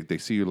about, they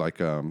see you like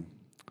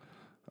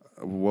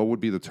what would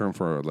be the term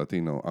for a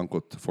Latino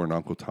for an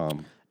Uncle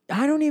Tom?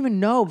 I don't even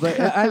know, but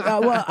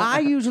I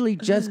usually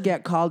just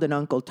get called an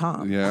Uncle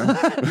Tom. Yeah,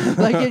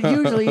 it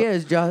usually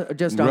is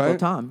just Uncle Right?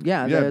 Tom.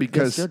 Yeah, Yeah, they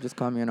because still just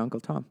call me an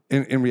Uncle Tom.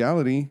 in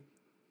reality,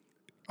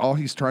 all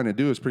he's trying to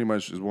do is pretty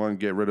much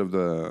get rid of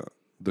the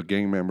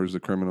gang members,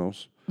 the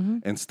criminals,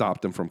 and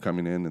stop them from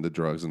coming in and the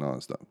drugs and all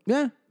that stuff.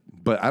 Yeah.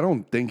 But I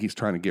don't think he's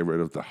trying to get rid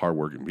of the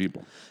hardworking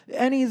people.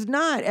 And he's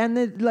not. And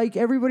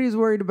everybody's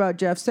worried about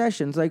Jeff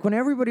Sessions. When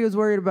everybody was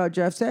worried about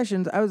Jeff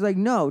Sessions, I was like,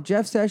 no,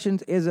 Jeff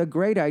Sessions is a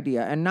great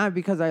idea. And not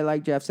because I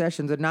like Jeff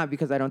Sessions and not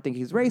because I don't think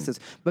he's racist,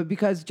 but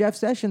because Jeff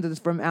Sessions is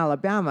from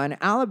Alabama. And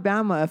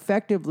Alabama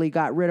effectively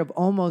got rid of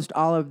almost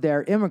all of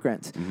their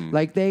immigrants.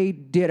 They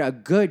did a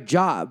good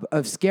job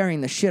of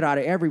scaring the shit out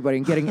of everybody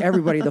and getting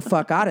everybody the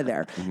fuck out of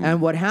there.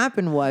 And what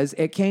happened was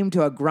it came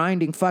to a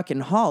grinding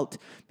fucking halt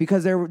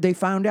because they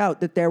found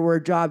out that there were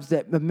jobs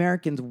that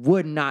Americans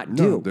would not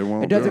do. They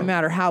won't it doesn't do.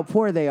 matter how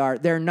poor they are,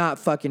 they're not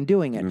fucking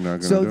doing it. They're not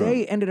gonna So do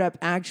they it. ended up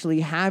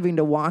actually having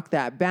to walk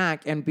that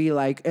back and be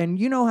like, and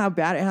you know how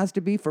bad it has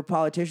to be for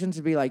politicians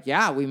to be like,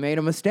 yeah, we made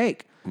a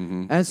mistake.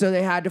 And so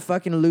they had to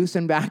fucking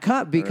loosen back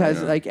up because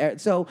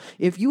so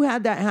if you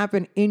had that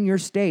happen in your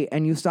state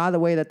and you saw the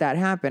way that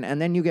happened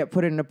and then you get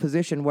put in a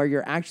position where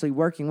you're actually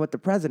working with the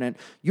president,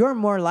 you're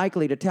more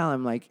likely to tell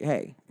him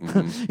hey,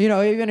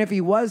 even if he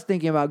was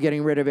thinking about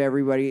getting rid of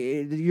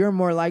everybody, you're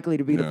more likely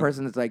to be the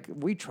person that's like,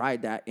 we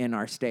tried that in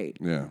our state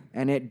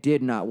and it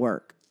did not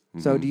work.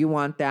 So do you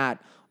want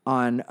that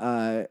on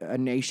a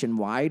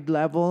nationwide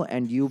level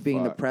and you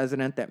being the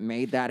president that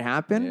made that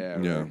happen? Yeah.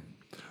 Right. Yeah.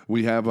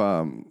 We have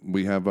on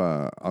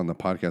the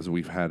podcast,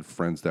 we've had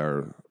friends that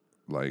are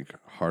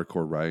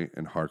hardcore right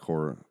and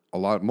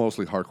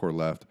mostly hardcore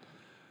left.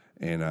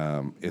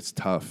 And it's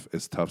tough.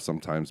 It's tough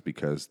sometimes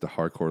because the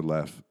hardcore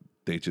left,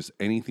 they just,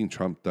 anything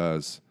Trump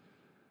does,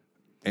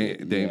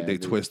 they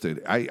twist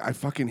it. I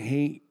fucking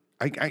hate,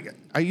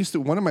 I used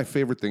to, one of my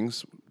favorite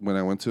things when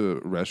I went to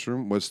a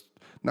restroom was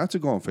not to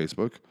go on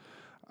Facebook.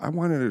 I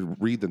wanted to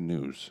read the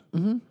news.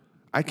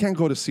 I can't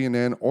go to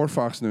CNN or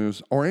Fox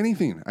News or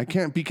anything. I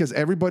can't because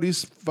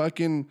everybody's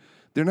fucking,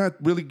 they're not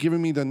really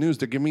giving me the news.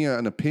 They're giving me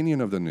an opinion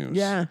of the news.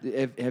 Yeah.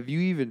 Have you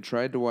even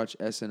tried to watch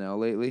SNL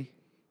lately?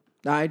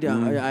 I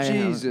don't.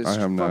 Jesus I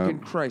have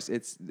fucking not. Christ.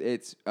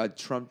 It's a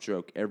Trump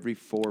joke every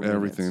 4 minutes.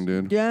 Everything,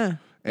 dude. Yeah.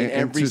 And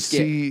every to skit.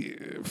 see,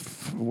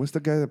 what's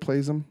the guy that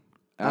plays him?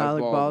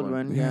 Alec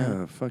Baldwin.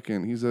 Yeah.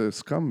 Fucking, he's a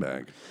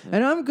scumbag.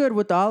 And I'm good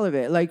with all of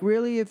it.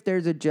 Really, if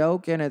there's a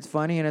joke and it's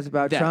funny and it's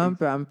about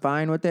Trump, I'm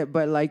fine with it.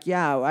 But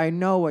I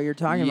know what you're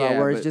talking about,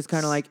 where it's just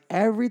kind of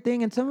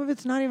everything, and some of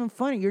it's not even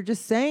funny. You're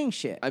just saying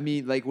shit. I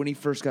mean, when he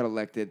first got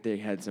elected, they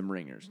had some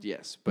ringers,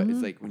 yes. But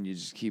it's when you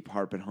just keep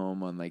harping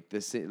home on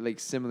this,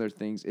 similar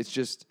things. It's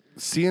just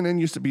CNN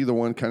used to be the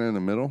one kind of in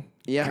the middle.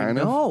 Yeah, kind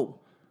of. No.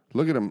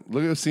 Look at him.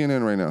 Look at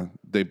CNN right now.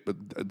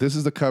 This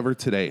is the cover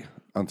today.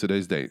 On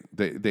today's date,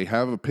 they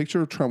have a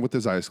picture of Trump with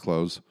his eyes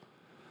closed.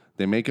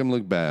 They make him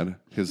look bad,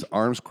 his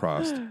arms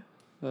crossed.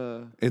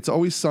 It's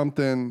always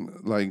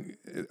something like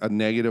a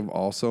negative.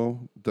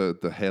 Also,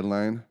 the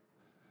headline,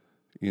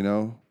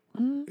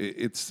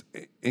 it's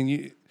and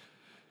you.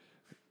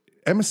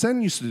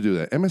 MSN used to do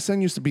that.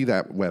 MSN used to be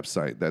that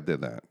website that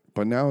did that.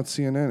 But now it's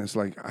CNN. It's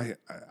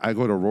I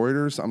go to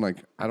Reuters. I'm like,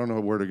 I don't know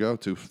where to go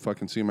to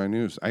fucking see my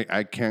news.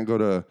 I can't go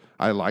to,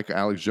 I like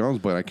Alex Jones,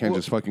 but I can't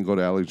just fucking go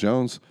to Alex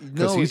Jones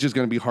because he's just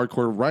going to be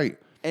hardcore right.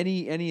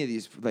 Any of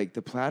these,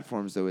 the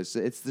platforms, though, it's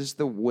just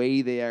the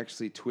way they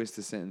actually twist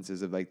the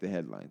sentences of, the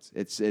headlines.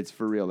 It's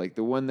for real.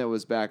 The one that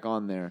was back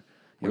on there,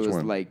 it Which was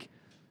one?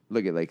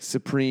 look at like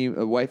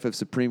a wife of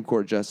Supreme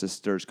Court justice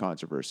stirs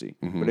controversy.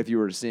 But if you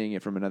were seeing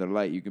it from another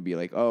light, you could be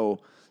like, oh,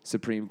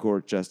 Supreme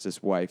Court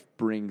justice wife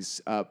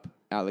brings up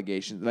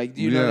allegations. Like,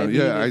 do you know what I mean?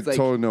 Yeah, It's I like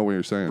totally know what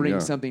you're saying.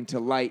 brings something to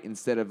light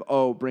instead of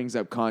brings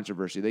up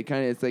controversy. They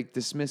kind of it's like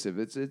dismissive.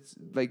 It's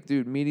like,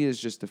 dude, media is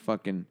just a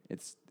fucking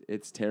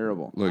it's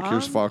terrible. Look,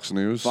 here's Fox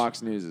News.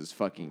 Fox News is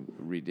fucking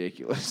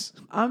ridiculous.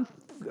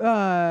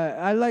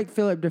 I like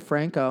Philip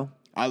DeFranco.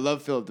 I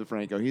love Philip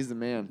DeFranco. He's the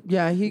man.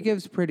 Yeah, he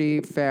gives pretty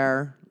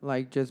fair,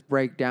 like just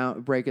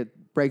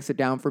breaks it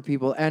down for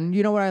people. And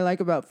you know what I like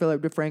about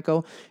Philip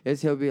DeFranco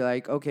is he'll be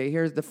like, okay,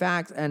 here's the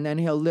facts, and then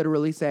he'll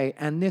literally say,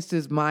 and this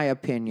is my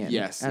opinion.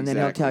 Yes, and then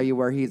he'll tell you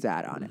where he's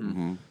at on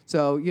it.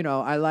 So, you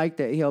know, I like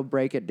that he'll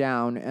break it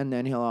down, and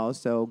then he'll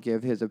also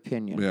give his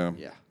opinion.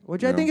 Yeah.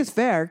 Which I think is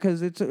fair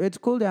because it's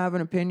cool to have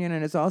an opinion,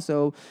 and it's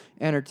also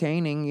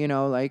entertaining, you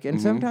know. Like,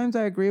 and sometimes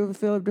I agree with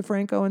Philip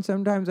DeFranco, and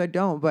sometimes I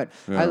don't. But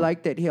I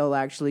like that he'll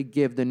actually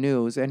give the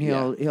news, and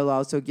he'll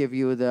also give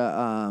you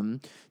the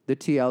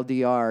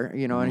TLDR,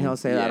 you know, and he'll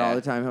say that all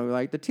the time. He'll be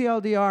like, the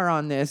TLDR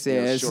on this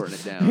is shorten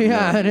it down.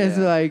 and it's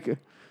like,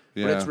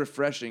 but it's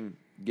refreshing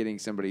getting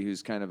somebody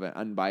who's kind of an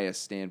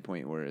unbiased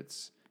standpoint where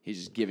he's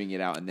just giving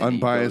it out, and then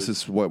unbiased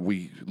is what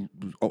we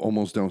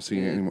almost don't see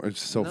anymore. It's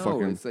so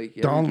fucking. It's like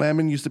Don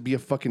Lemon used to be a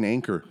fucking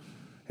anchor,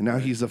 and now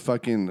he's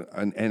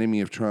an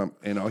enemy of Trump.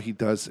 And all he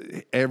does,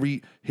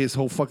 his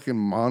whole fucking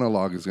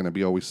monologue is gonna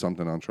be always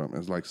something on Trump.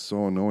 It's like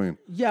so annoying.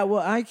 yeah.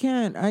 Well, I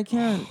can't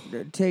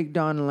take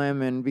Don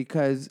Lemon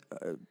because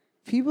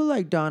people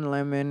like Don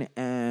Lemon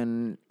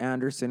and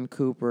Anderson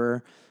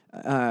Cooper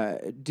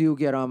do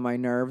get on my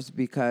nerves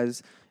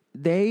because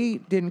they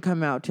didn't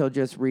come out till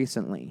just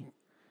recently.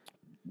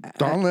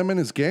 Don Lemon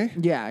is gay?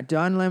 Yeah,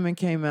 Don Lemon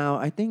came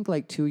out, I think,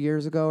 like 2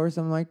 years ago or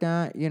something like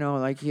that. You know,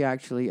 like he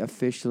actually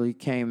officially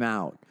came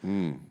out.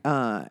 And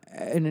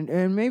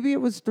maybe it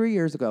was 3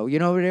 years ago. You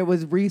know, it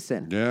was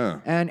recent.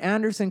 Yeah. And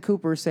Anderson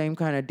Cooper, same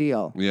kind of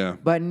deal. Yeah.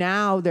 But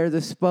now they're the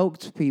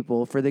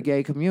spokespeople for the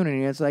gay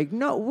community. It's like,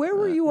 no, where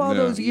were you all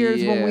those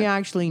years when we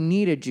actually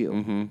needed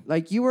you?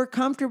 Like, you were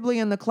comfortably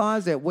in the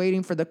closet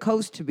waiting for the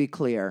coast to be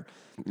clear.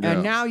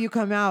 And now you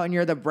come out and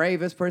you're the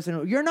bravest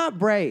person. You're not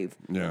brave.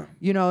 Yeah.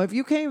 You know, if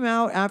you came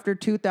out after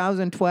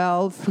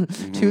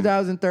 2012,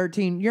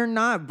 2013, you're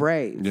not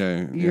brave.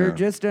 You're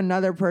just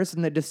another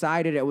person that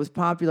decided it was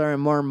popular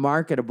and more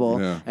marketable,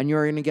 and you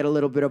were going to get a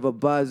little bit of a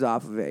buzz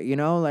off of it. You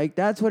know, like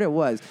that's what it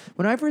was.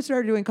 When I first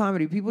started doing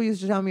comedy, people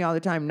used to tell me all the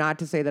time not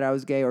to say that I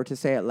was gay or to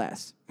say it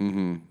less.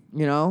 You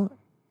know?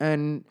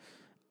 And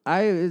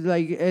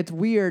it's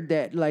weird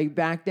that like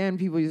back then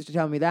people used to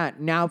tell me that.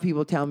 Now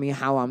people tell me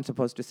how I'm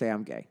supposed to say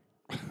I'm gay.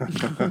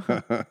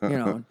 You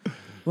know,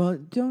 well,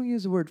 don't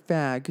use the word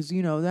fag because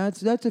you know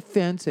that's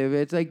offensive.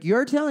 It's like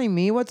you're telling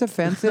me what's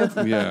offensive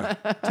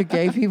to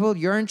gay people.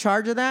 You're in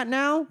charge of that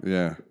now.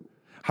 Yeah.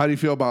 How do you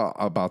feel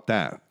about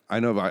that? I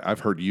know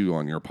I've heard you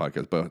on your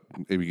podcast, but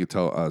if you could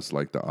tell us,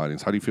 like the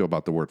audience, how do you feel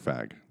about the word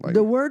fag? Like,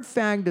 the word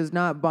fag does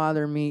not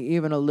bother me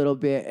even a little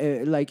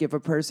bit. Like if a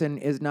person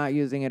is not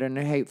using it in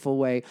a hateful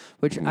way,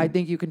 which I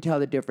think you can tell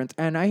the difference.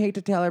 And I hate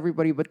to tell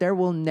everybody, but there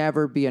will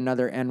never be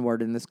another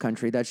N-word in this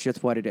country. That's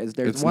just what it is.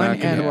 There's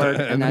one N-word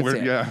and that's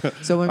it. Yeah.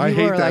 So when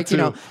people are like, you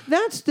know,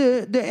 that's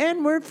the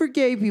N-word for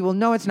gay people.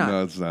 No, it's not.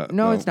 No, it's not.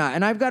 No, it's not.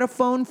 And I've got a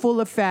phone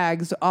full of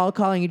fags all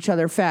calling each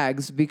other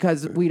fags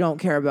because we don't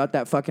care about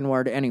that fucking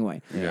word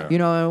anyway. Yeah. You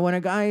know,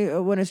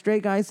 when a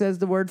straight guy says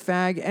the word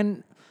fag,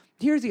 and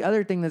here's the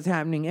other thing that's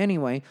happening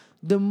anyway.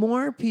 The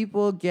more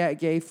people get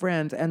gay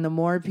friends and the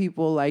more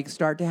people like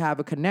start to have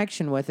a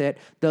connection with it,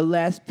 the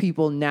less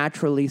people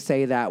naturally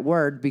say that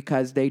word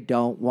because they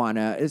don't want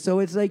to. So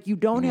it's like you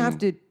don't have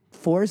to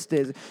force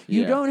this.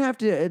 You don't have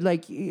to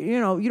like, you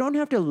know, you don't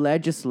have to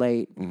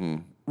legislate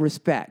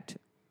respect.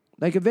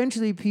 Like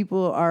eventually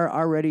people are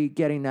already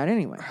getting that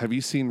anyway. Have you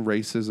seen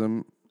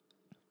racism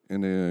in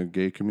the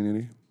gay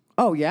community?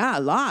 Oh yeah,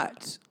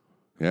 lots.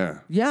 Yeah.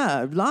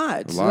 Yeah,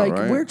 lots. A lot, like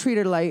right? we're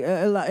treated like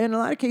in a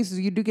lot of cases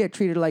you do get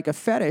treated like a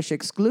fetish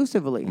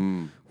exclusively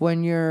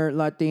when you're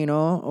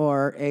Latino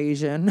or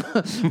Asian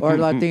or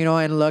Latino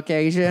and look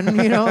Asian,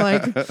 you know,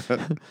 like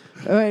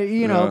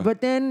you know,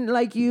 but then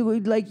like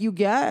you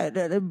get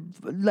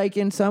like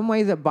in some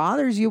ways it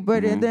bothers you,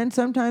 but then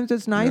sometimes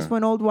it's nice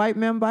when old white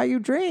men buy you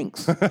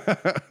drinks.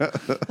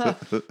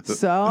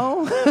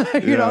 So,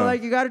 you know,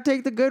 like you got to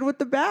take the good with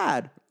the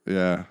bad.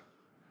 Yeah.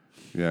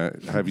 Yeah.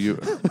 Have you?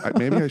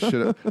 Maybe I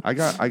should have.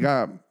 I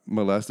got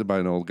molested by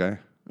an old guy.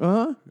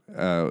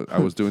 I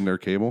was doing their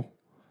cable,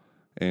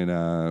 and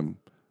I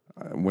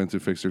went to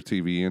fix their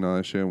TV and all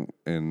that shit,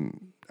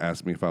 and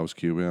asked me if I was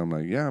Cuban. I'm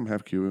like, yeah, I'm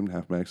half Cuban,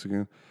 half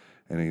Mexican.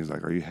 And he's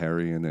like, are you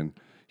hairy? And then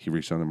he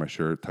reached under my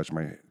shirt, touched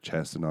my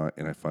chest and all,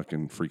 and I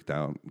fucking freaked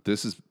out.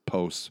 This is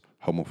post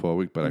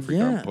homophobic, but I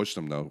freaked out and pushed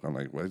him though. I'm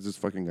like, why is this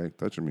fucking guy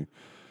touching me?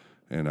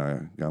 And I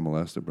got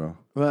molested, bro.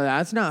 Well,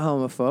 that's not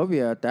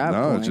homophobia at that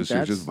point. No,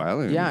 you're just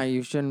violent. Yeah,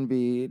 you shouldn't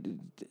be.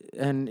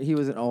 And he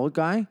was an old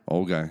guy?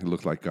 Old guy. He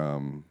looked like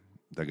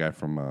that guy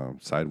from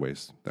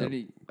Sideways. Did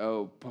he?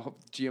 Oh, Paul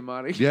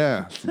Giamatti.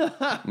 Yeah.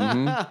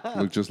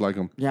 Looked just like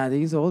him. Yeah,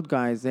 these old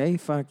guys, they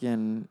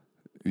fucking.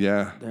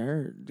 Yeah.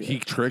 He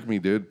tricked me,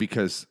 dude,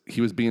 because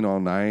he was being all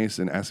nice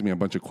and asking me a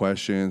bunch of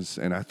questions.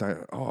 And I thought,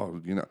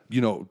 oh,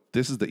 you know,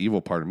 this is the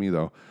evil part of me,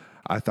 though.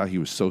 I thought he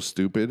was so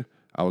stupid.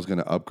 I was going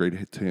to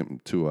upgrade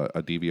him to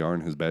a DVR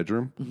in his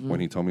bedroom. When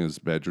he told me his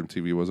bedroom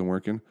TV wasn't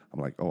working, I'm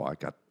like, oh,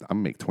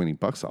 I'm make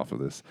 $20 off of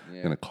this.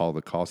 Yeah. Gonna call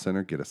the call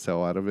center, get a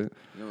sell out of it.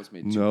 You almost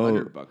made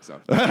 $200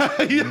 off.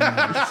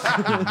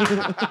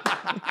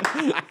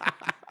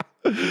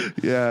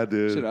 Yeah,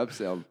 dude. Should have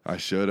upselled. I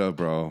should have,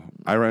 bro.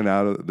 I ran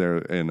out of there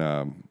and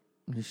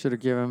you should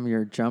have given him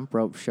your jump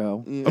rope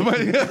show. Oh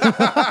my God.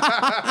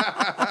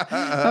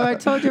 Have I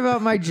told you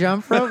about my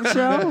jump rope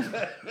show?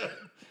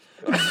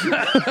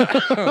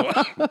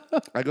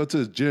 I go to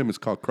the gym. It's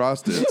called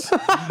CrossFit.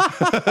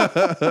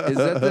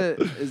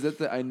 Is that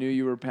the I knew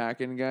you were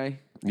packing guy?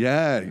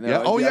 Yeah. No,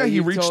 yeah. Oh, yeah. He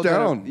you've reached told that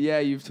down.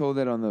 you've told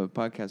that on the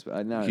podcast.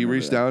 But He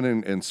reached down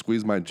and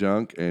squeezed my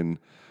junk, and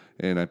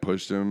I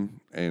pushed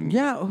him. And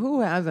Yeah,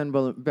 who hasn't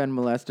been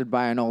molested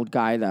by an old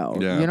guy, though?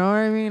 Yeah. You know what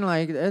I mean?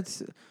 Like,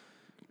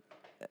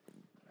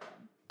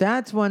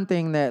 that's one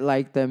thing that,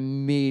 like, the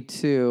Me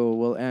Too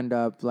will end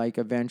up, like,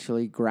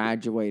 eventually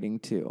graduating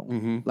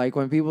to. Like,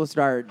 when people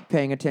start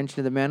paying attention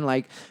to the men,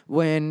 like,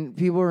 when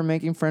people were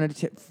making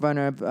fun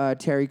of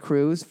Terry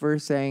Crews for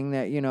saying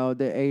that, you know,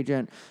 the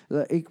agent,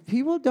 like,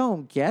 people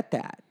don't get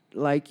that.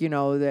 Like, you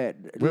know, that...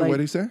 Wait, like, what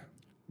did he say?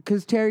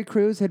 Because Terry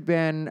Crews had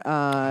been...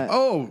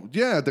 oh,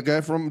 yeah, the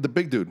guy from the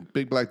big dude,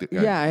 big black dude.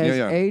 Yeah, his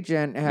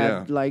agent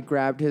had like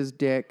grabbed his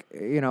dick,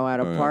 you know, at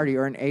a Oh, party,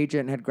 or an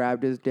agent had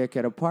grabbed his dick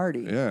at a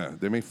party. Yeah,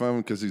 they make fun of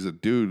him because he's a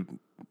dude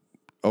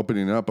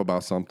opening up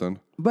about something,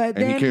 But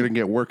and then, he couldn't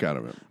get work out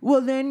of it. well,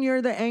 then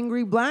you're the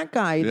angry black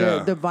guy,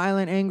 Yeah. the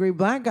violent angry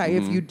black guy.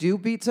 If you do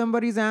beat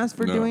somebody's ass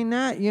for No. doing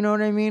that, you know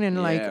what I mean?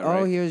 And like, Yeah,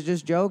 oh, right. he was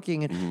just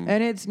joking,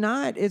 and it's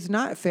not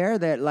fair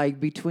that like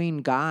between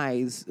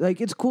guys, like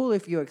it's cool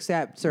if you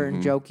accept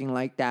certain joking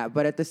like that,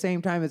 but at the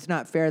same time, it's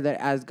not fair that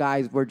as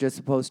guys we're just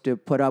supposed to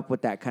put up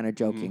with that kind of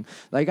joking.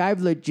 Like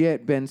I've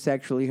legit been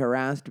sexually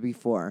harassed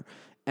before.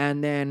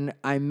 And then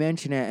I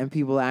mention it, and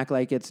people act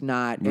like it's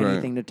not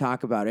anything to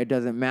talk about. It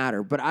doesn't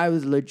matter. But I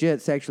was legit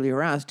sexually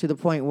harassed to the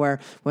point where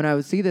when I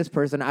would see this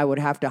person, I would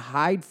have to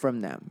hide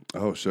from them.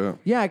 Oh, shit.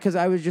 Yeah, because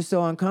I was just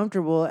so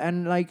uncomfortable.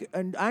 And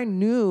I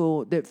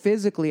knew that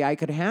physically I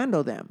could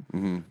handle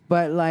them.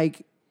 But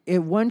like,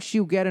 once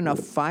you get in a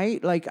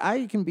fight, like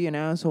I can be an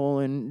asshole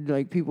and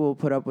like people will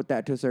put up with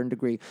that to a certain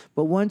degree.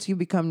 But once you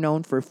become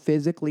known for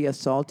physically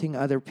assaulting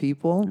other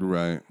people,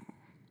 Right.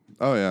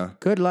 Oh, yeah.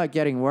 good luck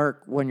getting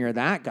work when you're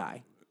that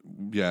guy.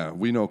 Yeah,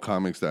 we know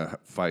comics that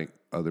fight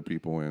other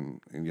people,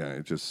 and yeah,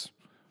 it just,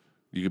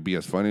 you could be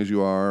as funny as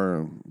you are,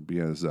 and be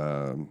as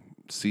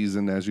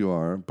seasoned as you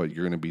are, but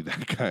you're going to be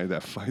that guy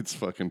that fights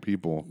fucking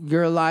people.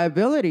 You're a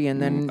liability,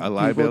 and then A people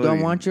liability.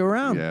 don't want you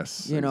around.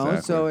 Yes, you know.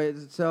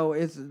 exactly. So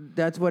it's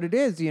that's what it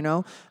is. You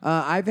know,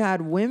 I've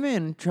had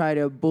women try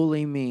to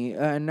bully me,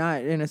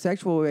 not in a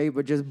sexual way,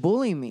 but just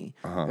bully me.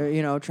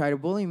 You know, try to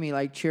bully me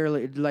like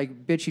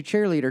bitchy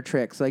cheerleader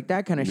tricks, like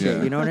that kind of shit.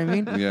 Yeah. You know what I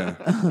mean?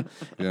 Yeah.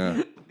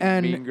 Yeah.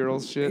 And Mean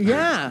Girls shit.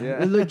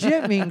 Yeah,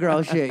 legit mean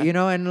girl shit, you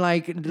know, and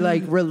like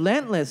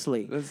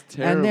relentlessly. That's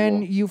And then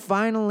terrible. you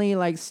finally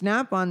like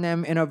snap on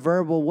them in a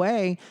verbal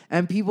way,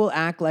 and people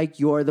act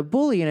like you're the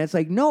bully, and it's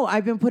like, no,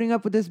 I've been putting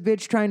up with this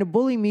bitch trying to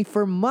bully me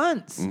for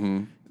months.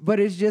 But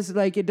it's just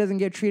like it doesn't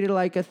get treated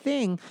like a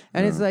thing.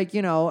 And it's like,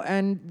 you know,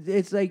 and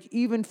it's like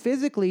even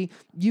physically,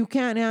 you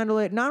can't handle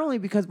it, not only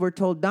because we're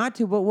told not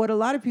to, but what a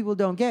lot of people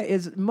don't get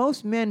is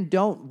most men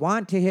don't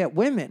want to hit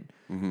women.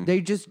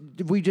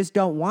 We just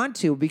don't want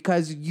to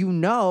because you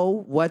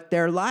know what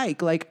they're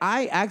like. Like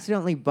I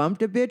accidentally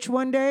bumped a bitch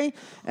one day,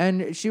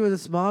 and she was a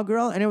small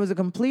girl, and it was a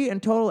complete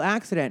and total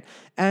accident.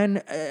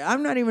 And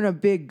I'm not even a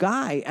big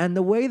guy, and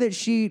the way that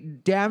she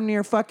damn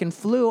near fucking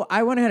flew,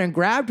 I went ahead and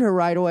grabbed her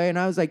right away, and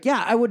I was like,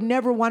 yeah, I would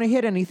never want to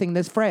hit anything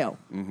this frail.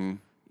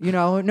 You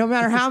know, no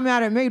matter how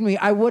mad it made me,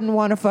 I wouldn't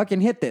want to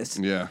fucking hit this.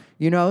 Yeah.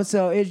 You know,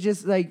 so it's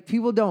just like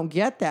people don't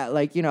get that.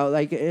 Like, you know,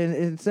 like,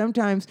 and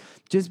sometimes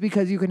just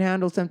because you can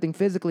handle something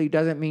physically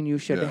doesn't mean you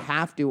should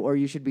have to, or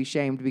you should be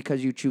shamed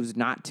because you choose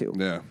not to.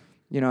 Yeah.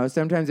 You know,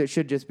 sometimes it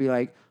should just be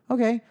like,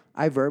 okay,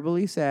 I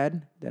verbally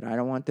said that I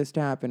don't want this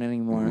to happen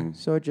anymore,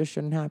 so it just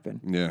shouldn't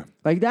happen. Yeah.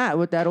 Like that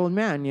with that old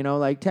man, you know,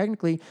 like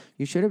technically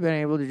you should have been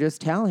able to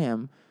just tell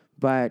him,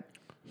 but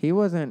he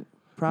wasn't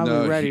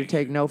probably ready to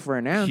take no for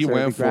an answer. He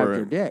went for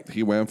your it. dick.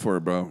 He went for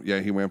it, bro.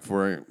 Yeah, he went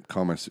for it.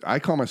 I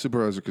called my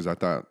supervisor because I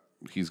thought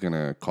he's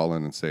gonna call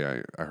in and say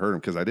I heard him,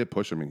 because I did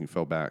push him and he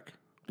fell back.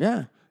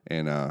 Yeah.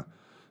 And the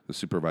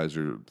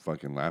supervisor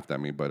fucking laughed at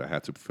me, but I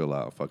had to fill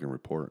out a fucking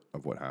report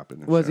of what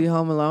happened. Was he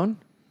home alone?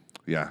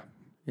 Yeah.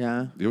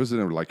 Yeah. It was in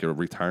a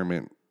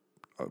retirement,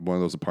 one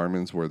of those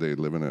apartments where they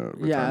live in a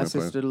retirement Yeah, place.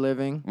 assisted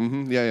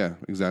living. Yeah,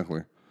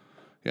 exactly.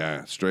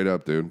 Yeah, straight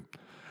up, dude.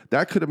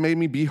 That could have made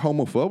me be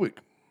homophobic.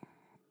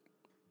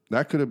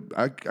 That could have,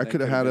 I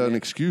could have had an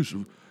excuse.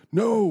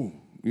 No,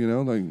 you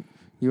know, like,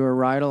 You were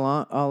right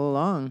all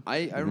along.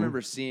 I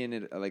remember seeing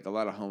it like a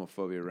lot of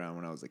homophobia around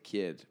when I was a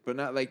kid, but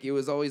not like it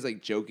was always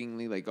like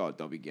jokingly like, oh,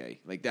 don't be gay,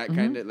 like that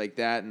kind of like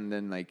that, and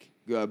then like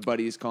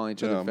buddies calling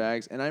each other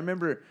fags. And I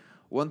remember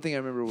one thing I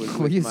remember was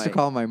we used to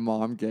call my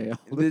mom gay.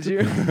 Did you?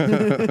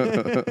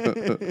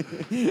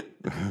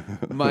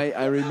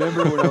 I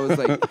remember when I was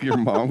like your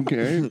mom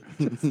gay.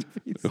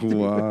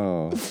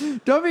 Wow.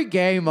 Don't be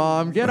gay,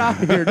 Mom. Get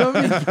out of here. Don't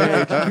be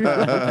gay.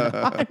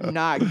 I'm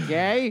not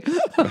gay.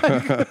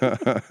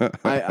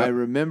 I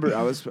remember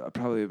I was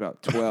probably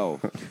about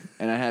 12,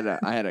 and I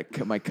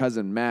had my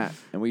cousin Matt,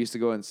 and we used to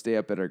go and stay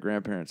up at our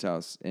grandparents'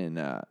 house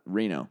in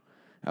Reno,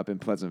 up in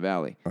Pleasant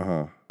Valley.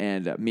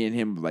 And me and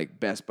him, like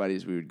best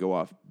buddies, we would go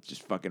off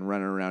just fucking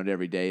running around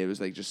every day. It was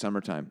like just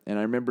summertime. And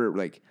I remember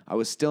like I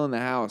was still in the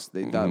house.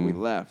 They thought we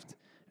left,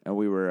 and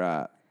we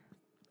were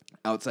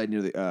outside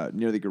near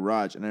the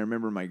garage. And I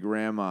remember my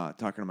grandma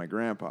talking to my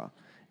grandpa,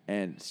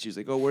 and she was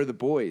like, "Oh, where are the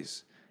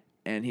boys?"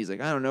 And he's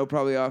like, "I don't know,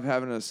 probably off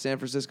having a San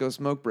Francisco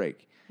smoke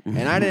break."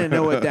 And I didn't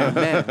know what that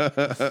meant.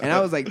 And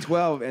I was like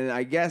 12, and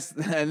I guess,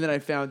 and then I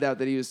found out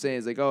that he was saying,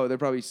 it's like, oh, they're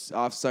probably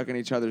off sucking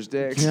each other's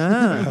dicks.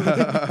 Yeah.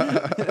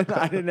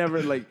 I didn't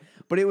ever like,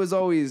 but it was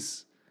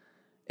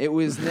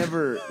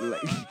never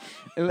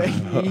like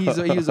he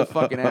was a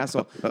fucking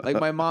asshole. Like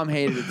my mom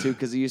hated it too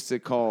because he used to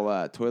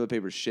call toilet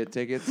paper shit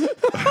tickets.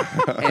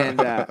 And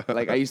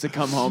like I used to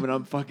come home and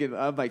I'm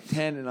like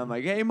 10 and I'm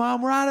like, hey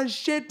mom, we're out of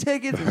shit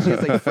tickets, and she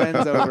has like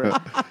friends over.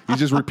 You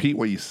just repeat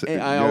what you say.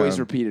 I always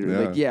repeated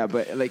it. Like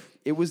but like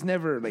it was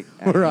never like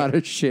we're out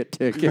of shit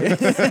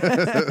tickets.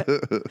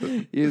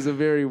 He was a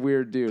very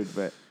weird dude,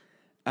 but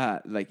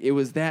like it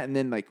was that, and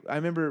then like I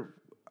remember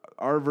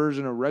our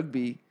version of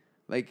rugby.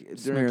 Like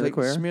Smear the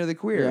Queer. Smear the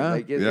Queer. Yeah.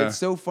 Like it's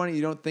so funny.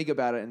 You don't think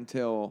about it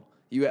until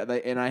you.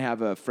 Like, and I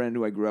have a friend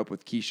who I grew up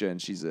with, Keisha,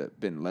 and she's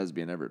been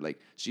lesbian ever. Like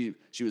she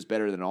was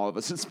better than all of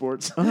us in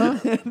sports.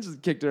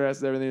 Just kicked her ass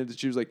and everything. And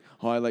she was like,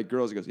 "Oh, I like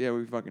girls." He goes, "Yeah,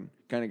 we fucking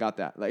kind of got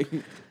that." Like,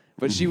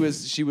 but she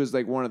was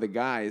like one of the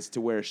guys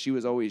to where she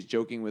was always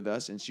joking with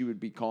us, and she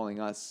would be calling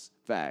us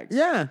fags.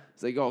 Yeah,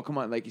 it's like, oh come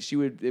on, like she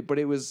would. But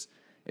it was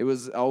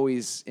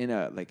always in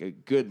a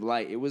good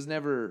light. It was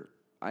never.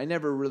 I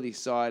never really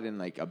saw it in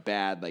like a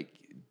bad like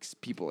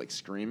people like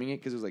screaming it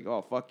because it was like,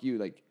 oh fuck you,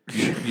 like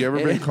you ever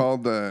been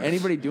called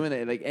anybody doing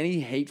that, like any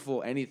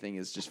hateful anything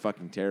is just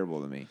fucking terrible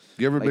to me.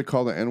 You ever been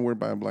called the N-word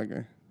by a black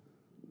guy?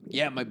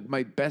 Yeah,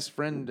 my best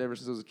friend ever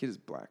since I was a kid is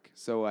black,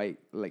 so I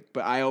like,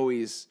 but I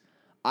always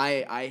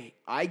I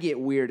get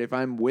weird if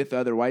I'm with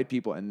other white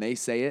people and they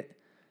say it,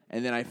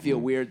 and then I feel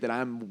weird that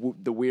I'm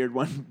the weird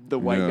one, the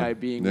white guy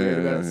being weird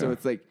about it. So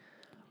it's like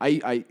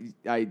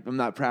I'm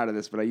not proud of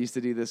this, but I used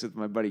to do this with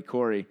my buddy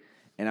Corey,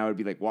 and I would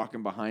be like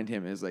walking behind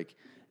him, and it's like,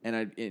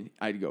 and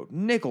I'd go,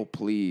 nickel,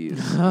 please,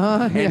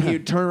 and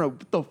he'd turn around,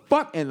 what the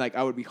fuck, and like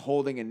I would be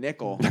holding a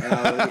nickel, and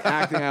I would be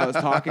acting I was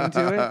talking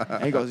to it,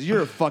 and he goes,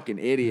 you're a fucking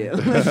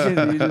idiot.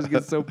 He just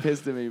gets so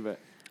pissed at me, but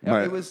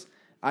it was.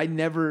 I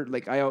never,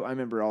 like, I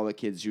remember all the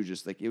kids who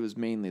just, like, it was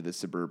mainly the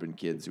suburban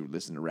kids who would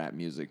listen to rap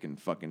music and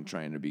fucking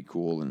trying to be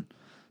cool and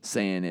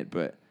saying it,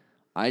 but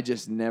I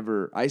just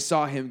never, I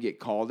saw him get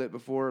called it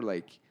before,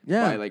 like,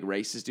 by, like,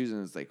 racist dudes,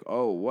 and it's like,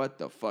 oh, what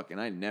the fuck,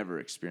 and I never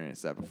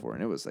experienced that before,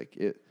 and it was, like,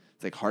 it's,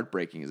 like,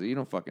 heartbreaking, is you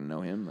don't fucking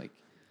know him, like.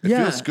 It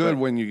feels good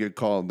when you get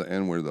called the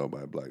N-word, though,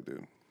 by a black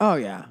dude. Oh,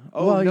 yeah.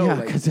 Oh, well, no, yeah,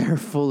 like, because they're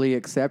fully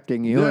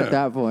accepting you at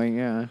that point,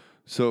 yeah.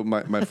 So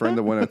my friend,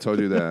 the one I told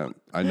you that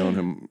I known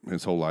him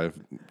his whole life,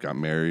 got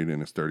married in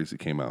his 30s. He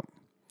came out.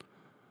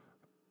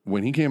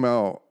 When he came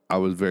out, I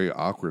was very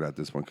awkward at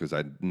this one because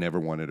I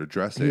never wanted to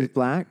address it. He's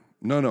black?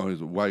 No,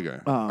 he's a white guy.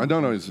 Oh. I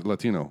don't know, he's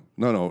Latino.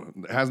 No,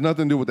 it has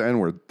nothing to do with the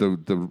N-word.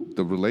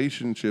 The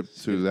relationship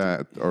to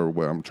that, or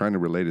what I'm trying to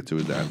relate it to,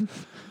 is that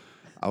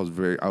I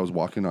was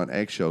walking on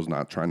eggshells,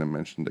 not trying to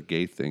mention the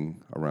gay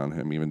thing around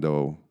him, even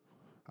though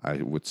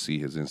I would see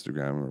his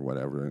Instagram or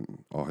whatever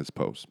and all his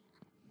posts.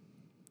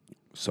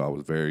 So I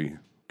was very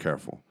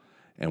careful.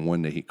 And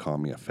one day he called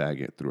me a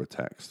faggot through a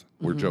text.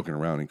 We're joking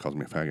around, and he calls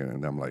me a faggot,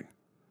 and I'm like,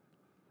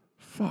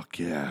 fuck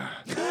yeah.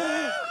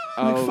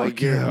 Oh, like,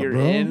 fuck yeah, you're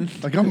bro. in?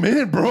 Like, I'm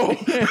in, bro.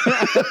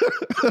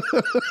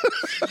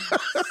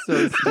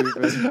 So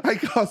stupid. I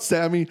called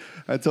Sammy.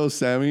 I told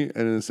Sammy, and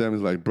then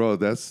Sammy's like, bro,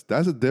 that's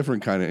a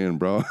different kind of in,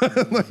 bro.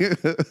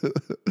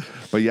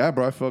 But yeah,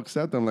 bro, I felt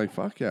accepted. I'm like,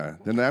 fuck yeah.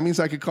 Then that means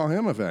I could call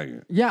him a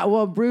faggot. Yeah,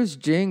 well, Bruce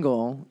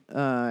Jingle,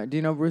 do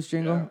you know Bruce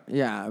Jingle?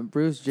 Yeah,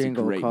 Bruce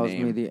Jingle calls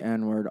me the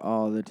N-word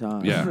all the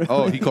time. Yeah.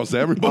 Oh, he calls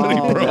everybody,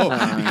 bro.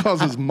 He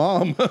calls his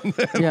mom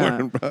the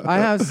N-word, bro. I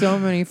have so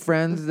many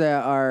friends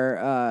that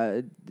are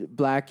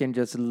black and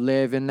just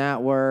live in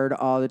that word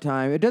all the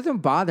time. It doesn't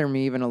bother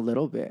me even a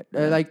little bit.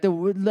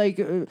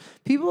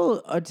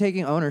 People are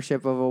taking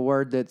ownership of a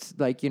word that's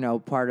like,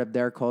 part of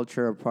their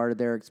culture or part of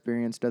their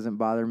experience doesn't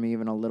bother me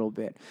even a little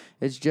bit.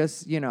 It's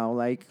just,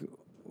 and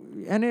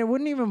it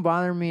wouldn't even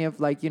bother me if,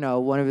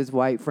 one of his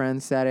white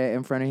friends said it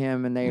in front of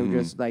him and they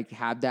just,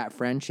 had that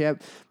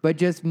friendship. But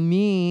just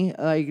me,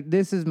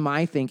 this is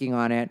my thinking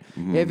on it.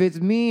 If it's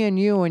me and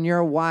you and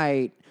you're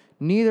white,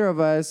 neither of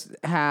us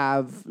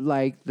have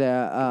like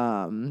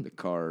the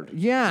card.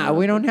 Yeah,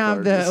 we don't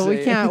have the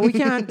we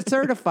can't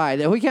certify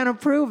that. We can't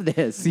approve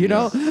this, you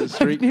know?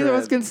 Like, neither of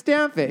us can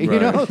stamp it, you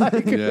know?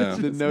 Like,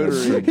 The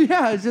notary.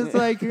 yeah, it's just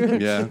like,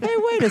 hey,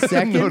 wait a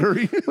second.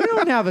 Notary. We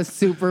don't have a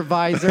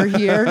supervisor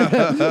here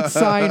to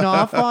sign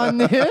off on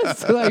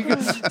this. Like,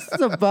 this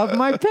is above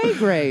my pay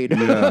grade.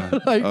 Yeah.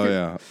 Like, Oh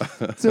yeah.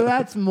 so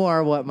that's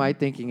more what my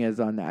thinking is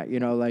on that, you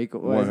know, like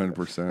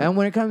 100%. And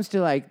when it comes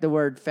to like the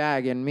word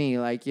fag and me,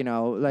 like, you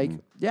know, like,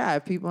 yeah,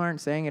 if people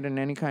aren't saying it in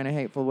any kind of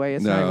hateful way,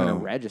 it's not even going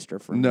to register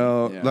for me.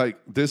 No, like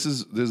this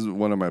is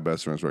one of my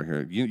best friends right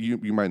here.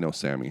 You might know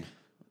Sammy.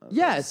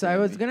 Yes, I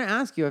was going to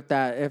ask you if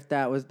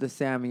that was the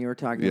Sammy you were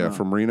talking about. Yeah,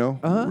 from Reno,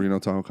 Reno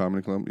Tahoe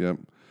Comedy Club. Yep.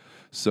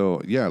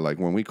 So yeah, like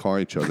when we call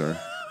each other.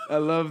 I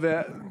love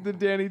that. The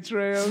Danny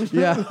Trejo.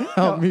 Yeah,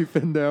 help me,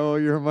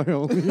 Findell. You're my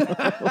only.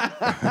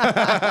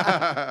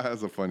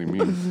 That's a funny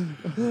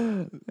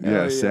meme.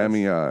 Yeah, yes.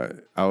 Sammy. I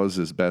was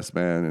his best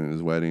man in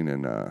his wedding,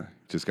 and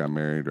just got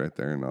married right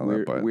there and all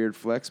Weird, that. But weird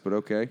flex, but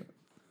okay.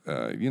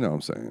 You know what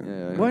I'm saying.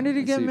 Yeah, When did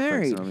he I get see you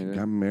married? flexing on me there.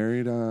 Got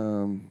married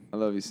I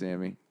love you,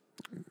 Sammy.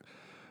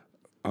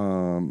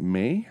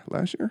 May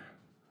last year.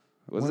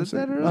 Was Wanna it say-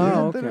 that early? Oh, I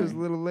thought okay. it was a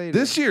little later.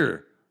 This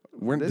year.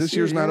 This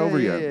year's not yeah, over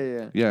yeah,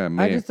 yet. yeah. I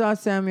May. just saw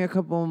Sammy a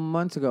couple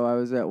months ago. I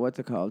was at, what's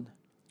it called?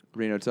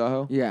 Reno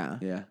Tahoe? Yeah.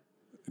 Yeah.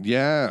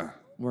 Yeah.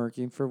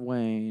 Working for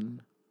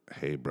Wayne.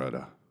 Hey,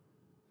 brother.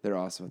 They're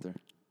awesome with her.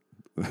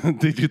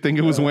 Did you think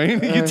it was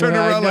Wayne? You turned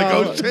around like,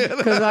 oh shit.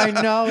 Because I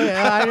know,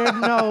 I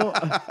didn't know.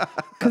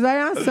 Because I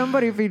asked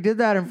somebody if he did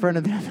that in front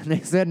of them, and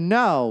they said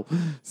no.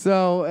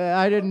 So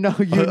I didn't know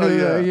you knew,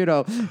 yeah. you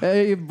know,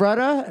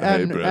 brother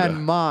and brother.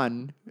 and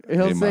Mon.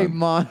 He'll Hey, say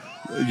Mon.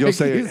 Mon. You'll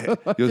say, He's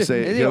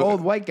an he'll-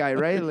 old white guy,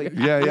 right? Like,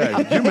 Yeah.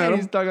 You met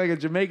He's him. talking like a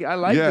Jamaican. I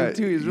like Yeah. him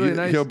too. He's really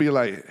nice. He'll be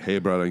like, hey,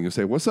 brother. And you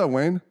say, what's up,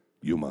 Wayne?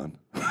 You, man.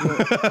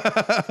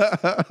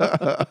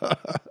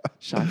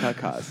 Shaka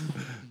Kaz.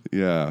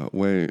 Yeah,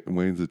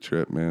 Wayne's a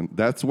trip, man.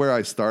 That's where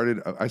I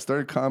started. I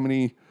started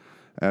comedy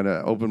at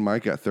an open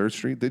mic at 3rd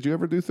Street. Did you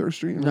ever do 3rd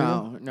Street? in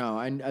Reno?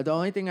 No. The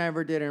only thing I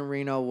ever did in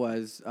Reno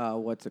was,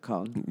 what's it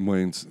called?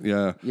 Wayne's,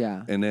 yeah.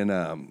 Yeah. And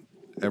then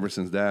ever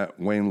since that,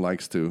 Wayne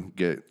likes to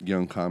get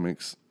young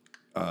comics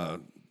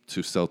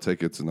to sell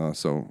tickets and all.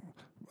 So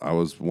I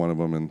was one of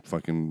them and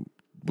fucking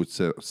would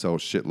sell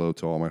shitload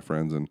to all my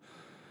friends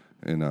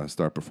and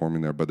start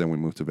performing there. But then we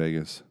moved to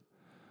Vegas.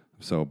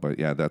 So, but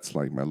yeah, that's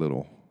like my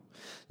little...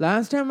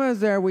 Last time I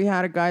was there, we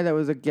had a guy that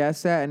was a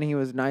guest set, and he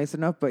was nice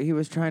enough, but he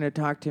was trying to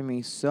talk to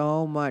me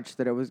so much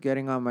that it was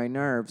getting on my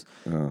nerves.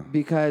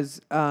 Because,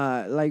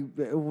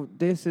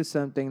 this is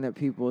something that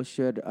people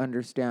should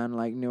understand,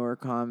 like newer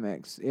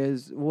comics,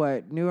 is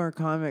what newer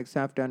comics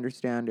have to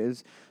understand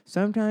is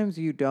sometimes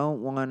you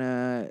don't want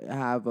to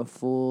have a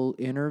full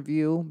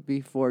interview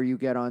before you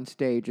get on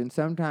stage, and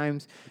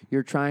sometimes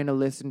you're trying to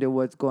listen to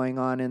what's going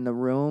on in the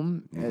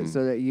room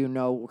so that you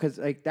know, because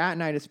like that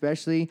night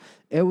especially,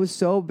 it was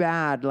so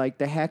bad, like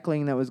the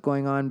heckling that was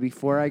going on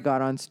before I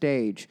got on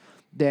stage,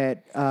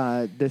 that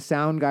the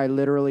sound guy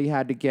literally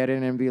had to get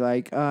in and be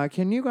like,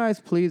 can you guys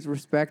please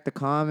respect the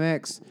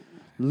comics?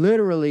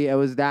 Literally, it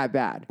was that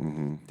bad.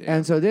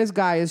 And so this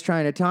guy is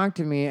trying to talk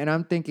to me, and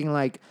I'm thinking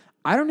like,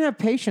 I don't have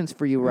patience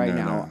for you right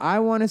now. No. I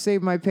want to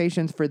save my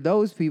patience for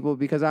those people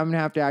because I'm going to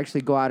have to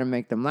actually go out and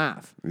make them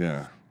laugh.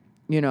 Yeah.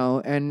 You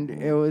know, and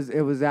it was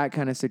that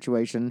kind of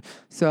situation.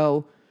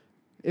 So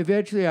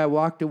eventually I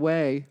walked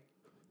away,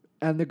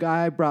 and the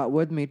guy I brought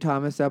with me,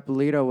 Thomas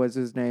Eppolito was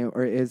his name,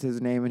 or is his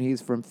name, and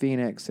he's from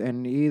Phoenix,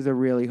 and he's a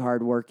really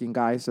hardworking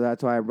guy, so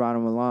that's why I brought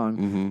him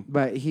along.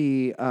 But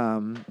he,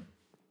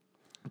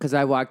 because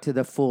I walked to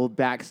the full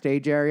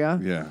backstage area.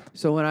 Yeah.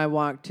 So when I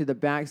walked to the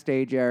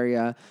backstage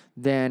area,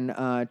 then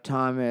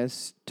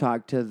Thomas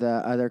talked to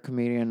the other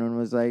comedian and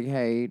was like,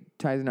 hey,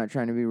 Ty's not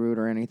trying to be rude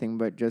or anything,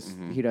 but just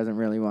he doesn't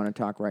really want to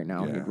talk right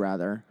now. Yeah. He'd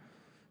rather.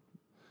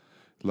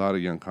 A lot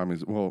of young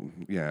comics. Well,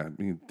 yeah.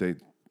 I mean,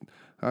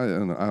 I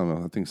don't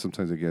know. I think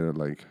sometimes they get it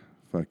like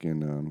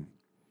fucking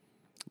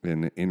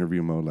in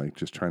interview mode, like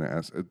just trying to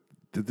ask.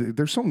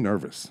 They're so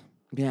nervous.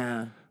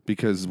 Yeah.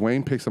 Because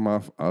Wayne picks them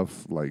off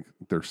of like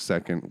their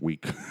second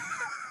week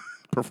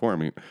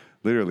performing.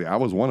 Literally, I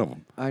was one of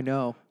them. I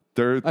know.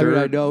 Third,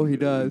 I know he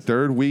does.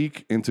 Third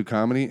week into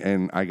comedy,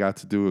 and I got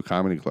to do a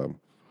comedy club.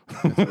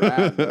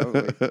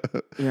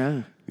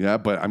 Yeah. Yeah,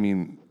 but I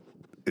mean,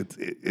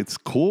 it's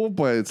cool,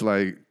 but it's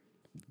like,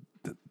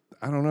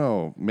 I don't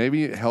know.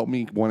 Maybe it helped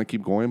me want to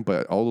keep going,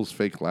 but all those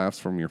fake laughs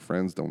from your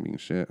friends don't mean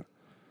shit.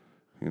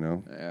 You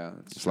know? Yeah.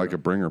 It's like a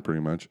bringer,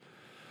 pretty much.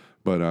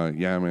 But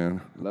yeah,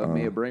 man. Love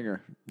me a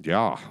bringer.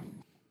 Yeah.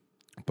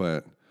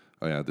 But,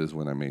 oh yeah, this is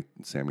when I made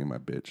Sammy my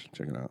bitch.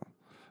 Check it out.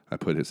 I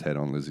put his head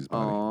on Lizzie's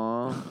body.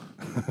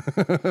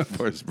 Aww.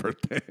 For his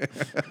birthday.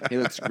 He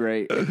looks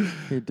great.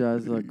 He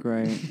does look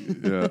great.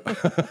 Yeah.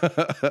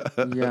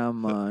 Yeah,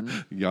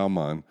 man. Yeah,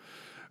 man.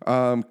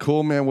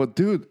 Cool, man. Well,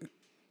 dude,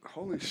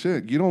 holy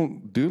shit. You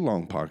don't do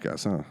long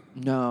podcasts, huh?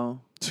 No.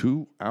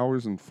 2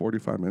 hours and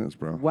 45 minutes,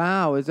 bro.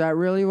 Wow, is that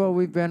really what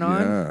we've been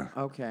on? Yeah.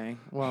 Okay.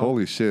 Well,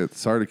 Holy shit.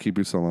 Sorry to keep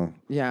you so long.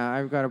 yeah,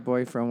 I've got a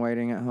boyfriend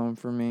waiting at home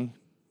for me.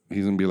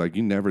 He's going to be like,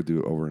 you never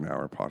do over an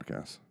hour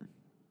podcast.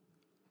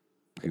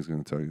 He's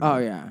going to tell you. Oh,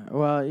 that. yeah.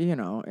 Well, you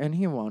know, and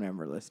he won't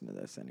ever listen to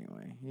this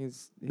anyway.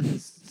 He's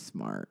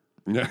smart.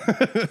 Yeah.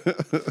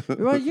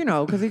 Well, you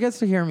know, because he gets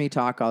to hear me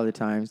talk all the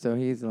time. So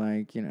he's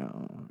like, you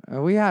know,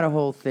 we had a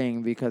whole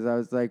thing because I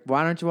was like,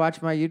 why don't you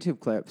watch my YouTube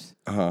clips?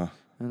 Uh-huh.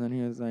 And then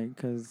he was like,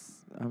 because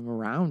I'm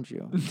around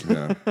you.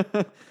 Yeah.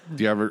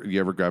 Do you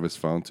ever grab his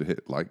phone to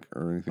hit like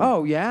or anything?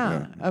 Oh,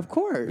 yeah, of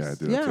course. Yeah, I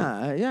do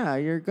that Yeah,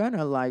 you're going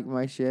to like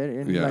my shit.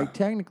 And Yeah. like,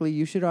 technically,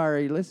 you should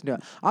already listen to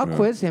it. I'll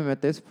quiz him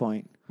at this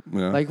point.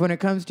 Yeah. Like when it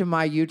comes to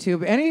my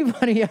YouTube,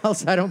 anybody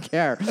else, I don't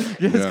care. Just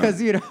because,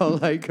 you know,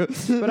 like,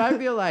 but I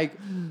feel like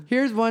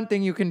here's one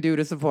thing you can do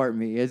to support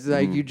me. It's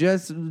like you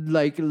just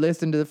like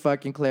listen to the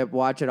fucking clip,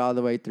 watch it all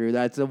the way through.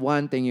 That's the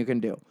one thing you can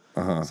do.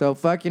 Uh-huh. So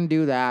fucking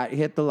do that,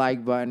 hit the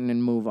like button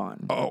and move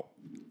on. Oh,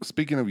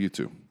 speaking of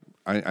YouTube,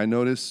 I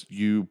noticed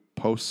you'll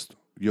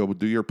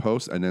do your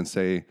post and then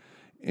say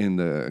in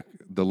the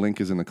link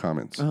is in the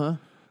comments. Uh-huh.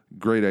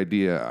 Great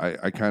idea.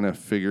 I kind of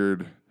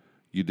figured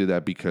you did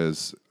that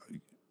because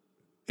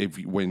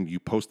when you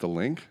post a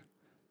link,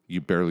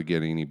 you barely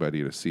get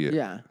anybody to see it.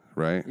 Yeah.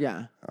 Right?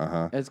 Yeah.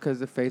 Uh-huh. It's because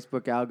the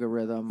Facebook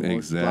algorithm will block you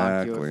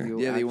Exactly. if you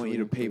Yeah, they want you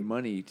to actually pay include-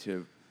 money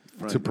to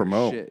front To your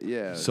promote. shit.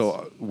 Yeah.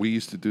 So we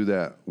used to do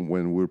that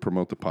when we would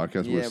promote the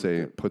podcast. Yeah, We'd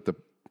say, put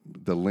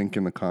the link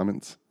in the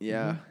comments.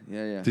 yeah.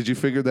 Did you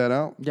figure that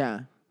out?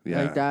 Yeah.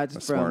 Yeah, Like that's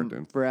that's from smart,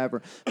 dude.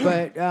 forever.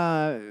 But,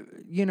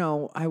 you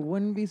know, I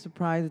wouldn't be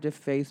surprised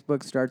if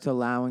Facebook starts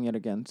allowing it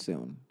again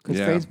soon. Because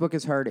Yeah. Facebook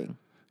is hurting.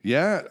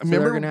 Yeah. So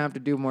they're going to have to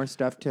do more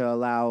stuff to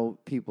allow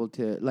people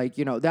to, like,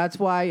 you know, that's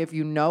why if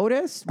you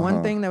notice,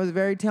 one thing that was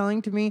very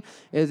telling to me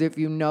is if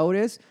you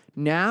notice,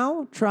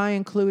 now try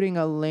including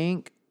a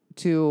link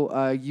to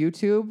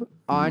YouTube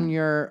on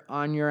your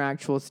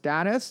actual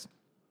status.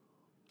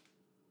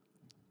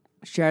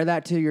 Share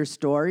that to your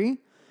story,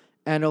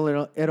 and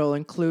it'll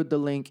include the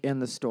link in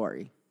the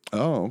story.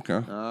 Oh, okay.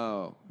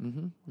 Oh.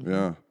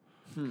 Yeah.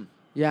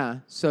 Yeah,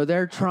 so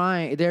they're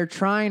trying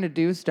to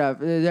do stuff.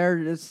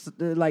 They're just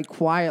like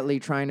quietly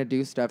trying to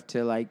do stuff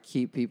to like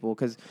keep people,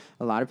 because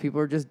a lot of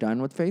people are just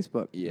done with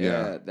Facebook.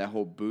 Yeah, that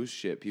whole boost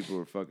shit. People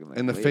were fucking like.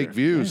 And the later. fake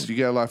views, you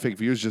get a lot of fake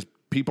views. Just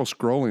people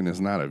scrolling is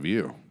not a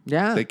view.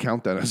 Yeah. They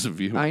count that as a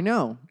view. I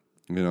know.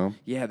 You know?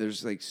 Yeah,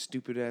 there's like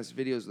stupid ass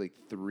videos, like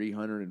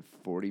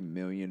 340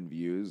 million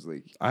views.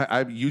 Like,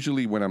 I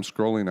usually, when I'm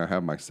scrolling, I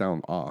have my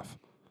sound off,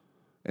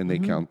 and they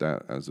count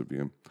that as a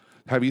view.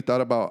 Have you thought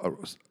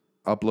about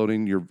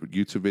uploading your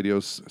YouTube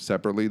videos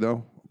separately,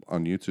 though,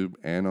 on YouTube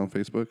and on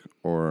Facebook,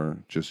 or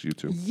just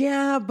YouTube?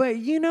 Yeah, but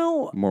you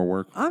know, More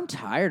work? I'm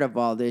tired of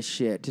all this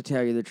shit, to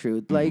tell you the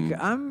truth. Like, You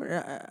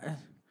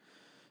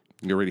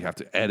already have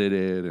to edit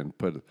it and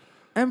put...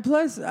 and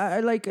plus,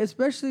 I like,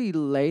 especially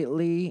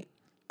lately,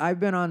 I've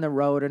been on the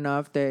road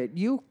enough that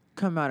you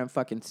come out and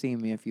fucking see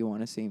me if you want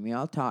to see me.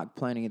 I'll talk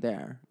plenty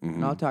there.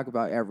 And I'll talk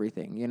about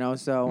everything, you know?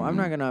 So I'm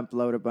not going to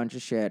upload a bunch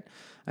of shit.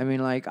 I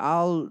mean, like,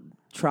 I'll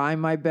try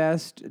my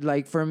best.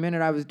 Like, for a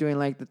minute, I was doing,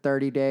 like, the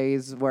 30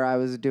 days where I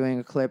was doing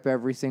a clip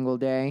every single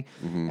day.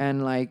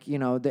 And, like, you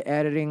know, the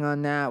editing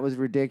on that was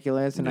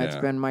ridiculous. And I'd Yeah.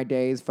 spend my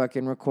days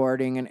fucking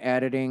recording and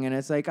editing. And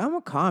it's like, I'm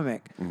a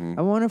comic.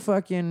 I want to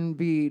fucking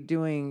be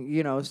doing,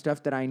 you know,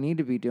 stuff that I need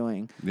to be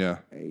doing. Yeah.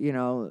 You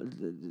know,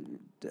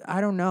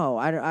 I don't know.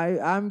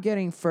 I'm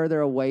getting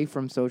further away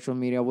from social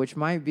media, which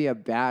might be a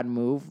bad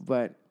move,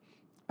 but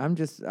I'm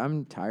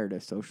tired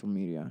of social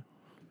media.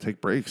 Take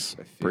breaks.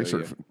 feel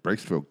you.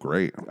 Breaks feel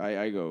great.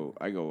 I go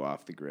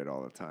off the grid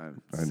all the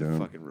time. It's know.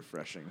 fucking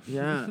refreshing.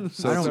 Yeah,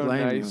 So, I don't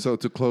blame you. So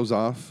to close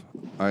off,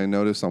 I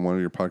noticed on one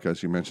of your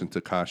podcasts you mentioned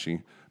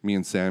Tekashi. Me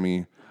and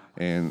Sammy,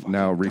 and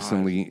now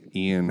recently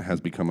Ian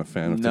has become a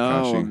fan of No,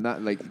 Tekashi. I'm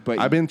not like. But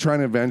I've been trying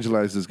to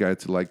evangelize this guy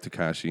to like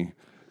Tekashi,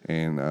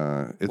 and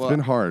it's been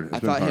hard. It's I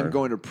been thought hard. him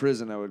going to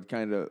prison, I would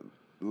kind of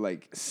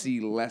like see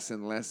less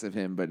and less of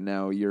him. But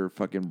now you're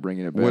fucking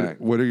bringing it back.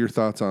 What are your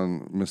thoughts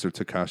on Mr.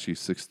 Tekashi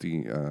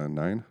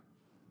 69?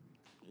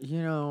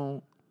 You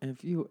know,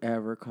 if you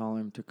ever call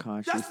him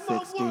Tekashi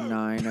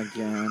 69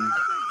 again,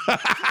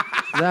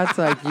 that's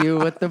like you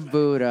with the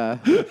Buddha.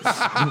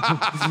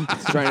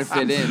 Trying to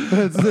fit in.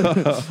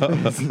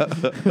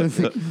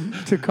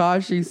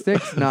 Tekashi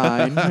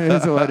 69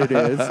 is what it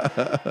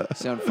is.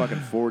 Sound fucking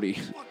 40.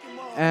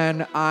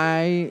 And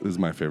I This is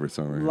my favorite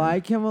song right here.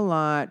 like him a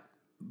lot,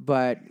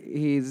 but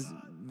he's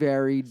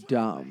very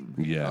dumb.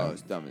 Yeah. Oh,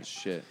 it's dumb as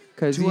shit.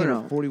 'Cause, you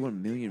know-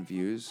 241 million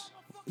views.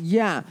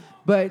 Yeah,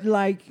 but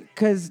like,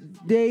 because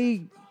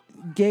they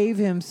gave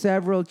him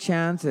several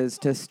chances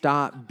to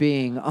stop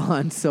being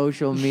on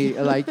social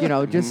media. Like, you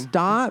know, just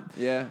stop.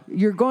 Yeah.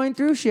 You're going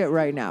through shit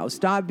right now.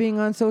 Stop being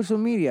on social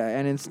media.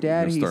 And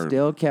instead, You're he gonna start-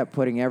 still kept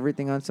putting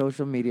everything on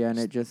social media, and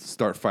it just.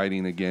 Start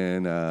fighting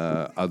again,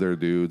 other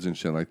dudes and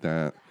shit like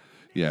that.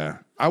 Yeah.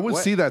 I would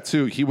What? see that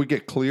too. He would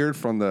get cleared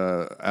from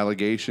the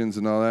allegations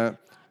and all that.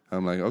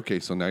 I'm like, okay,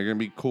 so now you're gonna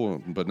be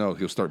cool, but no,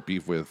 he'll start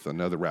beef with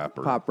another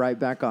rapper. Pop right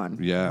back on.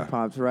 Yeah.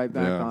 Pops right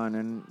back Yeah. on,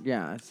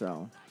 and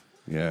so.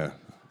 Yeah,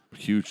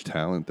 huge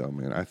talent though,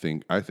 man. I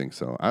think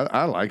so.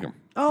 I like him.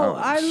 Oh,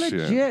 I shit.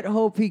 legit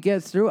hope he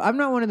gets through. I'm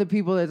not one of the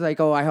people that's like,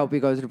 oh, I hope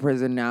he goes to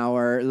prison now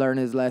or learn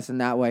his lesson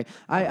that way.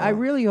 I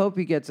really hope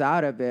he gets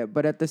out of it,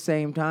 but at the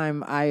same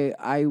time,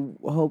 I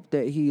hope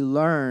that he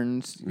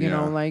learns. You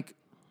know, like.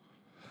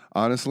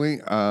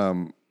 Honestly,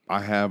 I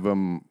had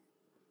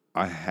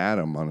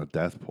him on a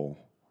death poll.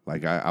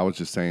 Like I was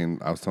just saying,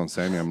 I was telling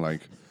Sammy, I'm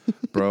like,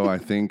 bro, I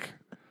think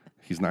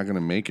he's not gonna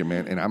make it,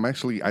 man. And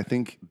I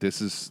think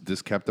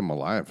this kept him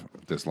alive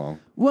this long.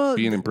 Well,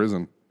 being in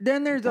prison.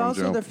 Then there's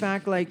also jail. the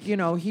fact, like, you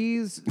know,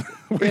 he's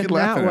you in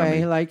laughing that at way,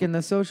 me? like in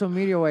the social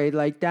media way,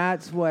 like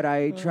that's what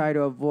I try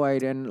to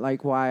avoid, and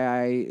like why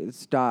I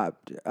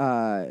stopped,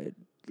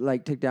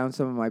 like took down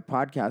some of my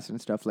podcasts and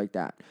stuff like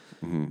that,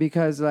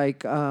 because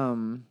like,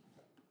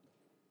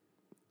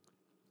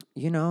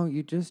 you know,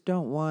 you just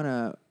don't want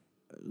to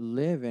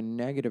live in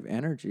negative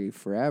energy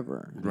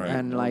forever. Right.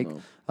 And like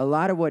a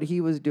lot of what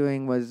he was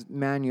doing was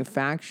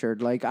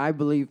manufactured. Like I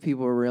believe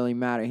people were really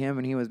mad at him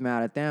and he was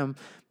mad at them,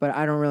 but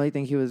I don't really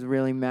think he was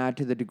really mad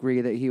to the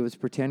degree that he was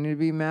pretending to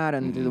be mad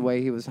and to the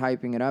way he was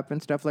hyping it up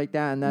and stuff like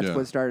that. And that's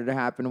what started to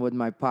happen with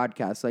my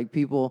podcast. Like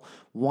people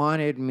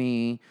wanted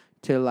me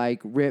to like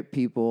rip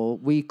people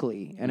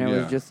weekly. And it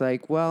was just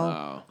like,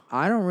 well,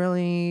 I don't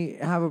really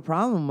have a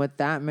problem with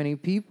that many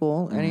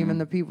people. And even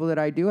the people that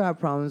I do have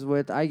problems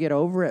with, I get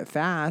over it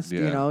fast,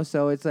 you know?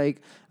 So it's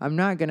like, I'm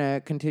not going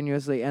to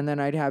continuously. And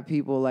then I'd have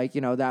people like, you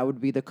know, that would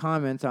be the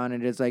comments on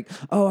it. It's like,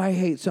 oh, I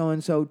hate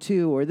so-and-so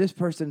too. Or this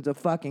person's a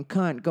fucking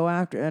cunt. Go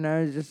after. And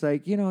I was just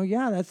like, you know,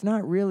 that's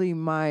not really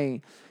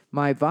my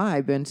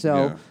vibe. And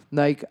so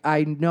like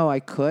I know I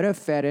could have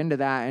fed into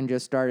that and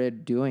just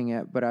started doing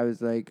it, but I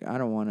was like, I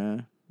don't want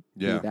to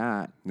do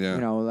that. You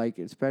know, like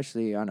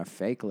especially on a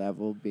fake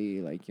level,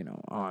 be like, you know,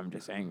 oh, I'm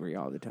just angry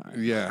all the time.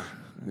 Yeah.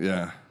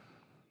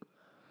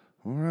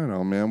 All right,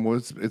 on man. Well,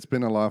 it's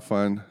been a lot of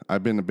fun.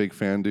 I've been a big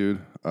fan, dude,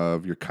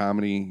 of your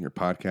comedy, your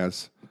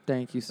podcast.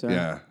 Thank you,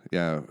 sir.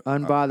 Yeah.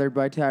 Unbothered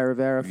by Ty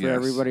Rivera for yes.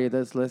 everybody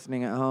that's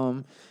listening at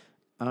home.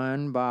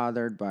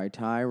 Unbothered by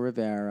Ty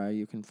Rivera.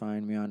 You can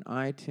find me on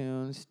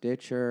iTunes,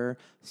 Stitcher,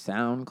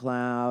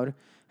 SoundCloud.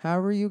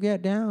 However you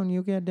get down,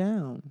 you get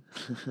down.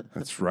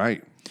 That's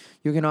right.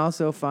 You can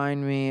also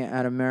find me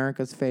at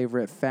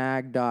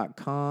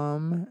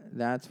americasfavoritefag.com.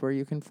 That's where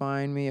you can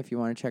find me. If you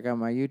want to check out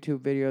my YouTube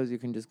videos, you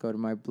can just go to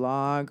my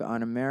blog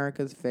on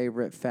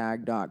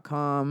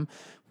americasfavoritefag.com,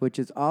 which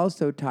is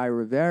also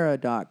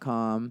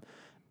tyrivera.com,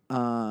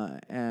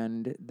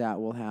 and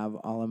that will have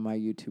all of my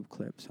YouTube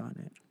clips on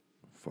it.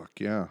 Fuck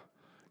yeah.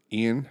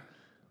 Ian?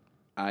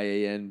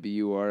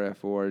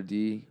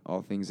 IANBURFORD,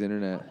 all things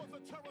internet.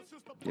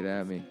 Get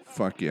at me.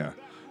 Fuck yeah.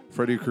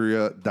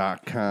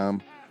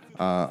 FreddyKorea.com.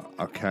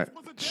 I'll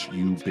catch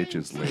you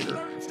bitches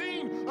later.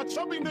 A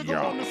chubby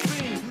nigga on the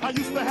scene. I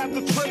used to have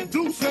the tray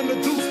deuce and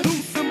the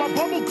deuce in my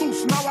bubble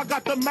goose. Now I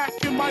got the Mac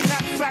in my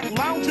knapsack,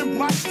 lounging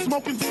black,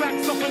 smoking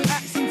sacks up in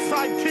accent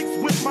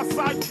sidekicks with my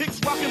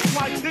sidekicks, rocking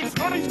fly kicks.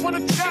 Honeys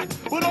wanna chat,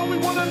 but all we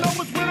wanna know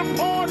is where the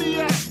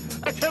party at.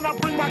 And can I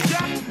bring my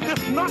gat?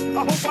 If not,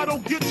 I hope I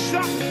don't get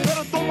shot.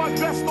 Better throw my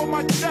vest on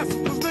my chest,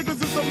 cause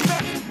niggas is a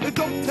mess. It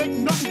don't take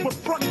nothing but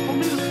frontin' for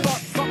me to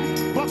start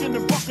something. Bucking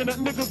and bucking at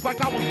niggas like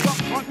I was duck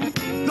hunting.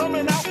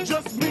 Dumbing out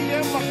just me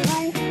and my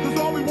crew, cause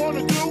all we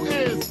wanna do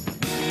is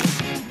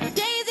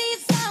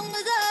Jay-Z's song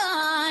was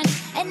on,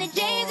 and the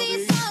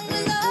Jay-Z song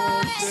was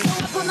on. So I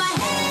put my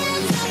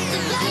hands up to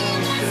play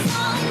my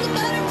song, the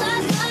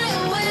butterflies fly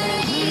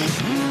away.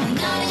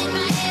 Nodding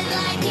my head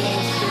like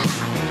yeah,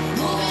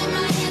 moving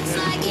my hips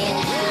like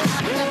yeah. I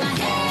put my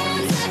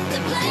hands up to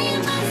play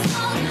my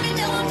song, I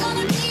know I'm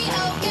gonna be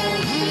okay.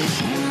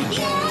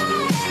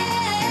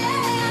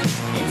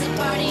 Yeah, it's a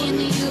party in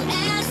the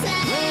USA.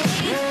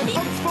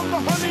 Hugs from the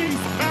honeys,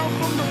 out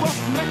from the rough.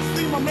 Next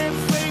thing my man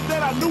said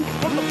that I knew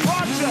from the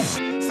project.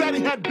 Said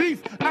he had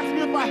beef, asked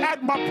me if I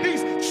had my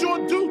piece. Sure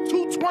do,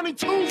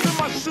 222s in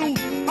my shoes.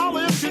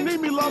 Holla if you need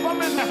me, love,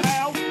 I'm in the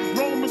house.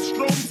 Roam and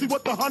stroll, see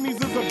what the honeys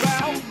is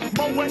about.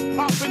 Moet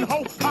poppin',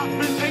 ho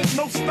poppin', ain't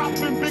no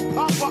stopping. Big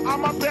Papa,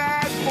 I'm a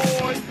bad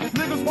boy.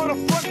 Niggas wanna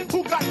front,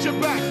 who got your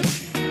back?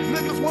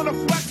 Niggas wanna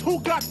flex, who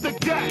got the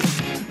gas?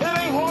 It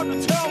ain't hard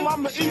to tell,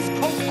 I'm the East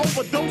Coast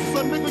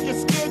overdoser. Nigga, you're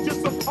scared, you're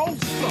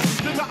supposed to.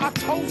 Nigga, I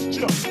toast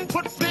ya.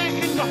 Put fear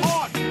in your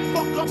heart.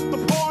 Fuck up the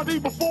party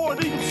before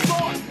it even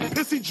starts.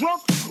 Is he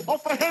drunk?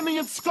 Off a Henny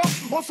and skunk?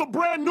 On some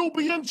brand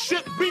Nubian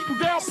shit, beating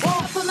down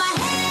punk? Put my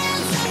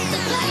hands up to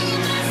play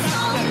my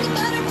song, the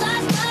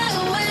butterflies fly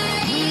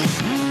away.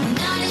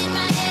 Nodding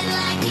my head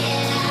like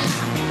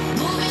yeah,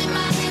 moving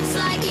my hips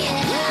like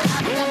yeah. I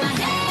put my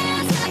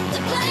hands up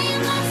to play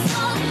my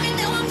song, I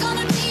know I'm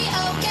gonna be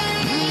okay.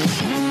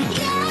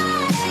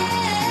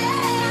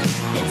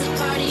 Yeah, it's a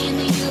party in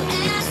the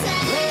USA.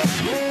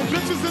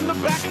 Bitches in the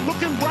back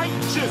looking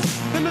righteous.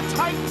 In a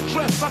tight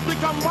dress, I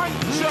think I might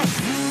just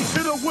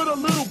Hit her with a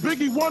little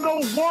Biggie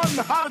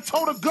 101, how to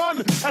tote a gun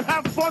and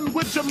have fun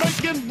with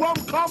Jamaican rum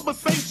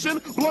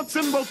conversation. Blunts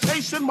in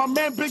rotation, my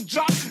man Big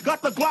Jock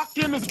got the Glock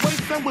in his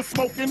waist and we're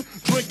smoking,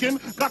 drinking.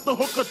 Got the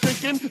hooker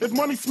thinking, if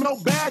money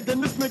smell bad,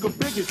 then this nigga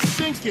Big is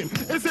stinking.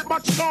 Is it my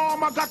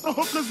charm? I got the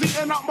hookers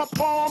eating out my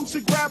palm.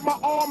 She grabbed my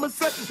arm and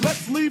said,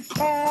 let's leave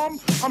calm.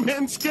 I'm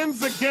hitting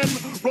skins again.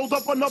 Rolled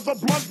up another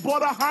blunt,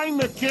 bought a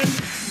Heineken.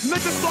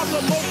 Niggas start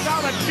to look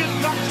out, a kid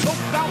got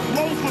choked out,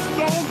 blows was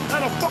thrown,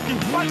 and a fucking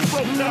fight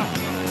broke out.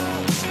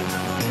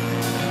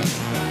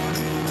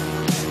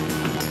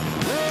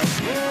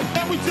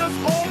 And we just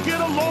all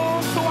get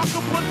along, so I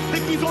can put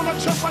hickeys on her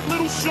chest like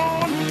little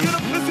Sean. Get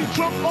a pissy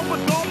drunk off a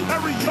Dom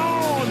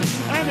Perignon,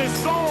 and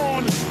it's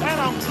on,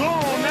 and I'm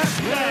gone, that's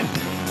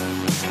that.